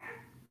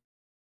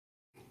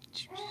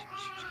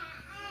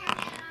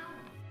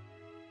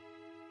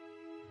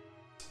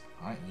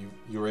 Alright,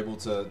 you're able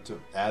to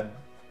add,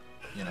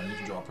 you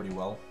can draw pretty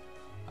well.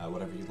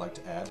 whatever you'd like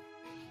to add.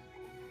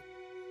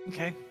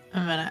 Okay,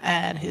 I'm gonna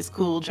add his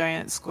cool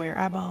giant square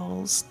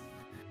eyeballs,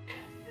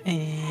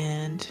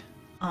 and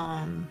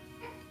I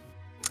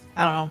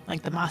don't know,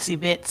 like the mossy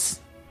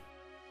bits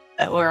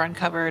that were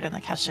uncovered, and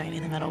like how shiny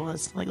the metal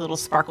was, like little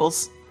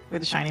sparkles where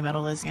the shiny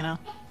metal is, you know.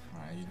 All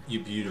right, you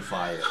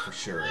beautify it for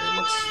sure.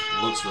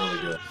 It looks really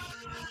good.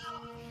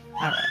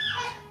 All right.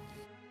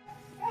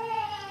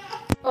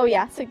 Oh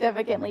yeah,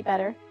 significantly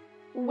better.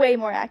 Way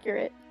more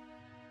accurate.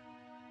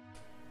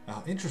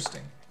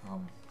 Interesting.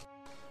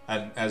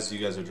 And as you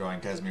guys are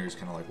drawing, Casimir is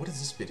kind of like, what is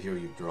this bit here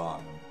you've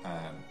drawn?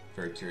 And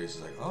very curious.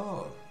 He's like,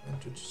 oh,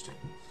 interesting.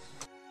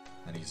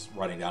 And he's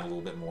writing down a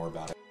little bit more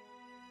about it.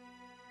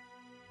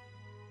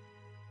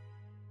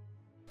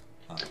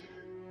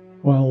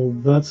 While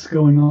that's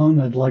going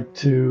on, I'd like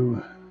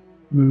to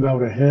move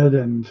out ahead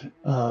and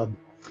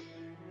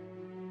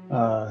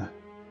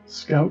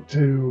scout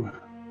to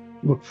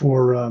look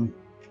for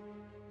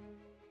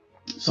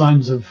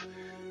signs of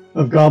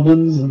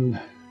goblins and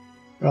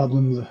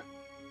goblins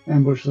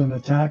ambush and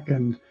attack,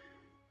 and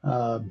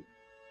I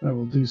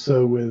will do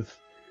so with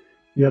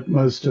the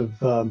utmost of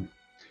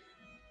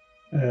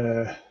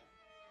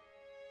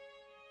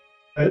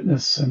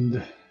fitness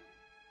and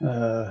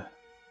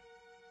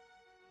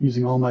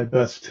using all my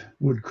best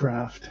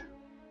woodcraft.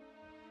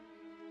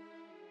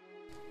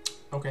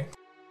 Okay.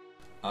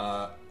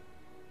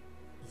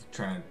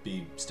 Trying to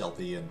be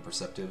stealthy and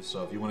perceptive,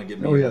 so if you want to give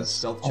me a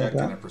stealth check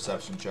and a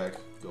perception check,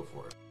 go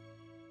for it.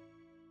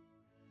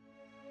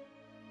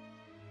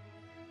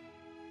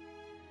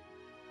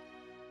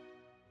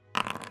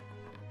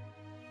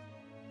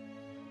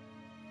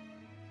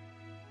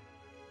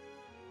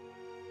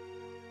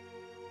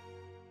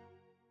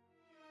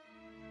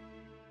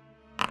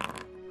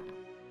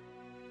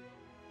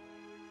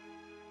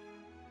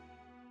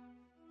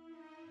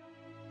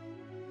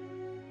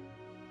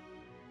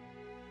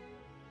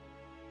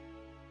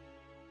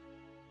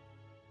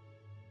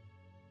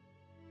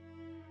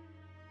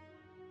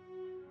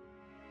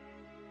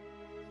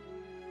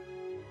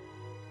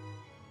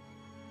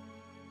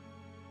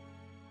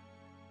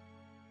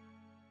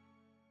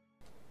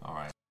 All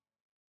right.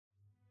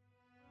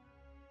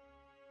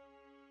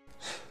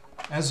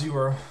 As you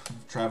are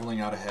traveling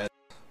out ahead,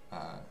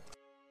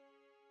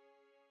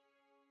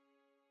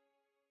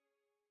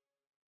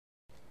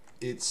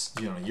 it's,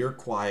 you're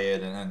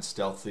quiet and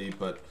stealthy,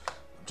 but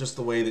just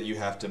the way that you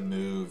have to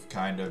move,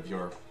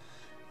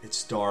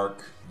 it's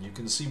dark. You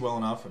can see well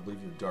enough. I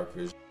believe your dark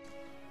vision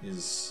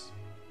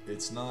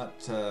it's not,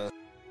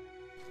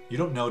 you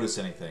don't notice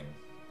anything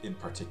in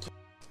particular.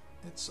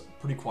 It's a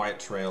pretty quiet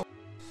trail.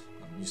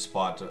 You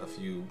spot a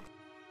few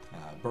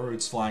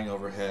birds flying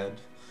overhead.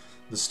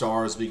 The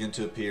stars begin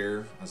to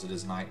appear as it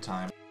is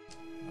nighttime.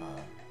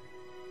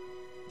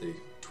 The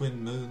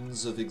twin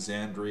moons of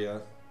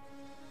Exandria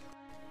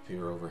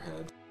appear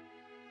overhead.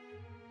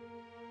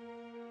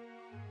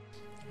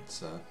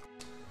 It's a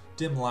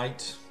dim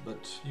light,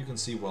 but you can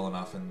see well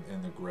enough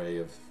in the gray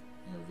of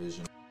your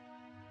vision.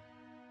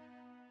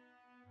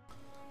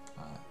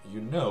 You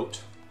note,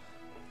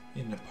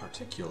 in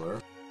particular,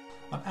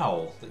 an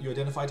owl that you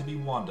identify to be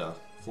Wanda,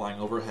 flying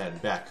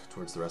overhead back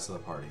towards the rest of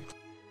the party.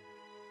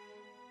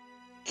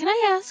 Can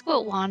I ask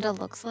what Wanda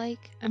looks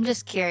like? I'm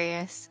just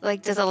curious.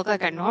 Like, does it look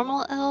like a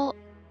normal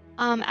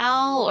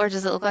owl, or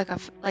does it look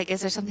like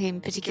is there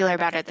something particular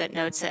about it that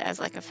notes it as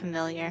like a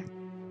familiar?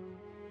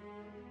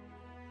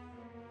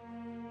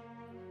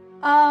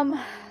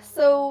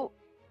 So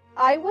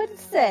I would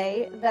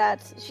say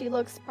that she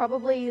looks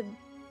probably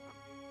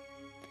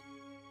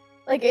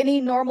like any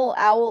normal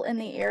owl in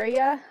the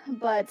area,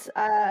 but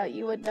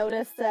you would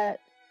notice that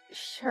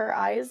her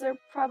eyes are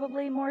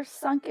probably more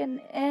sunken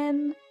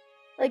in,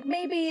 like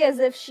maybe as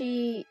if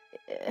she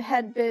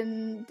had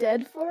been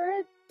dead for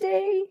a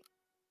day.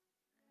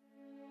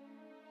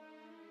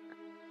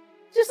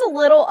 Just a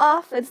little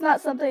off. It's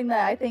not something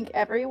that I think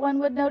everyone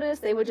would notice.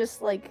 They would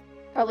just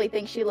probably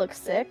think she looks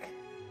sick.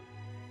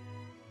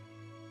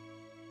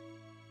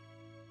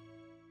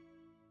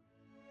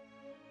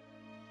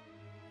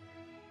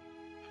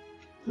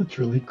 That's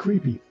really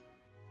creepy.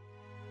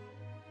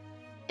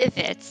 If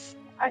it's.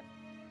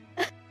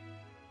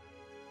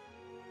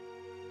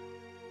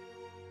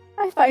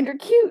 I find her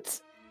cute.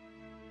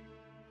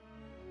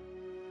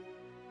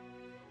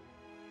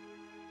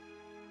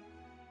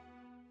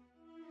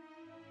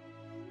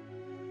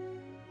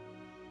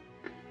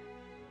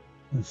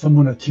 And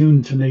someone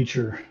attuned to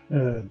nature,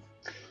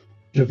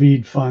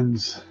 Javid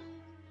finds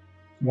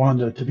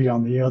Wanda to be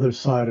on the other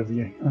side of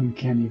the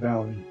uncanny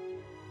valley.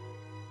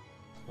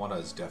 Wanda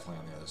is definitely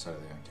on the other side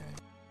of the uncanny.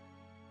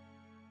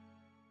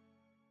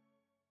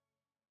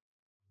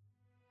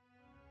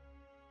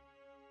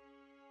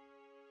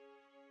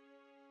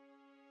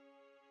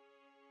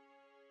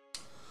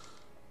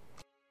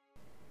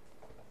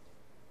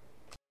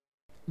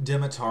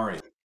 Demetari,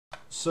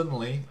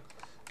 suddenly,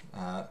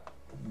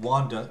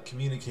 Wanda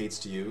communicates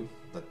to you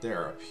that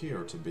there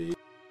appear to be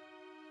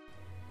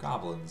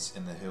goblins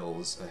in the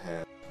hills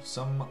ahead,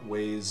 some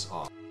ways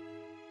off.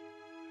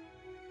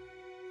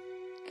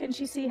 Can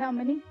she see how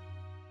many?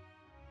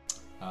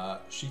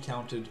 She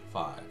counted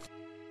 5,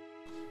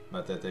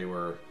 but that they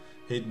were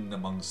hidden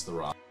amongst the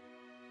rocks.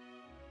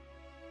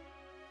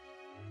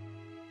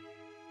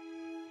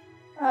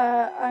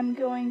 I'm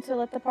going to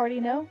let the party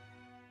know.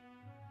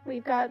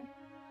 We've got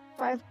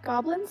 5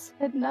 goblins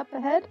hidden up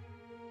ahead.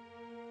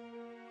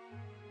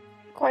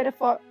 Quite a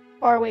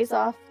far ways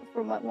off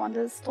from what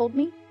Wanda's told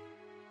me.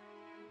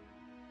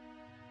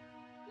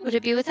 Would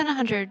it be within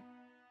 100?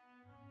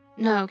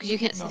 No, because you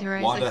can't see through,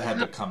 right? Wanda had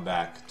to come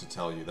back to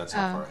tell you. That's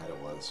how far ahead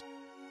it was.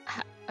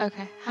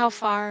 Okay. How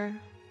far?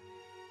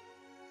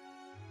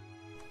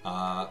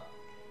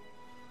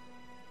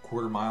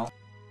 Quarter mile,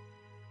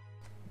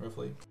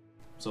 roughly.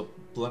 So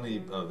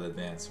plenty of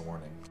advance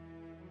warning.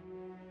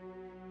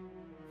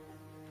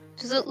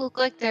 Does it look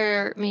like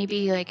there may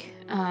be like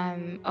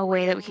a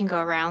way that we can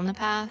go around the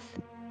path?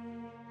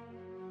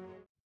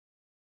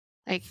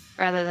 Like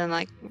rather than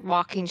like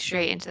walking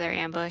straight into their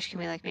ambush, can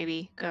we like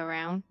maybe go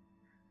around?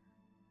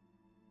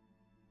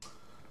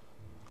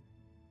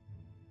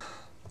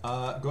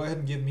 Go ahead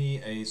and give me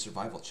a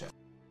survival check.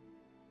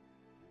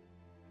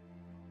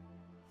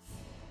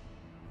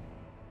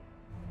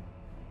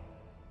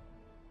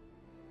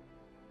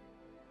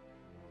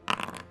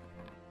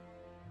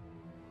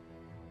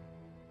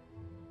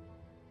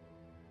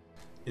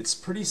 It's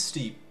pretty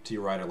steep to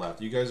your right or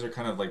left. You guys are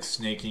kind of like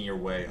snaking your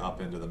way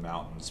up into the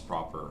mountains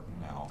proper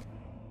now.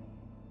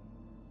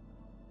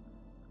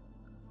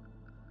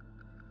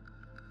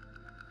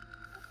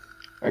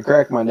 I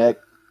cracked my neck.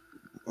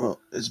 Well,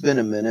 it's been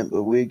a minute,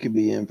 but we could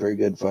be in for a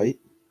good fight.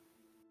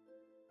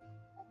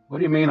 What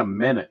do you mean a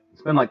minute?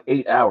 It's been like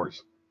 8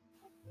 hours.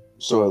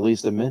 So at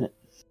least a minute.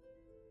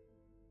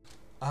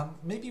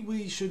 Maybe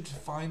we should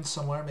find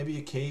somewhere, maybe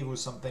a cave or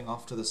something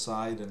off to the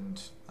side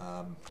and,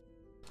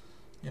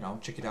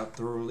 check it out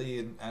thoroughly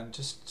and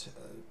just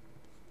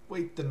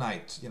wait the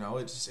night. You know,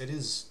 it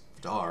is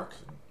dark,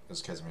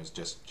 as Casimir is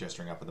just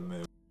gesturing up at the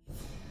moon.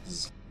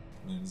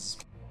 Moons.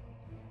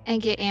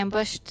 And get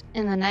ambushed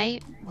in the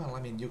night? Well,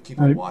 I mean, you'll keep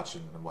on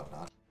watching and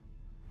whatnot.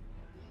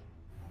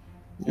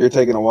 You're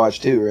taking a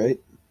watch too, right?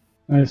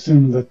 I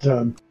assume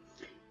that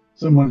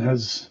someone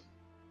has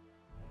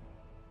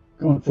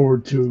gone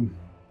forward to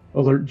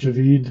alert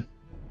Javid,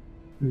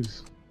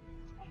 who's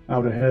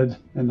out ahead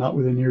and not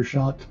within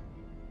earshot.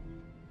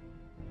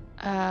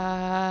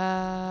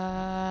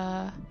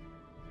 I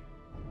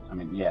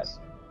mean, yes.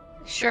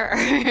 Sure.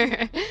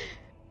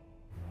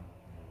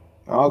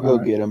 I'll go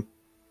get him.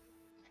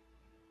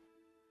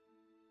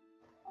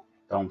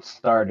 Don't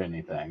start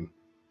anything.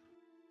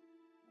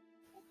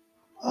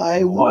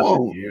 I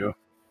watching won't. you.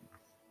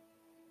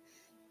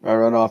 I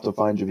run off to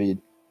find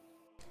Javid.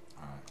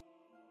 Alright.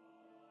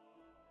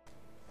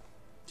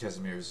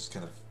 Casimir is just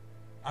kind of...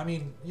 I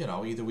mean,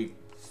 either we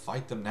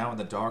fight them now in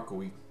the dark or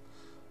we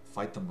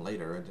fight them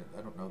later.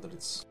 I don't know that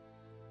it's...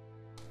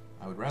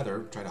 I would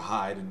rather try to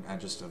hide and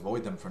just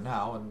avoid them for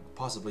now, and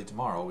possibly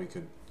tomorrow we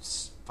could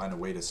find a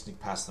way to sneak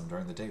past them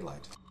during the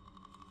daylight.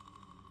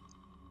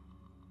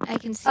 I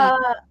can see.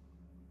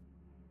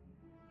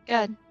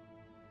 Good.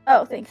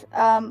 Oh, thanks.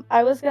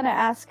 I was gonna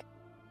ask,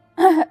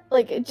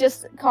 like,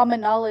 just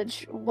common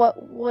knowledge,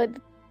 what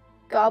would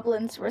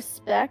goblins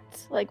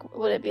respect? Like,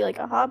 would it be like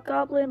a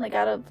hobgoblin, like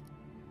out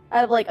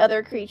of like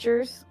other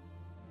creatures?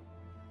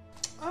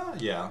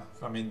 Yeah.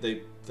 I mean,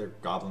 they're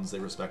goblins. They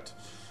respect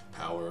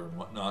power and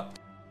whatnot.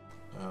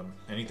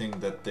 Anything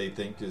that they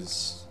think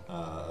is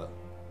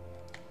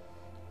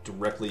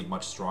directly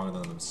much stronger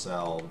than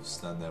themselves,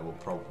 then they will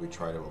probably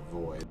try to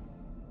avoid.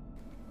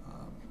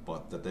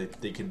 But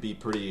that they can be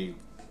pretty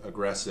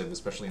aggressive,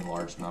 especially in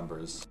large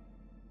numbers.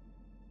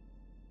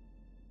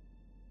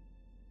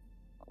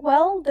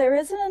 Well, there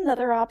isn't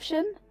another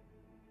option.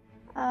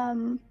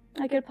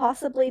 I could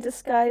possibly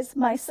disguise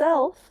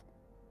myself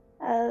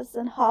as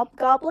an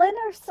hobgoblin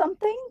or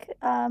something.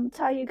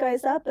 Tie you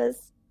guys up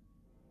as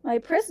my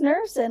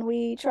prisoners, and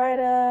we try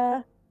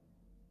to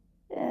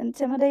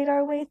intimidate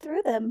our way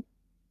through them.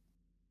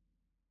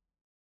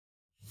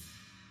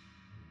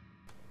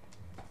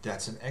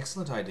 That's an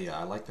excellent idea.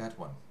 I like that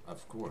one,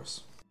 of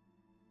course.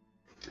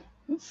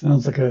 That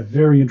sounds like a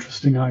very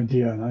interesting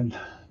idea, and I'd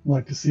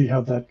like to see how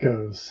that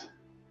goes.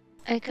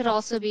 It could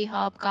also be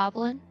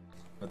hobgoblin.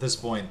 At this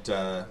point,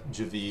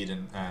 Javid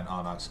and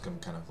Onyx come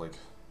kind of like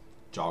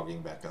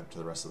jogging back up to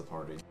the rest of the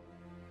party.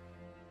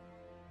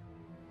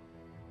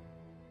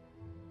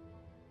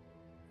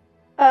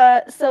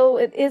 So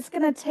it is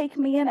gonna take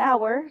me an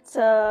hour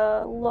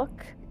to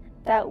look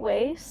that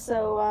way,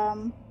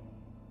 so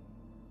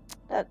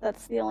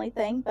that's the only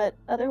thing, but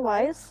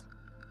otherwise,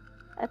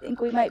 I think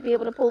we might be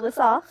able to pull this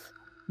off.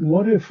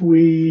 What if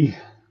we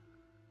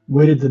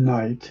waited the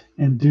night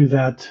and do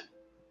that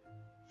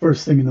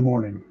first thing in the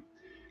morning?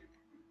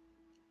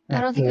 I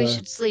don't think we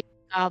should sleep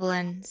with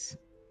goblins.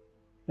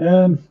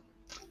 Not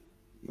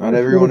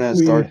everyone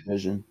has dark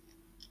vision.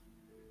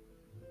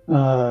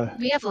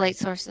 We have light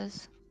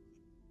sources.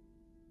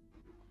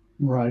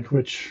 Right,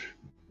 which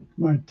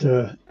might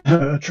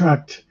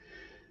attract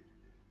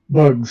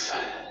bugs.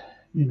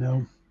 You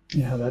know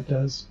how that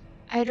does.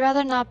 I'd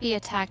rather not be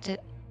attacked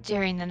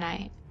during the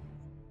night.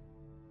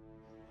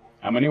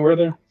 How many were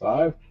there?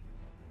 5?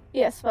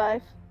 Yes,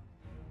 5.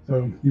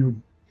 So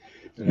you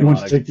want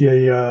to take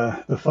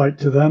the fight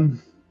to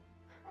them?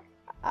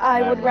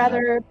 I would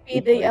rather be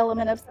the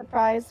element of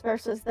surprise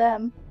versus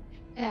them.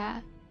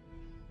 Yeah.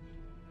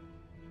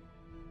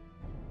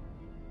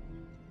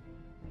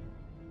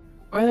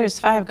 Where there's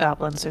 5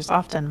 goblins, there's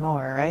often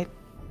more, right?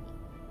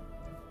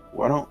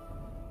 Why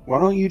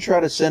don't you try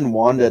to send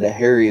Wanda to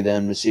Harry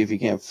then to see if you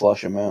can't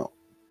flush him out?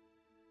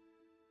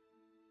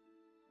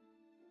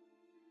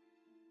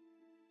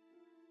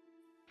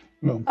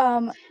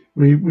 Well,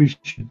 we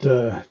should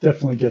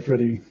definitely get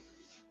ready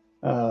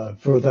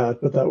for that,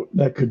 but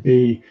that could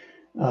be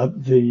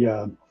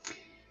the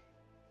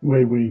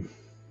way we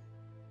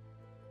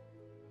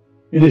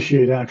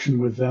initiate action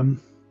with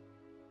them.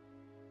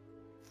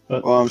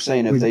 But well, I'm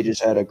saying if they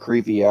just had a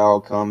creepy owl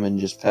come and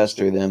just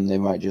pester them, they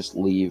might just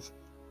leave.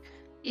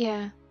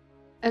 Yeah.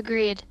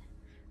 Agreed.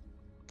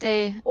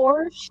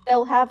 Or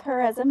they'll have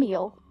her as a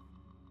meal.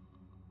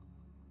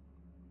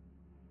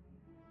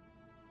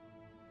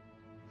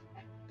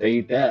 They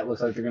eat that,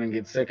 looks like they're gonna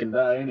get sick and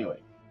die anyway.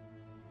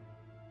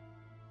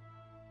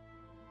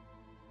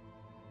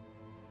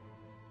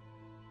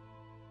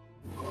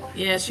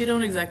 Yeah, she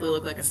don't exactly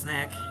look like a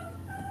snack.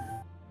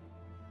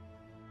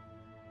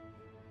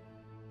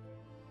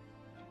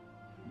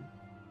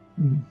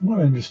 What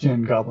I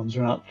understand, goblins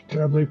are not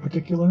terribly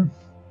particular.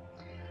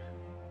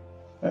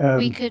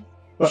 We could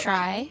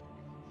try.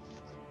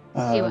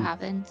 See what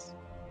happens.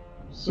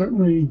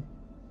 Certainly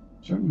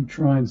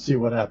try and see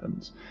what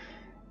happens.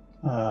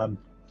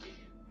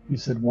 You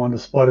said Wanda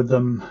spotted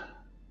them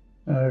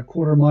a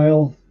quarter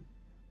mile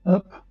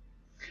up.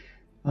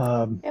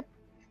 Yep.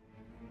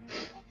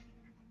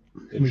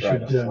 We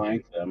should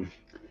flank them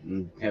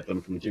and hit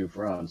them from 2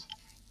 fronts.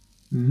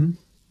 Mm-hmm.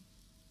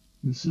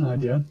 That's an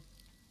idea.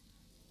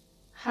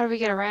 How do we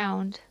get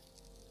around?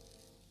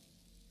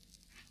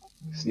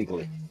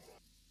 Sneakily.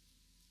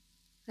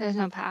 There's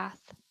no path.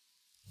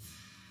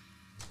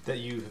 That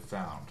you have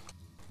found.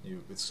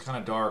 It's kind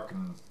of dark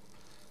and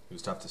it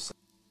was tough to say.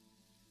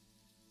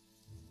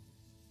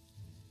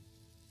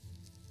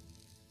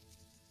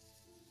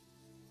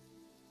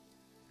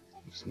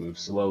 Just move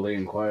slowly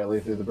and quietly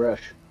through the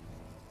brush.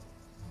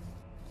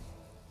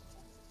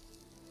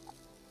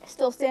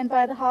 Still stand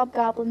by the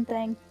hobgoblin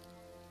thing.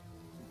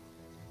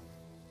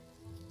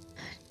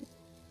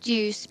 Do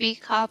you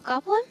speak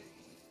hobgoblin?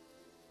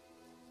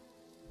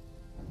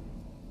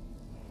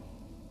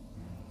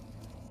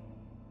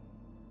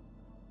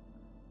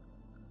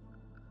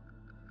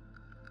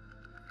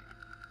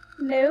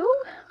 No.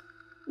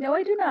 No,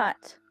 I do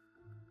not.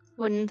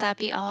 Wouldn't that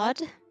be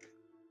odd?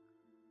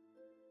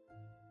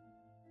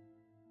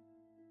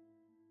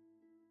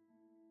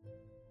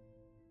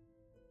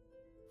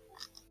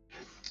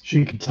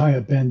 She could tie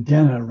a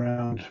bandana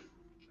around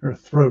her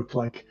throat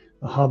like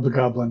the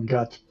hobgoblin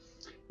got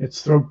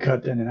its throat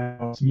cut and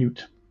now it's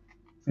mute.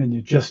 And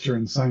you gesture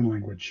in sign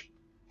language.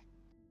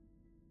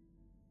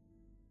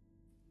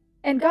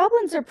 And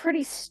goblins are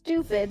pretty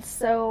stupid,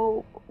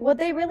 so would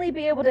they really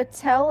be able to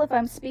tell if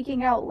I'm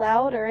speaking out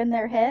loud or in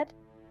their head?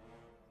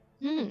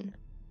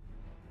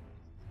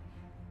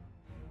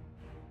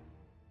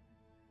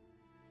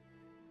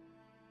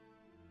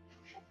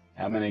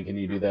 How many can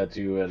you do that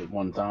to at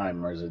one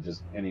time, or is it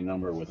just any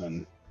number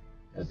within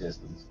a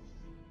distance?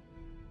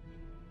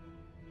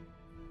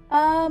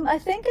 I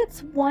think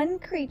it's one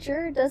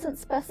creature, doesn't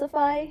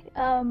specify,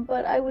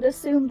 but I would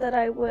assume that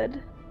I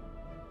would.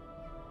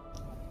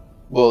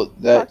 Well,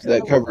 that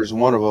covers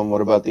one of them.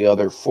 What about the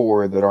other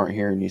 4 that aren't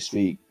hearing you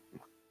speak?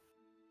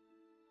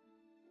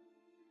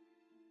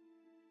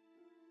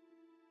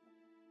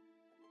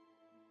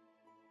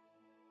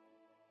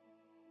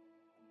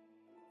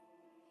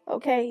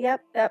 Okay,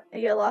 yep,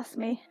 you lost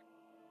me.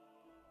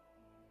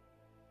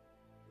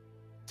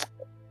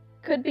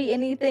 Could be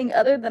anything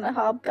other than a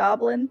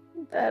hobgoblin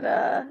that,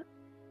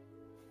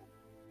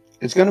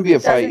 It's going to be a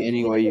fight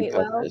anyway you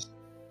cut this.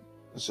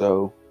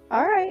 So.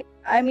 Alright.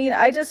 I mean,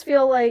 I just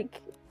feel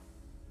like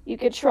you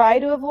could try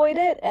to avoid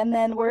it, and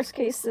then worst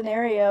case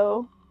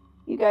scenario,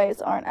 you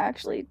guys aren't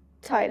actually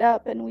tied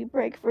up and we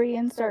break free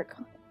and start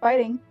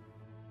fighting.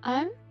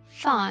 I'm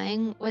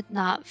fine with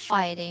not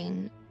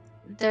fighting.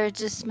 There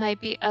just might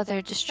be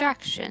other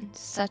distractions,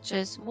 such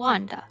as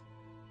Wanda.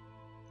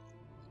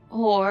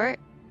 Or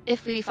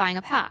if we find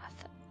a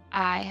path.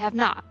 I have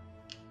not.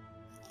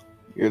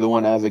 You're the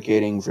one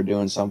advocating for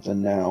doing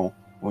something now.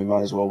 We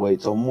might as well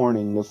wait till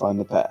morning to find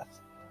the path.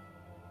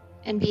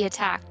 And be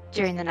attacked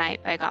during the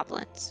night by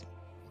goblins.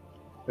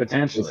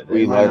 Potentially.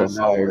 We light a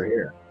fire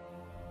here.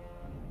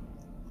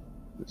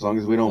 As long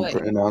as we don't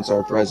announce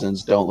our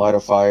presence, don't light a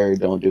fire,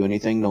 don't do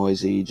anything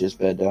noisy, just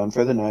bed down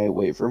for the night,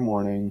 wait for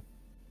morning.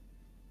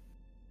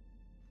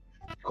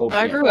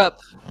 I grew up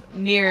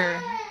near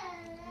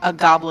a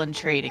goblin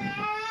trading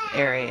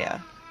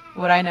area.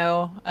 Would I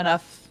know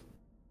enough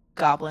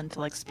goblin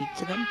to speak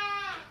to them?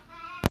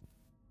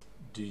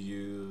 Do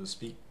you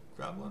speak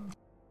goblin?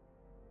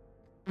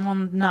 Well,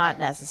 not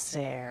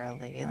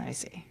necessarily. Let me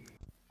see.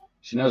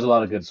 She knows a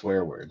lot of good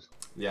swear words.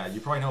 Yeah,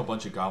 you probably know a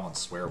bunch of goblin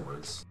swear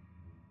words.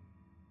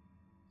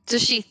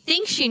 Does she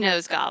think she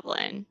knows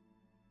Goblin?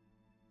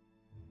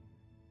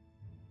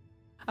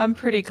 I'm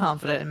pretty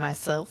confident in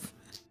myself.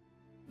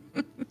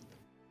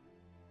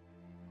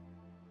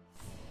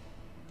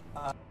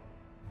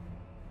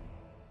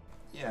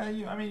 Yeah,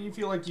 you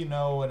feel like you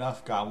know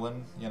enough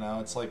Goblin.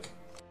 It's like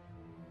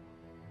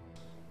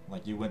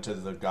you went to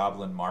the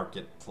Goblin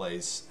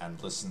marketplace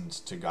and listened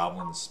to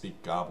goblins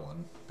speak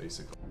Goblin,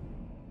 basically.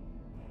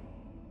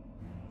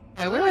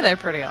 Yeah, we were there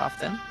pretty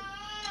often.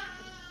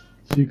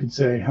 So you could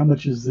say, how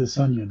much is this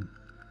onion?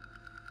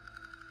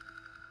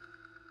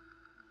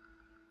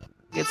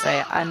 You could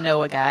say, I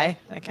know a guy,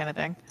 that kind of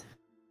thing.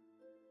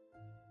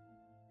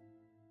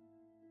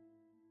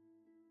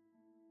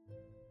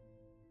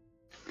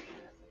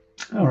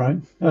 All right.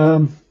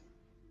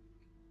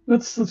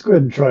 Let's go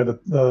ahead and try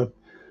the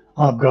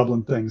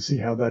hobgoblin thing. See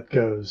how that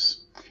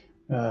goes.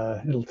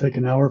 It'll take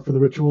an hour for the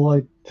ritual,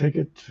 I take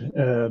it,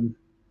 and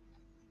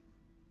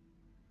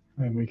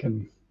we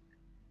can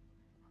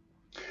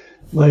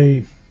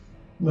lay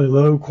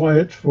low,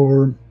 quiet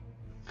for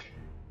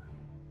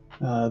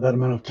that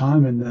amount of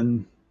time, and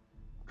then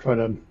try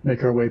to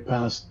make our way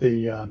past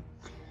the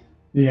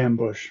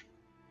ambush.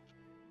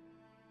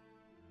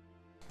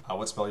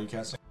 What spell are you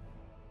casting?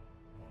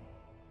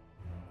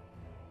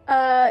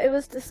 It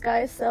was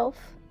disguise self.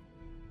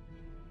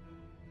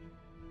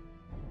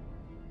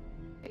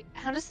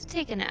 How does it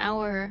take an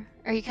hour?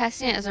 Are you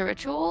casting it as a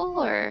ritual,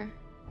 or?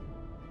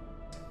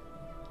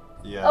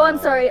 Yeah. Oh, I'm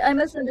sorry. I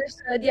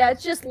misunderstood. Yeah,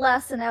 it just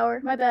lasts an hour.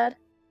 My bad.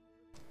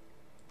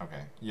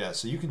 Okay. Yeah,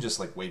 so you can just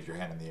wave your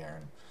hand in the air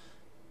and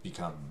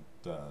become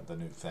the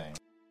new thing.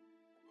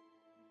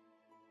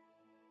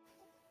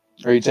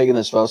 Are you taking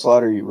the spell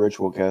slot or are you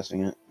ritual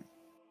casting it?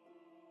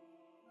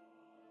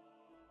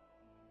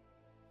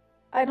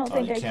 I don't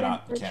think you I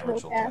can't can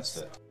ritual cast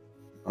it.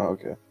 Oh,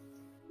 okay.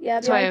 Yeah,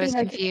 That's the why only I was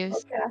thing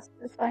confused. I can cast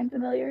is Find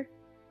Familiar.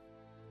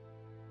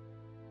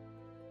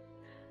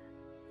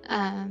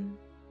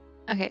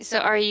 Okay, so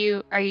are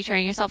you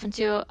turning yourself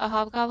into a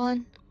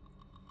hobgoblin?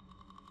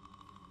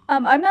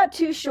 I'm not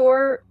too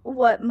sure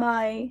what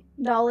my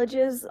knowledge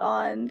is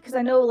on, because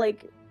I know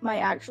my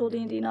actual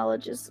D&D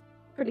knowledge is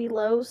pretty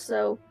low,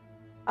 so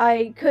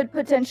I could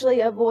potentially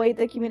avoid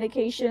the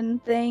communication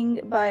thing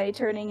by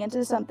turning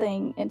into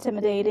something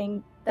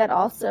intimidating that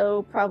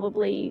also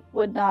probably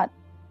would not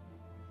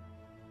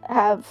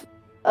have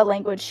a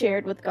language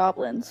shared with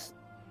goblins.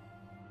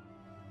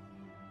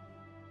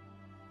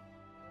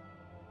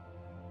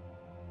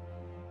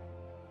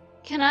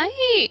 Can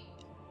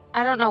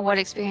I don't know what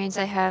experience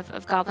I have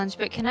of goblins,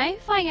 but can I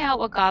find out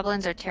what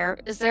goblins are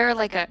Is there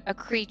a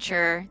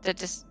creature that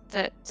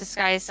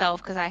disguise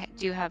self, because I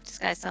do have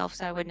disguise self,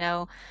 so I would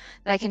know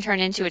that I can turn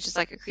into, which is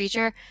like a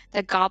creature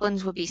that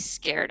goblins would be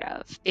scared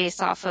of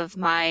based off of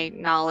my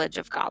knowledge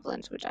of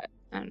goblins, which I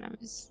don't know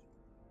is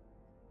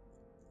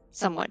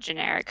somewhat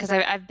generic, because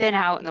I've been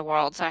out in the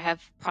world, so I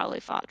have probably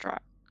fought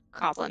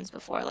goblins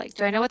before.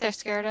 Do I know what they're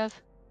scared of?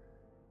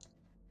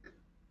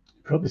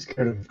 Probably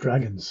scared of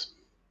dragons.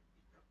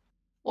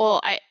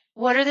 Well,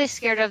 what are they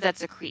scared of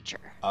that's a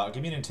creature?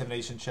 Give me an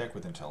intimidation check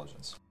with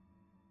intelligence.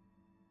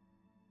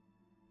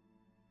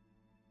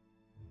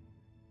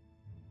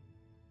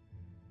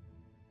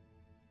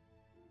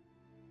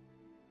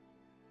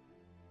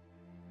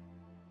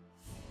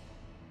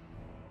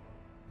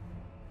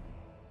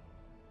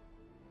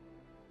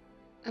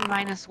 And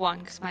 -1,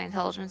 because my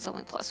intelligence is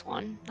only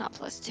 +1, not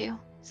 +2.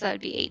 So that'd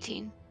be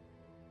 18.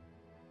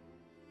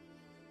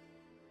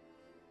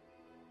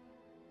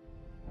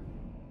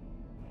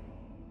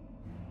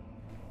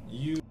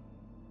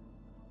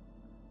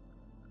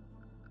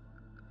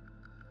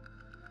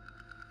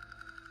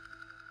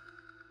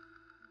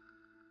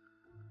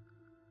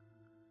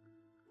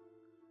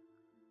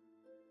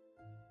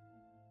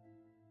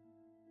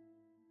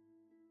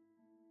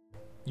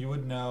 You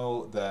would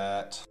know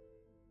that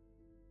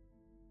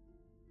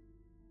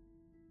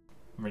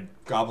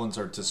goblins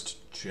are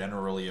just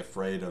generally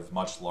afraid of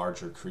much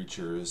larger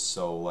creatures,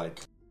 so a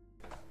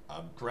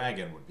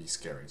dragon would be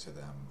scary to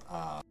them.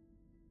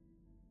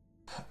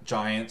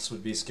 Giants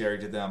would be scary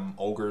to them.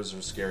 Ogres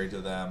are scary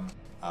to them.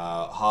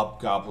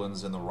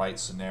 Hobgoblins in the right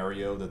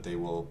scenario that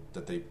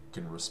they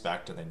can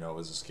respect and they know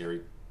is a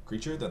scary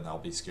creature, then they'll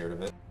be scared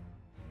of it.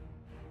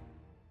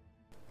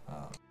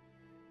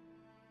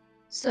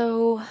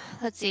 So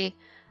let's see.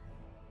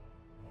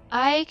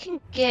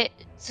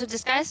 So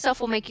disguise self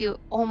will make you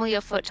only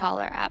a foot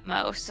taller at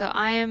most. So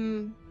I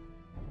am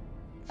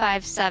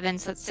 5'7",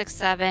 so that's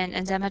 6'7",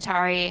 and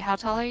Demetari, how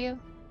tall are you?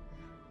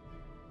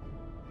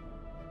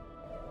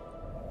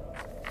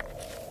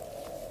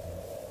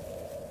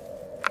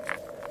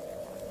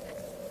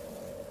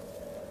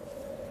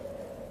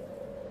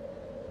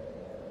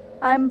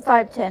 I'm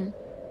 5'10".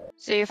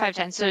 So you're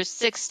 5'10", so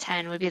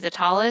 6'10" would be the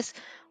tallest.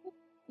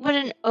 Would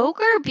an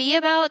ogre be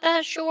about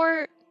that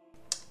short?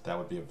 That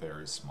would be a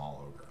very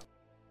small ogre.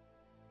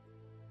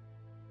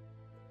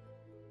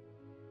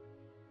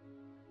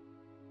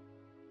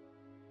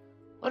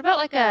 What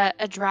about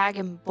a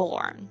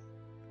dragonborn?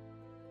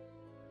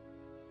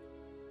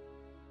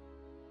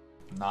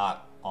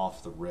 not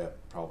off the rip.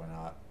 Probably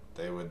not.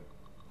 They would.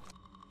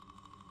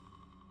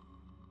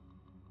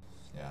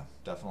 Yeah,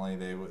 definitely.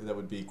 That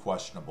would be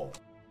questionable.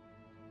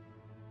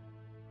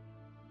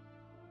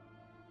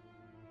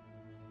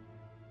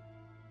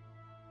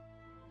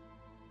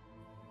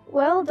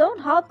 Well, don't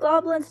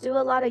hobgoblins do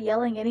a lot of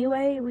yelling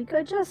anyway? We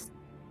could just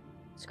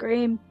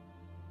scream.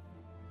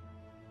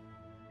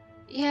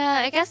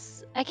 Yeah, I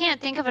guess I can't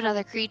think of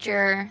another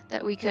creature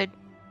that we could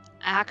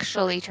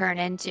actually turn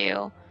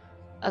into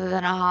other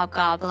than a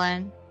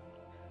hobgoblin.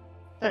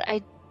 But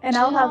I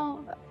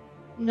don't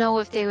know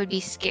if they would be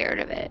scared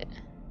of it.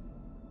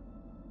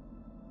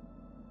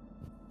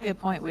 Good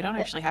point. We don't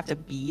actually have to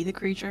be the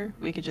creature.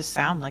 We could just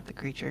sound like the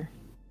creature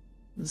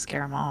and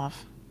scare them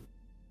off.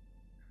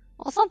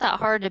 Well, it's not that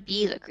hard to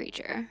be the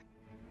creature.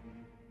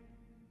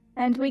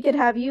 And we could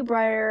have you,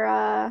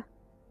 Briar,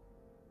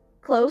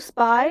 close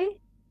by,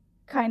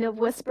 kind of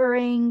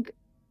whispering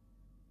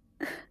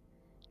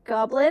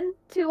goblin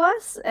to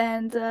us,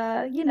 and,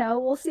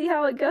 we'll see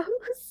how it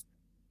goes.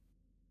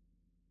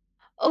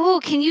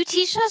 Oh, can you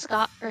teach us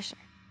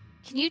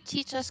Can you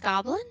teach us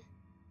goblin?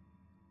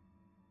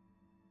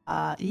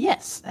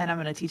 Yes, and I'm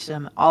going to teach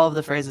them all of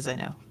the phrases I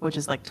know, which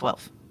is like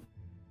 12.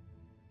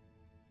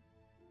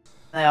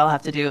 They all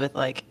have to do with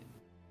like,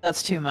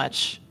 that's too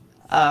much.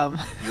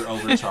 You're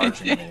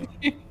overcharging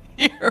me.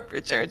 You're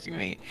overcharging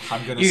me.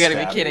 I'm gonna. You gotta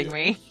be stab kidding you.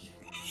 me.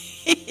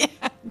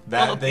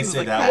 That they say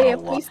like that Hey, one a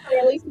if we lot. say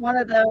at least one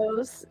of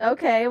those.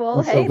 Okay, well,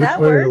 Also, hey, which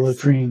that way are the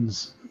works.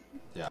 latrines?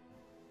 Yeah.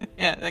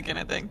 Yeah, that kind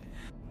of thing.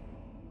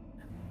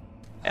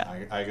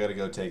 Yeah. I gotta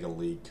go take a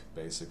leak,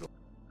 basically.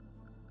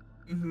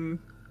 Mm-hmm.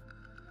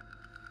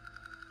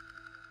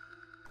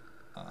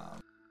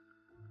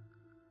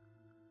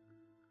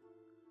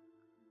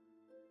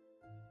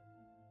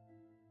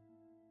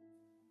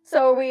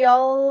 So we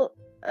all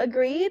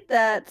agreed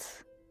that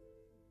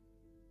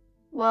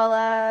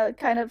we'll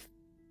kind of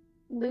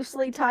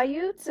loosely tie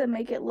you to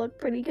make it look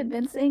pretty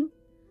convincing.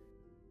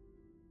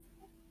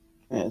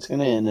 Yeah, it's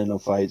gonna end in a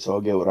fight, so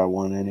I'll get what I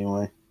want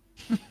anyway.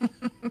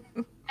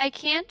 I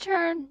can't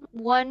turn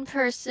one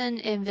person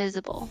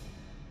invisible.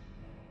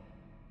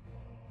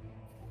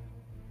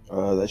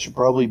 That should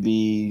probably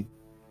be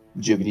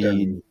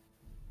Javid.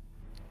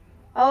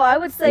 Oh, I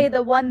would say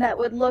the one that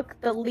would look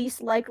the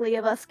least likely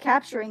of us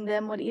capturing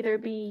them would either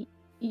be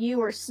you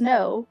or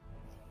Snow.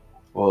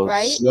 Well,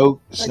 right?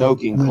 Snow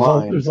can And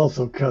climb. there's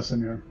also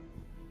Causerain.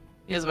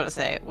 He was about to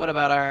say, what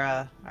about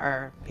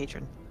our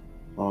patron?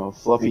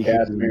 Fluffy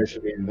Casimir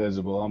should be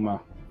invisible.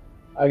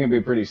 I can be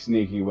pretty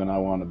sneaky when I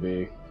want to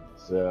be,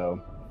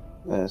 so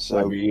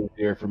it'd be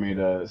easier for me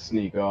to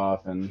sneak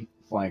off and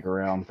flank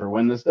around for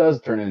when this does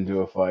turn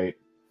into a fight.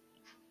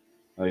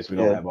 At least we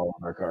don't have all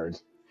of our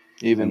cards.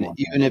 Even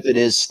if it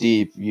is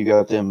steep, you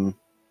got them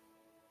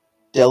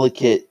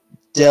delicate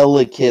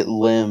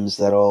limbs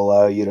that'll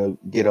allow you to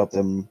get up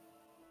them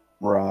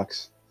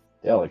rocks.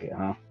 Delicate,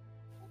 huh?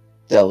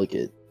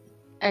 Delicate.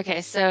 Okay,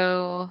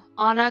 so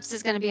Onyx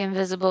is going to be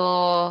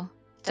invisible,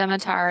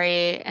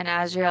 Demetari and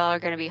Azrael are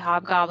going to be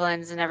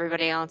hobgoblins, and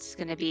everybody else is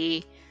going to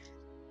be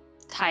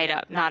tied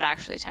up. Not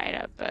actually tied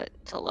up, but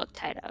to look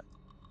tied up.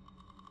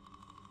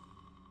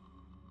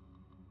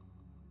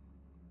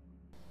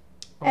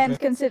 Okay. And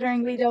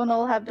considering we don't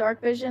all have dark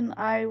vision,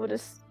 would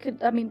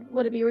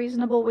it be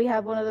reasonable we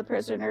have one of the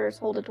prisoners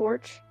hold a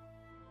torch?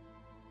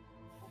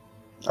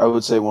 I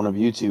would say one of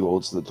you two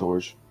holds the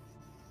torch.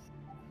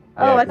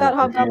 Oh, I thought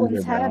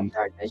hobgoblins had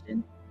dark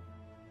vision.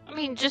 I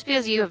mean, just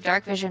because you have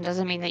dark vision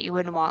doesn't mean that you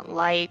wouldn't want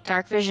light.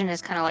 Dark vision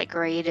is kind of like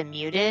grayed and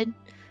muted,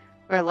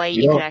 where light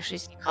you could actually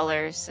see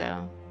colors.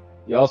 So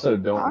you also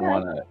don't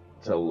want it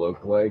to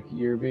look like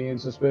you're being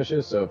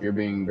suspicious. So if you're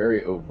being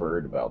very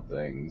overt about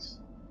things,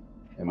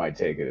 it might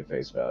take it at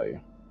face value.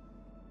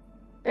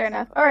 Fair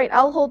enough. All right,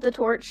 I'll hold the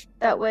torch.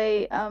 That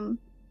way,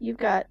 you've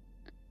got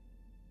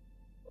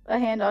a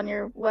hand on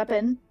your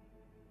weapon,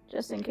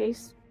 just in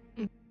case.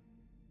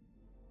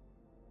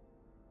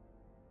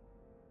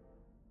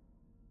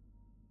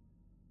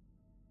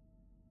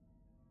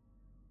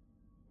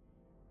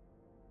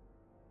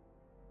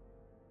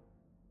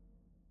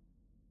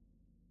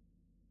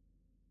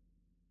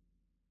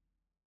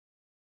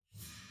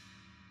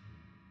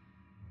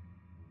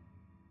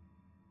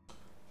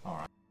 All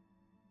right.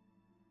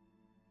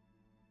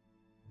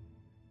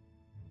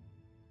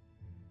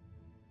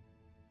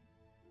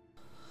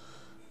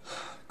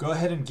 Go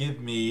ahead and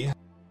give me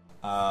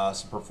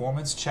some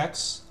performance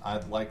checks.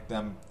 I'd like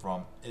them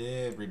from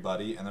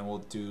everybody, and then we'll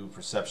do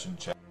perception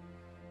checks.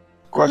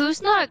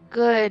 Who's not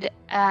good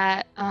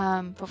at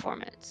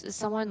performance? Is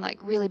someone like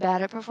really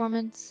bad at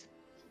performance?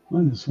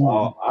 -1.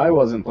 Well, I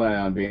wasn't planning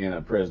on being a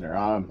prisoner.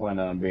 I'm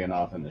planning on being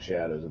off in the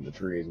shadows of the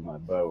trees with my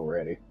bow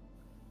ready.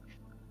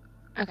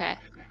 Okay.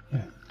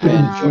 Good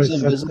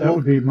choice. That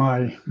would be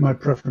my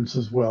preference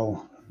as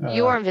well.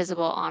 You're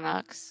invisible,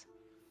 Onyx.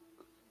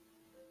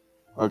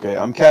 Okay,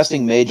 I'm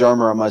casting mage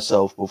armor on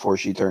myself before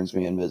she turns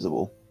me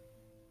invisible.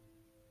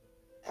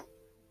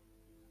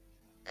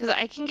 Because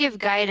I can give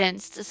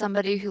guidance to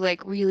somebody who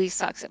like really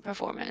sucks at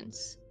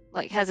performance,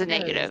 like has a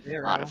negative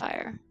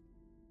modifier.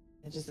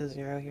 It's just a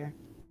 0 here.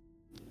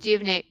 Do you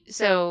have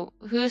so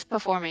who's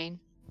performing?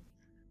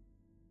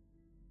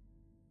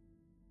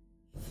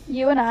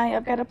 You and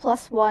I've got a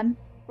 +1.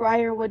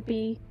 Briar would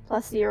be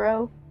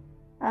 +0.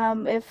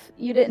 If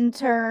you didn't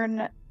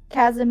turn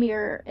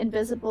Casimir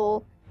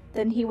invisible,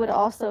 then he would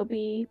also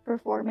be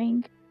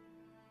performing.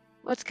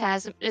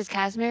 Is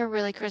Casimir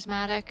really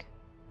charismatic?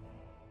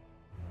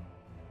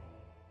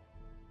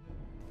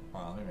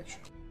 Well, let me make sure.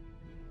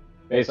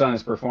 Based on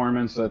his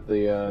performance at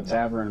the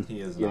tavern, He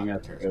is getting not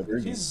us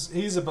charismatic.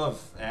 He's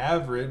above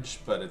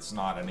average, but it's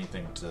not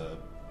anything to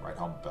write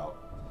home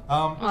about.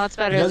 Well, that's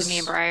better than me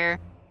and Briar.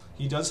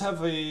 He does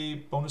have a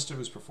bonus to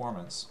his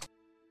performance.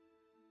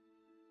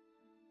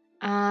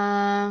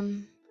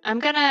 I'm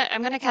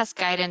gonna cast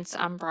guidance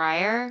on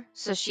Briar,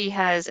 so she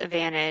has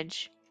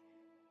advantage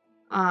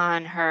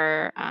on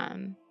her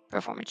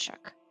performance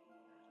check.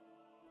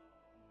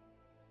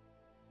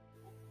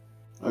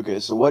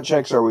 Okay, so what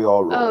checks are we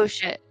all rolling? Oh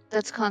shit,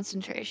 that's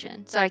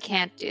concentration, so I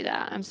can't do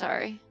that. I'm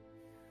sorry.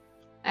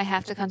 I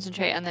have to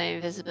concentrate on the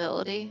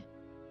invisibility.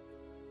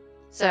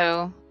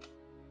 So,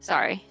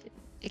 sorry,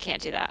 I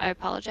can't do that. I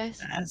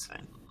apologize. That's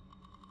fine.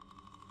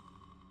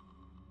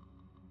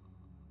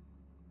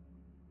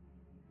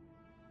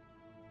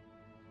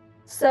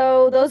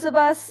 So those of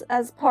us,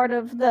 as part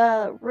of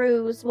the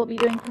ruse, will be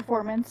doing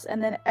performance,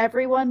 and then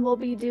everyone will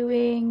be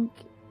doing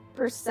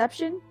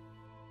perception.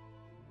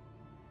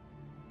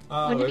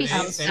 Wouldn't it be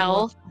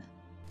stealth?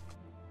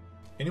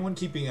 Anyone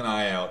keeping an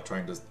eye out,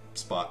 trying to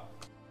spot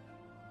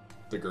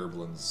the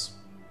Gerblins,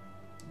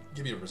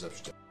 give me a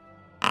perception check.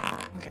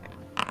 Okay.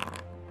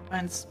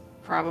 Mine's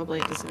probably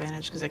a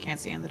disadvantage because I can't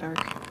see in the dark.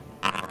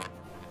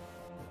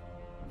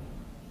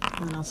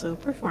 And then also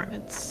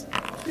performance.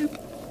 Boop.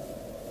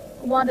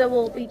 Wanda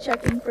will be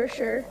checking for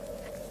sure.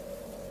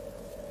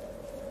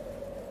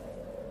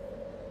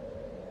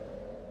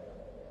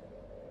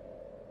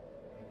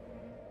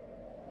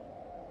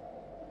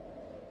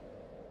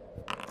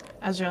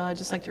 Azrael, I'd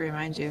just like to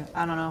remind you,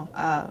 I don't know,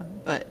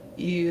 but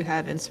you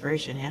have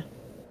inspiration, yeah?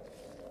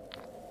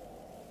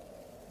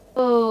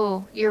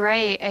 Oh, you're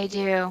right, I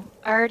do.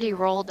 I already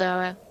rolled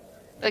though.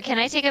 But can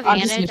I take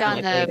advantage on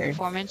the later.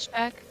 performance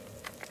check?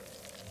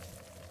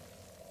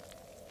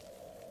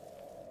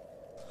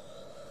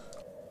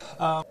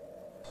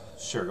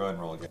 Sure, go ahead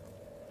and roll again.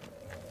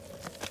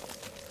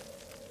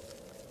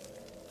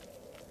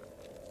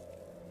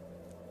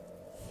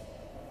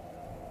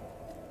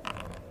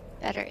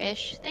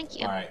 Better-ish. Thank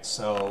you. Alright,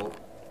 so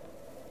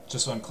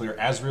just so I'm clear,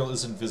 Azrael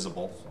is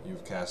invisible. You're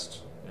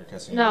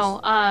casting No,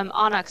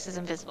 Onyx is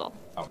invisible.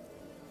 Oh.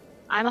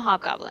 I'm a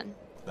hobgoblin.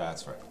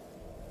 That's right.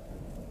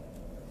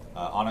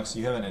 Onyx,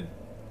 you have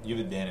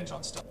advantage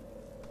on stuff.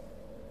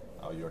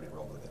 Oh, you already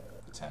rolled with it.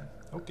 A 10.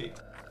 Okay.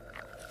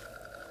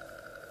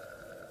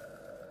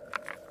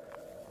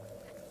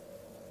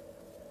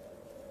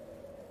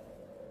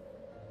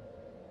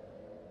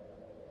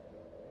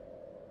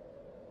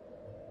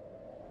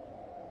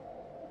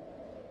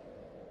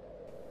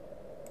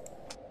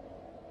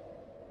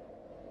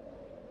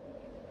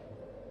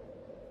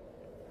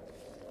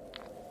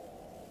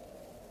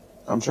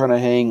 I'm trying to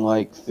hang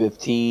like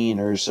 15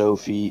 or so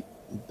feet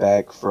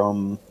back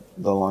from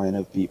the line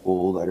of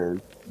people that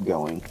are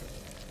going.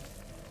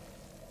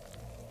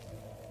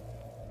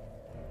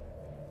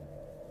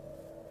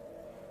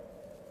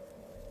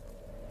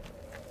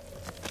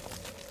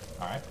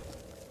 All right.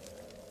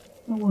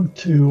 I want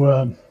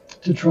to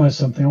try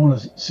something. I want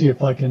to see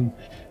if I can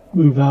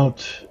move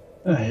out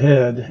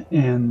ahead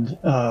and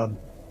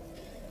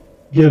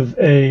give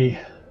a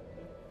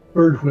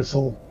bird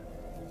whistle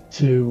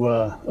to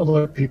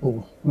alert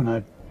people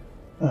when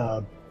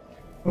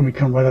we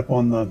come right up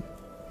on the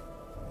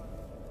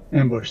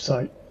ambush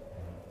site.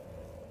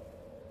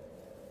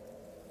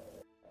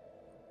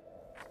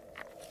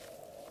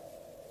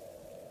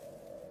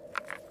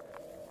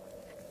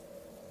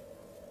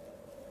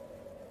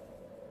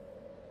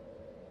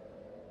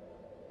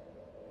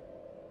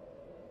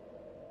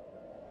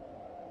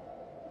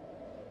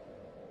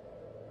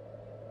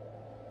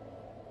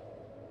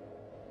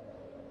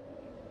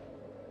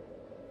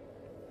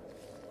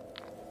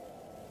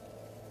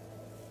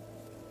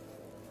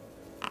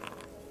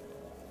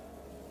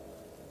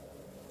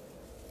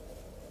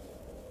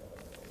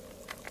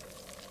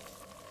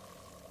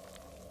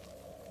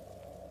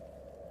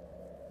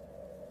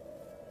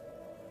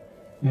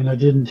 And I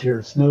didn't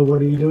hear. Snow,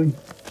 what are you doing?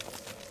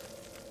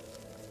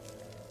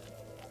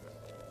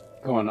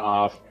 Going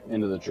off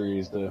into the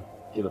trees to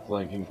get a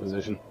flanking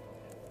position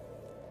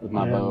with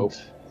my bow.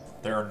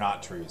 There are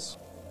not trees.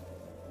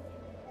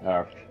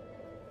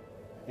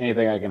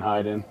 Anything I can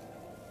hide in?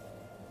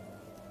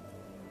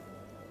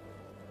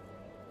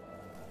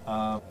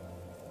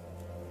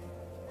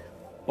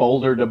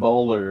 Boulder to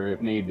boulder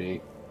if need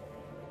be.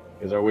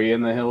 Because are we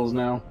in the hills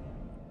now?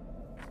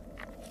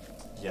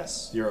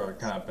 Yes, you're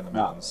kind of up in the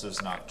mountains.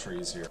 There's not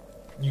trees here.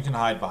 You can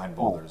hide behind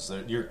boulders.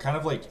 You're kind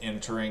of like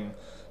entering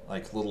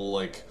like little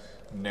like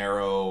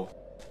narrow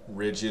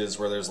ridges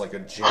where there's like a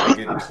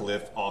jagged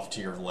cliff off to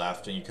your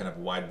left, and you kind of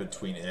wide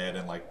between it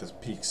and like the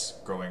peaks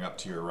growing up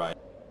to your right.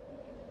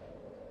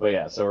 But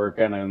yeah, so we're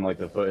kind of in like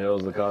the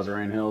foothills, the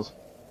Causerain Hills.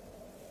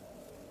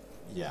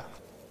 Yeah.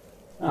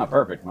 Ah,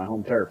 perfect. My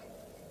home turf.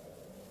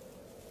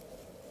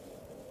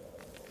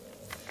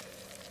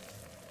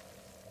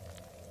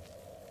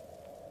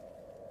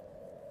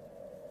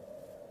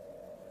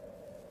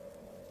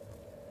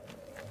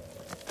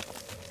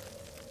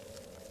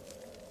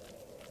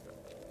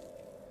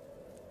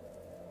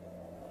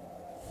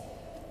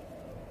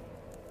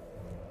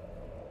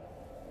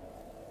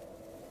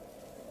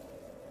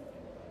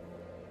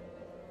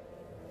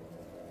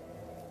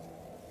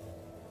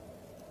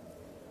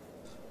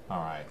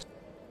 Alright.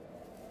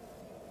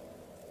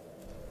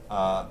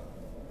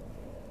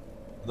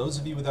 Those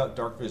of you without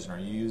dark vision, are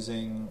you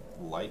using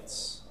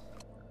lights?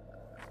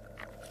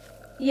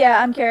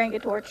 Yeah, I'm carrying a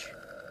torch.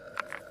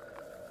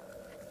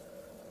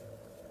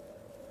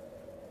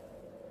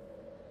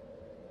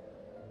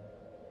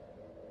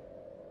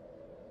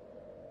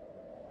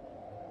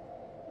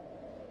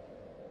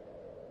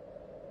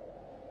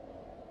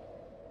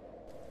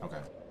 Okay.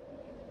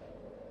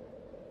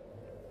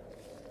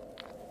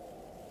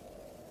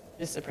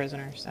 Just a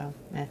prisoner, so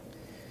eh.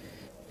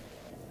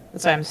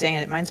 That's why I'm saying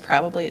it. Mine's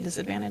probably at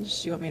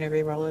disadvantage. Do you want me to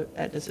re-roll it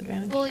at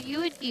disadvantage? Well, you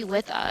would be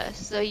with us,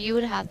 so you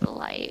would have the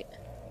light.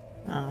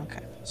 Oh,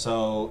 okay.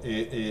 So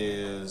it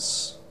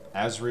is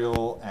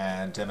Azriel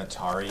and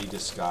Demetari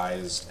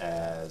disguised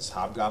as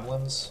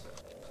hobgoblins.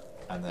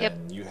 And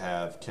then you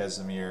have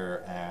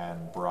Casimir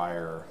and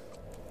Briar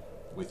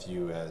with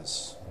you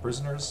as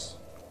prisoners.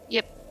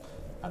 Yep.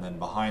 And then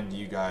behind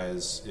you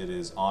guys, it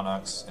is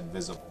Onyx,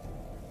 Invisible,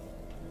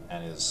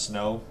 and is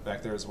Snow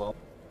back there as well.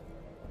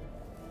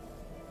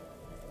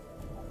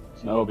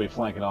 Snow will be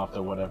flanking off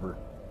to whatever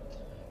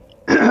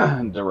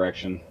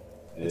direction.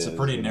 It's a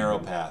pretty narrow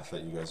path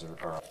that you guys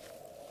are on.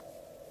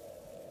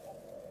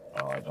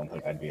 Oh, I don't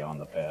think I'd be on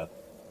the path.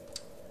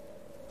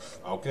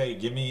 Okay,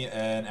 give me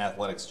an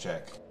athletics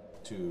check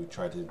to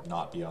try to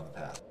not be on the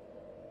path.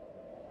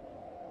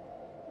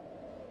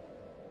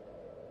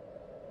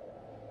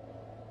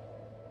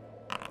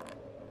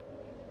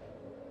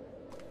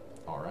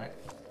 Alright.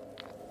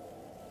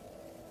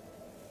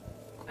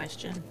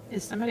 Question.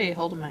 Is somebody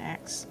holding my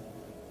axe?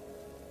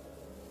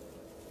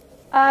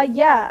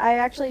 Yeah, I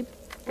actually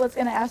was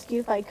gonna ask you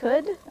if I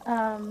could,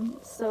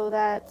 so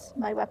that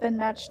my weapon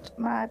matched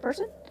my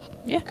person.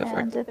 Yeah, go for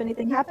And it. if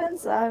anything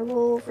happens, I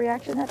will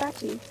reaction that back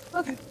to you.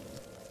 Okay.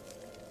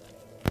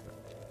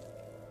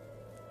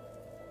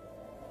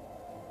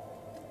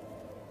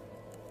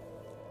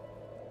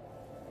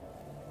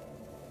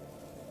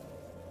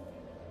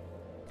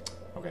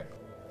 Okay.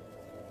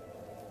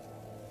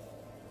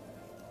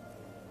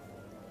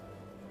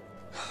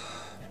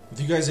 With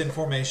you guys in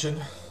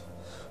formation,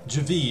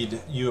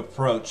 Javid, you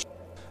approach,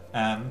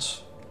 and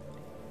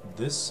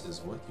this is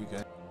what you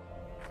guys...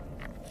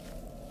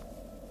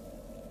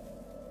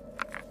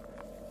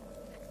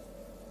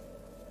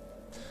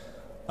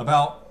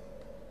 About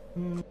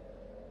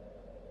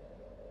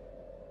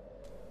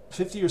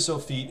 50 or so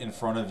feet in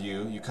front of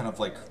you, you kind of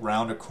like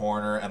round a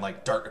corner and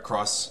like dart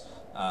across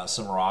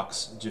some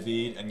rocks,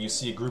 Javid, and you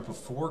see a group of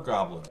 4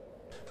 goblins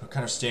who are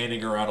kind of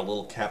standing around a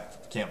little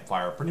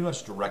campfire, pretty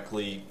much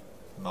directly,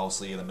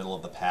 mostly in the middle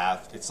of the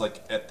path. It's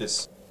like at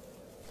this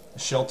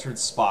sheltered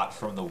spot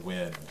from the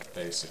wind,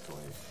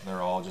 basically.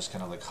 They're all just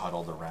kind of like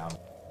huddled around,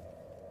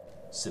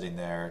 sitting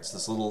there. It's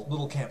this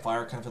little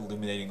campfire kind of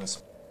illuminating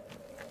this.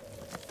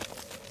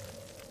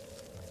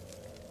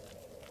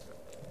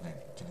 I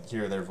can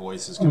hear their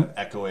voices kind of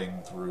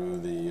echoing through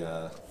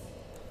the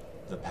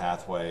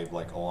pathway,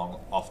 like along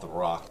off the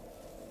rock.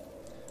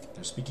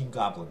 They're speaking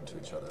Goblin to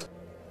each other.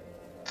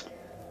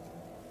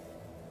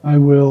 I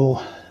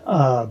will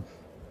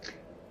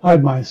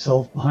hide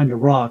myself behind a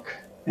rock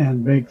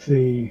and make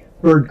the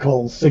bird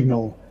call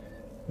signal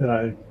that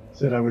I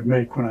said I would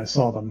make when I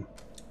saw them.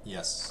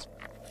 Yes.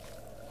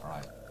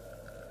 Alright.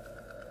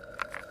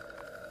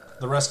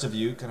 The rest of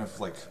you kind of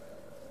like...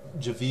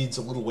 Javid's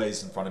a little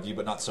ways in front of you,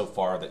 but not so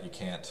far that you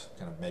can't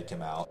kind of make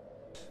him out.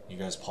 You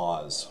guys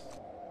pause.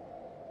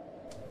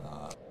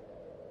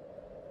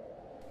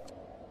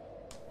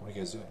 What are you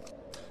guys doing?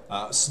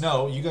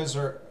 Snow, you guys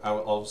are...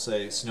 I'll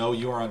say, Snow,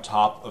 you are on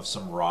top of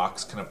some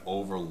rocks kind of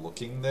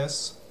overlooking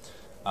this.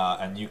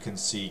 And you can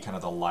see kind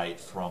of the light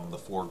from the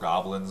 4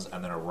 goblins,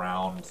 and then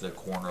around the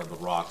corner of the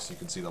rocks you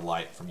can see the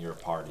light from your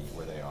party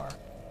where they are.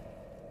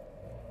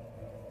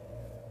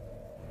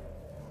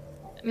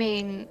 I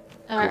mean,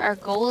 our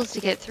goal is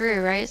to get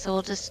through, right? So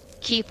we'll just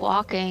keep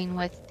walking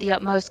with the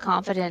utmost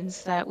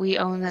confidence that we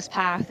own this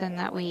path and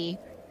that we'll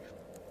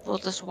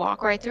just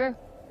walk right through.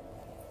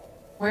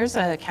 Where's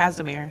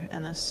Casimir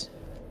in this?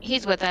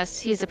 He's with us.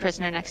 He's the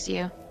prisoner next to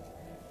you.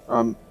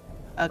 Okay.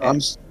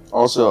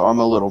 I'm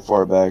a little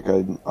far back.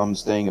 I'm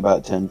staying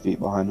about 10 feet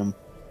behind him.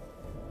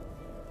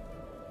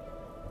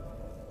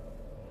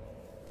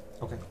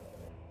 Okay.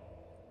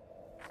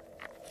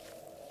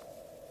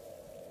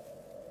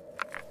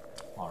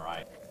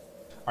 Alright.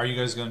 Are you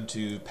guys going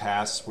to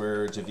pass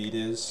where Javid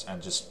is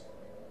and just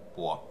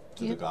walk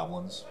to the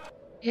goblins?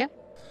 Yeah.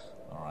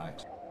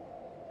 Alright.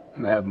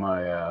 I have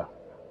my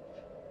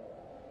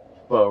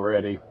bow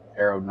ready.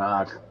 Arrow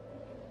knock.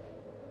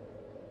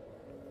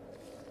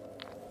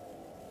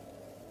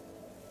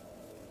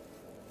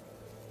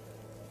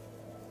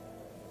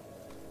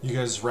 You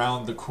guys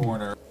round the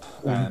corner,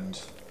 and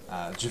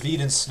Javid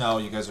and Snow,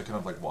 you guys are kind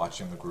of like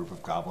watching the group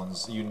of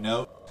goblins. You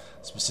note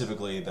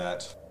specifically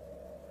that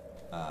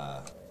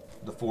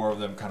the four of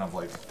them kind of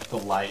like the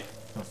light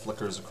kind of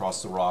flickers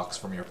across the rocks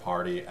from your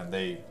party, and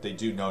they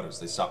do notice.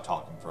 They stop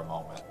talking for a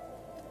moment.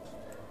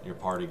 Your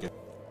party gets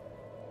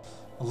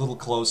a little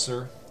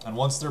closer, and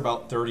once they're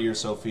about 30 or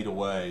so feet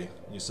away,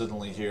 you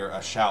suddenly hear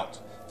a shout,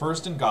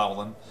 first in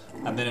Goblin,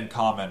 and then in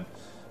Common.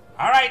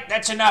 All right,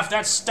 that's enough.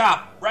 That's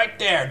stop. Right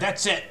there.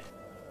 That's it.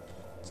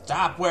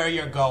 Stop where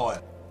you're going.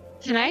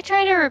 Can I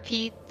try to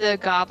repeat the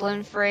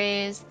goblin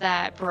phrase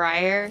that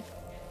Briar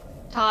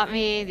taught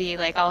me? The,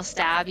 like, I'll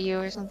stab you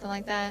or something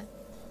like that?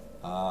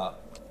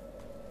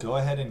 Go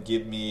ahead and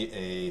give me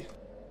a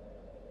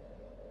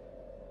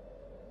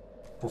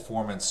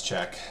performance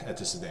check at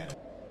disadvantage.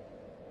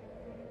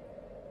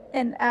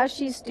 And as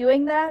she's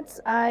doing that,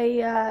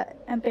 I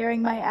am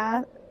bearing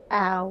my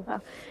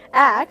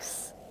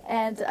axe,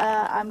 and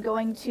I'm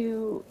going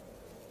to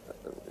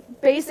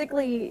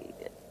basically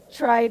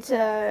try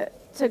to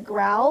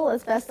growl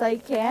as best I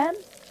can.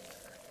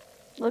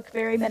 Look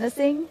very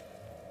menacing.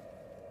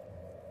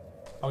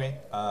 Okay.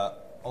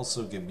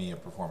 Also give me a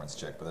performance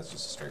check, but that's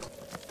just a straight one.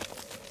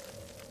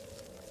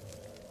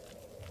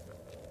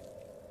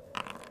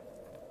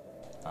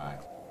 Alright.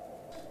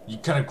 You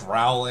kind of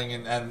growling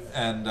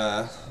and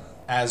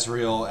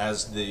Azrael,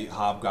 as the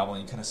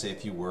hobgoblin, you kind of say a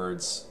few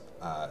words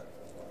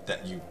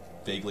that you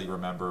vaguely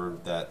remember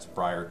that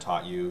Briar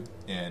taught you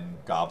in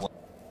Goblin.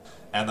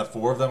 And the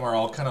four of them are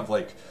all kind of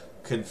like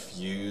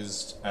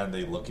confused, and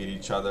they look at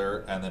each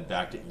other and then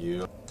back at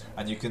you.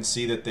 And you can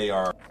see that they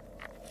are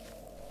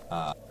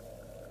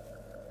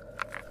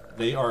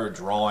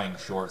drawing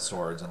short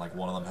swords, and like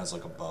one of them has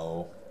like a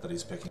bow that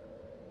he's picking.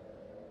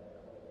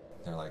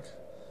 They're like,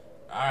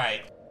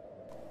 alright.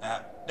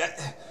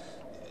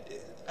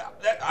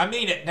 I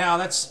mean it now.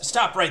 That's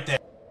stop right there.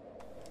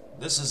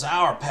 This is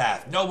our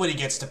path. Nobody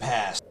gets to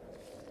pass.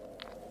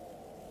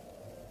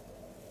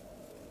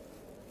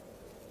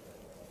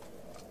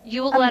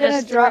 You will let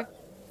us through.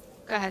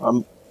 Go ahead.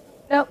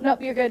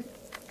 Nope, you're good.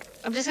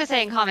 I'm just gonna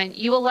say in common,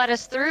 you will let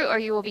us through or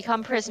you will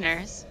become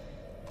prisoners.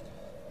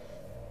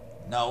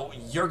 No,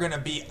 you're gonna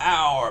be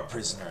our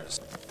prisoners.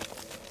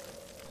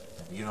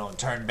 If you don't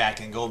turn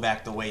back and go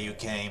back the way you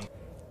came.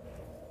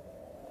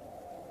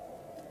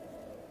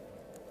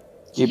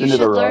 Keep into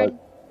the rock.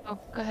 Oh,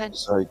 go ahead.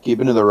 Sorry, keep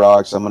into the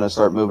rocks. I'm gonna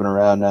start moving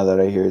around now that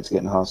I hear it's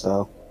getting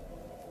hostile.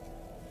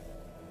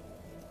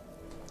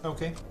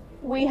 Okay.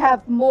 We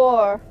have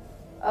more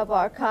of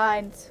our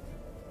kind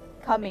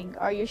coming.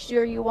 Are you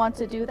sure you want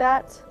to do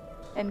that?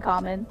 In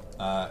common.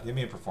 Give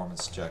me a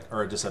performance check,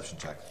 or a deception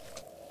check.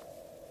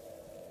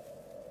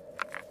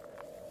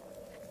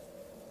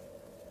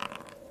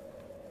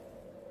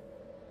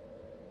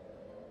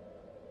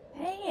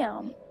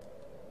 Damn.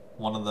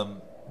 One of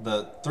them,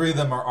 the three of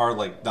them are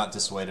like not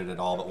dissuaded at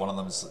all, but one of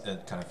them is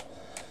kind of,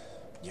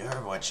 you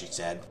heard what she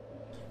said.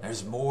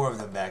 There's more of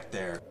them back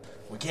there.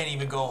 We can't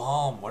even go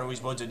home. What are we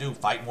supposed to do?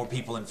 Fight more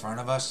people in front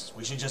of us?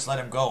 We should just let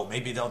them go.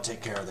 Maybe they'll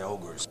take care of the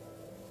ogres.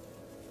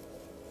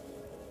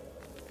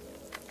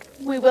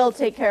 We will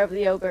take care of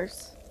the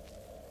ogres.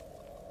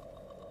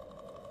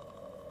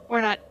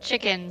 We're not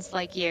chickens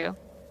like you.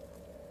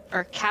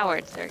 Or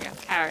cowards, there we go.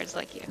 Cowards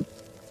like you.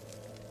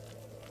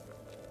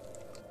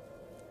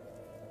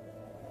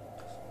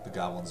 The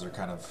goblins are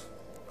kind of...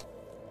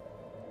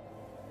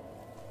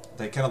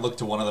 They kind of look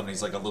to one of them, and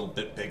he's like a little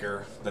bit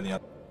bigger than the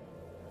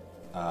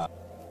other.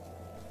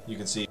 You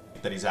can see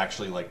that he's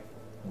actually like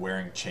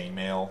wearing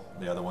chainmail.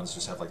 The other ones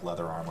just have like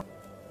leather armor.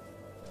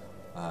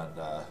 And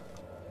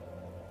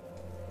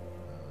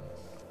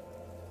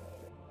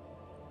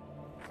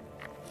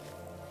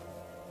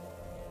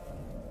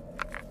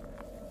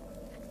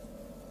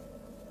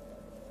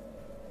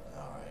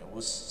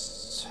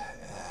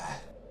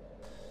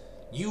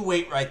you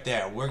wait right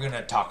there. We're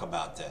gonna talk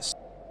about this.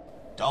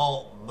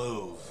 Don't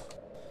move.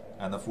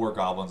 And the four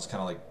goblins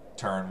kind of like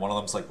turn. One of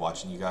them's like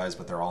watching you guys,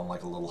 but they're all in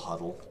like a little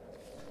huddle.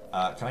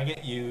 Can I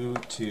get you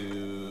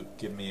to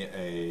give me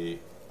a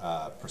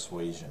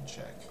persuasion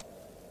check?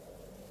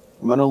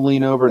 I'm gonna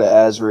lean over to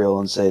Azrael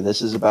and say,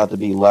 "This is about to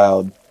be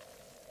loud,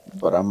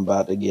 but I'm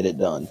about to get it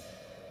done."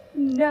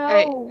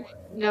 No.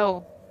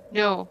 Right.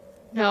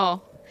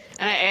 No.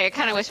 And I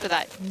kind of whisper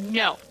that.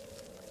 No.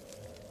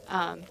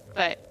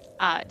 But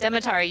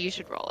Demetari, you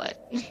should roll it.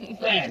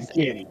 Bad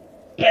kitty.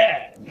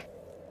 Bad.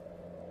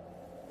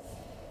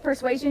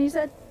 Persuasion, you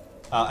said?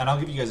 And I'll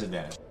give you guys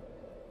advantage.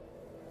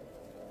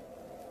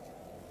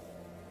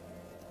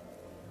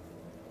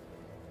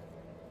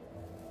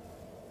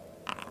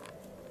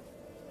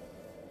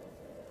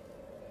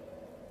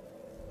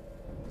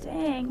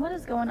 Dang, what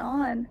is going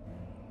on?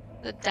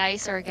 The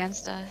dice are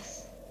against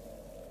us.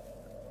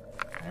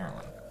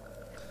 Apparently.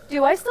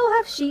 Do I still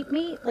have sheep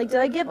meat? Like, did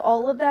I give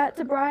all of that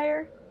to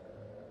Briar?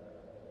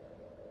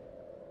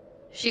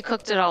 She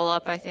cooked it all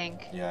up, I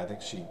think. Yeah, I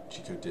think she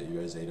cooked it. You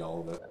guys ate all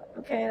of it.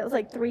 Okay, that was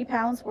like 3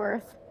 pounds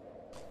worth.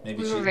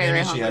 Maybe We were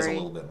very she has a hungry.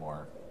 little bit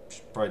more.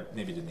 She probably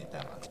maybe didn't eat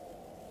that much.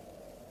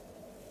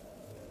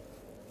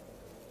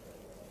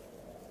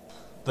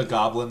 The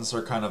goblins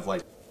are kind of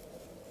like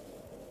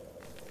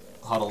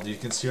huddled. You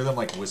can hear them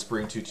like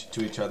whispering to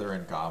each other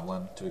in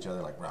goblin to each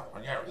other, like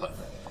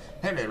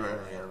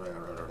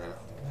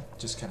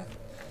just kind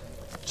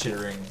of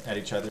chittering at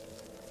each other.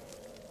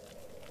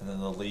 And then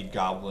the lead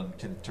goblin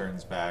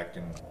turns back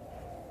and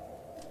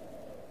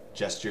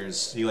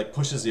gestures. He like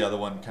pushes the other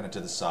one kind of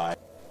to the side,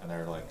 and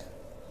they're like,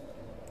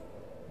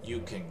 "You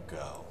can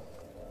go."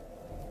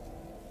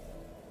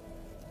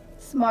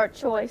 Smart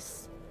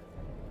choice.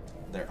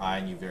 They're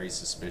eyeing you very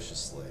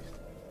suspiciously.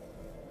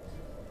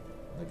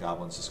 The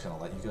goblins just kind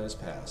of let you guys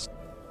pass.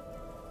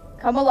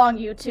 Come along,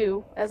 you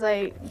two, as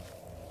I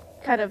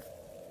kind of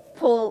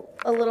pull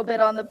a little bit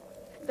on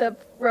the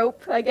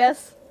rope, I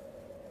guess.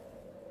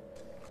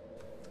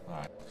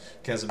 Alright.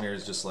 Casimir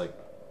is just like,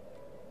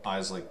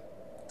 eyes like,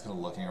 kind of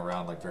looking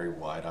around like very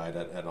wide-eyed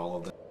at all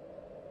of this.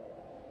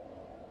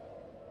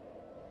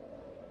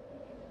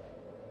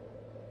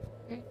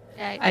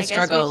 I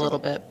struggle a little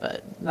bit,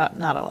 but not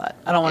a lot.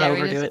 I don't want to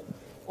overdo it.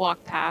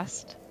 Walk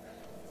past.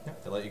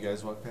 Yep, they let you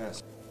guys walk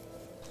past.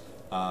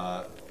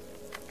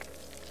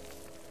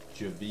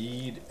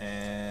 Javid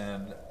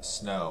and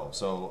Snow.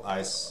 So,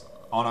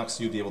 Onyx,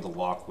 you'd be able to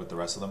walk with the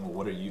rest of them, but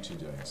what are you two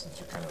doing since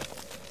you're kind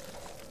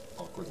of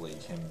awkwardly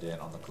hemmed in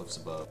on the cliffs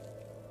above?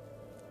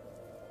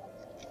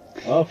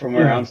 Well, from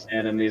where I'm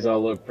standing, these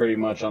all look pretty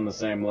much on the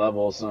same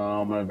level, so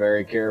I'm going to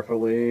very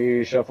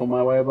carefully shuffle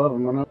my way above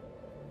them. Alright.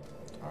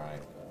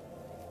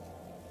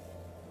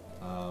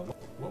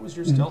 What was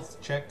your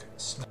stealth check,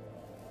 Snow?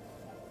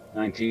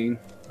 19.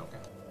 Okay.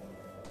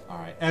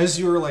 Alright. As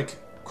you're like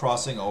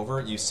crossing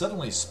over, you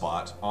suddenly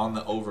spot on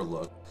the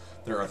overlook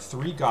there are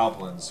 3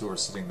 goblins who are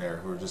sitting there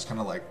who are just kind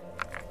of like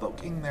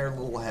poking their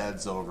little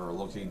heads over,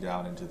 looking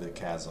down into the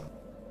chasm.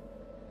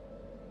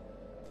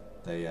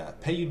 They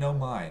pay you no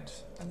mind,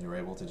 and you're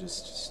able to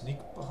just sneak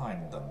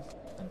behind them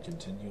and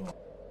continue on.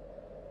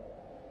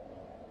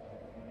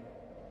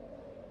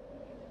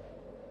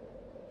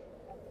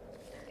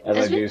 As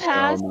As I we do so,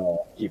 pass- I'm going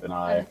to keep an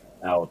eye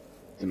out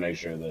to make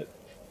sure that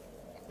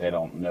they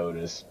don't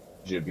notice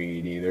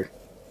Javid either.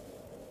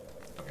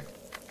 Okay.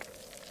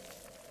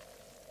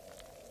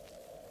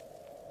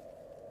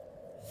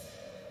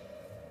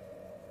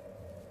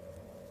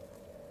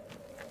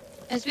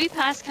 As we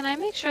pass, can I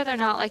make sure they're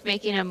not like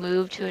making a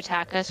move to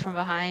attack us from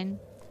behind?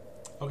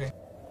 Okay.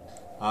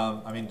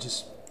 I mean,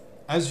 just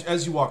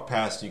as you walk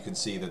past, you can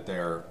see that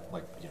they're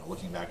like,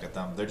 looking back at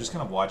them. They're just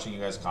kind of watching you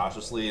guys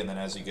cautiously, and then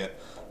as you get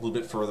a little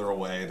bit further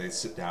away, they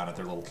sit down at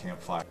their little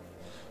campfire.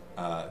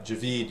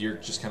 Javid, you're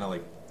just kind of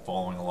like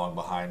following along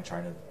behind,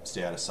 trying to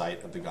stay out of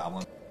sight of the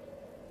goblin.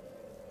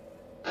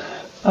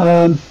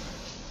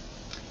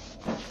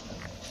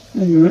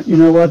 You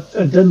know what?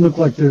 It doesn't look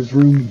like there's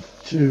room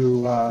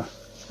to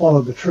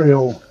follow the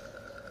trail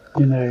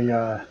in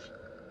a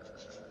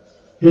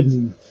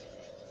hidden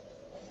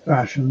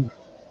fashion.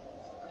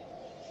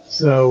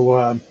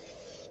 So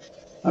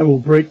I will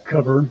break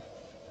cover,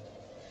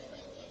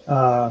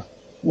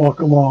 walk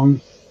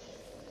along,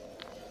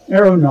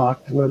 arrow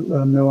knock to let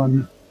them know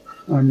I'm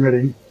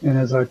ready. And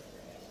as I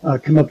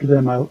come up to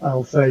them,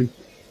 I'll say,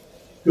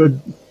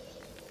 "Good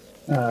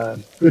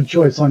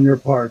choice on your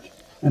part,"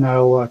 and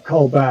I'll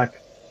call back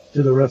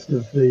to the rest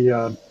of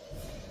the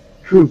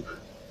troop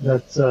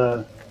that's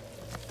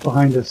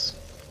behind us.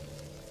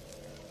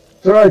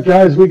 It's all right,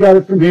 guys. We got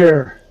it from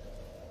here.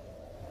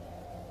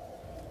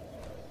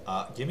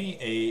 Give me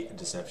a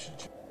deception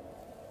check.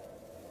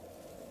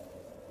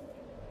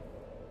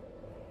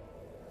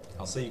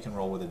 I'll say you can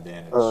roll with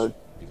advantage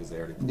because they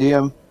already.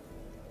 DM,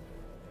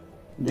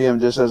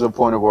 just as a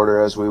point of order,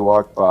 as we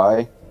walk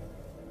by,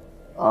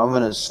 I'm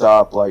gonna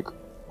stop like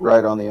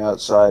right on the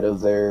outside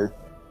of their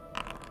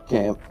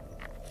camp,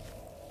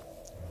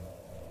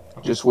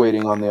 just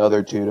waiting on the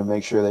other 2 to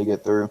make sure they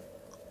get through.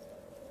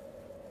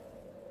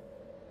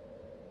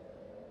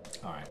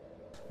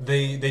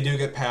 They do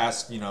get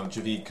past.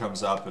 Javid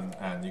comes up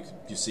and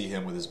you see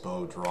him with his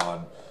bow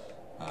drawn.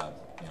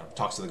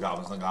 Talks to the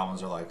goblins. And the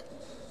goblins are like,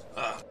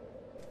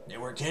 "They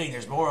weren't kidding.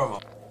 There's more of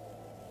them."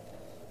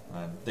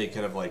 And they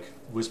kind of like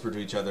whisper to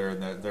each other,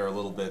 and they're a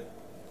little bit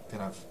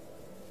kind of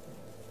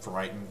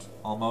frightened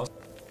almost.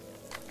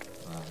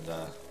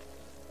 And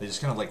they just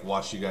kind of like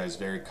watch you guys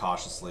very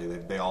cautiously.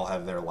 They all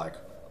have their like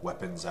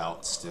weapons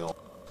out still,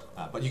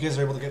 but you guys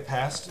are able to get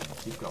past and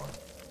keep going.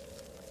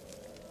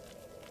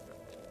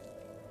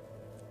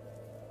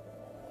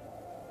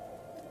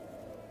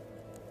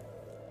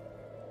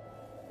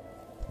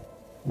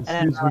 As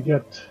soon as we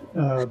get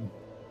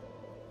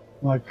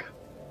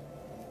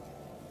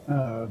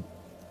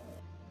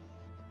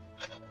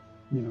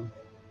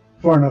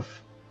far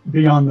enough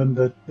beyond them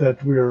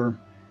that we're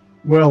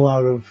well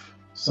out of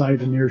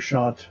sight and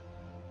earshot,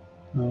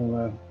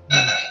 that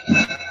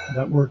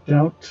worked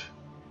out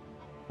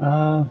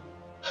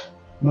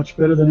much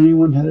better than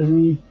anyone had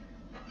any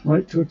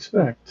right to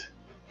expect.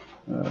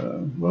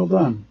 Well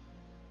done.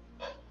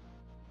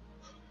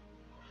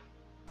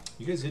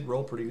 You guys did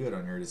roll pretty good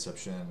on your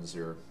deceptions,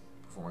 your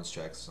performance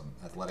checks, and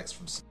athletics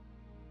from.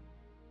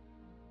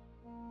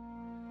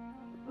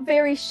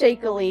 Very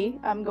shakily,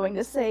 I'm going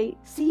to say,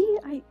 see,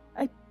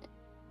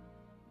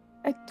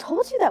 I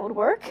told you that would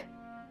work.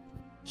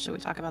 Should we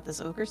talk about this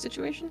ogre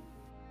situation?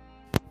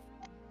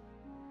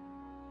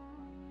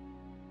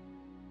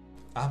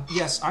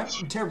 Yes, I'm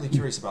terribly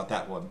curious about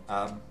that one.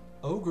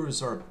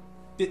 Ogres are a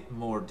bit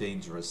more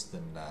dangerous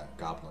than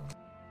goblins.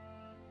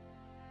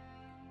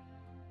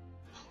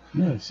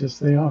 Yes,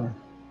 they are.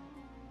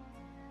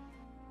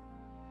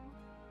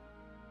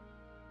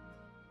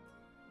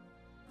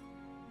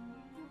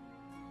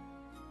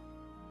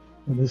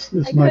 And this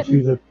might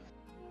be the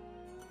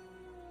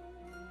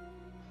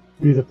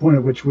point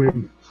at which we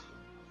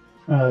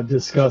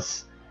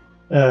discuss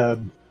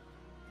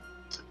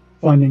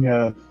finding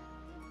a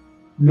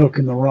nook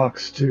in the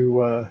rocks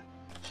to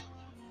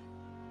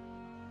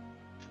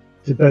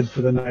bed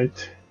for the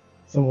night,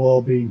 so we'll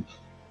all be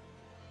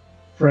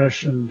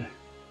fresh and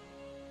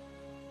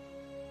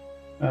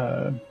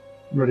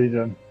ready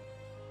to.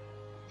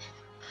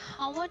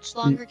 How much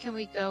longer can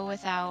we go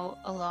without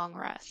a long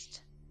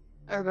rest?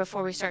 Or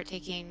before we start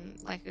taking,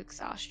 like,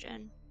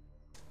 exhaustion?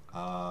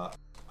 I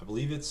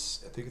think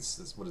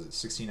it's, what is it,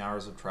 16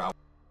 hours of travel.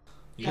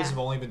 You guys Yeah. have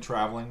only been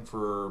traveling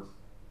for,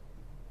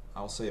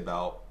 I'll say,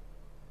 about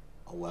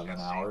 11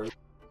 hours.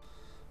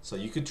 So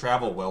you could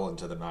travel well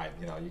into the night.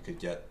 You could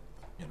get,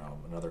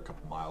 another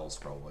couple miles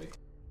probably.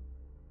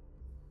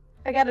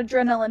 I got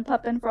adrenaline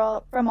pumping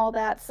from all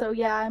that, so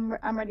yeah,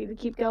 I'm ready to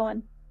keep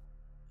going.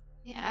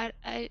 Yeah,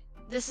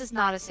 this is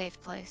not a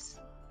safe place.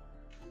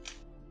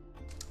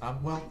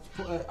 Well,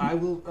 I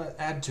will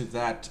add to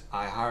that.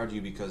 I hired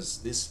you because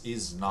this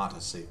is not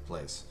a safe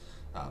place.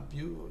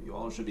 You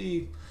all should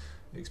be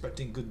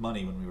expecting good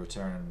money when we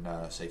return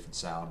safe and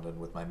sound and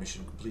with my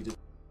mission completed.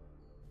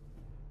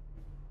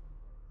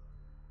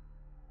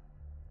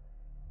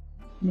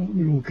 Well,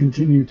 we will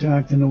continue to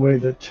act in a way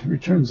that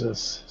returns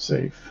us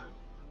safe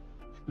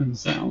and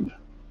sound.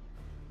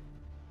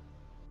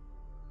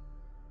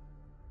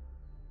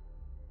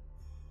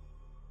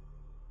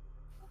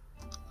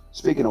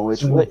 Speaking of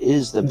which, what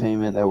is the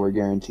payment that we're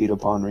guaranteed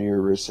upon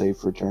your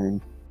safe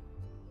return?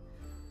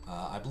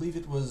 I believe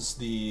it was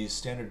the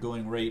standard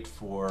going rate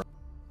for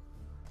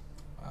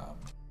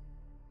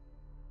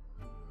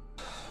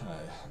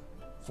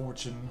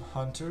fortune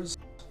hunters.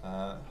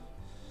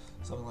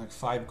 Something like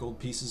 5 gold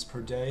pieces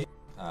per day.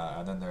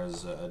 And then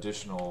there's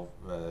additional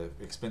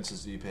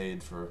expenses to be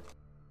paid for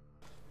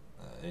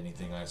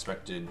anything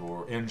unexpected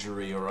or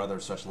injury or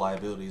other such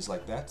liabilities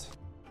like that.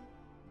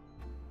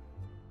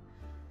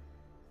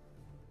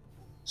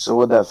 So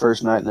what that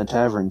first night in the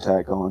tavern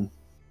tack on?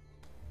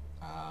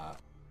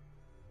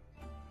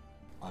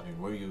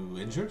 Were you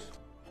injured?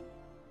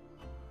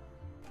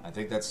 I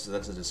think that's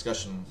a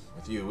discussion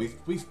with you.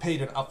 We've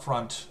paid an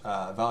upfront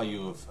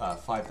value of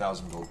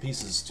 5,000 gold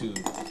pieces to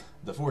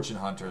the fortune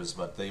hunters,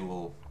 but they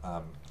will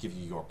give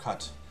you your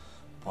cut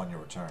upon your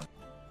return.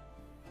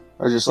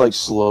 I just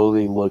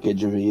slowly look at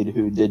Javid,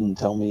 who didn't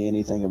tell me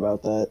anything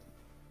about that.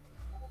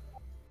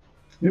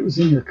 It was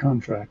in your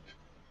contract.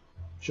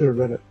 Should have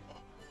read it.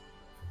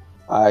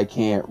 I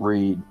can't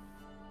read.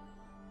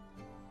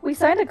 We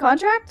signed a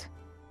contract?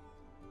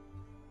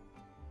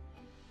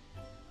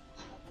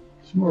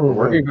 It's more of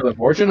Working for the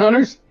fortune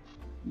hunters?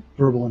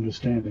 verbal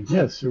understanding.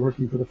 Yes, you're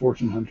working for the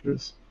fortune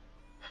hunters.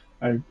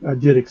 I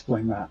did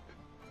explain that.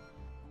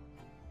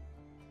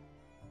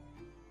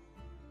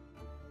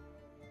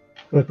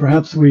 But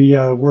perhaps we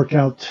work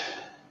out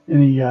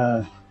any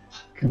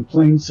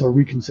complaints or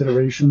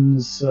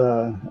reconsiderations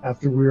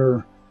after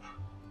we're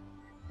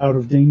out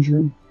of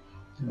danger.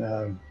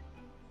 There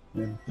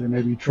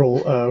may be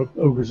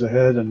ogres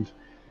ahead, and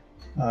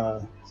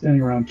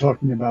standing around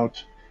talking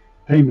about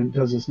payment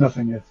does us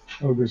nothing if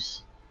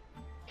ogres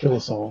kill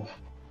us all.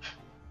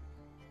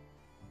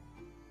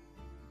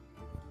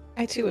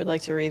 I too would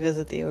like to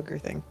revisit the ogre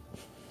thing.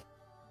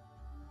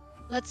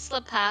 Let's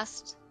slip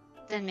past,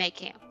 then make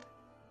camp.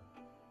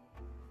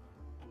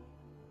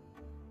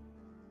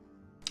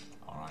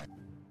 Alright.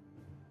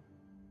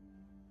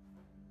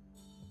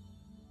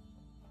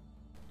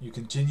 You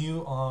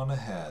continue on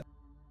ahead.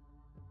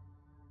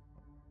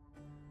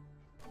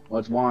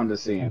 What's Wanda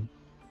seeing?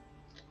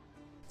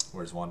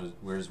 Where's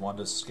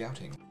Wanda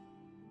scouting?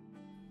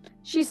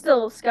 She's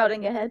still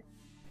scouting ahead.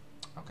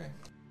 Okay.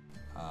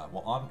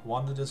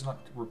 Wanda does not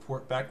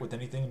report back with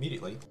anything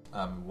immediately.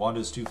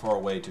 Wanda's too far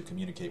away to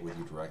communicate with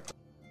you directly.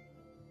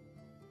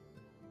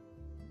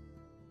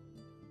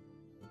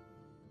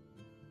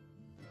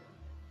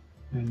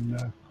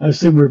 And I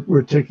assume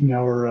we're taking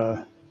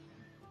our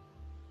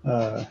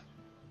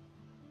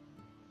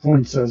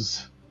points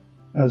as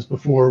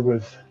before,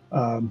 with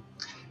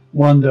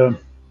Wanda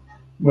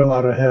well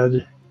out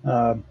ahead,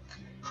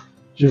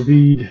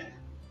 Javid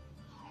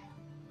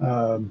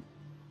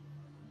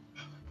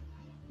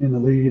in the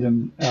lead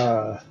and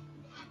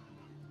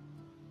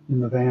in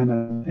the van,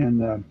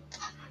 and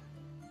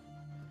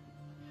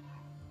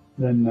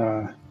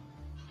then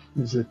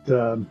Is it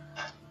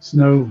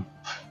Snow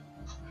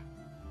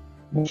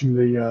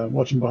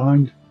watching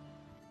behind?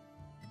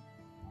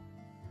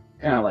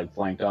 Kind of like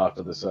flanked off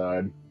to the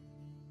side.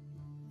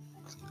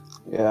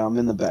 Yeah, I'm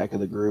in the back of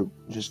the group,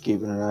 just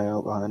keeping an eye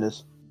out behind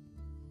us.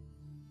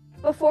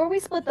 Before we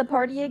split the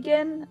party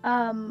again,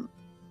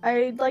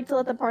 I'd like to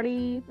let the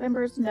party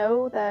members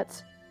know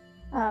that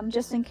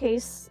just in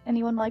case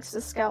anyone likes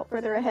to scout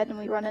further ahead and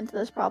we run into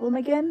this problem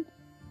again,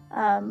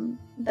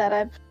 that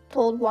I've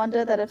told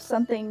Wanda that if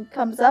something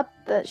comes up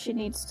that she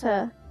needs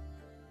to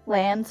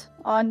land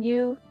on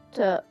you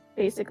to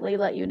basically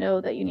let you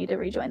know that you need to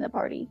rejoin the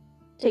party.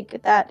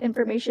 Take that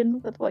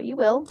information with what you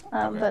will,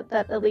 Okay. but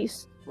that at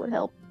least would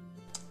help.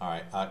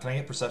 Alright, can I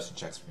get perception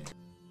checks from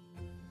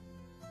you?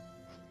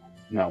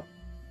 No.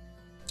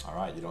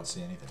 Alright, you don't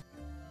see anything.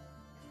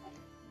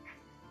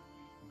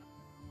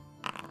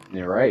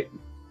 You're right.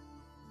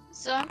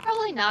 So I'm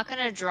probably not going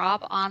to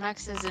drop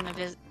Onyx's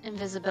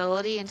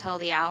invisibility until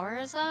the hour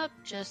is up,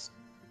 just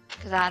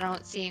because I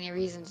don't see any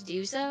reason to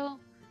do so,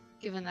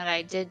 given that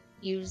I did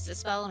use the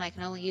spell and I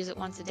can only use it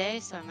once a day,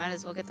 so I might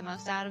as well get the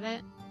most out of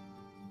it.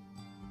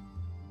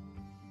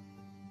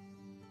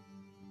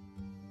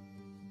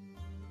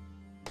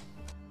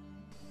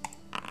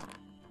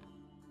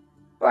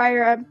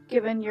 Briar, I'm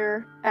giving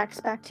your axe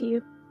back to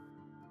you.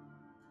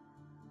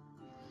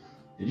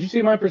 Did you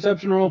see my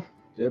perception roll?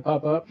 Did it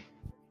pop up?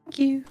 Thank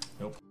you.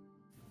 Nope.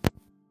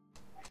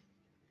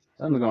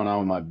 Something's going on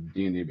with my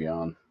D&D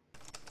Beyond.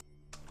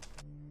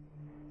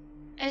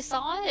 I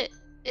saw it.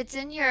 It's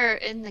in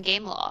the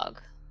game log.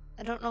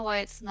 I don't know why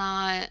it's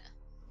not.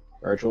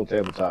 Virtual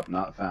tabletop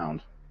not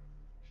found.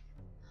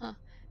 Huh.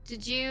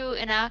 Did you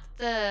enact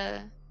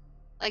the,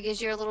 like,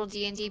 is your little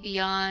D&D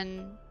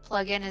Beyond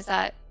plugin, is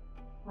that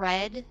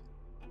red?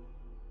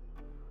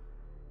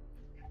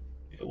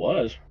 It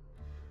was.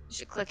 You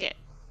should click it.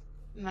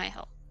 It might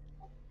help.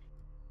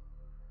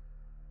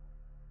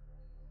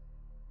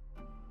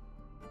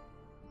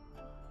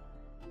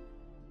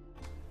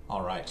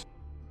 Alright.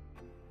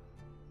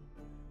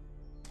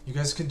 You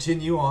guys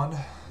continue on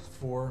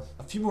for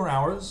a few more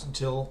hours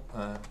until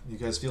you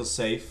guys feel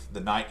safe. The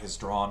night has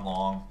drawn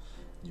long.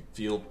 You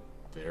feel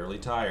fairly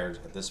tired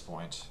at this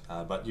point,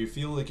 but you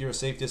feel like you're a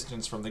safe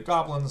distance from the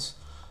goblins.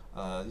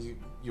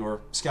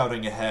 You're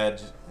scouting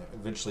ahead.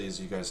 Eventually, as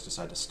you guys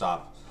decide to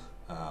stop,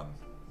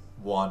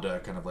 Wanda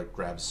kind of like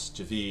grabs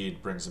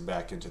Javid, brings him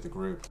back into the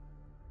group.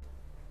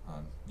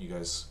 You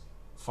guys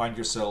find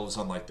yourselves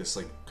on like this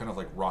like kind of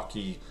like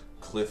rocky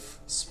cliff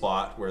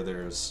spot where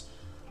there's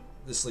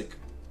this like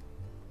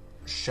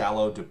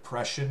shallow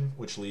depression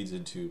which leads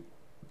into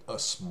a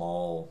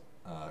small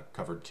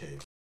covered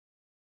cave.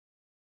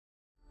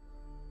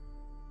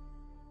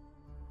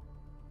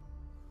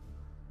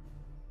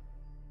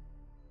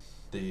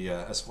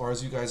 As far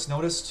as you guys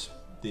noticed,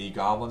 the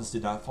goblins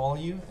did not follow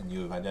you, and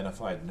you have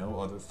identified no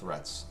other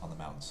threats on the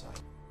mountainside.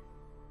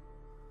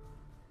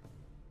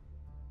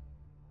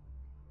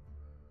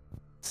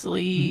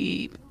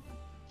 Sleep.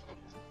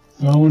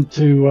 I want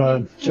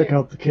to check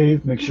out the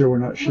cave, make sure we're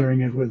not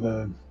sharing it with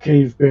a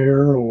cave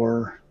bear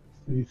or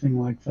anything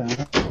like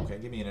that. Okay,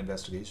 give me an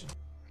investigation.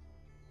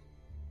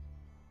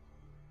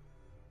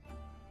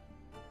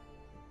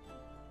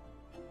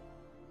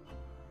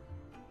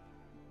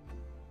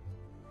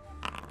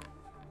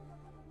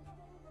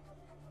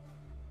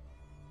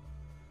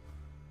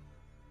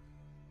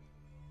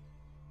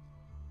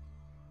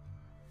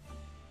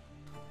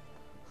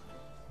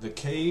 The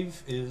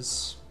cave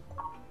is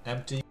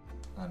empty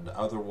and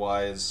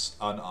otherwise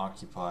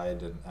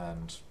unoccupied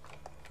and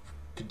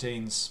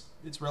contains,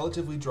 it's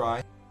relatively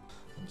dry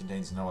and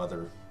contains no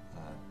other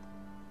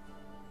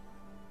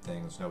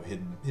things, no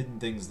hidden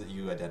things that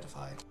you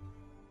identify.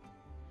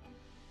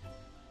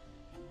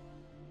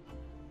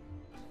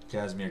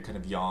 Casimir kind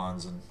of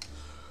yawns and,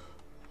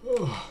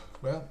 oh,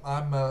 well,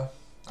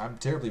 I'm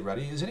terribly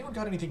ready. Has anyone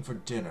got anything for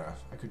dinner?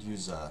 I could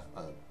use a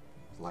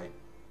light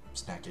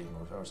snacking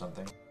or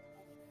something.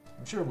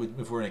 I'm sure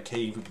if we're in a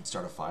cave, we can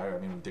start a fire. I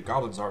mean, the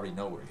goblins already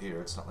know we're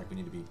here. It's not like we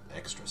need to be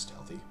extra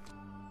stealthy.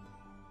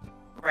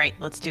 Right,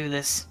 let's do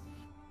this.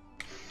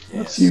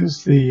 Yes. Let's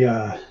use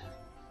the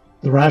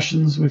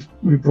rations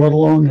we brought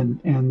along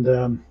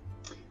and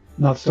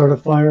not start a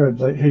fire.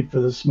 I'd hate for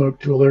the smoke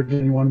to alert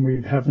anyone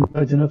we haven't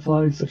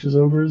identified, such as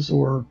ogres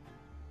or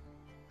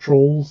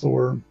trolls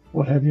or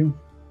what have you.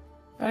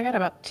 I got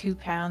about 2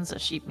 pounds of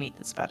sheep meat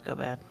that's about to go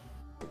bad.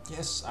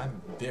 Yes, I'm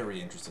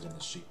very interested in the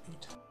sheep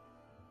meat.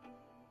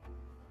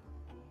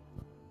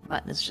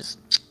 Mutton is just,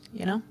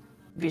 it'd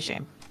be a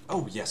shame.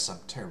 Oh yes, I'm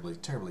terribly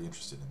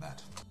interested in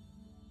that.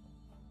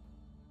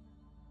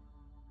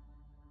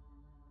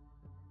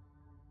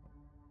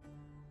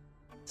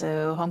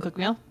 So, home cooked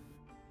meal?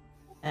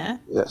 Eh?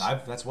 Yes.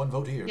 That's one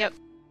vote here. Yep.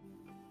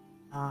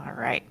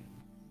 Alright.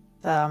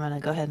 So, I'm gonna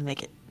go ahead and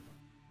make it.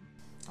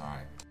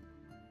 Alright.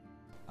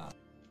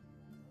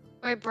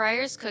 While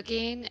Briar's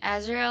cooking,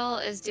 Azrael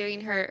is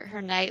doing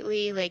her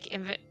nightly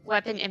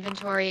weapon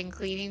inventory and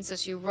cleaning, so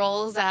she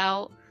rolls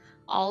out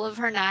all of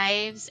her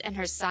knives and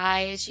her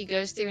size. She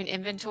goes through and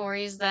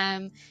inventories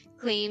them,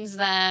 cleans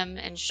them,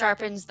 and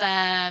sharpens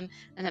them,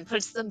 and then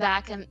puts them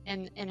back in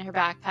her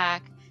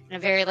backpack in a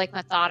very like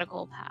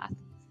methodical path.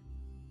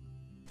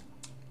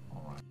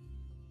 All right.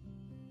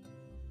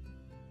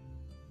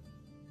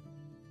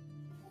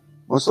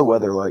 What's the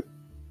weather like?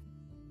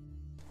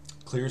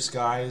 Clear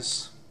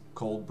skies,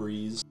 cold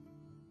breeze,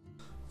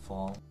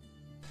 fall.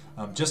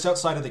 Just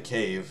outside of the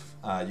cave,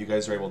 you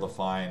guys are able to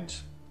find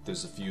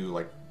there's a few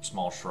like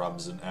small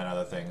shrubs and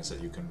other things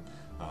that you can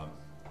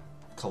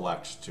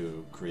collect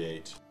to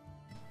create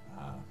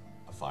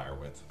a fire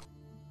with.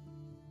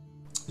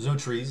 There's no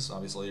trees,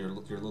 obviously. You're a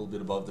little bit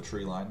above the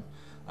tree line.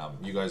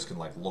 You guys can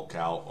like look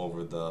out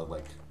over the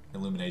like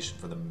illumination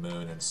for the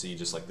moon and see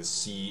just like the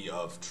sea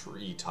of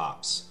tree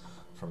tops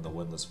from the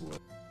windless wood.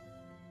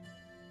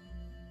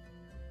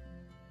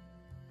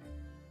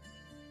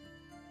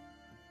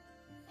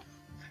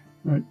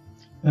 Right.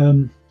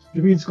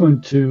 David's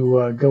going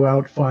to go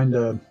out, find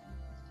a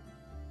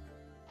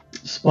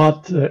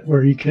spot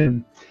where he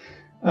can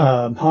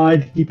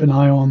hide, keep an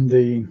eye on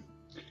the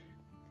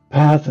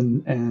path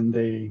and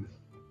the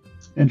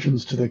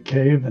entrance to the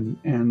cave,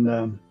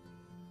 and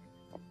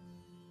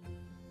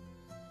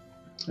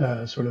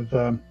sort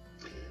of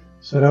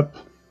set up.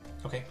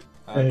 Okay.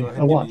 A Go ahead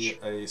and watch.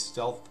 give me a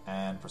stealth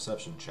and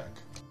perception check.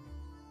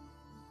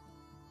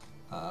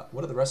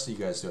 What are the rest of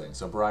you guys doing?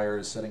 So Briar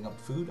is setting up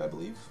food, I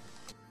believe.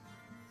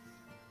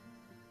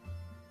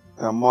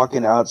 I'm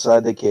walking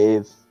outside the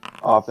cave,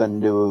 off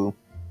into,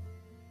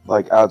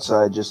 like,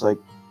 outside, just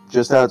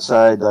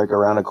outside, like,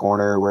 around a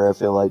corner where I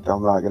feel like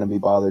I'm not going to be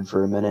bothered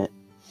for a minute.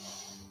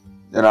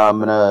 Then I'm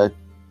going to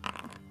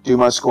do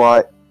my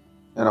squat,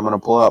 and I'm going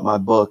to pull out my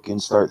book and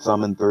start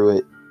thumbing through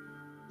it.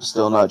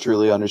 Still not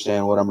truly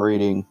understand what I'm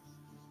reading.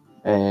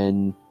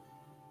 And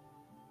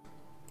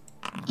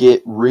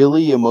get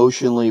really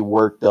emotionally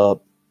worked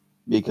up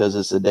because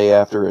it's the day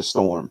after a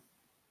storm.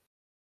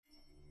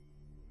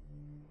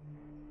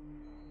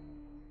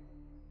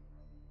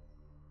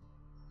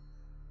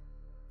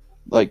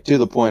 Like, to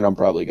the point I'm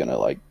probably gonna,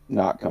 like,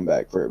 not come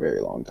back for a very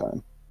long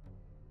time.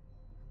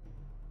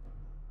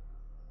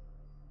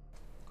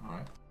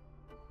 Alright.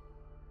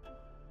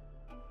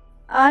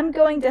 I'm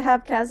going to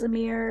have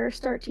Casimir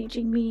start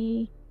teaching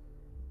me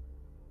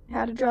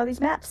how to draw these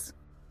maps.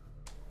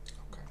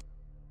 Okay.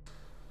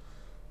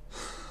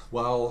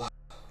 Well,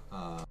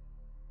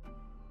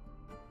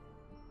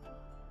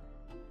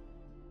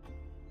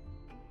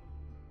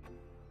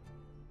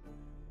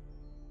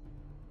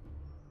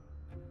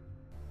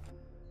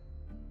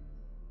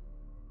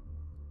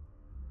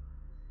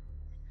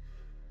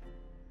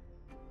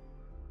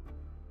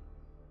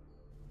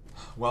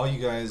 while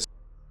you guys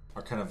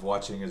are kind of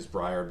watching as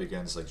Briar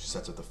begins, like, she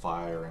sets up the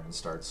fire and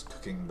starts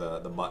cooking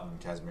the mutton,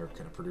 Casimir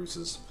kind of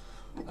produces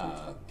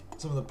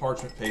some of the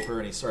parchment paper,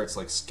 and he starts,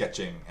 like,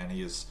 sketching, and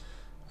he is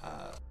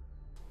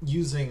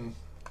using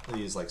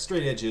these, like,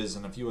 straight edges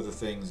and a few other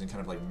things and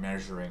kind of, like,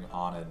 measuring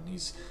on it, and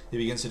he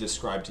begins to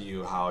describe to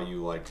you how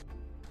you, like,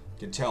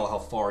 can tell how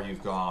far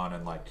you've gone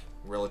and, like,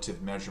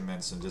 relative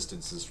measurements and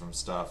distances from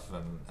stuff,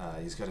 and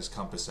he's got his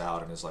compass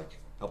out and is, like,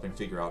 helping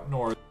figure out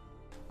north.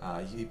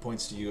 He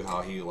points to you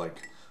how he,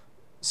 like,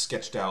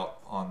 sketched out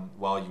on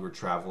while you were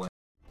traveling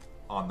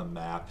on the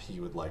map. He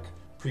would, like,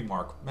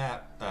 pre-mark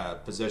map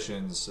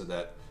positions so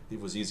that it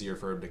was easier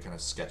for him to kind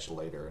of sketch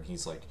later. And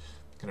he's, like,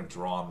 kind of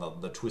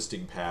drawn the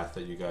twisting path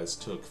that you guys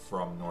took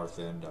from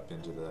Northend up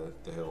into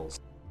the hills.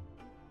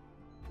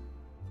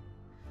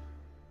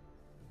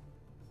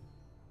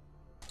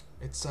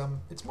 It's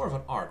more of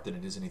an art than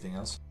it is anything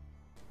else.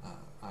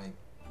 I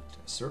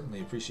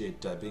certainly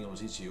appreciate being able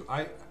to teach you.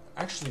 I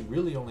actually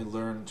really only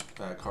learned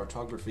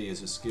cartography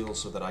as a skill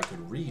so that I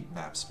could read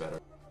maps better.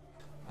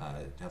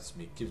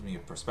 It gives me a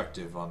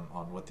perspective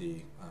on what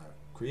the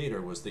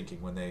creator was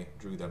thinking when they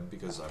drew them,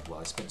 because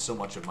I spent so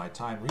much of my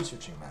time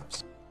researching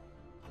maps.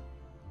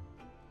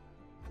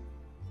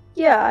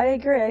 Yeah, I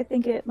agree. I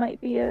think it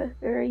might be a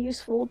very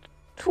useful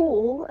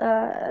tool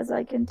as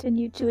I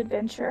continue to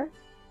adventure.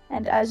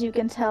 And as you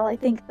can tell, I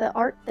think the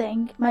art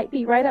thing might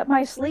be right up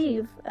my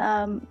sleeve.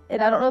 And I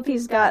don't know if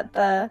he's got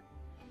the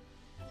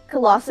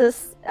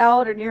Colossus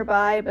out or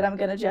nearby, but I'm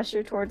going to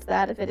gesture towards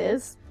that if it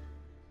is.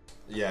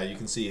 Yeah, you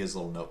can see his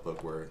little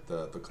notebook where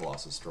the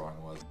Colossus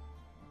drawing was.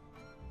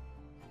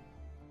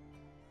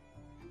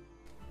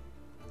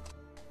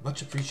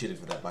 Much appreciated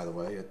for that, by the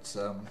way. It's,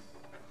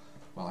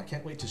 well, I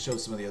can't wait to show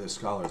some of the other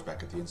scholars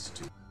back at the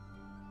Institute.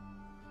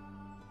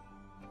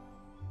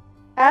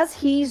 As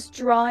he's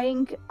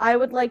drawing, I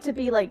would like to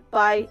be, like,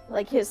 by,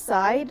 like, his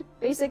side,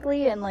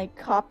 basically, and, like,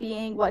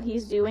 copying what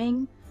he's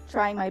doing.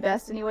 Trying my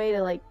best, anyway,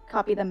 to, like,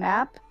 copy the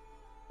map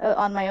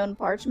on my own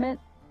parchment.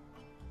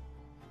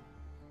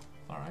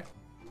 Alright.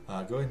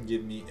 Go ahead and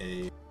give me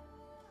a... you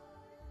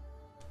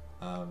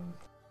can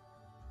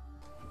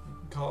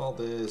call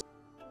this...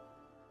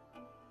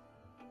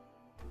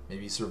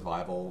 maybe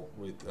survival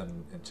with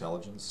an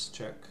intelligence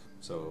check.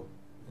 So,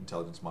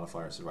 intelligence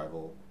modifier,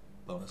 survival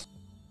bonus.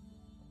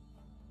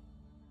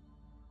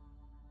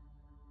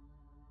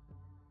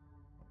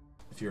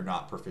 If you're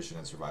not proficient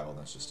in survival,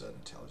 that's just an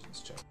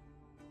intelligence check.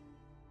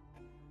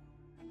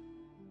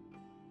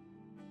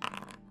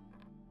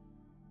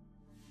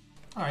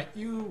 All right,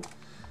 you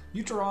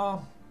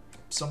draw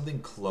something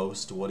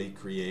close to what he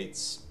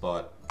creates,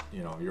 but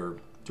you're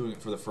doing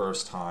it for the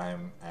first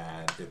time,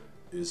 and it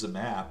is a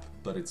map,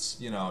 but it's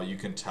you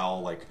can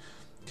tell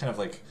kind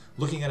of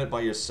looking at it by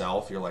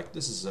yourself, you're like,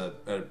 this is an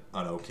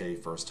okay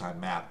first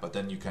time map, but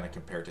then you kind of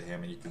compare it to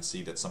him and you can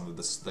see that some of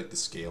this the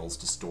scale's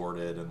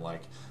distorted, and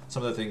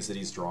some of the things that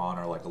he's drawn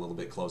are a little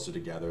bit closer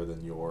together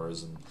than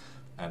yours,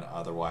 and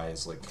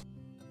otherwise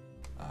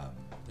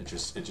it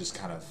just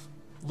kind of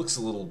looks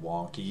a little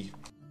wonky,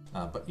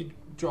 but you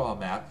draw a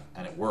map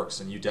and it works,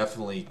 and you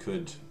definitely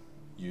could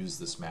use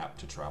this map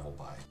to travel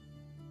by.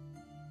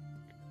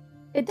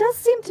 It does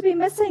seem to be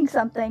missing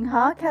something,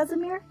 huh,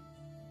 Casimir?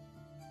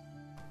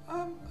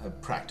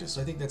 Practice.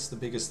 I think that's the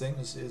biggest thing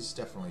is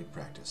definitely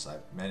practice.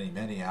 I've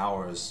many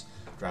hours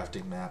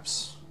drafting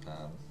maps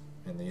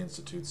in the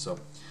Institute, so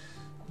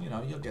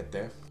you'll get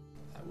there.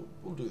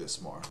 We'll do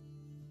this more.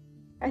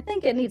 I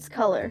think it needs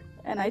color,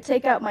 and I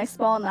take out my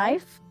small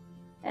knife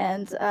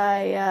and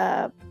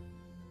I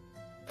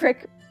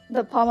prick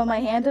the palm of my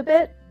hand a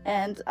bit,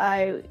 and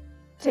I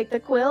take the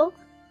quill,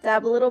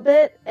 dab a little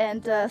bit,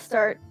 and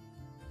start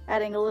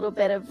adding a little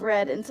bit of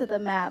red into the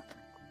map.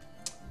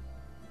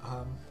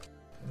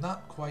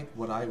 Not quite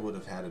what I would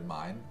have had in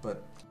mind,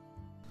 but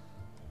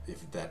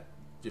if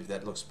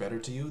that looks better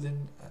to you,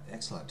 then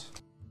excellent.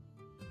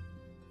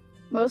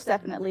 Most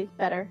definitely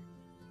better.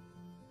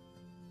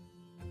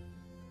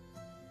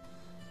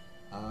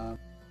 All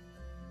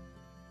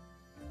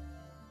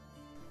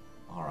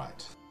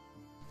right.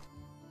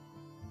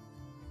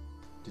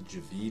 Did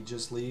Javid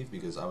just leave?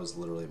 Because I was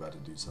literally about to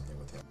do something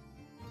with him.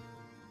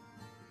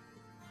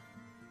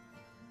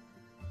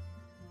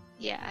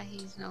 Yeah,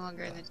 he's no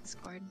longer in the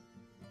Discord.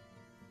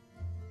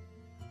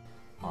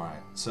 All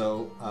right,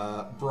 so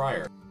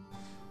Briar,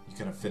 you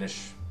kind of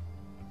finish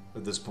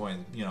at this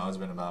point. It's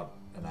been about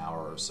an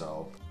hour or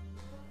so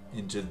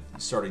into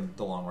starting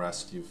the long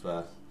rest. You've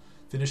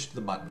finished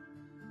the mutton.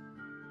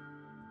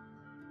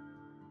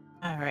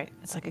 All right,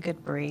 it's like a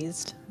good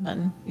braised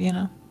mutton,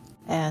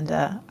 And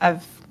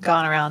I've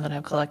gone around and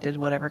I've collected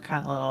whatever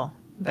kind of little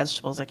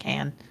vegetables I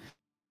can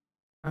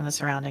from the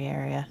surrounding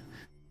area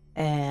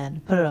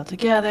and put it all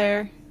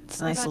together.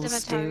 It's a nice little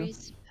stew.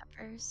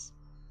 Peppers.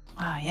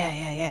 Oh,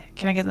 yeah.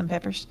 Can I get them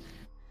peppers?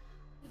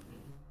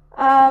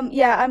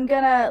 Yeah, I'm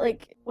gonna,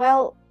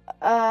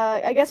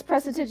 I guess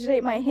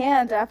prestidigitate my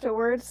hand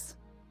afterwards.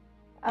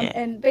 Yeah.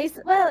 And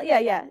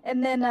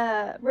and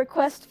then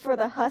request for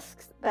the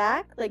husks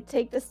back,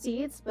 take the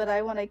seeds, but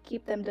I want to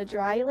keep them to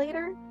dry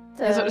later.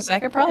 I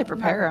could probably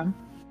prepare them.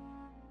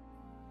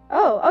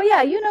 Oh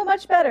yeah, you know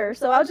much better.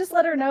 So I'll just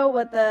let her know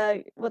what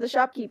the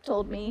shopkeep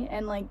told me,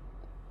 and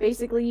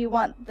basically you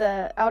want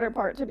the outer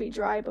part to be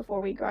dry before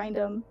we grind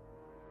them.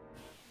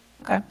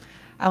 Okay,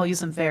 I will use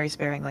them very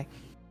sparingly.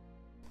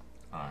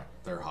 All right,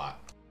 they're hot,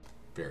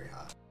 very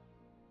hot.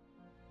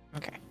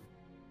 Okay.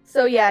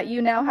 So yeah,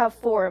 you now have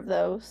 4 of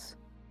those.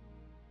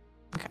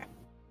 Okay.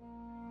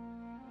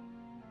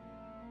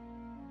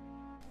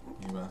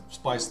 You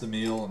spice the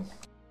meal, and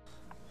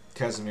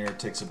Casimir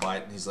takes a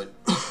bite, and he's like,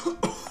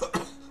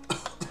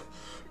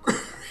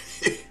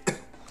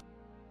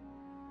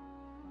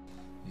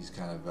 he's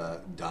kind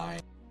of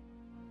dying.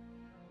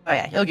 Oh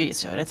yeah, he'll get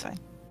used to it. It's fine.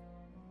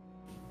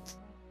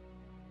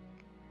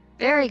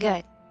 Very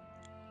good.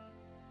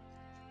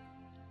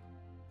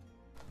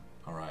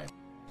 All right.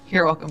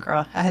 You're welcome,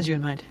 Carl. I had you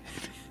in mind.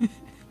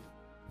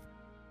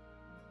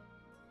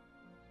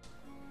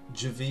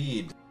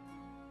 Javid.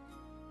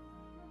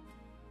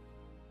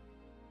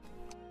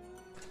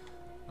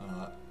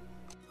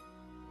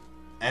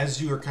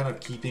 As you are kind of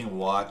keeping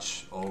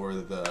watch over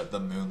the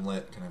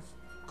moonlit kind of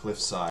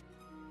cliffside,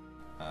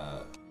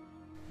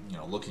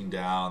 looking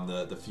down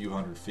the few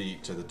hundred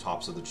feet to the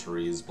tops of the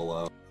trees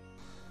below,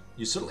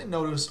 you suddenly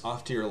notice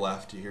off to your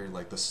left, you hear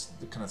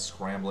the kind of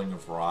scrambling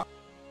of rock,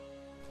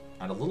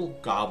 and a little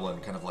goblin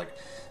kind of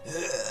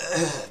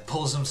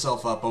pulls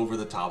himself up over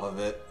the top of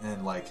it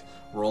and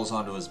rolls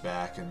onto his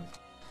back and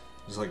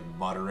just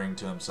muttering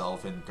to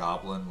himself in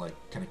goblin,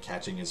 kind of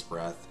catching his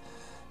breath.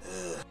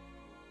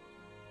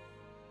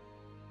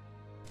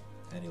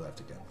 And he left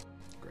again.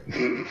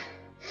 Great.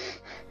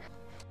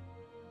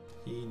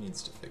 He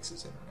needs to fix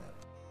his internet.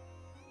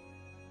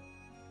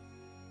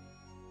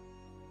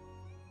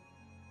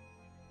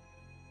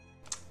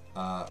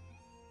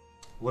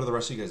 What are the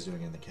rest of you guys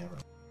doing in the cavern?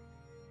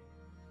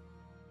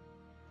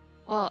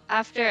 Well,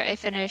 after I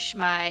finish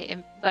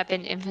my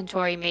weapon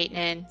inventory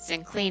maintenance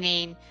and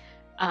cleaning,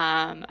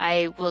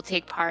 I will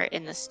take part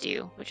in the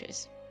stew, which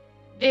is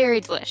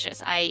very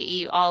delicious. I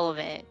eat all of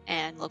it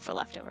and look for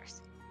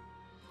leftovers.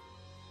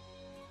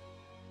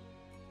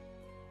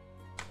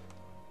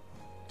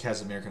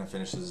 Casimir kind of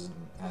finishes,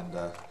 and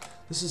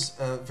this is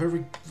a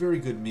very, very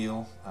good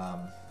meal,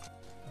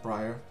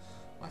 Briar.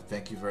 I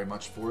thank you very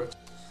much for it,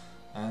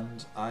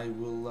 and I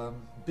will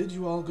bid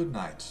you all good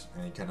night.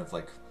 And he kind of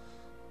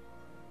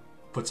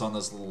puts on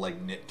this little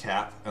like knit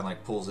cap and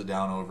like pulls it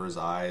down over his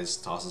eyes,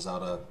 tosses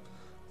out a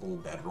little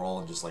bedroll,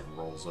 and just like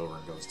rolls over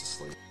and goes to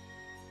sleep.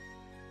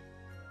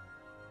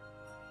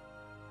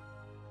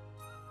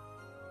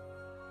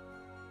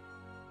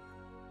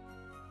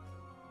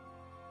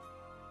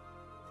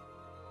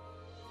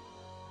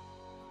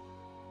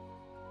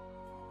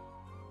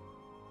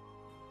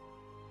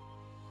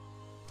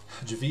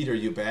 Javid, are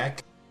you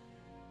back?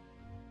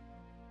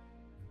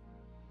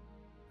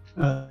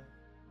 Uh,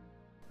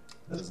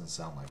 It doesn't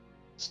sound like.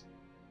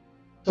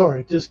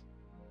 sorry, Discord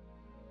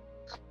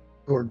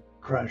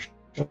crashed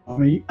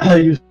on me.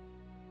 You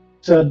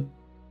said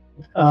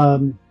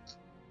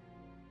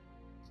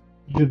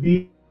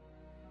Javid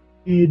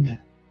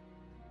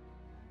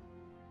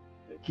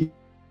keeping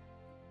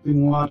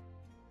watch.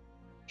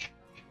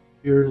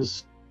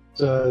 Here's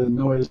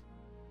noise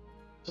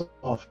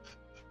off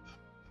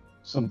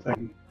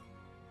something.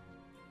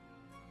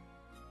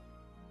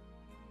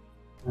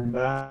 And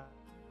back.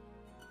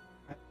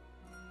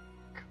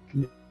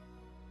 Can you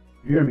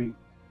hear me?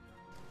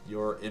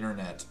 Your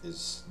internet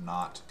is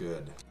not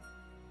good.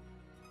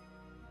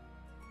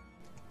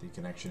 The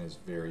connection is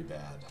very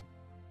bad.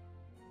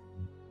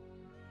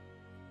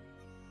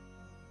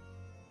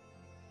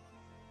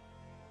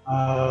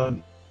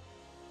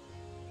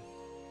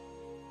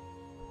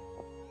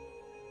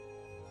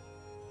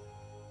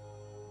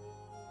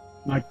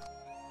 Mic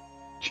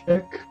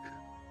check.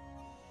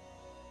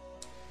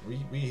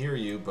 We hear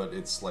you, but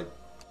it's like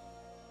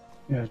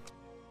Yeah.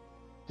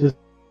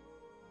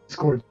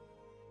 Discord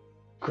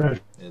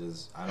crashed it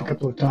is. I a don't.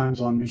 couple of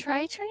times on me.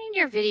 Try turning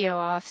your video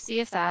off. See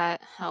if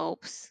that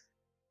helps.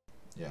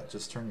 Yeah,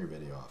 just turn your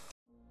video off.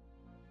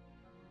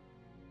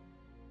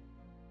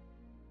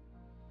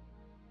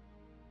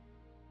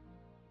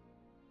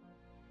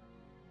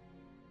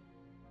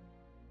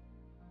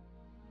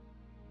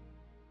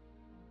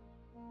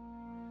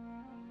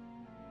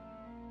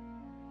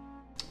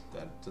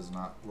 That does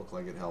not look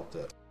like it helped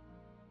it.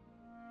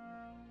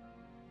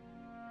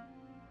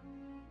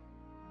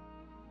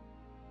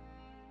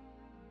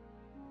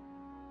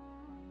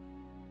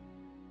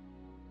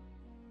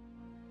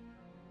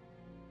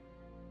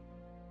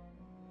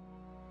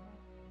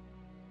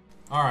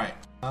 All right.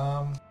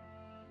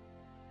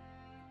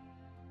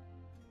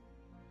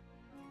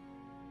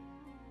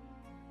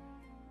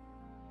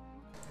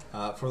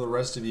 For the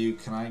rest of you,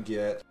 can I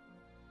get...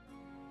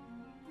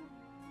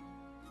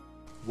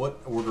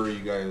 What order are you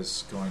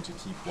guys going to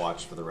keep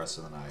watch for the rest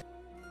of the night?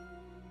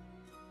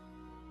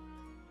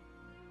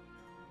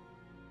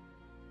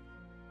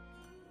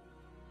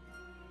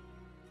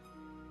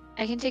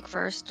 I can take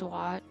first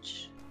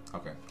watch.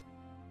 Okay.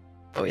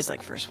 Always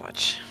like first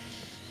watch.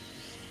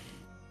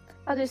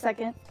 I'll do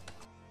second.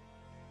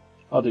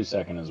 I'll do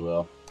second as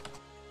well.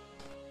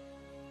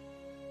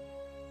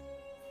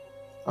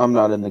 I'm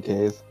not in the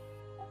cave.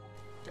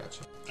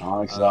 Gotcha.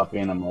 Onyx, stop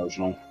being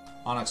emotional.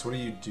 Onyx, what are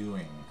you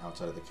doing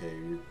outside of the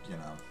cave? You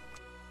know...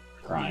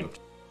 Crying.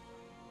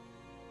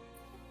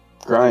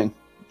 Crying.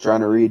 Trying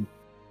to read.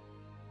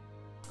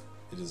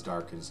 It is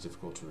dark. It is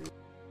difficult to read.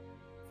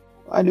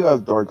 I do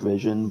have dark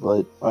vision,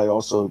 but I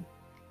also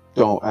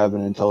don't have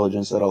an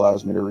intelligence that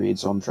allows me to read,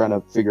 so I'm trying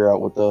to figure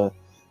out what the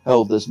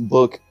hell this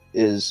book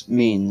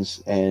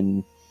means,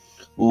 and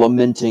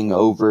lamenting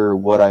over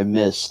what I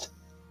missed.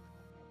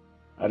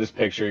 I just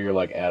picture you're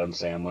like Adam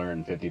Sandler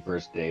in 50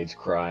 First Dates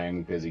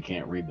crying because he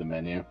can't read the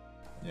menu.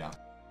 Yeah.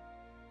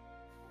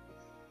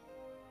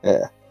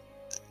 Yeah.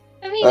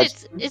 I mean,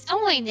 it's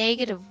only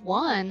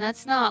 -1.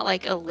 That's not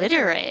like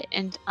illiterate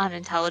and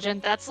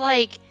unintelligent. That's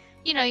like,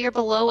 you know, you're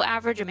below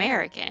average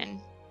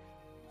American.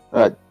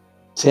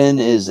 10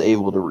 is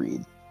able to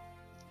read.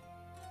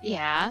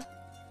 Yeah.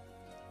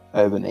 I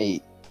have an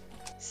 8.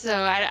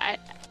 So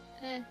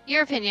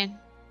your opinion.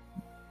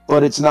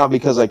 But it's not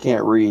because I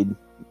can't read.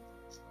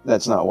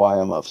 That's not why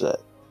I'm upset.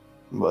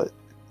 But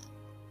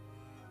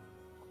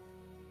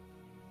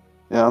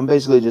yeah, I'm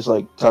basically just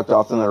like tucked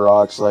off in the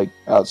rocks, like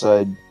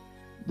outside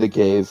the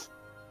cave,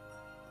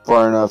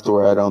 far enough to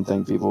where I don't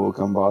think people will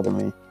come bother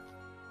me.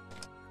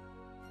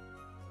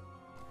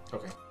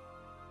 Okay.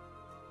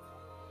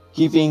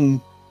 Keeping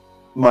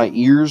my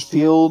ears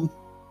peeled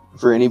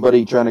for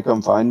anybody trying to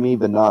come find me,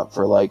 but not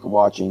for like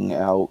watching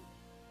out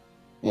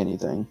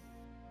anything.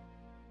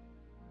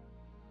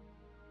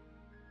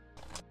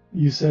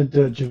 You said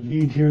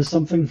Javid hears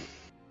something?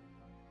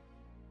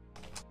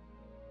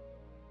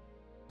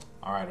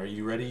 Alright, are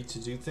you ready to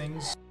do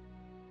things?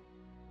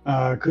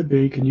 Could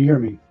be. Can you hear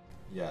me?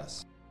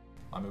 Yes.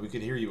 I mean, we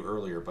could hear you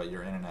earlier, but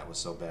your internet was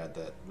so bad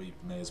that we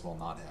may as well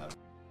not have.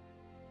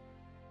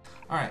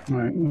 Alright.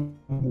 Alright.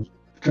 Well,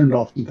 turned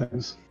off some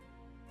things.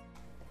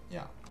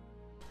 Yeah.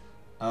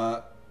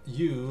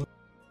 You...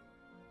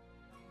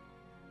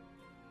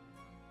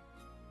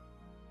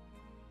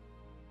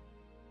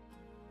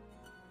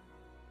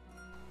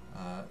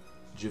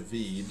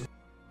 Javid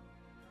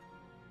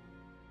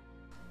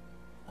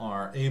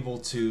are able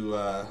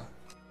to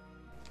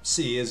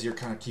see as you're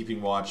kind of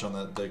keeping watch on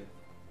the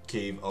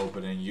cave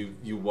opening.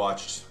 You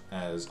watched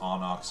as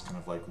Onyx kind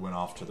of like went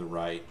off to the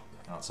right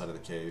outside of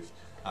the cave.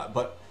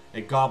 But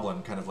a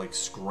goblin kind of like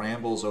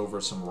scrambles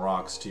over some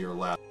rocks to your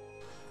left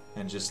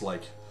and just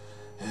like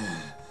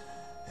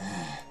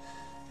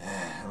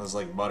and was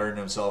like muttering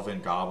himself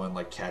in goblin,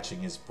 like catching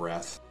his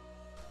breath.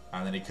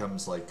 And then he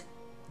comes like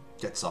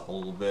gets up a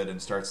little bit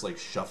and starts like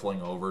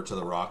shuffling over to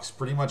the rocks,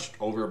 pretty much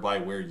over by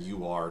where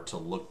you are, to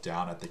look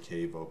down at the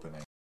cave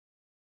opening.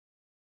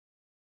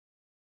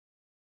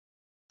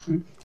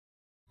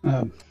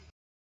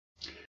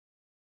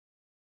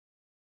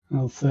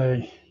 I'll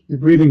say, you're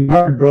breathing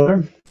hard,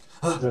 brother.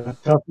 Is that a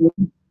tough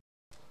one?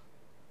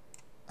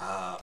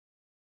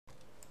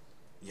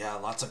 Yeah,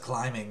 lots of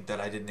climbing that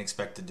I didn't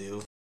expect to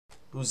do.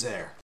 Who's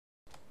there?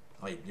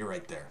 Wait, you're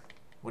right there.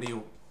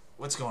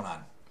 What's going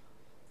on?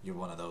 You're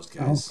one of those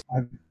guys.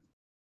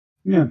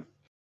 Yeah.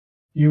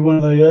 You one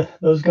of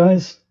those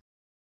guys?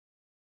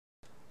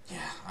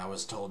 Yeah, I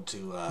was told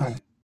to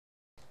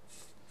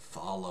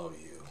follow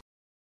you.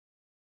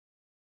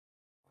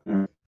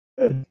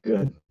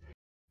 Good.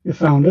 You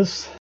found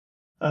us.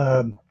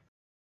 Now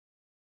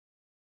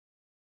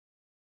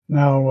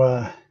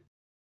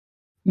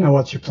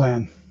what's your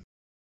plan?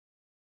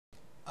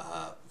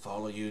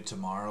 Follow you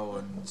tomorrow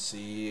and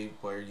see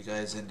where you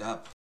guys end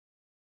up.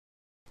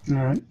 All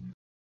right.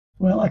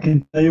 Well, I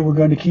can tell you we're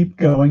going to keep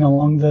going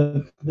along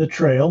the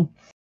trail.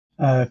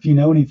 If you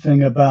know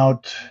anything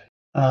about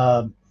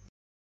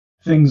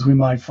things we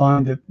might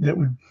find that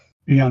would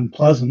be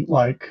unpleasant,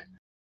 like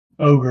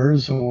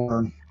ogres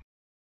or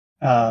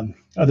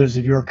others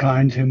of your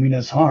kind who mean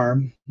us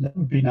harm, that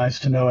would be nice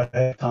to know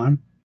ahead of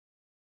time.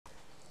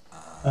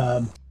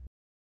 Go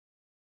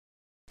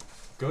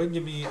ahead and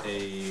give me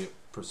a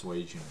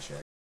persuasion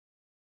check.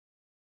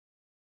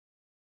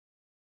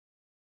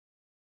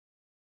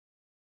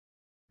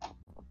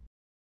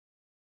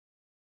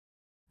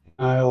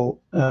 I'll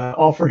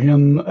offer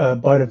him a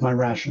bite of my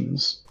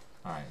rations.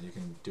 All right, you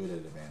can do it at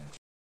advantage.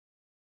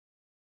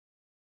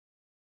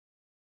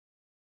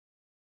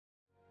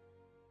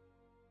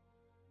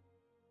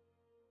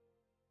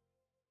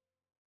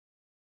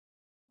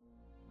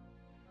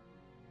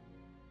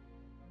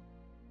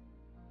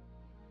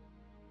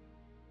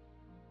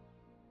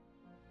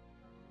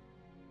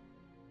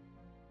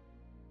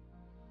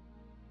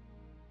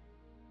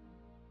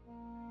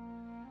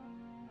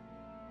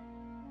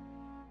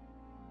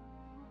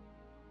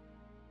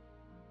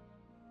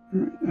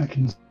 I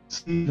can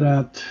see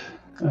that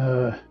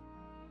the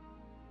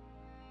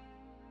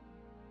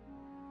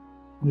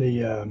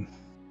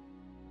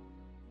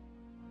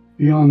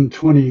Beyond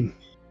 20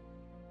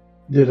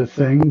 did a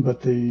thing, but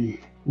the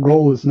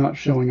roll is not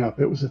showing up.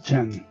 It was a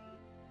 10.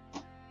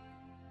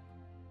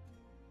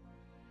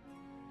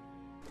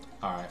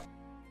 All right.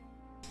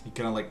 He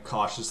kind of like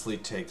cautiously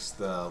takes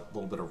the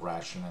little bit of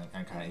ration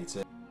and kind of eats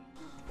it.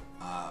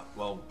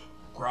 Well,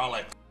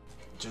 Grolic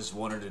just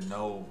wanted to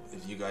know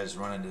if you guys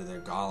run into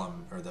their golem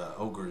or the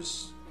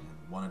ogres, and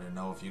wanted to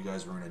know if you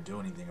guys were going to do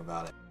anything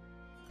about it.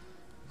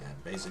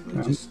 And basically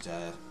just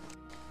I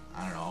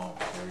don't know,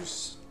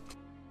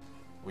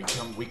 we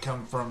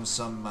come from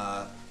some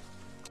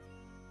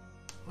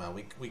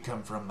we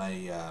come from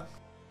a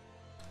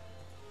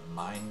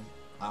mine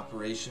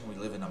operation. We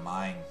live in a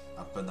mine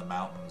up in the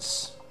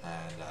mountains,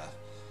 and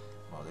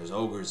there's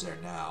ogres there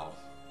now,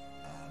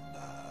 and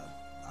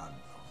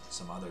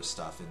some other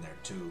stuff in there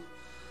too.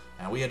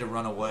 And we had to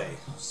run away,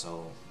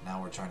 so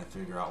now we're trying to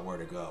figure out where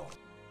to go.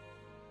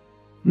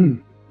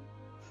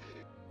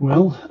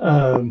 Well,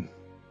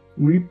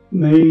 we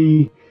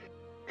may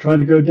try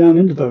to go down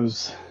into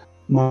those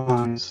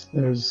mines.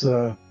 There's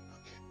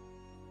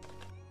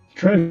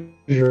treasure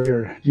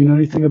here. Do you know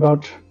anything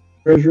about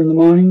treasure in the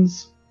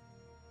mines?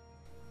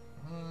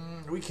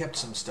 We kept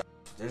some stuff.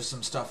 There's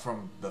some stuff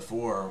from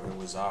before it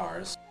was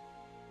ours.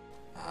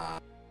 I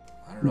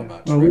don't know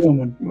about treasure. Well,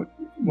 we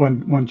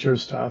don't want your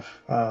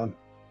stuff.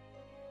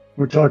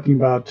 We're talking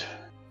about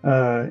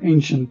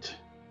ancient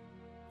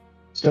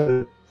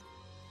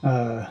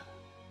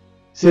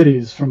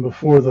cities from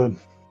before the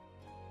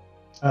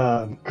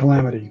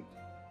calamity.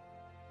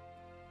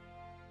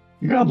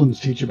 The goblins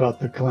teach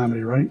about the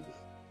calamity, right?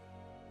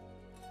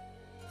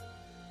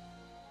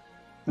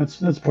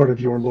 That's part of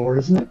your lore,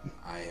 isn't it?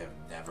 I have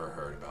never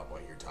heard about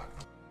what you're talking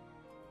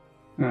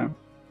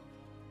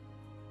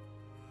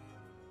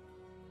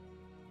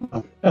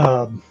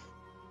about.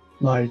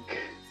 Like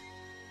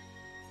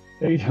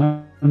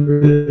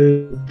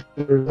 800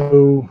 or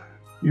so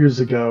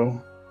years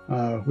ago,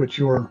 which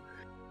your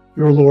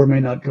lore may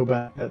not go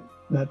back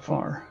that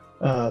far.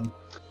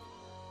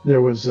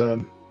 There was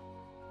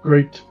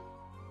great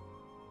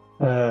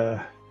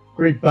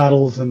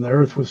battles, and the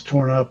earth was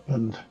torn up,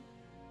 and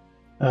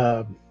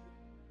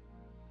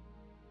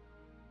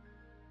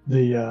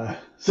the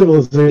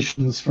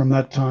civilizations from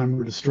that time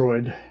were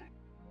destroyed.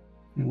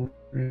 And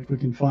if we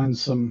can find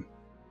some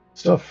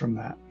stuff from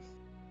that.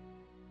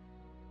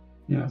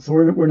 So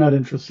we're not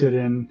interested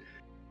in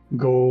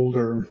gold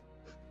or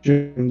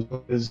gems.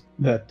 Is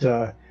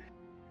that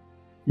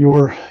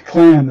your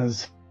clan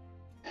is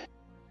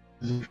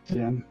interested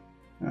in?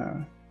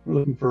 We're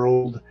looking for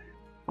old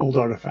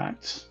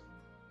artifacts.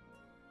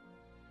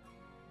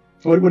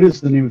 What is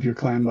the name of your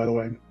clan, by the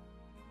way?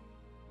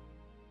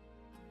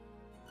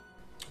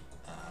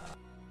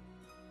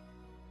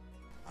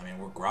 I mean,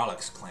 we're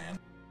Grolix's clan.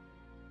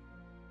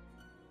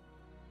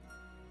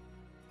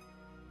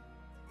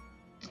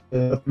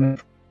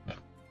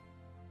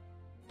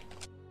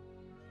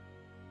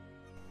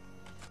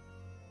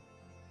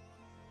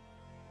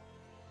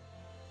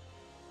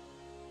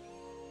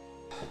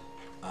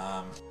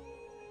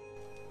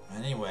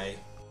 Anyway,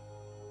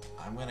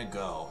 I'm gonna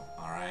go,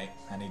 alright?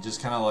 And he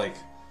just kind of like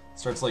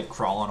starts like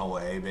crawling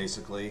away,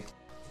 basically,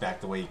 back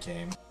the way he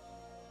came.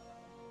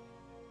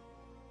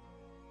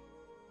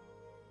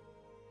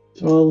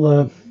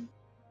 So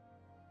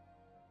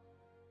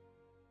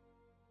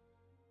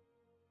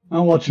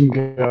I'll watch him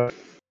go.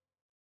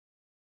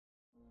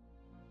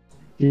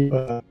 Keep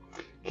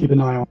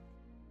an eye on,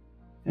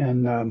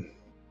 and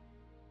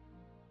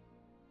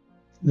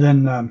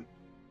then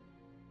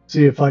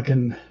see if I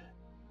can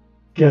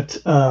get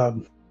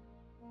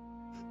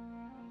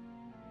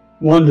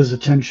Wanda's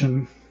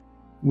attention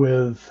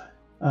with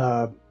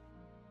 3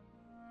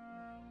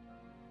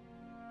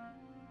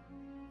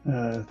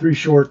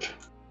 short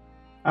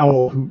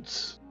owl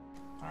hoots.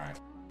 Alright.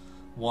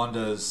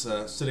 Wanda's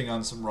sitting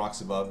on some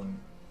rocks above, and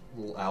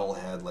little owl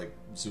head like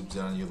zooms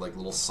in on you, like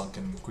little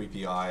sunken,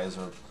 creepy eyes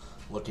are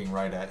looking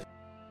right at you.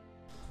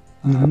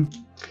 Mm-hmm.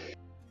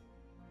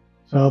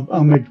 So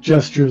I'll make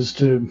gestures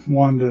to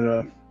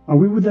Wanda. Are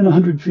we within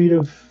 100 feet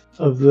of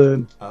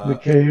the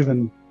cave?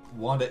 And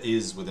Wanda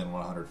is within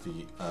 100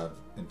 feet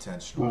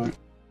intentionally.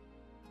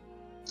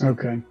 Right.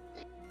 Okay.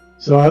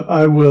 So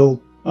I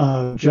will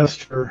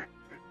gesture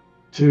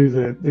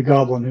to the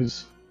goblin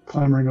who's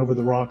clambering over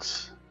the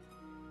rocks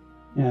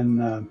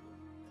and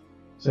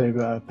say,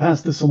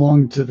 pass this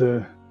along to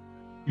the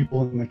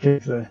people in the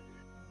cave. The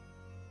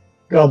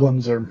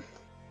goblins are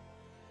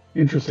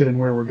interested in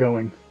where we're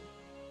going.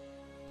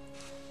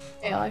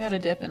 Yeah, I got a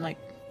dip in like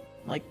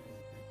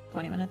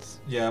 20 minutes.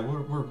 Yeah,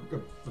 we're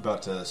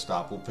about to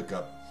stop. We'll pick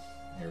up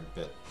here a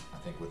bit, I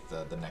think, with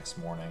the next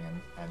morning,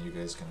 and you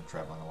guys kind of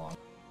traveling along.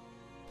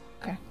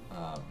 Okay.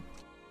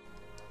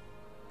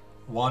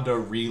 Wanda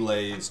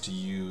relays to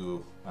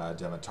you,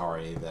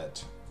 Demetari,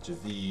 that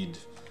Javid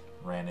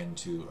ran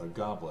into a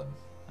goblin,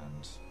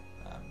 and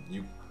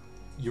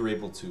you're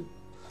able to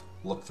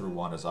look through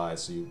Wanda's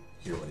eyes, so you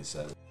hear what he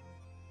says.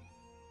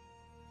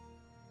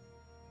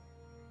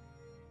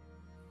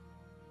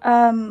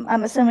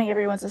 I'm assuming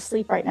everyone's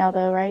asleep right now,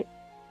 though, right?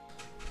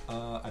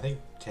 I think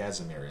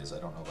Casimir is. I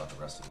don't know about the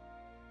rest of it.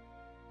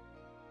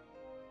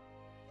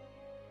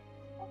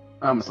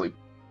 I'm asleep.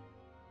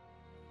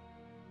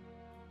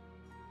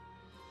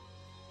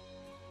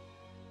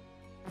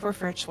 For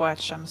first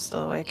watch, I'm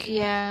still awake.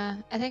 Yeah,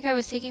 I think I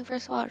was taking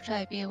first watch.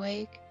 I'd be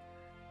awake.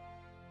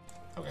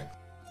 Okay.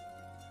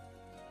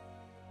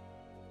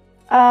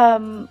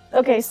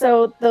 Okay,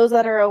 so those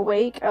that are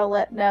awake, I'll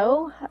let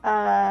know.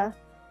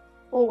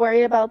 We'll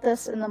worry about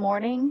this in the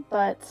morning,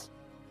 but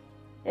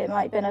it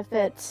might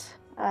benefit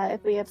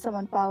if we have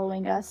someone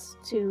following us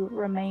to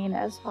remain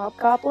as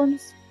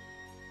hobgoblins.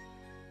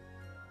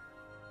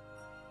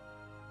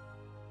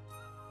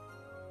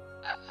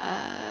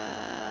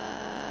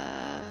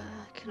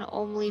 Can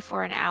only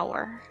for an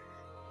hour.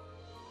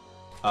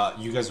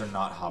 You guys are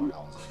not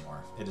hobgoblins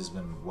anymore. It has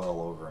been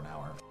well over an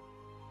hour.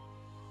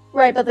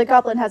 Right, but the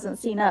goblin hasn't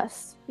seen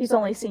us. He's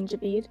only seen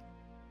Javid.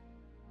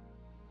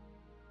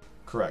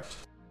 Correct.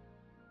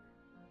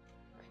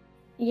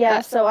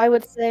 Yeah, so I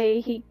would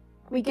say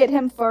we get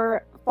him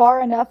far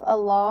enough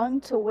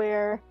along to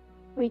where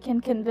we can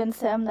convince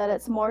him that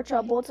it's more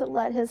trouble to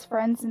let his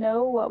friends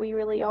know what we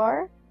really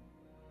are.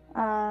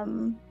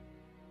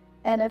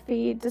 And if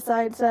he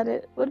decides that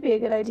it would be a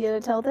good idea to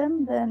tell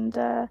them, then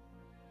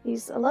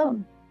he's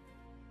alone.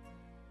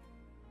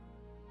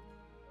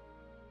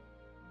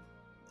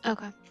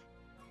 Okay.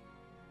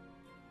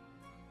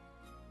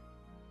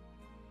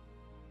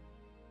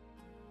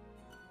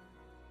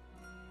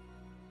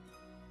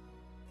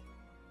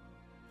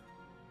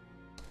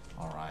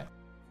 Alright.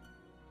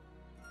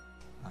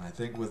 And I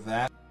think with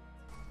that,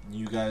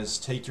 you guys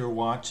take your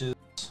watches,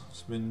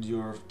 spend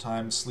your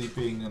time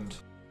sleeping and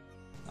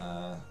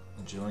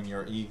enjoying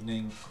your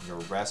evening, your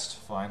rest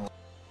finally.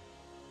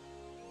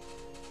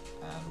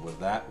 And with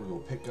that, we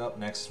will pick up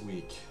next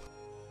week.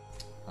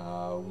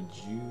 Would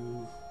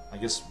you... I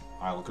guess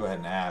I'll go ahead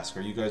and ask,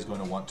 are you guys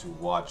going to want to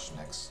watch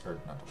next... Or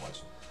not to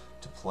watch,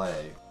 to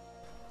play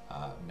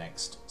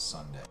next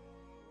Sunday?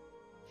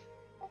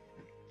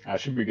 I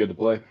should be good to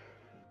play.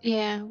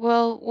 Yeah,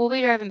 well, we'll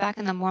be driving back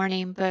in the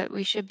morning, but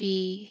we should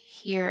be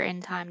here in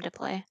time to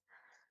play.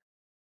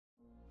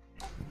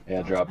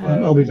 Yeah, drop.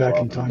 I'll be back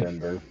in time.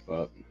 Denver,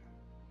 but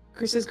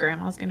Chris's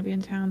grandma's gonna be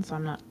in town, so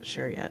I'm not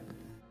sure yet.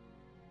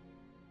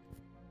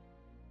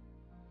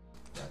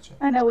 Gotcha.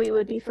 I know we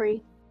would be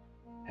free.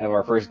 have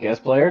our first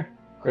guest player,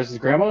 Chris's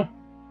grandma.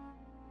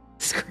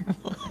 His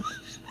grandma.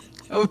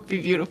 That would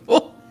be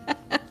beautiful.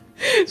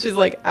 She's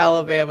like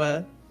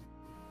Alabama.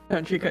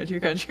 Country.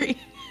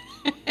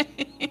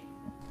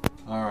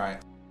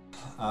 Alright.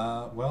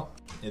 Well,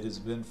 it has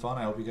been fun.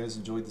 I hope you guys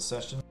enjoyed the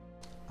session.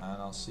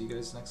 and I'll see you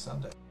guys next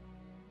Sunday.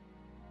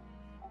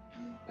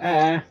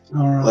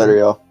 All right. Later,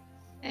 y'all.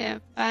 Yeah,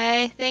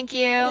 bye. Thank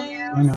you. I know.